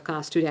than it would have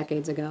cost 2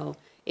 decades ago.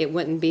 It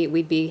wouldn't be,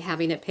 we'd be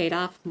having it paid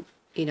off,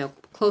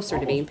 closer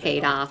to being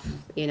paid off,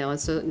 and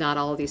so not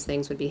all of these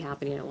things would be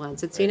happening at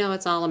once. It's,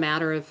 it's all a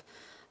matter of,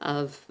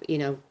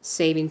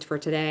 saving for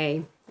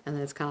today, and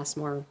then it's cost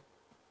more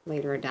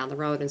later down the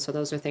road. And so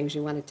those are things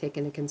you want to take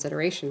into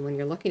consideration when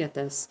you're looking at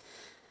this.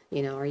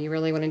 Are you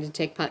really wanting to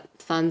take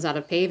funds out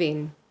of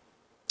paving,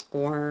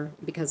 or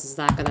because it's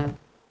not going to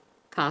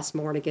cost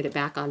more to get it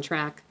back on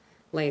track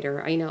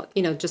later?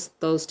 Just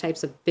those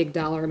types of big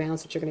dollar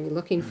amounts that you're going to be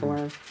looking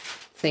for.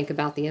 Think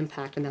about the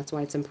impact, and that's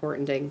why it's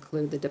important to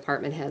include the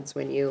department heads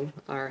when you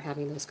are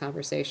having those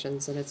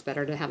conversations. And it's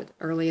better to have it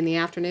early in the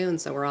afternoon,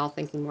 so we're all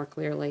thinking more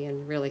clearly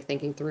and really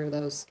thinking through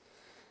those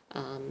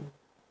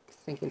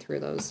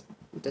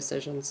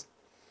decisions.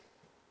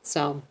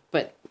 So,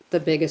 but the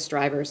biggest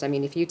drivers,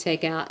 if you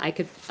take out, I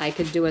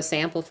could do a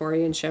sample for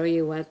you and show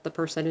you what the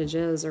percentage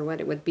is, or what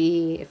it would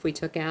be if we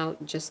took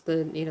out just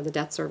the the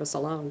debt service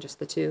alone, just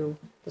the 2,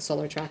 the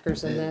solar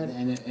trackers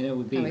and it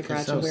would be highway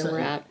garage and where we're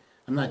at.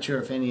 I'm not sure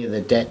if any of the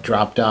debt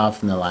dropped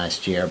off in the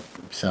last year,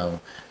 so.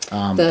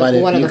 One but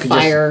of you the could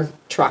fire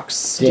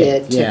trucks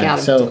did take out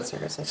of debt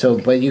service. I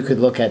think. But you could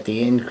look at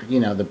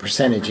the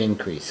percentage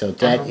increase. So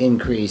debt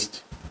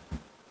increased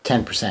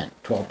 10%,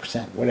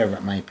 12%, whatever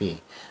it might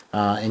be.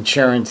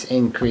 Insurance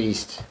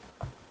increased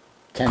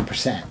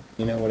 10%,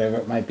 whatever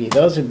it might be.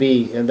 Those would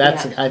be,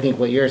 that's, I think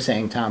what you're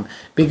saying, Tom.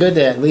 Be good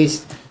to at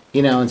least,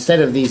 instead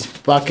of these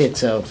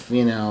buckets of,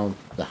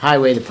 the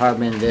highway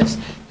department, just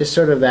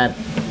sort of that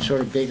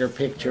bigger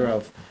picture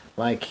of,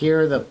 like,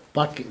 here are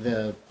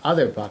the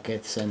other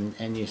buckets,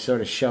 and you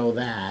sort of show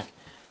that.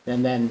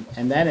 And then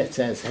it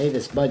says, hey,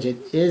 this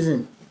budget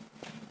isn't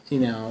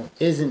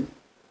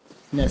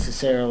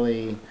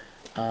necessarily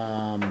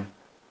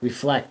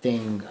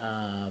reflecting,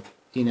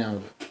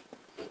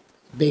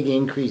 big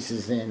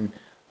increases in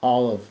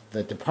all of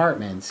the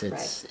departments.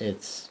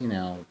 It's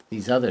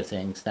these other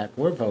things that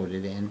were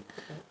voted in.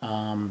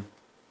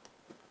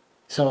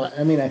 So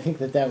I think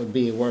that would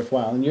be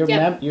worthwhile, and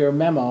your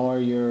memo or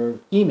your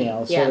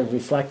email sort of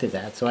reflected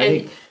that. So I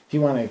think if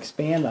you want to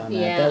expand on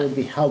that, that would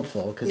be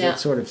helpful, because it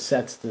sort of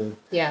sets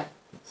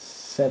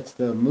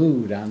the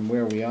mood on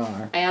where we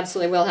are. I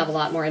absolutely will have a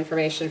lot more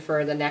information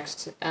for the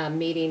next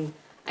meeting.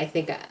 I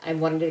think I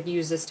wanted to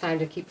use this time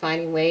to keep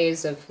finding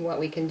ways of what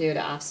we can do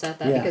to offset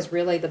that, because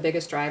really the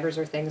biggest drivers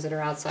are things that are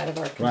outside of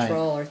our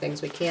control, or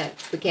things we can't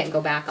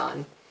go back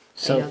on.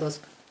 So those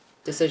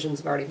decisions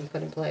have already been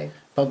put in play.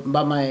 But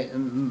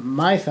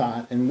my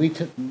thought, and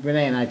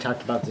Renee and I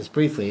talked about this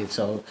briefly,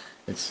 so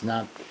it's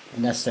not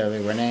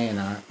necessarily Renee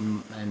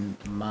and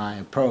my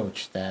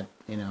approach that,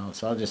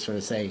 so I'll just sort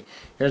of say,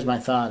 here's my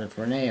thought.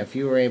 If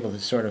you were able to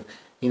sort of,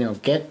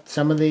 get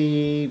some of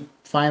the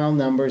final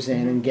numbers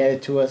in and get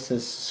it to us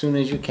as soon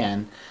as you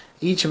can,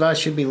 each of us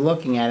should be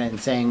looking at it and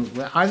saying,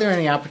 well, are there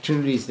any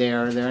opportunities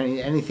there? Are there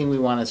anything we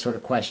want to sort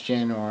of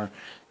question or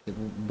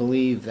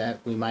believe that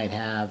we might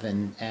have?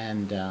 And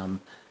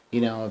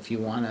if you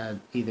want to,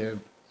 either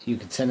you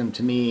could send them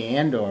to me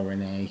and or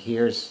Renee.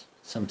 Here's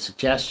some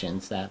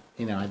suggestions that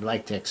I'd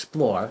like to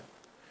explore,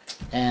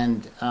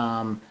 and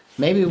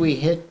maybe we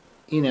hit,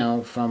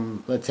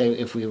 from, let's say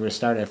if we were to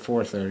start at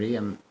 4:30,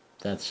 and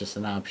that's just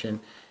an option,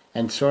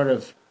 and sort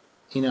of,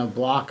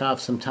 block off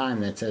some time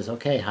that says,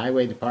 okay,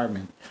 highway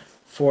department,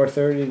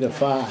 4:30 to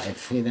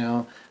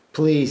 5,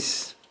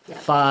 police,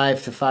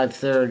 5 to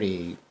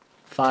 5:30,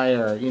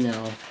 fire,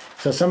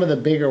 So some of the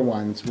bigger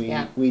ones,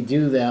 we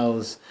do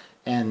those,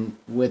 and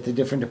with the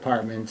different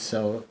departments,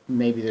 so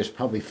maybe there's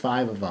probably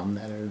 5 of them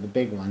that are the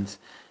big ones,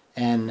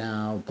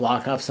 and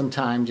block off some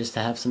time just to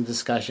have some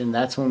discussion.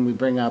 That's when we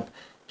bring up,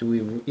 do we,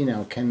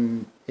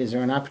 is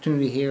there an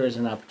opportunity here, is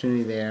there an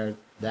opportunity there?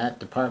 That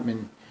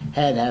department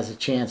head has a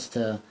chance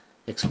to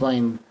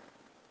explain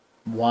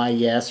why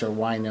yes or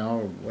why no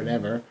or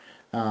whatever.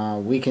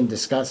 We can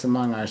discuss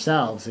among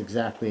ourselves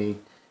exactly,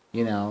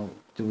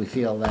 do we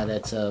feel that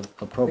it's a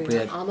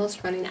appropriate? We're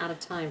almost running out of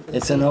time. For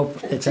It's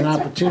an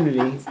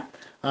opportunity,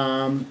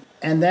 and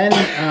then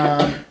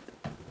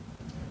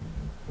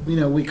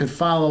we could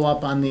follow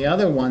up on the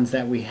other ones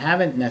that we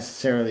haven't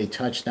necessarily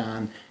touched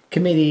on,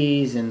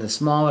 committees and the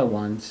smaller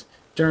ones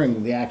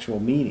during the actual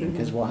meeting,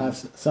 because we'll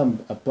have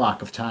a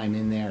block of time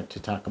in there to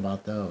talk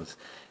about those,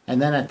 and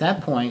then at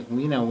that point,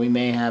 we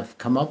may have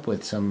come up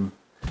with some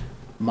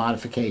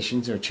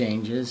modifications or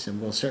changes,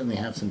 and we'll certainly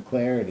have some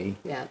clarity.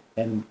 Yeah.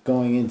 And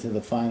going into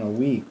the final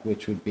week,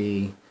 which would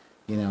be,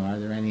 are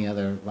there any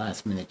other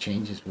last minute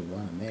changes we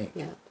want to make?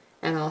 Yeah.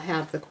 And I'll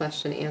have the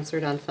question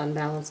answered on fund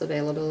balance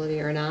availability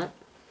or not.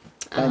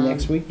 By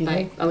next week, you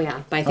think? Oh,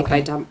 yeah. I think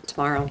by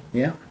tomorrow.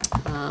 Yeah.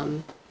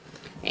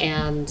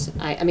 And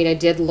I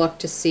did look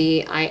to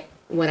see,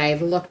 when I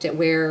looked at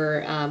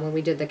where, when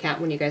we did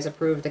when you guys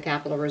approved the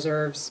capital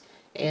reserves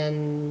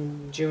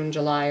in June,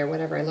 July, or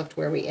whatever, I looked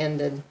where we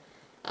ended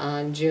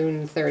on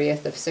June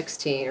 30th of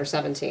 16 or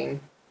 17.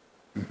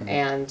 Mm-hmm.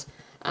 And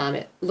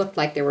it looked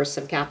like there were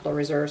some capital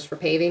reserves for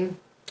paving,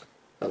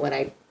 but when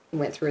I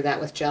went through that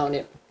with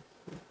Joan,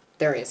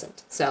 there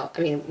isn't. So,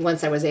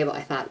 once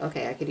I thought,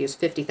 okay, I could use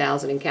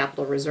 50,000 in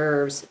capital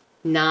reserves,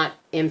 not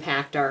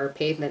impact our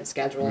pavement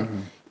schedule,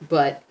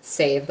 but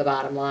save the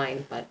bottom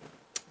line. But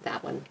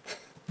that one,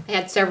 I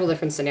had several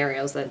different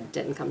scenarios that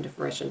didn't come to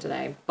fruition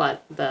today,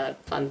 but the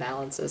fund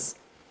balance is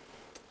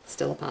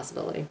still a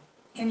possibility.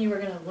 And you were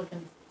going to look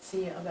and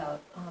see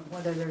about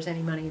whether there's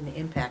any money in the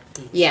impact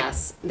fees.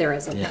 Yes, there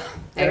isn't. Yeah.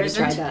 I already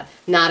tried that.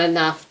 Not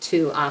enough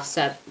to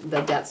offset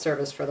the debt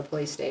service for the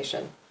police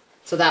station.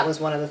 So that was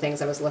one of the things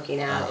I was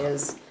looking at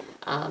is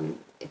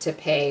to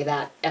pay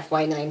that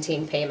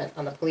FY19 payment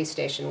on the police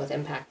station with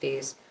impact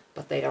fees,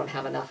 but they don't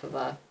have enough of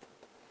a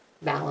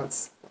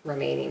balance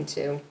remaining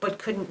to. But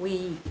couldn't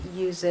we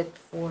use it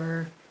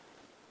for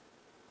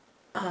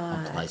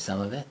Apply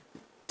some of it.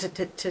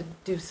 to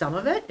do some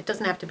of it? It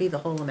doesn't have to be the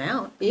whole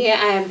amount. Yeah,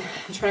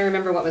 I'm trying to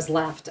remember what was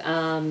left.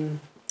 I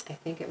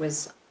think it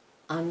was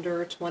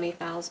under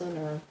 20,000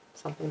 or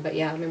something, but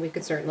yeah, we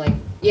could certainly,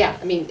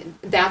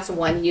 that's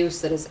one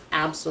use that is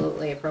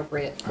absolutely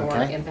appropriate for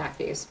impact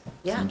fees.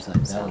 Yeah. Seems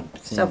like that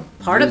would So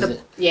part of the,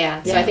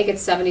 Yeah, so I think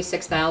it's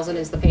 76,000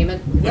 is the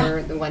payment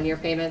for the 1 year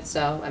payment,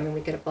 so,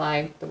 we could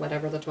apply the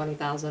whatever, the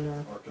 20,000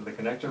 or. Or to the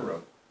connector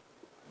road.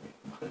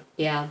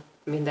 Yeah,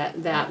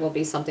 that will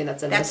be something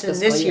that's in That's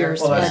this in fiscal this year.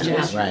 year's Well, that's budget.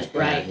 this year's Right,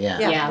 Right, yeah.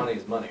 yeah, Money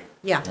is money.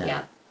 Yeah.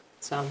 yeah,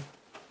 so.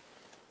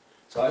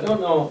 So I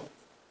don't know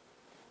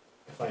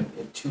if I'm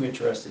too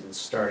interested in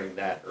starting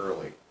that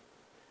early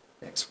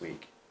next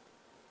week.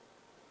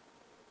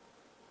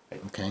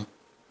 Okay.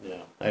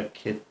 Yeah, I have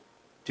kid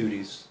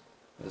duties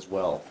as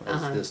well as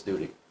Uh-huh. this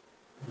duty.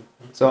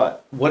 So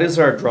what is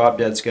our drop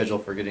dead schedule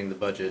for getting the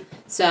budget?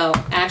 So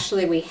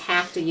actually, we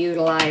have to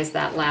utilize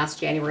that last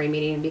January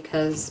meeting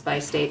because by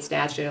state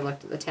statute, I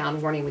looked at the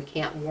town warning, we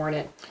can't warn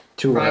it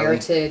Too prior early.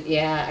 to,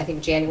 I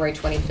think January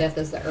 25th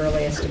is the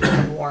earliest we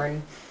can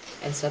warn.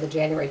 And so the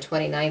January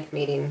 29th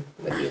meeting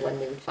would be when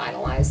we would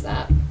finalize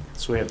that.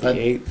 So we have But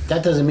the 8th.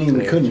 that doesn't mean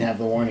we couldn't have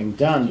the warning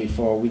done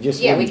before, we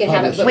just Yeah, we wouldn't can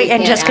have it, publish but Wait,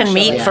 and can't just can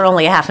meet actually- for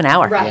only a half an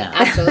hour. Right, Yeah.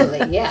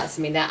 absolutely, yes.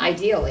 That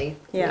ideally,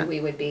 Yeah. we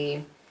would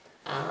be,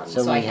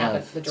 So so I we have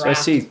have- the So I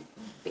draft. see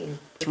being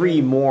 3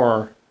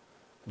 more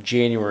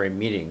January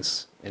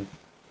meetings and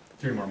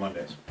 3 more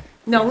Mondays.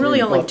 No,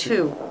 really only Well,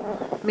 2.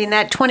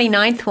 That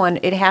 29th one,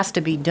 it has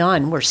to be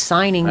done. We're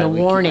signing the Right, we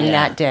can- warning yeah.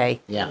 that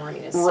day. Yeah.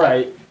 warning is set.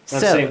 right. I'm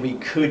So- saying we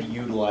could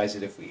utilize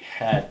it if we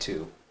had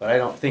to, but I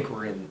don't think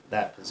we're in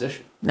that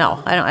position.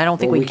 No, I don't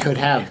think Well, we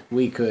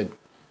we could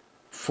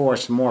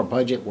force more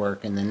budget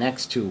work in the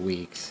next 2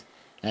 weeks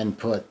and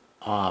put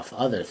off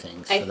other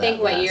things. I for that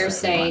think what last you're if we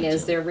saying wanted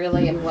is to. there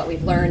really, and what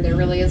we've learned, there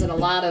really isn't a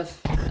lot of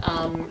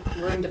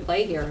room to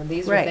play here.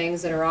 These are Right.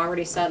 things that are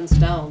already set in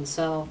stone,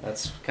 so.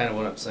 That's kind of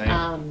what I'm saying.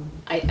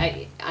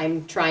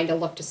 I'm trying to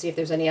look to see if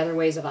there's any other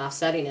ways of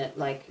offsetting it,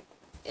 like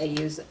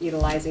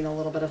utilizing a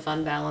little bit of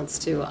fund balance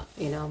to,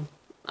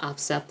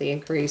 offset the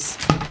increase.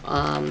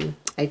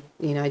 I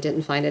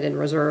didn't find it in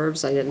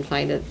reserves. I didn't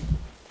find it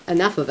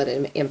enough of it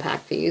in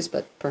impact fees,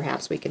 but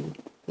perhaps we can,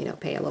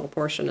 pay a little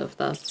portion of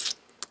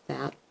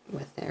that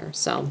with there.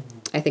 So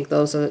I think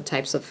those are the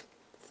types of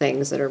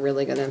things that are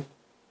really going to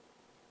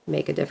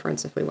make a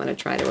difference if we want to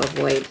try to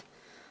avoid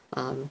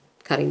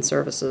cutting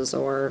services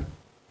or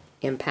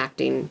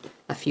impacting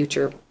a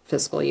future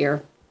fiscal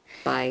year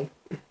by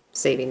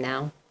saving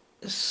now.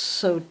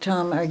 So,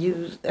 Tom, are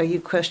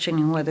you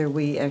questioning whether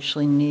we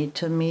actually need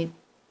to meet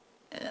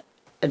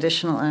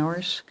additional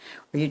hours?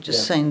 Or are you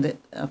just saying that,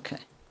 okay.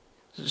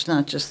 It's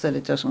not just that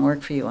it doesn't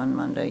work for you on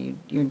Monday,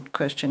 you're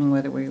questioning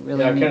whether we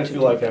really Yeah, I need kind of to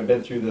feel do like that. I've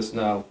been through this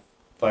now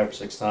 5 or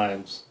 6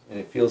 times, and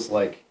it feels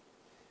like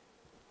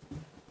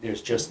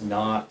there's just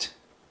not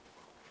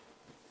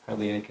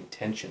hardly any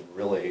contention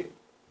really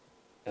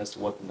as to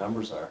what the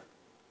numbers are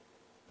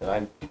that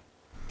I'm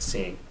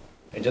seeing.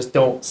 I just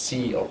don't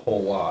see a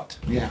whole lot.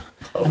 Yeah,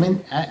 I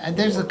mean,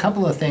 there's a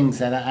couple of things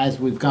that as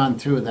we've gone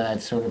through that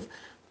I've sort of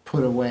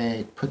put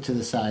to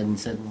the side and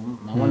said, well,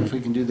 I wonder if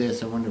we can do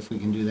this, I wonder if we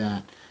can do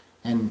that.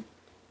 And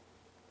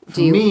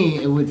for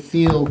me, it would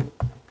feel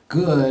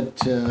good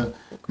to,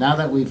 now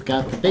that we've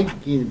got the big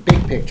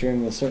picture,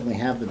 and we'll certainly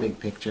have the big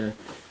picture,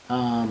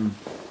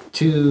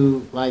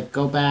 to like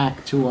go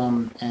back to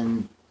them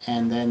and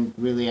then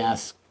really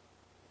ask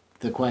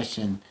the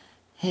question,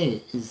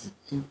 hey,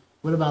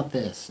 what about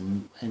this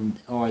and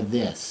or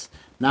this?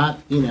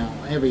 Not,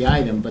 every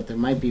item, but there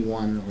might be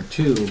one or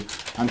two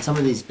on some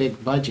of these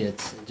big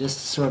budgets, just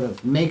to sort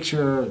of make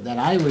sure that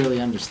I really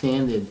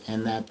understand it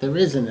and that there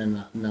isn't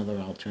another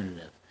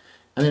alternative.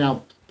 I mean,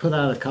 I'll put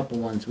out a couple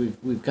ones.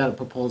 We've got a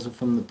proposal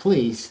from the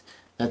police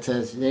that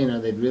says,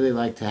 they'd really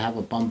like to have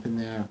a bump in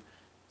their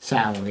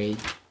salary,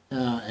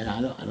 and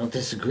I don't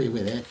disagree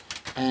with it,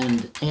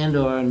 and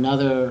or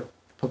another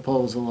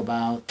proposal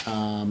about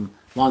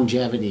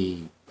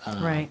longevity,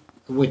 Right.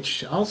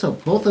 which also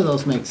both of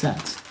those make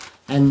sense.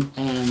 And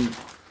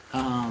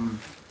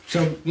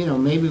so,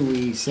 maybe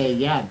we say,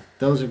 yeah,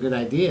 those are good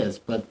ideas,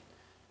 but,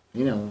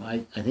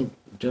 I think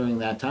during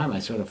that time I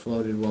sort of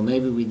floated, well,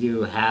 maybe we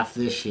do half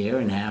this year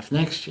and half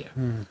next year.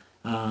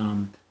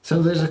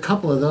 So there's a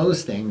couple of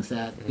those things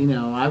that,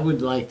 I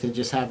would like to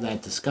just have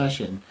that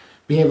discussion,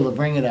 be able to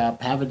bring it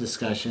up, have a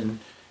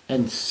discussion,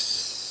 and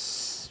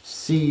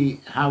see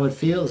how it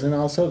feels, and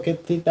also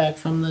get feedback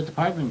from the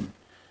department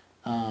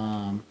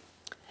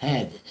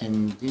head,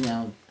 and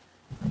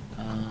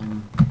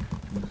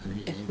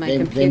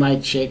they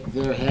might shake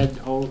their head,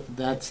 oh,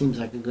 that seems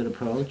like a good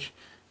approach,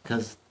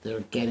 because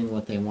they're getting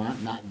what they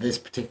want, not this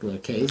particular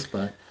case,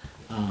 but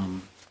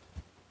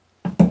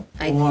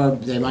or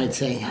they might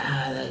say,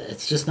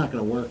 it's just not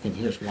going to work, and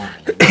here's why.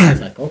 And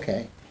it's like,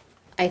 okay.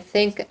 I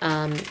think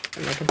my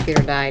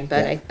computer died,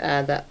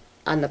 but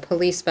on the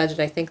police budget,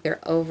 I think their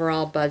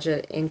overall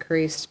budget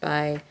increased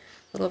by a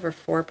little over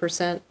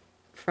 4%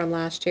 from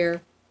last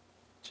year,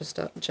 just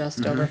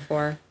over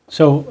 4.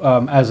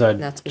 So as a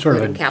That's sort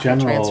of a including capital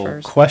general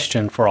transfers.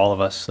 question for all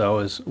of us, though,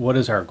 is what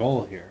is our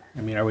goal here?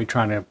 I mean, are we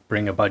trying to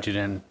bring a budget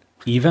in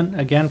even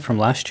again from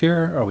last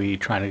year? Are we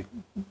trying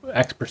to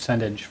X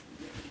percentage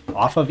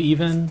off of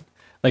even?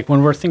 Like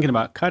when we're thinking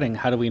about cutting,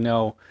 how do we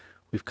know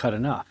we've cut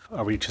enough?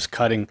 Are we just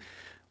cutting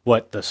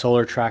what the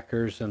solar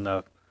trackers and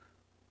the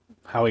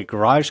Howie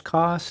garage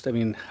cost? I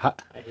mean, I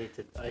hate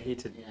to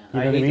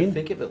what I mean? to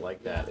think of it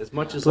like that. As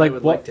much as Like I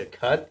would what- like to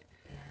cut,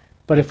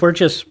 but if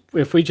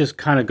we just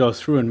kind of go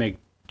through and make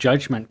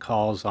judgment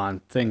calls on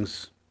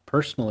things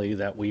personally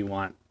that we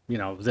want,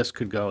 this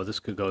could go, this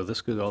could go,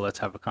 this could go, let's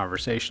have a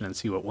conversation and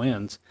see what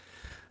wins.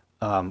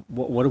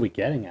 What are we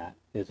getting at?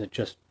 Is it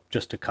just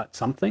to cut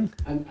something?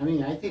 I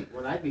mean, I think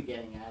what I'd be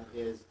getting at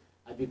is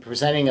I'd be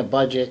presenting a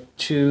budget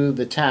to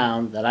the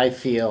town that I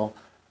feel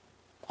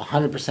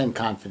 100%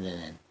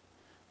 confident in.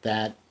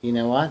 That,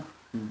 what,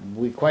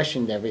 we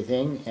questioned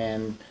everything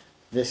and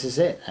this is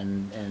it.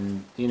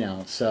 And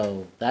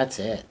so that's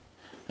it.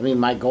 I mean,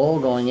 my goal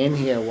going in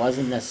here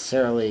wasn't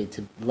necessarily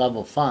to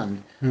level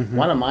fund.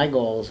 One of my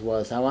goals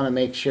was I want to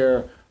make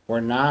sure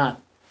we're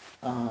not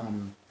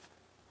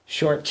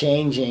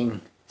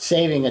shortchanging,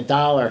 saving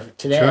 $1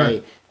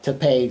 today to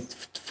pay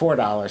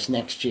 $4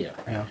 next year.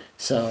 Yeah.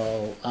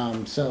 So,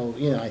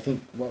 I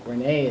think what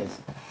Renee is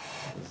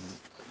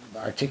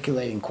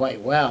articulating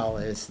quite well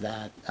is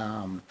that,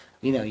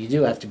 you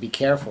do have to be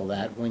careful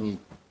that when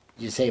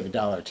you save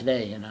 $1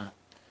 today,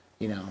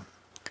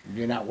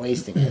 you're not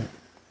wasting it.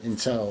 And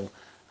so,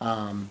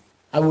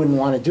 I wouldn't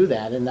want to do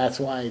that, and that's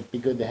why it'd be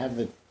good to have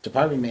the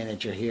department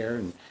manager here,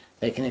 and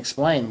they can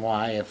explain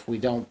why if we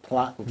don't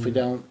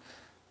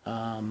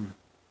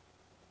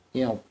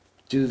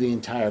do the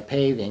entire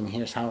paving,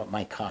 here's how it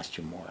might cost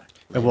you more.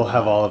 And we'll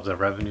have all of the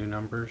revenue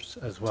numbers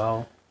as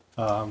well.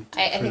 I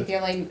think the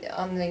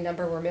only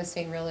number we're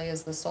missing really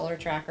is the solar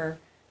tracker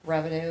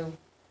revenue.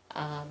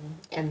 And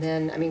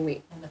then, And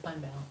the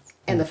fund balance.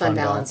 and the fund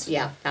balance,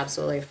 yeah,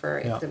 absolutely, if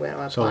we don't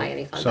apply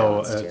any fund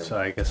balance So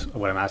I guess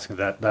what I'm asking,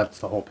 that's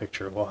the whole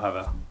picture. We'll have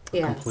a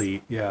Yes.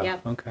 complete, yeah,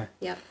 Yep. okay.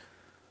 Yep.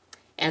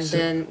 And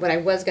then what I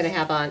was gonna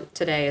have on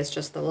today is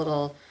just the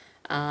little,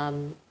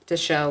 to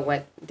show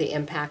what the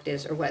impact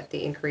is or what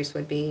the increase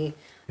would be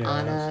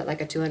on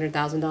like a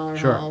 $200,000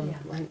 Sure. home,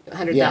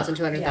 100,000,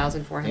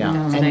 200,000,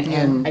 400,000.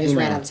 And I just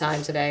ran out of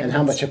time today. And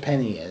how much a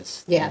penny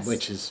is. Yes.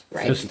 Which is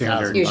Right. Just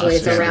standard. $50,000. Usually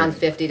it's Standard. around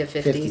 50 to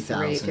 53,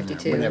 50,000,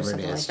 52, whatever it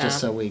something is, like that. just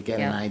so we get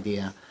an Yeah.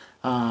 idea.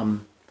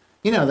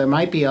 there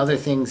might be other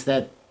things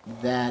that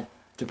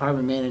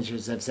department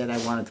managers have said I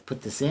wanted to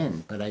put this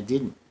in, but I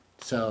didn't.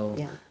 So,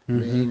 Yeah. I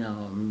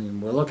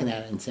mean, we're looking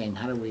at it and saying,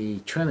 how do we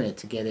trim it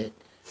to get it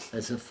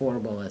as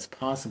affordable as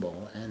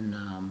possible?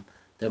 And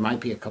there might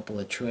be a couple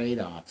of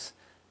trade-offs.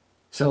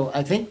 So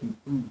I think,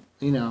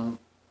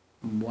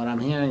 what I'm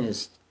hearing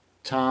is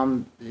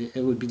Tom,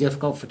 it would be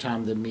difficult for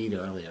Tom to meet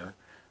earlier.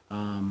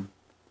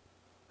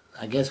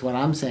 I guess what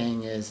I'm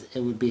saying is it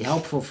would be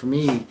helpful for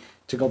me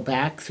to go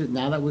back through,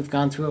 now that we've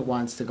gone through it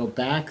once, to go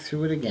back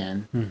through it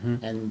again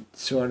and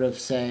sort of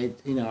say,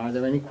 are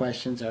there any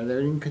questions? Are there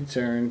any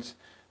concerns?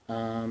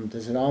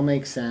 Does it all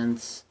make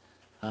sense?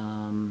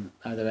 Are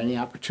there any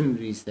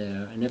opportunities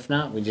there? And if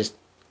not, we just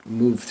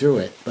move through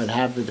it, but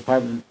have the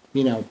department,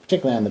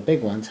 particularly on the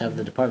big ones, have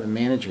the department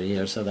manager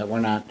here so that we're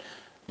not,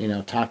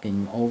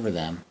 talking over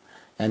them.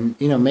 And,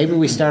 maybe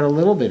we start a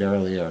little bit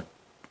earlier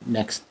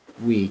next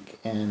week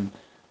and,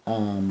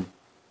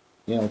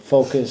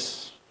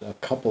 focus a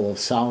couple of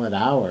solid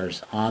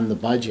hours on the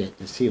budget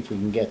to see if we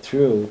can get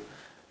through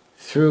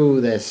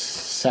this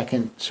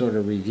second sort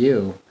of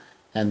review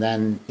and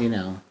then,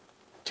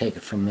 take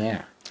it from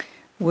there.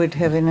 Would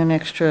having an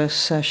extra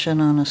session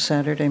on a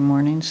Saturday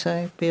morning,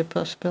 say, be a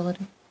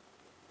possibility?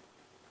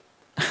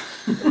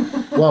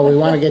 Well, we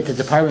want to get the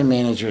department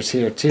managers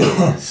here too,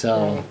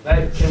 so,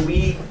 Can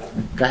we,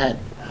 go ahead.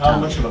 how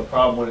Tom. much of a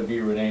problem would it be,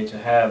 Renee, to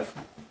have,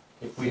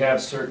 if we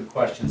have certain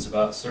questions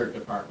about certain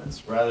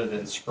departments, rather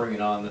than springing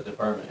on the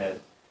department head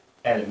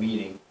at a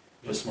meeting,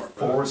 just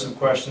forward some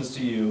questions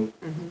to you,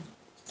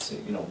 say,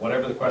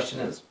 whatever the question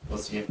is,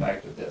 what's the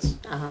impact of this?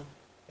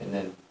 And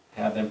then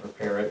have them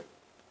prepare it,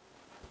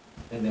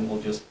 and then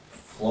we'll just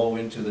flow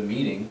into the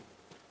meeting,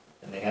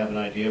 and they have an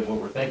idea of what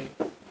we're thinking.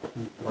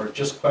 Or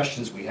just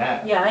questions we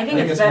have. Yeah, I think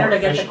it's better more to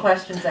get the efficient.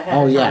 questions ahead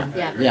Oh, of yeah, time.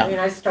 Yeah. I mean,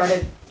 I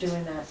started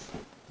doing that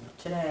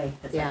today,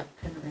 because Yeah. I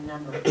couldn't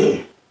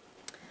remember.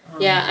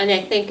 Yeah, and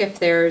I think if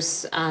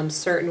there's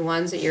certain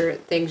ones that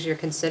things you're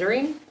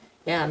considering,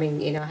 yeah, I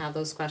mean, have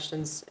those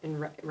questions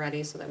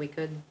ready so that we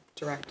could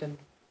direct them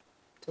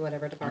to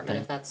whatever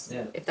department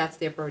Okay. if that's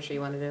the approach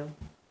you want to do.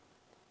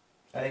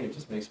 I think it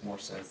just makes more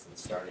sense than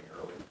starting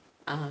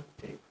early.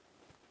 Take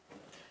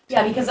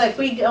Yeah, because if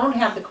we don't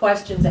have the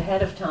questions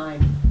ahead of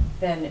time,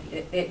 then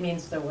it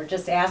means that we're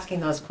just asking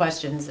those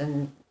questions,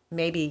 and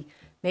maybe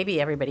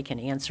everybody can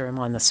answer them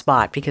on the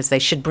spot, because they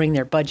should bring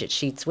their budget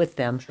sheets with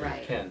them.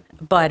 Right. Ken,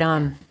 But,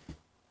 Well,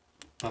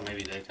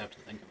 maybe they'd have to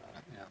think about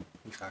it, yeah,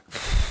 exactly.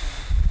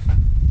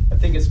 I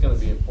think it's gonna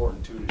be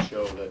important too to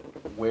show that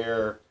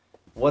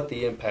what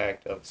the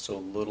impact of so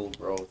little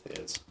growth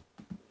is.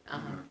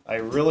 I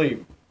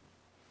really,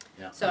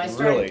 So I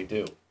really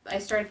do.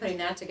 started putting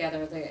that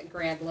together, the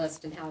grad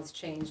list and how it's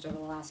changed over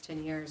the last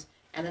 10 years.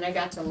 And then I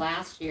got to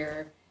last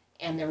year,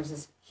 and there was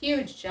this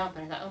huge jump,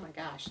 and I thought, oh my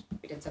gosh,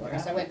 we did something.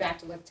 So I went back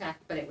to look tech,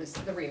 but it was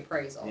the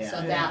reappraisal. Yeah.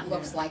 So that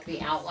looks like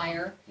the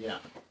outlier. Yeah.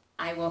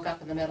 I woke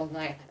up in the middle of the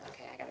night, I thought,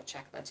 okay, I gotta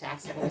check the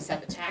tax. When we set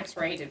the tax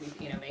rate, did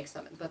we, make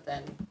something? But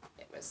then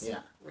it was Yeah.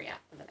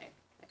 and then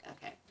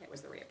okay, it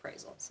was the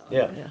reappraisal. So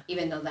Yeah.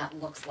 even though that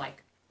looks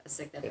like a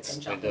significant It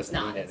jump, it's doesn't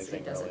not. mean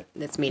anything, really.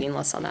 It's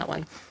meaningless on that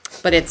one.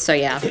 But it's, so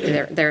yeah,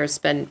 there's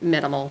been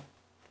minimal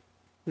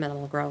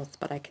growth,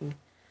 but I can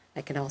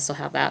also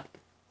have that.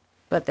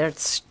 but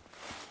that's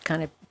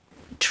kind of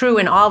true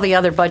in all the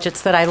other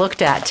budgets that I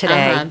looked at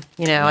today.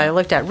 I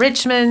looked at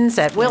Richmond's,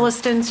 at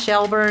Williston's,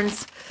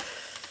 Shelburne's,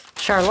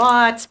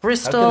 Charlotte's, How can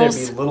Bristol's.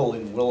 there be little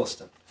in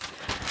Williston?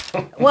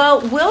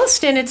 Well,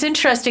 Williston, it's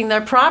interesting.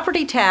 Their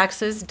property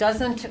taxes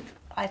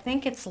I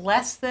think it's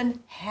less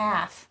than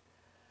half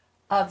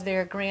of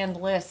their grand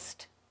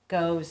list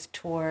goes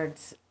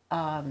towards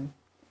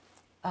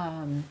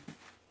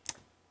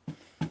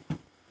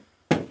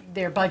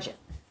their budget,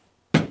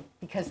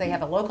 because they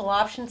have a local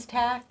options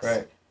tax.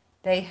 Right.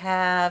 They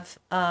have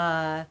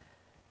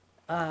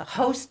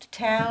host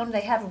town.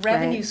 They have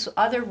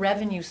other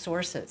revenue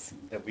sources.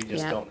 That we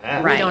just Yeah. don't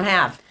have. Right. We don't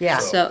have. Yeah.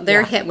 So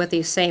they're hit with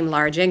these same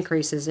large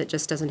increases, it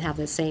just doesn't have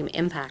the same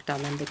impact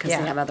on them because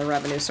Yeah. they have other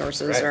revenue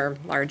sources Right. or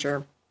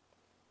larger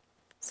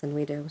than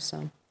we do,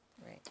 so.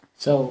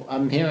 So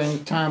I'm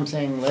hearing Tom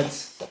saying,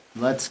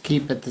 let's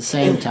keep it the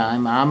same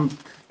time. I'm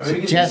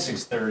suggesting,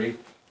 6:30.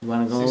 you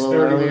wanna go a little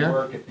 6:30 would earlier?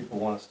 work if people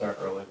wanna start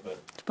early, but.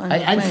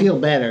 I'd feel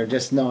better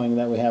just knowing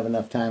that we have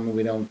enough time and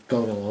we don't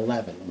go to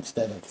 11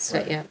 instead of.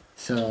 So, yeah.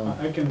 So,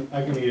 I can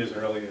meet as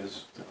early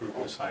as the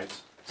group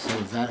decides. so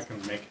is I that, can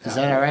make it is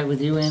happen. that all right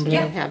with you, You Andrew?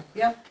 can have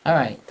Yep. All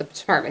right. the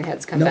department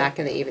heads come No- back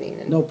in the evening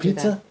and No do that.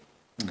 pizza?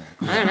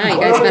 I don't know, you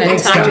guys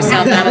better talk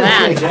yourself out of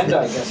that. Agenda,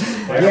 I guess.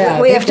 Yeah,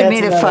 I We think have to that's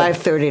meet at another-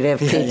 5:30 to have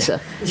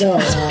pizza. No,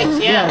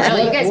 Yeah,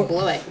 really, you guys what-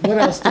 blew it. What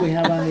else do we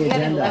have on the We had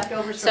any agenda?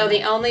 leftovers So from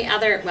the only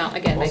other, well,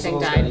 again, my Most of thing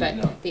those died, gotta eat,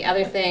 no. but the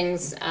other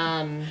things,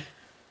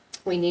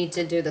 we need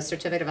to do the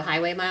certificate of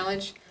highway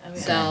mileage.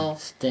 So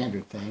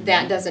Standard thing.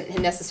 that doesn't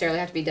necessarily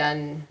have to be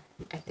done,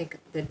 I think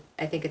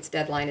its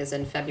deadline is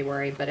in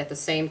February, but at the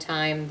same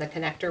time, the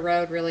connector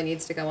road really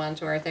needs to go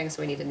onto our thing,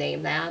 so we need to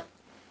name that.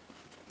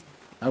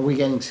 Are we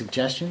getting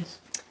suggestions?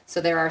 So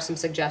there are some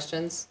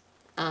suggestions.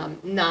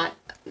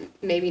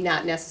 Maybe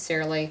not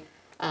necessarily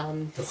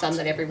some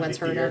that everyone's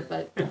heard of,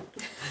 but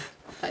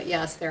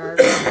yes, there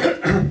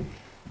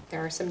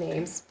are some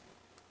names,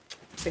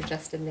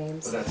 suggested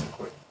names. So that's a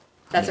quick.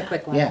 That's a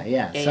quick one.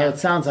 Yeah. So it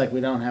sounds like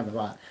we don't have a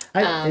lot.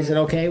 Is it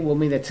okay? We'll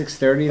meet at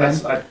 6:30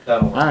 then?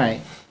 That'll work. All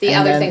right. The And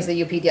other then- thing's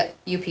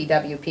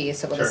the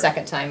so the Sure.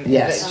 second time.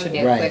 Yes, it should be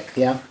a right, quick.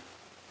 yeah.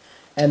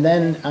 And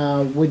then,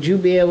 would you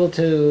be able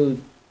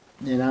to,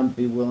 and I'd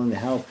be willing to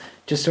help,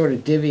 just sort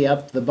of divvy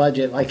up the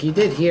budget like you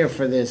did here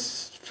for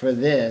this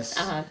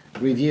Uh-huh.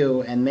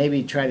 review, and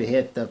maybe try to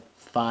hit the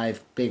 5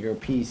 bigger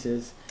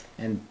pieces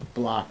and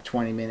block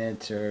 20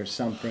 minutes or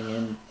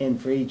something in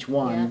for each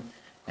one.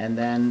 And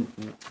then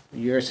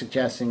you're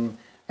suggesting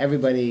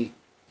everybody,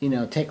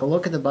 take a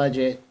look at the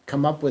budget,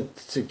 come up with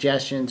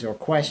suggestions or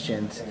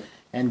questions,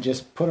 and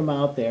just put them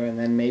out there, and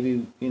then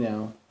maybe,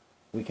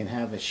 we can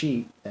have a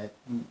sheet that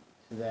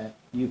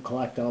you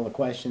collect all the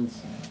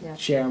questions, Yeah.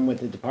 share them with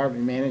the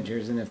department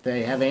managers, and if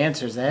they have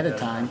answers ahead of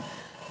time,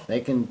 they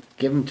can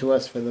give them to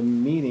us for the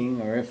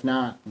meeting, or if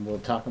not, we'll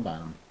talk about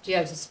them. Do you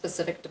have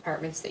specific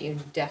departments that you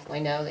definitely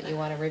know that you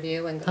want to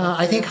review and go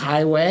I think through?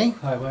 Highway,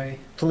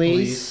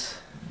 police.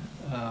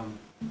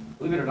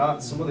 Believe it or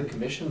not, some of the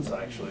commissions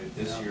actually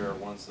this year are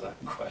ones that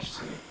I'm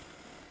questioning.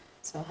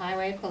 So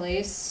highway,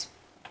 police.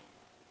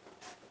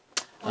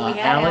 Well, we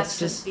had Alex asked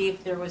to is- see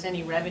if there was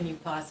any revenue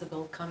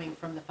possible coming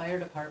from the fire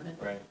department,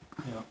 Right.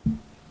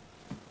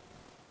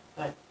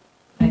 but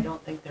I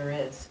don't think there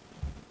is.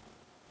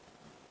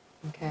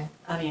 Okay.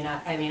 I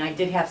mean, I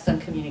did have some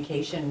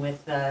communication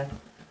with the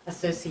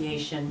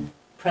association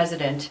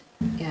president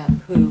Yeah.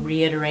 who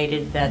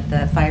reiterated that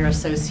the fire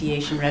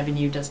association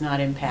revenue does not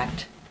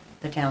impact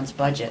the town's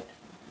budget.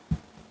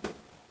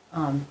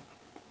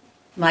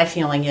 My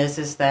feeling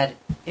is that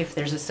if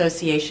there's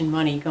association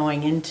money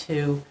going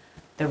into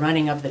the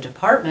running of the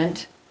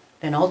department,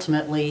 then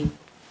ultimately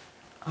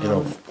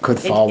Could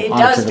it fall it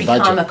onto does the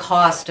become a budget.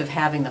 cost of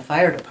having the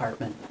fire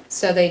department.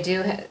 So they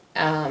do,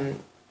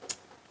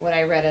 what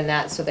I read in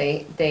that, so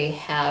they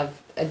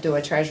do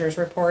a treasurer's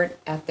report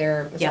at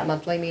their was it Yeah.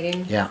 monthly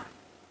meeting? Yeah.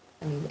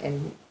 I mean,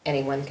 and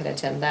anyone can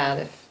attend that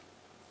if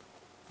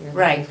you're looking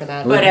Right, for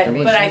that. but It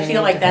would- I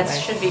feel like that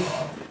Different should be,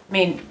 I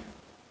mean,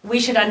 we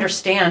should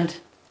understand way.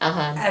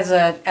 Uh-huh,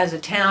 as a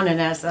town and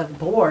as a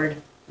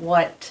board,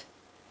 what,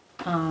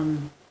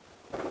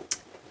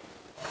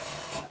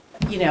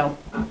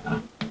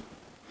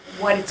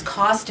 what it's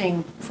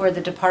costing for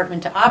the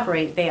department to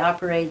operate. They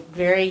operate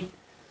very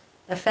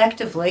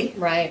effectively,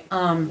 right,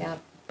 yeah,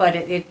 but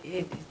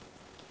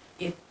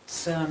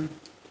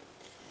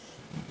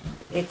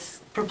it's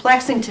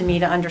perplexing to me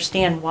to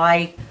understand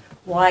why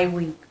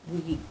we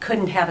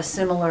couldn't have a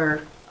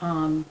similar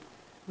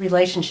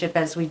relationship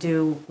as we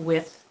do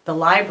with the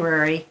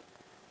library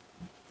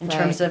in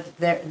terms Right. of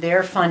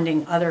their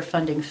funding, other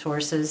funding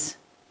sources,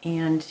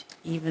 and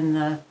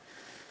even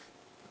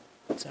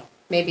so.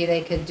 maybe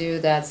they could do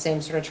that same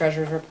sort of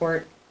treasurer's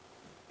report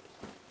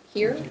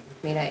here.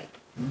 I mean,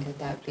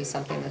 that would be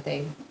something that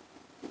they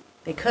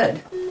They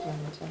could.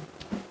 wanted to.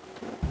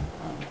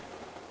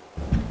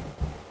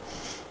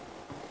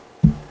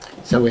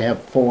 So we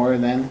have 4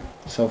 then,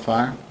 so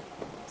far?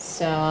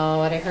 So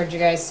what I heard you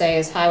guys say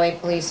is highway,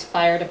 police,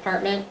 fire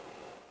department.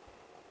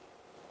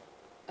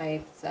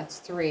 That's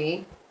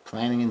 3.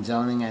 Planning and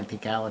zoning, I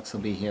think Alex will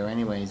be here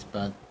anyways,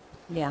 but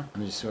Yeah.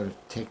 I'm just sort of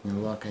taking a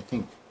look. I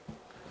think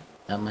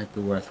that might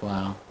be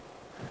worthwhile.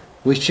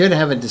 We should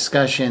have a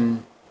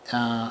discussion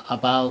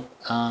about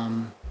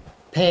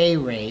pay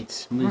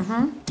rates. We've,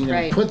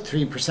 Right. put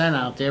 3%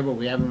 out there, but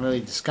we haven't really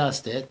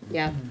discussed it.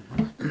 Yeah.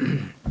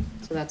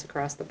 So that's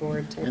across the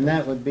board too. And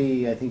that would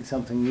be, I think,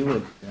 something you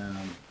would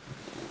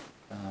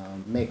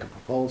make a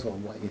proposal,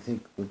 what you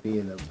think would be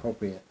the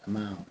appropriate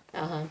amount,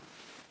 Uh-huh.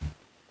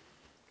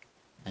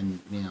 and,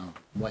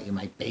 what you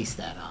might base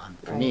that on.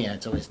 For me,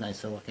 it's always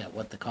nice to look at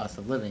what the cost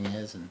of living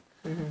is and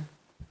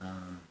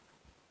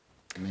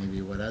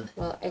maybe what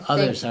Well, I think-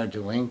 others are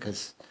doing,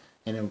 because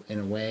in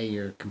a way,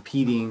 you're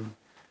competing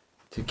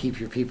to keep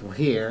your people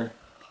here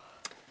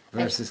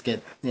versus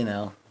get,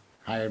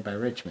 hired by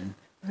Richmond.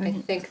 I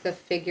think the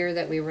figure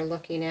that we were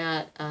looking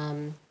at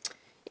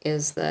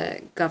is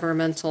the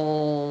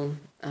governmental,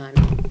 I'm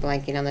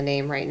blanking on the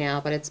name right now,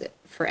 but it's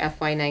for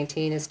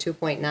FY19 is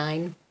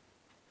 2.9,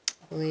 I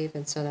believe,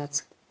 and so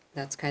that's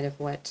kind of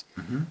what,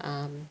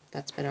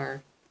 that's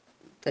been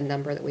the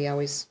number that we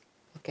always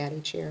look at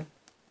each year.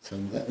 So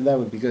that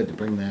would be good to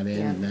bring that in,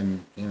 Yeah. and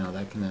then,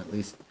 that can at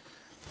least,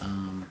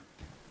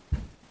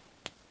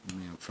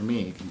 for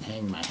me, it can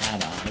hang my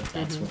hat on it,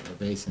 that's what we're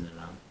basing it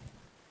on.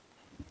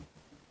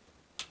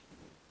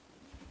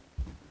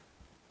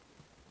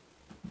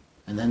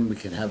 And then we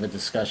could have a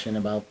discussion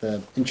about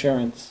the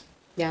insurance,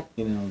 Yep.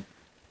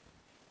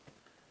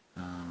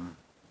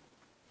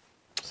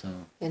 So.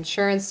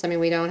 Insurance, I mean,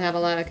 we don't have a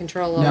lot of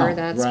control No, over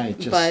that, right,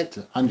 just but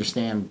to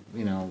understand,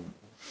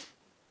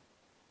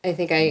 I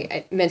think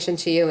I mentioned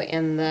to you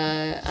in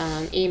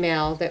the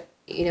email that,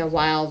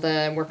 while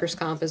the workers'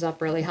 comp is up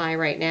really high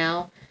right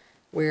now,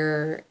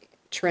 we're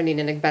trending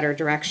in a better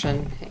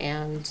direction.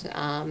 And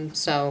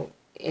so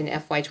in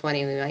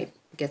FY20, we might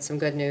get some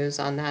good news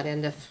on that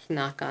end, if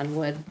knock on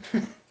wood,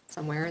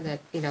 somewhere that,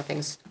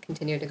 things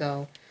continue to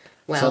go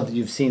well. So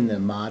you've seen the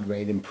mod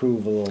rate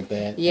improve a little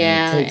bit.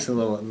 Yeah. And it takes a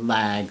little, it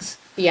lags.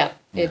 Yeah,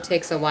 it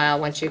takes a while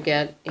once you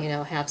get,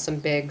 have some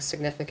big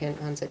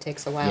significant ones, it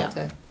takes a while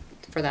Yeah.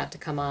 for that to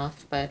come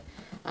off. But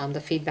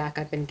the feedback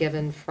I've been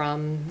given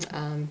from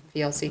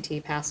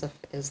VLCT Passive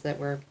is that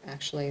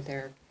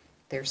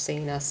they're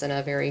seeing us in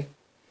a very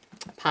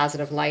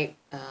positive light.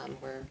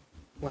 We're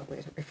what we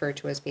refer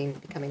to as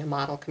becoming a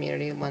model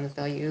community, one that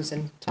they'll use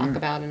and talk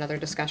about in other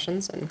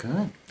discussions. And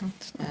Good.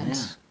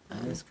 That's,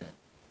 That is good.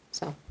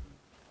 so. and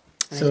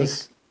I So,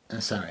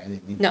 think- sorry, I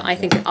didn't mean No, to I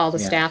think all the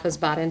yeah. staff has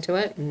bought into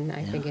it, and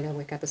I think, Yeah.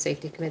 we've got the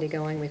safety committee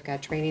going, we've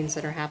got trainings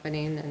that are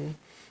happening, and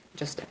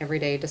just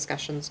everyday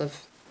discussions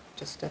of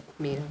just,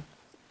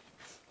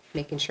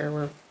 making sure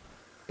we're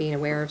being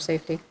aware of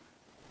safety.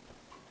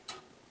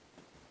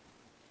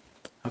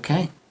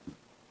 Okay.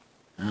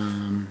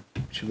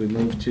 Should we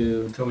move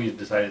to, So we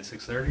decided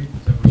 6:30?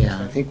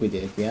 yeah, I think we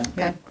did, yeah.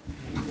 Okay.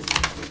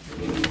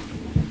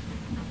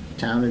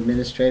 Town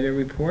administrator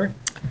report?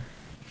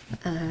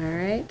 All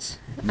right.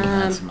 We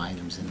had some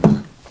items in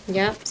the,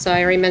 Yeah, so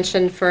I already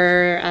mentioned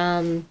for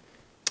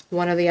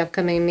one of the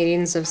upcoming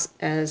meetings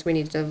as we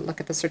need to look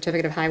at the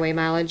certificate of highway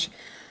mileage.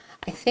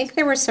 I think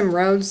there were some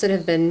roads that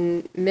have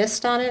been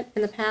missed on it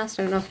in the past.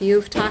 I don't know if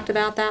you've talked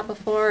about that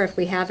before, if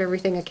we have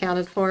everything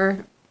accounted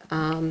for.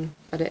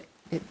 But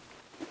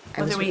I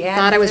Whether we thought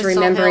add I was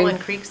Thistle remembering. Hill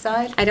and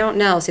Creekside? I don't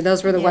know. See,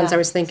 those were the ones Yeah. I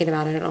was thinking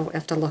about. I don't know. I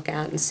have to look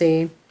at and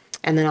see.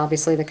 And then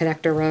obviously the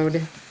connector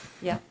road.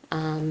 Yeah.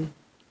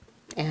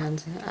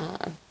 And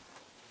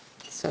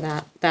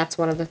so that's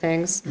one of the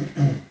things.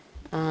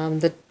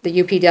 The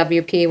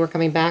UPWP, we're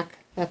coming back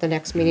at the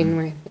next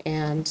meeting,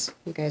 and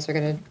you guys are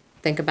gonna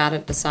think about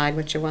it, decide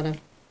what you wanna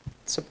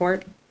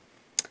support.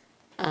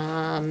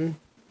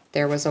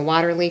 There was a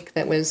water leak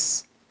that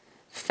was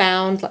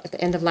found at the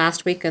end of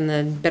last week in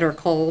the bitter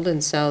cold,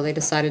 and so they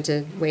decided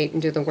to wait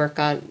and do the work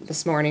on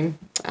this morning,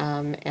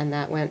 and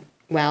that went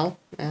well.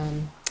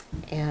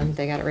 And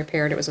they got it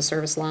repaired. It was a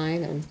service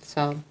line, and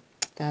so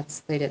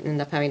they didn't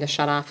end up having to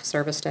shut off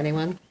service to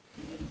anyone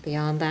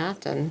beyond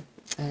that, and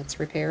it's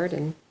repaired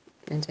and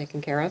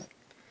taken care of.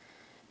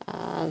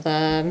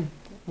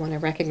 Want to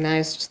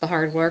recognize just the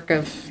hard work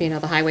of, the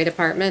highway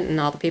department and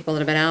all the people that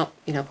have been out,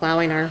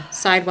 plowing our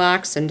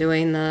sidewalks and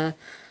doing the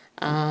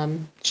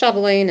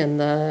shoveling and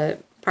the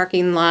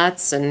parking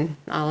lots and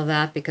all of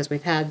that, because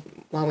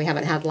while we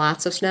haven't had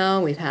lots of snow,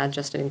 we've had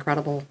just an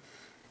incredible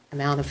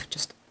amount of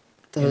just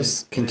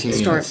those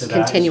continuous.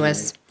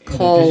 continuous In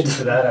cold. addition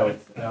to that,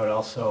 I would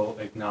also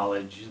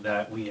acknowledge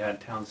that we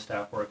had town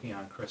staff working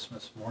on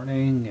Christmas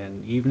morning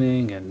and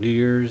evening and New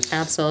Year's.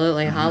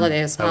 Absolutely,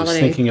 holidays, I was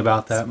holiday. thinking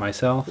about that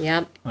myself.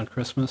 Yep. On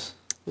Christmas.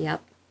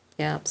 Yep.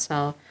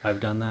 So I've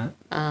done that.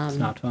 It's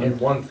not fun. And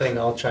one thing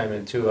I'll chime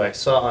in too, I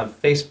saw on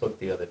Facebook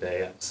the other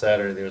day, on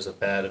Saturday, there was a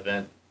bad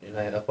event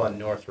up on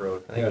North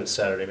Road. I think it was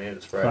Saturday, maybe it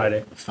was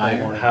Friday.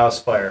 Fire. A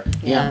house fire.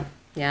 yeah.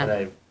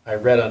 And I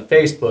read on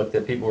Facebook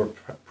that people were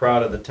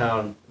proud of the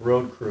town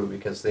road crew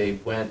because they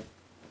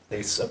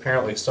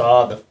apparently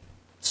saw the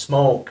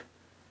smoke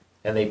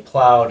and they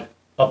plowed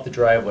up the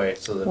driveway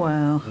so that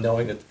Wow.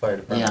 knowing that the fire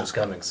department Yeah. was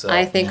coming. So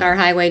I think our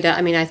highway,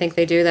 I think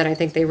they do that. I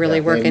think they really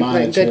Yeah, work they in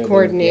monitor good the-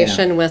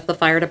 coordination with the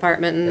fire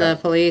department and Yeah. the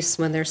police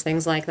when there's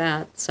things like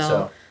that.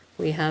 So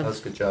we that was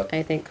have, a good job.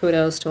 I think,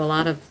 kudos to a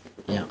lot of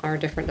Yeah. our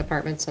different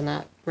departments in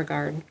that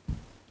regard.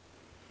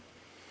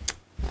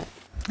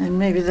 And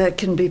maybe that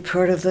can be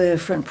part of the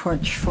Front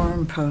Porch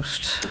Forum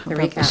post The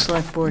about the recap.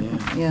 select board.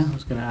 Yeah. Yeah. I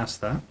was going to ask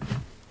that.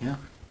 Yeah.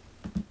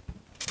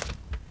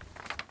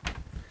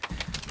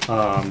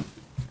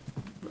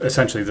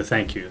 Essentially, the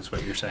thank you is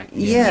what you're saying.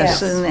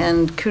 Yes, Yes.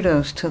 and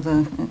kudos to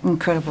the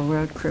incredible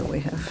road crew we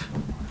have.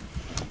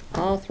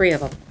 All three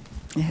of them.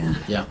 Yeah.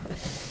 Yeah.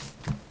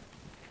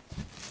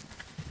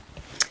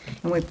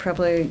 And we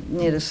probably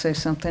need to say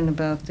something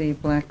about the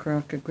Black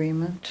Rock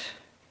agreement.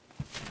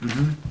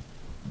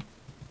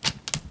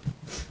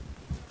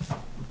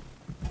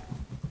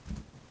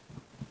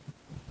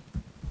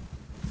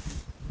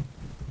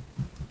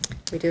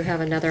 We do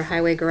have another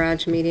highway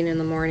garage meeting in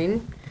the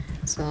morning,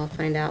 so I'll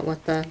find out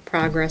what the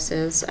progress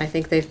is. I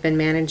think they've been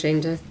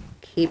managing to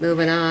keep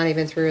moving on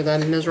even through the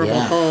miserable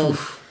Yeah. cold.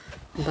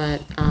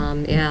 But,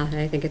 yeah,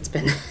 I think it's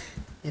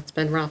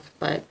been rough,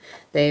 but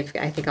I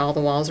think all the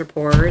walls are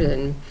poured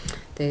and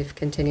they've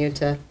continued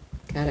to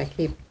kind of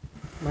keep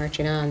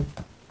marching on.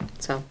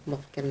 So we'll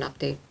get an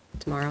update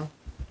tomorrow.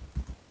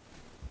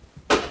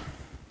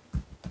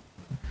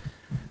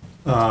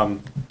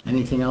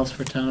 Anything else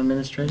for town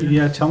administrator?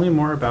 Yeah, tell me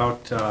more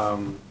about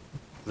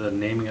the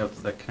naming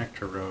of the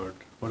connector road.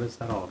 What is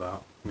that all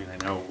about? I mean,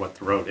 I know what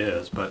the road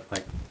is, but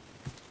like,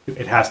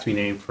 it has to be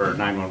named for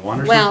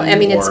 911 or Well, something? I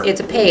mean, or- it's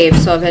a paved,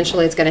 so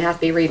eventually it's gonna have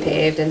to be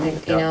repaved and,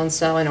 Yeah. and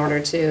so in order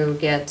to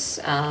get,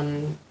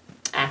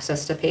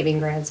 access to paving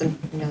grants and,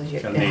 Gotta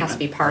it name has to it,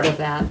 be part right. of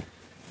that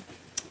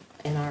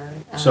in our,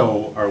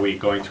 So are we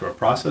going through a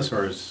process,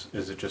 or is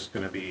it just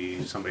gonna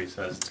be, somebody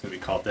says it's gonna be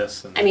called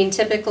this? And I mean,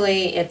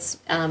 typically, it's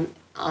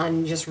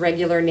on just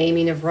regular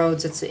naming of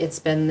roads, it's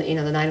been, the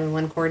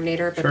 911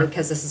 coordinator, but Sure.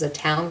 because this is a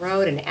town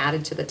road and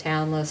added to the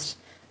town list,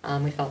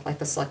 we felt like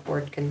the select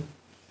board can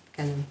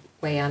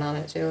weigh in on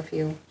it too, if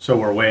you. So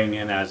we're weighing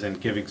in as in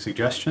giving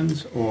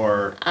suggestions,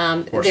 or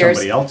There's-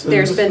 somebody else's?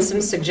 There's been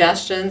some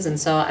suggestions, and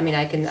so, I mean,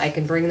 I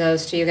can bring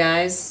those to you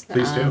guys.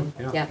 Please do,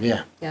 yeah. Yep,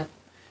 Yeah. yep,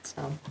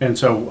 so. And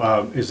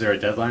so, is there a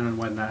deadline on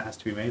when that has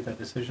to be made, that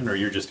decision, or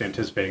you're just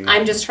anticipating? that?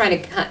 I'm just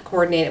trying to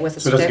coordinate it with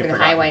the So it doesn't get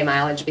certificate of highway forgotten.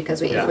 mileage,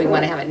 because Yeah. if we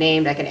want to have it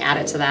named, I can add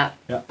it to that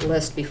Yeah.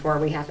 list before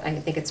we have, I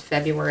think it's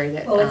February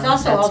that. Well, it's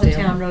also all that's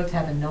the due. town roads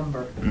have a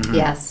number,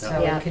 Yes, so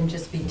yeah, it can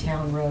just be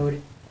town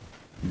road.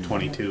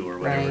 22 or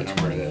whatever Right,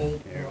 number it is,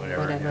 28, or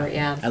whatever. whatever,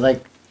 yeah. I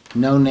like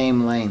No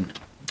Name Lane.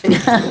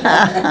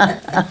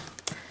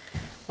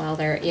 Well,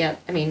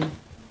 I mean,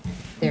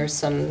 there's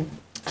some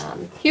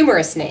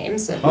humorous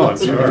names. Oh, I'm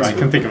sure, I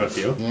can think of a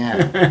few.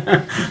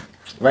 Yeah.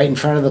 Right in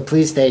front of the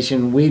police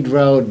station, Weed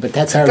Road, but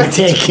that's already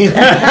taken.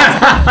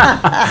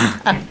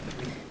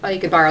 Well, you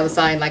could borrow the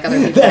sign like other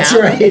people That's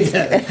have. right.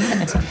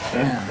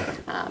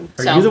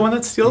 Are you the one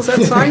that steals that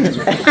sign?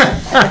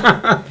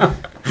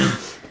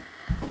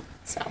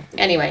 So,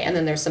 anyway, and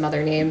then there's some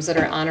other names that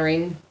are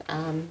honoring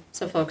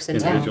some folks in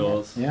town.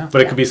 Individuals. Yeah.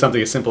 But it could be something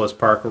as simple as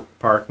Park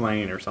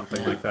Lane or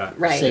something like that.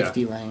 Right.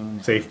 Safety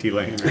Lane. Safety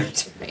Lane, or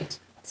Right,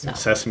 so,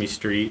 Sesame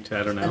Street,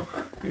 I don't know.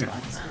 Yeah.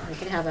 we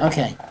can have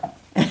Okay.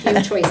 a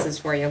few choices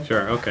for you.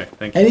 Sure, okay,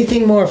 thank you.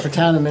 Anything more for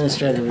town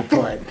administrator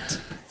report?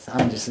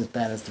 I'm just as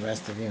bad as the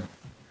rest of you.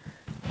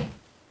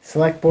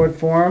 Select board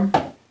forum?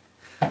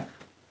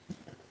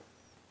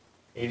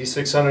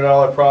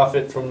 $8,600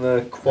 profit from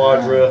the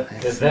Quadra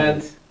excellent.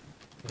 event.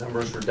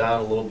 Numbers were down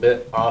a little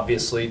bit,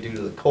 obviously due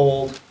to the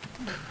cold,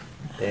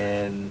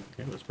 and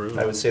It was brutal.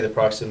 I would say the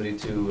proximity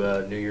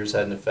to New Year's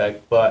had an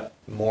effect, but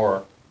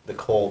more the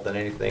cold than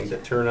anything. The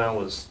turnout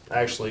was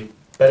actually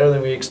better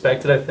than we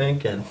expected, I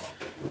think, and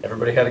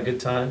everybody had a good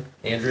time.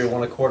 Andrea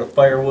won a quart of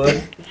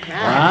firewood.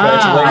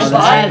 Wow,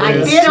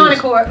 Congratulations. I bid on a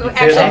court, actually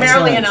Excellent.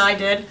 Marilyn and I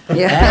did.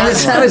 Yeah,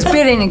 I was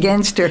bidding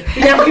against her.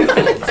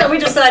 Yeah, so we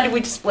decided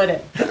we'd split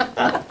it.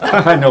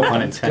 No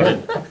pun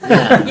intended. Good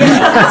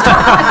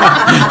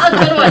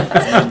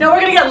one. No, we're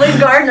gonna get Lynn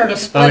Gardner to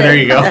split Oh, it. there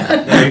you go.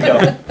 There you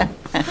go.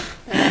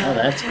 Oh,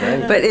 that's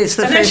great. But it's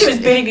the And then first. she was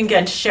bidding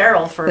against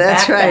Cheryl for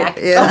That's backpack.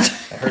 right. Yeah.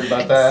 I heard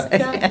about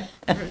that.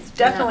 It's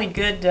definitely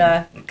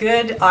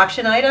good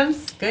auction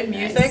items, good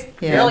music,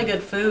 Yeah. really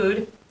good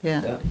food.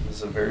 Yeah. Yeah, it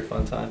was a very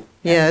fun time.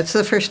 Yeah. It's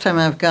the first time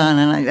I've gone,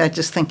 and I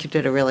just think you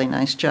did a really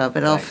nice job.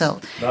 It all Thanks.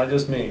 felt Not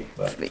just me,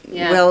 but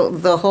Yeah. well.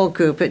 The whole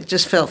group. It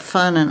just felt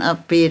fun and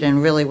upbeat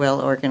and really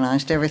well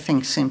organized.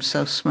 Everything seemed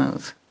so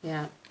smooth.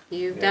 Yeah,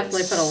 you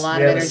definitely put a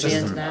lot Yeah, of the energy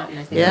system. into that, and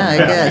I think. Yeah, I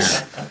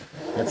guess.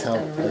 That's Done a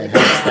helped. really It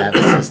good helps to have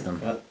a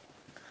system.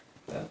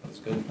 that was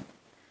good.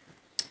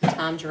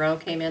 Tom Giroux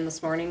came in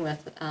this morning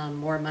with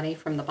more money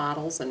from the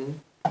bottles and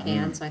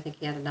cans. I think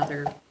he had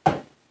another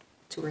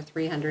 $200 or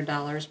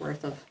 $300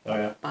 worth of Oh,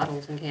 yeah.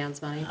 bottles and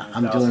cans money.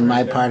 I'm doing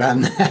my part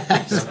on that.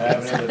 I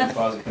have another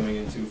deposit coming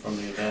in too from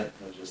the event.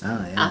 It was just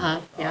Oh, yeah. Uh-huh,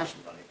 yeah, auction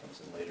money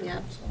comes in later. Yeah.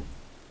 So.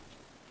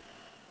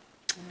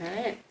 all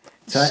right.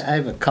 So I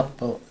have a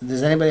couple.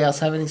 Does anybody else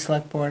have any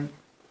select board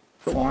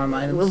forum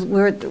items?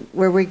 Well,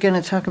 were we going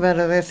to talk about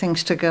other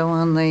things to go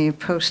on the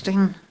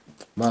posting?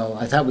 Well,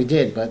 I thought we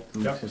did, but.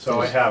 Yep, if so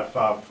I there's-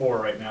 have 4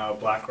 right now.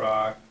 Black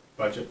Rock,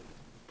 budget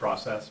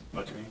process,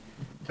 budgeting.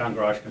 Town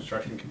garage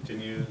construction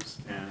continues,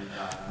 and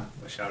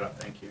a shout out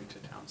thank you to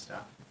town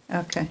staff.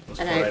 Okay. Those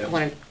And 4 I items.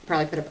 want to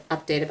probably put an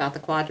update about the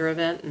Quadra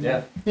event and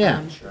Yeah.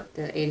 Yeah. Sure.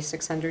 the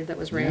 8,600 that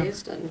was Yeah.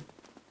 raised, and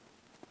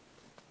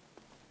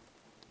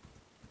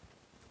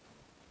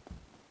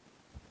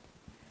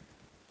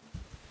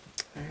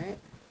all right.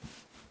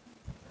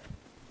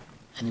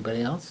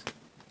 Anybody else?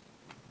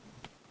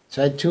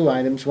 So I had 2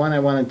 items. One, I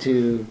wanted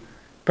to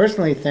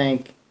personally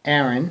thank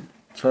Aaron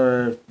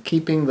for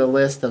keeping the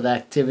list of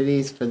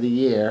activities for the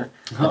year.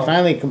 I Oh.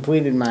 finally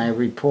completed my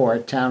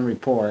report, town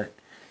report,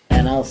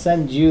 and I'll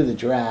send you the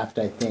draft,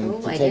 I think,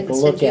 Oh, to I take a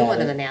didn't look send you at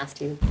one of the it.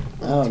 nasty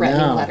Oh,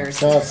 threatening no. letters.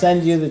 So I'll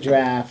send you the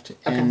draft,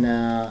 Okay. and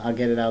I'll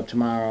get it out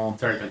tomorrow.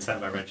 It's already been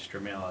sent by register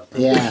mail. hasn't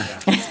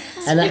it?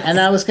 Yeah. And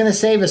I was gonna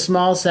save a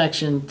small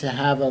section to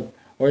have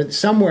or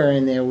somewhere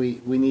in there, we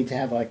need to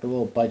have like a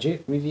little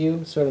budget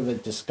review, sort of a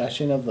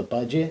discussion of the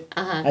budget.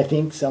 Uh-huh. I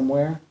think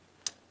somewhere,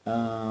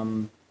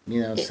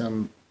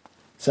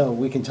 so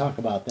we can talk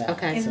about that.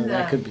 Okay. So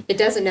that could be. It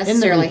doesn't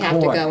necessarily have to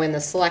report. go in the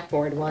select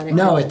board one.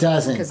 No, could- it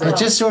doesn't. because It's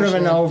just sort of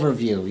an usually-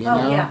 overview, you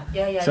Oh, know?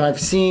 yeah. So I've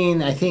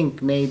seen, I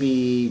think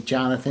maybe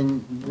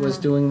Jonathan was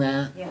doing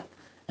that. Yeah.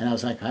 And I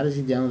was like, how does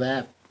he know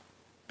that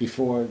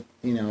before,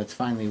 it's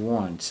finally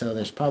warned? So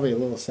there's probably a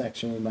little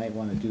section we might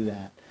want to do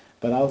that.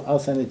 But I'll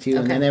send it to you,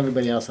 and Okay. then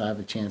everybody else will have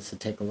a chance to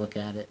take a look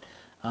at it.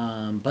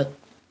 But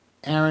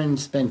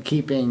Aaron's been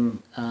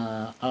keeping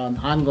an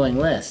ongoing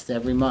list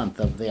every month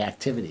of the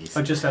activities.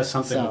 But just as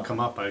something So- will come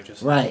up, I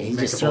just. Right, he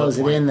make just a bullet throws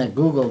it point. in the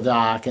Google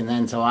Doc, and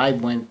then so I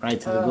went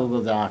right to the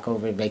Google Doc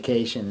over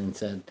vacation and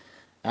said,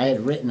 I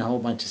had written a whole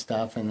bunch of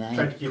stuff, and I.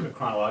 Tried to keep it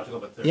chronological,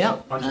 but there's Yeah, a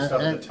bunch of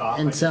stuff at the top.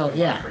 I and just so didn't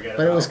wanna yeah, forget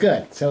but it was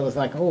about. good. So it was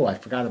like, oh, I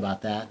forgot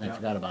about that, and I Yeah.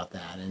 forgot about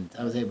that, and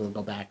I was able to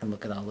go back and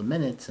look at all the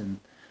minutes, and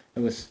it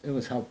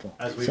was helpful.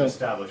 As we've So-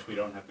 established, we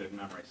don't have good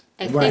memories.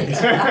 I Right.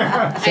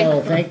 think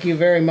So thank you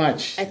very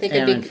much, I think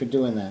it'd be Aaron, for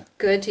doing that.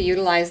 good to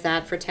utilize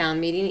that for town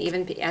meeting,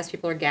 even as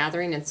people are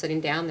gathering and sitting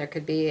down, there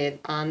could be it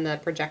on the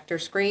projector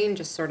screen,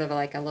 just sort of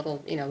like a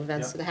little,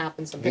 events Yep. that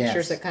happen, some pictures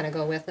Yes. that kind of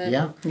go with it.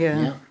 Yeah,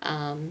 Yeah.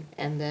 yeah,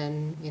 And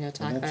then,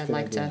 talk that's about, a I'd good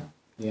like to,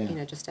 idea.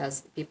 Yeah. just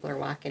as people are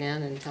walking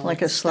in and tell.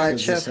 Like a slideshow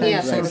Just kind Yeah,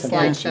 of sort of like a some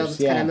slideshow pictures, that's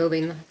kind yeah. of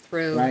moving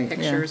through Right.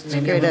 pictures. It's a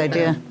and great maybe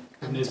idea.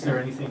 And is there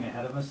anything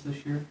ahead of us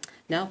this year?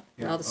 No,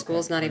 Yeah, the okay.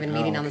 school's not even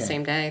meeting on the okay.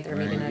 same day. They're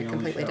Right. meeting The a only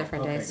completely show.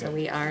 different day, Okay, so good.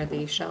 we are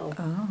the show.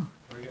 Oh.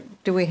 Very good.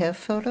 Do we have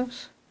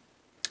photos?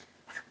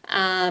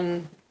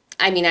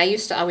 I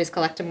used to always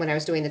collect them when I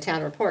was doing the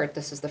town report.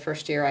 This is the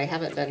first year I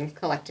haven't been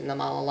collecting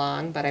them all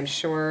along, but I'm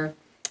sure,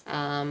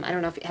 I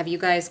don't know if, have you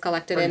guys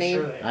collected any?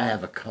 I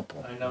have a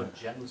couple. I know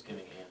Jen was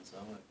giving Ann some,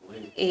 I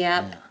believe.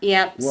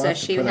 Yep, We'll so have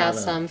to she put out has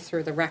a- some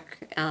through the rec,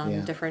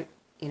 Yeah. different,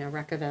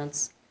 rec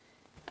events.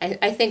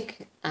 I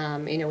think,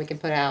 we can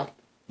put out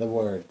The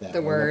word. That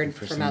the we're looking word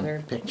for from some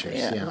other, pictures.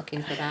 Yeah. Yeah.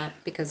 looking for that,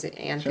 because Ann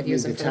could Certainly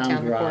use them for the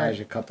town garage, report.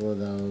 a couple of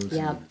those.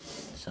 Yep. and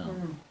So.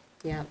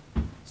 Yeah,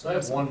 So I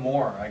have one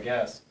more, I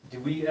guess.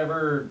 Did we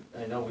ever,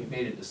 I know we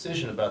made a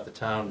decision about the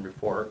town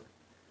report.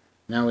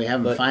 No, we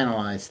haven't But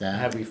finalized that.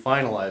 Have we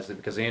finalized it?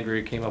 Because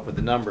Andrea came up with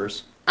the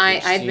numbers.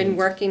 which I've been seemed-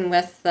 working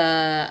with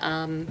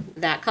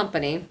that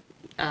company,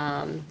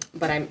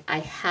 but I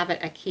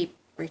haven't, I keep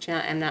reaching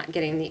out, I'm not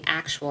getting the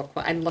actual,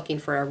 I'm looking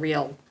for a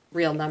real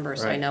number,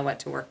 so I Right. know what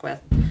to work with.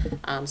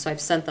 So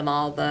I've sent them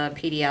all the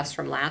PDFs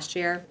from last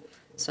year,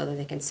 so that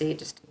they can see,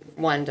 just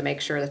one, to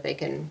make sure that they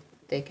can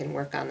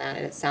work on that,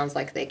 and it sounds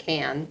like they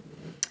can.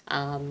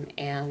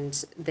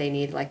 And they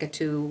need like a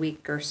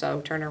 2-week or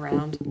so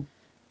turnaround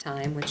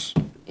time, which,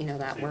 that So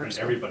you works. print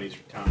everybody's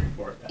town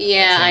report. at the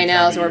Yeah, same I time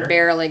know, of so we're year.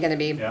 barely gonna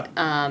be, Yeah.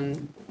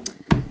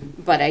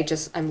 but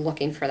I'm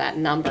looking for that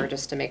number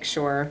just to make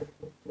sure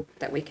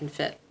that we can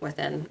fit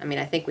within,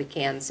 I think we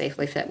can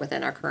safely fit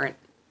within our current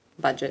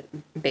budget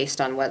based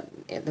on what,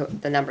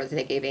 the number that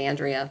they gave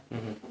Andrea,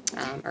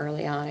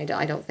 early on.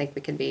 I don't think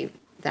we can be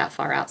that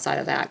far outside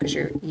of that, because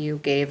you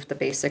gave the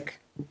basic,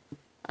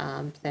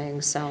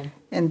 things, so.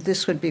 And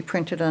this would be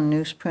printed on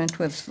newsprint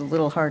with a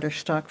little harder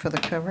stock for the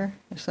cover?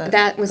 Is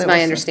That was that my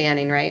the-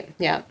 understanding, right?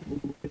 Yeah.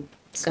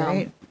 So,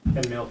 Great.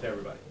 And mail to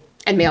everybody.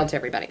 and mailed to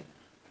everybody.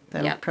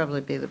 That Yeah. would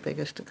probably be the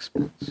biggest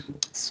expense.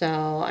 So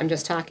I'm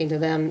just talking to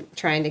them,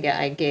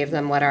 I gave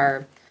them what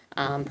our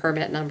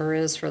permit number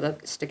is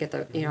to get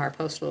our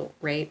postal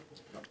rate.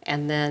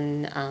 And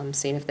then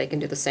seeing if they can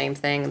do the same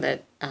thing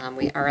that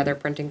our other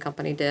printing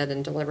company did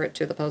and deliver it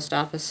to the post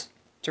office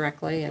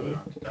directly. So we don't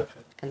have to touch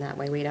it. And that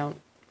way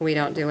we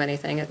don't do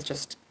anything, it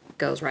just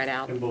goes right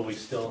out. And will we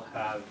still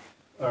have,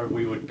 or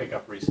we would pick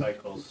up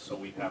recycles, so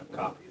we have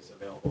copies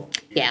available?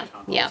 here Yeah, in town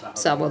hall? Is that yeah, how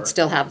so that we'll works?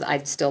 still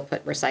I'd still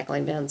put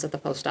recycling bins at the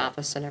post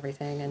office and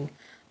everything,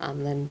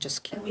 and then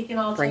just keep And we can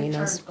all bringing take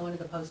those. turns going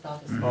to the post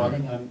office. Well,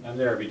 I'm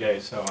there every day,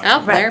 so.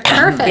 Oh, they're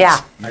perfect. Yeah.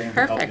 I can help you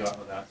Perfect. out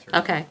with that. certainly.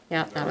 Okay,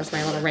 yeah, that was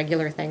my little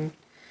regular thing.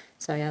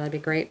 So, yeah, that'd be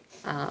great.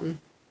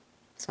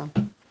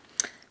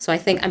 So I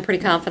think, I'm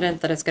pretty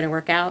confident that it's gonna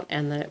work out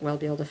and that it will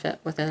be able to fit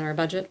within our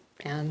budget.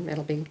 And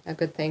it'll be a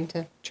good thing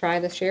to try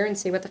this year and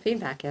see what the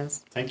feedback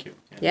is. Thank you.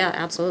 Yeah,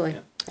 absolutely. Yeah.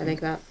 I think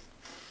that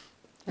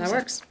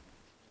works.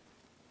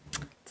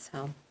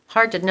 So,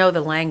 Hard to know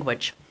the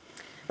language.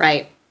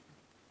 right.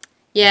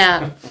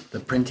 Yeah, The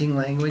printing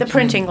language? The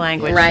printing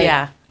language, Right.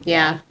 yeah.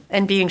 yeah,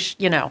 And being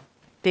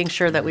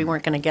sure that we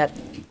weren't going to get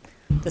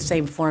the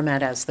same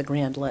format as the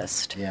grand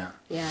list. Yeah.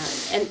 yeah.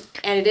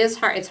 And it is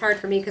hard, it's hard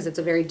for me because it's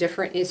a very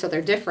different, so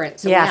they're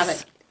different. So we Yes.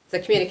 haven't, the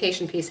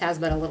communication piece has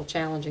been a little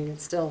challenging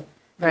and still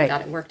haven't Right.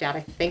 got it worked out.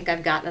 I think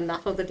I've gotten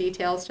enough of the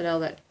details to know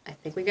that I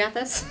think we got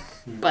this.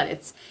 But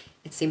it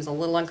seems a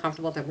little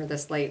uncomfortable that we're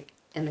this late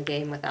in the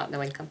game without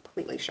knowing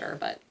completely sure,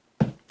 but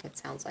it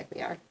sounds like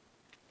we are.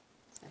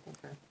 So I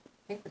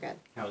think we're good.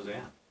 How's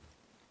that?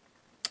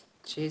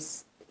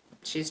 She's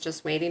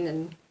just waiting,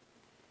 and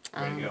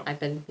There you go. I've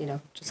been,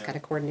 just Yeah. kind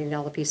of coordinating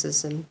all the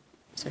pieces, and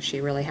so she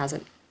really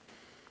hasn't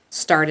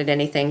started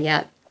anything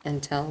yet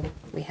until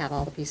we have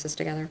all the pieces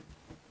together.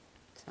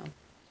 So,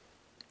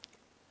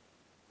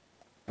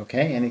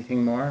 Okay,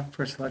 anything more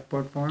for select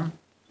board forum?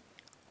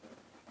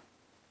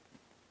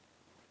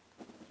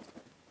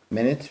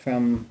 Minutes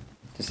from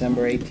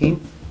December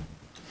 18th?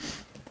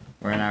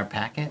 We're in our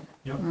packet.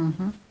 Yep.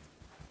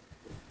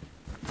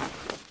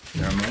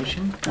 Is there a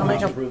motion? I'll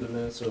make a- Approve the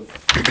minutes of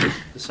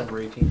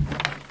December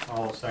 18th.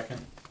 All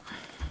second.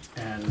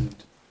 And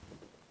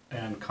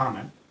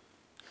comment.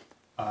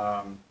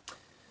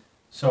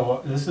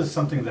 So this is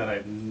something that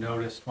I've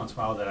noticed once in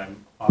a while that I'm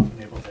often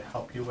able to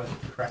help you with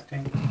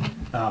correcting,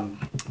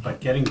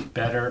 but getting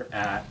better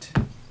at,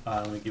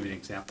 let me give you an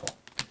example.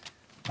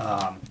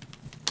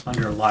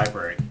 Under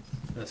library,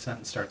 the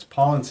sentence starts,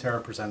 Paul and Sarah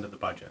presented the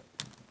budget.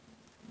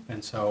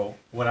 And so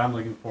what I'm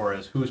looking for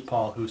is who's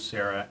Paul, who's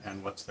Sarah,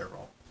 and what's their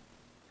role.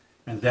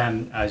 And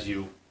then as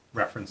you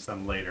reference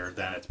them later,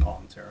 then it's Paul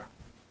and Sarah.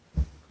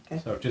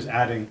 Okay. So just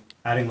adding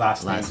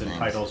last names and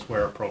titles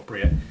where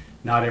appropriate,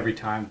 not every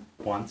time,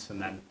 once,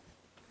 and then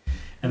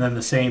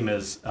the same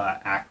as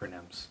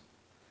acronyms.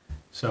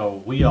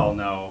 So we all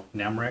know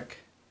NEMRIC,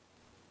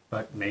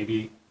 but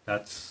maybe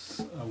that's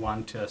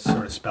one to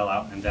sort of spell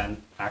out and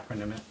then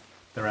acronym it.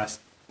 The rest,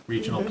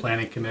 Regional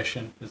Planning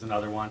Commission is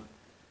another one.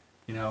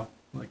 You know,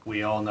 like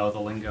we all know the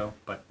lingo,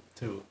 but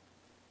to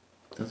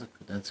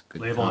That's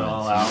good. label it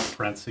all comments. out,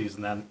 parentheses,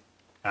 and then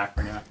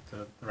acronym it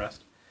to the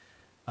rest.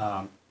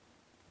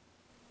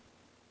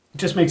 It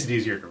just makes it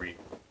easier to read.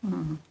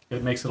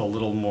 It makes it a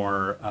little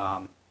more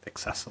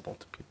accessible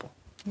to people,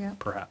 Yeah.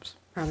 perhaps.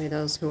 Probably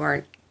those who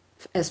aren't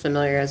as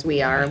familiar as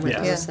we are with Yeah.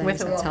 those Yeah. things. With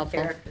the That's wrong helpful.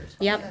 characters.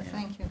 Yep. Yeah,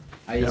 thank you.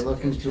 Are you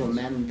looking to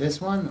amend this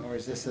one, or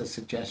is this a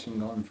suggestion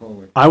going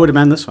forward? I would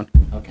amend this one.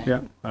 Okay.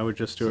 Yeah, I would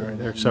just do it right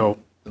there. then So,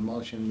 the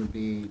motion would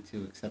be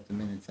to accept the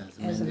minutes as As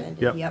amended.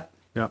 amended, Yep. yep.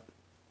 yeah,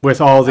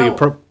 with all the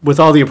Oh. with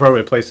all the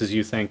appropriate places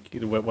you think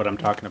what I'm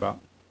talking about.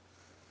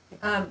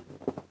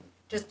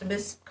 Just to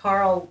Miss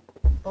Carl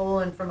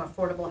Bolin from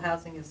Affordable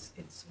Housing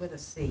it's with a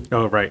C.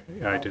 Oh, right.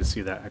 Yeah, I did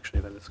see that.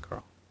 Actually, that is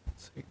Carl.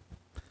 Let's see.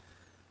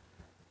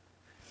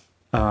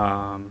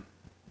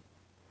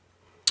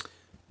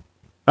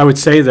 I would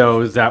say,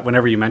 though, that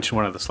whenever you mention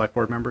one of the select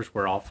board members,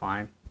 we're all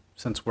fine,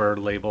 since we're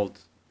labeled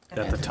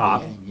at the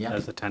top Yep.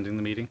 as attending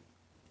the meeting.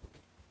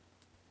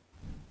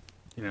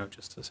 You know,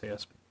 just to say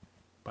us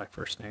by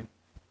first name.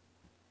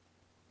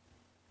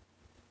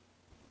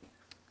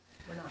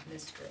 We're not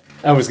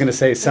miswritten. I was going to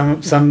say,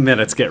 some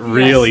minutes get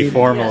really Yes,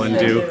 formal and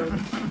they do, do.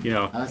 you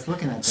know, I was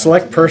looking at that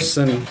select today.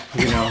 person,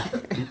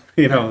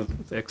 you know,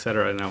 et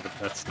cetera. No, but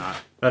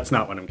that's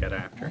not what I'm getting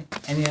All after.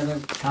 right. Any other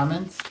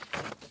comments?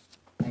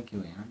 Thank you,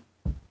 Aaron.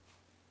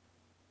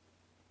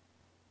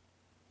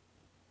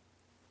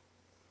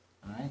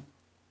 All right.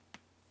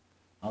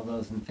 All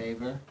those in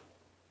favor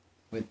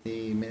with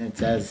the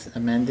minutes as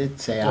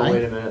amended, say aye. Oh,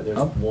 wait a minute, there's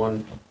Oh.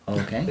 one,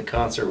 the Okay.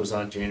 concert was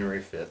on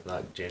January 5th,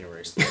 not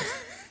January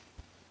 6th.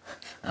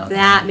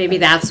 That, maybe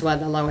that's what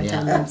the low Yeah.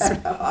 attendance.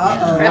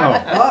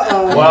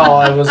 Oh, well,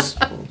 I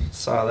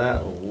saw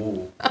that,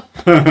 ooh.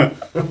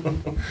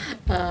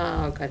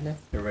 Oh, goodness.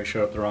 Everybody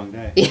showed up the wrong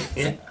day.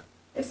 Yeah,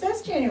 It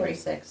says January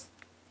 6th.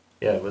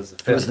 yeah, it was the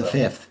 5th. It was the though.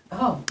 5th.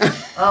 Oh,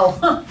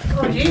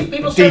 oh, geez,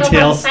 people showed up on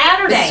Details.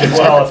 Saturday.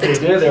 Well, if they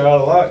did, they're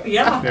out of luck.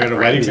 Yeah. They're at a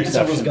wedding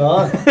Pizza was reception.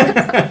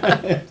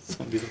 gone.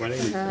 Somebody's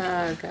wedding.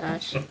 Oh,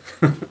 gosh.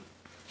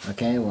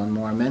 Okay, one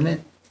more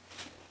minute.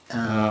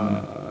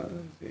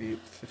 8th,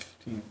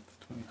 15th,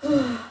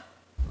 22nd.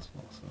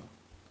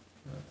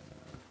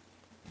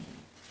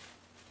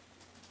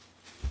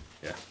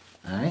 Yeah.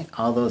 All right.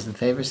 All those in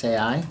favor, say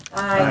aye.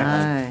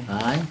 Aye.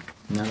 Aye.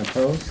 None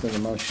opposed, so the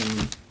motion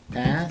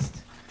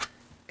passed.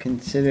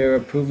 Consider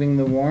approving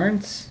the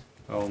warrants.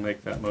 I'll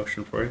make that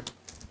motion for you.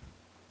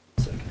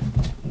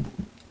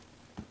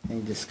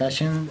 Any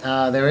discussion?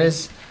 There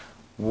is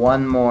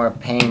one more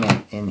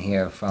payment in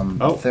here from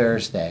Oh.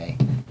 Thursday.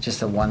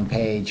 Just a one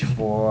page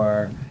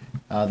for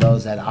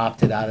those that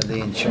opted out of the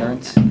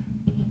insurance.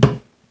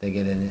 They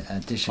get an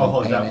additional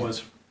Oh, that payment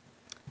was.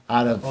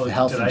 out of Oh,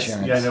 health did I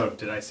insurance. Yeah, no.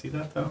 Did I see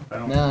that though? I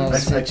don't. No, I-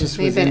 it just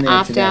They've was in been there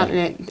opt out,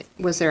 today. and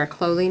was there a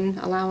clothing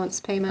allowance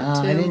payment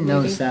too? I didn't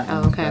notice maybe? that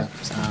Oh, one, okay.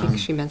 but, I think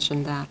she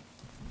mentioned that.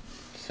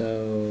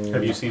 So.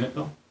 Have you seen it,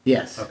 Bill?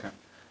 Yes. Okay.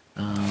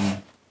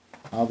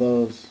 All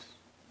those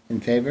in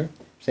favor,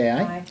 say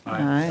aye.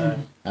 Aye.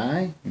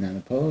 Aye, none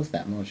opposed,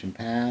 that motion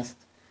passed.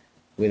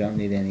 We don't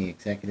need any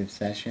executive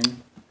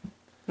session.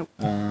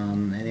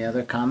 Any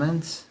other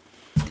comments?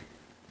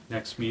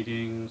 Next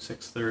meeting,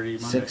 6:30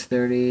 Monday.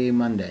 6:30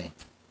 Monday,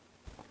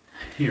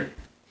 Here.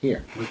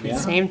 here. With Yeah?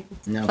 pizza. Same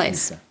No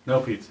place. pizza. No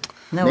pizza.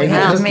 No, They we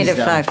have have to meet cookies,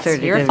 at though.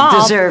 5:30. Your They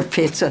fault. deserve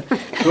pizza.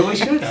 Well, we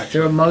should Is actually.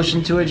 there a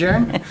motion to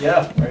adjourn?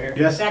 Yeah, right here.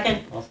 Yes. Second.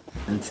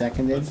 And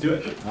seconded? Let's do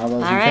it. All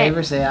those All in right.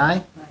 favor, say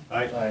aye.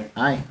 Aye.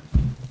 Aye,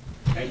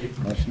 Thank you.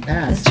 motion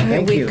passed. That's right,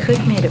 Thank we you.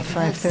 could meet at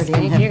 5:30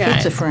 and Thank you, have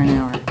pizza guys. for an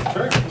hour.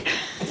 Sure.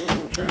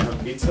 Sure.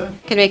 Pizza.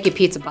 Can make you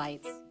pizza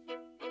bites.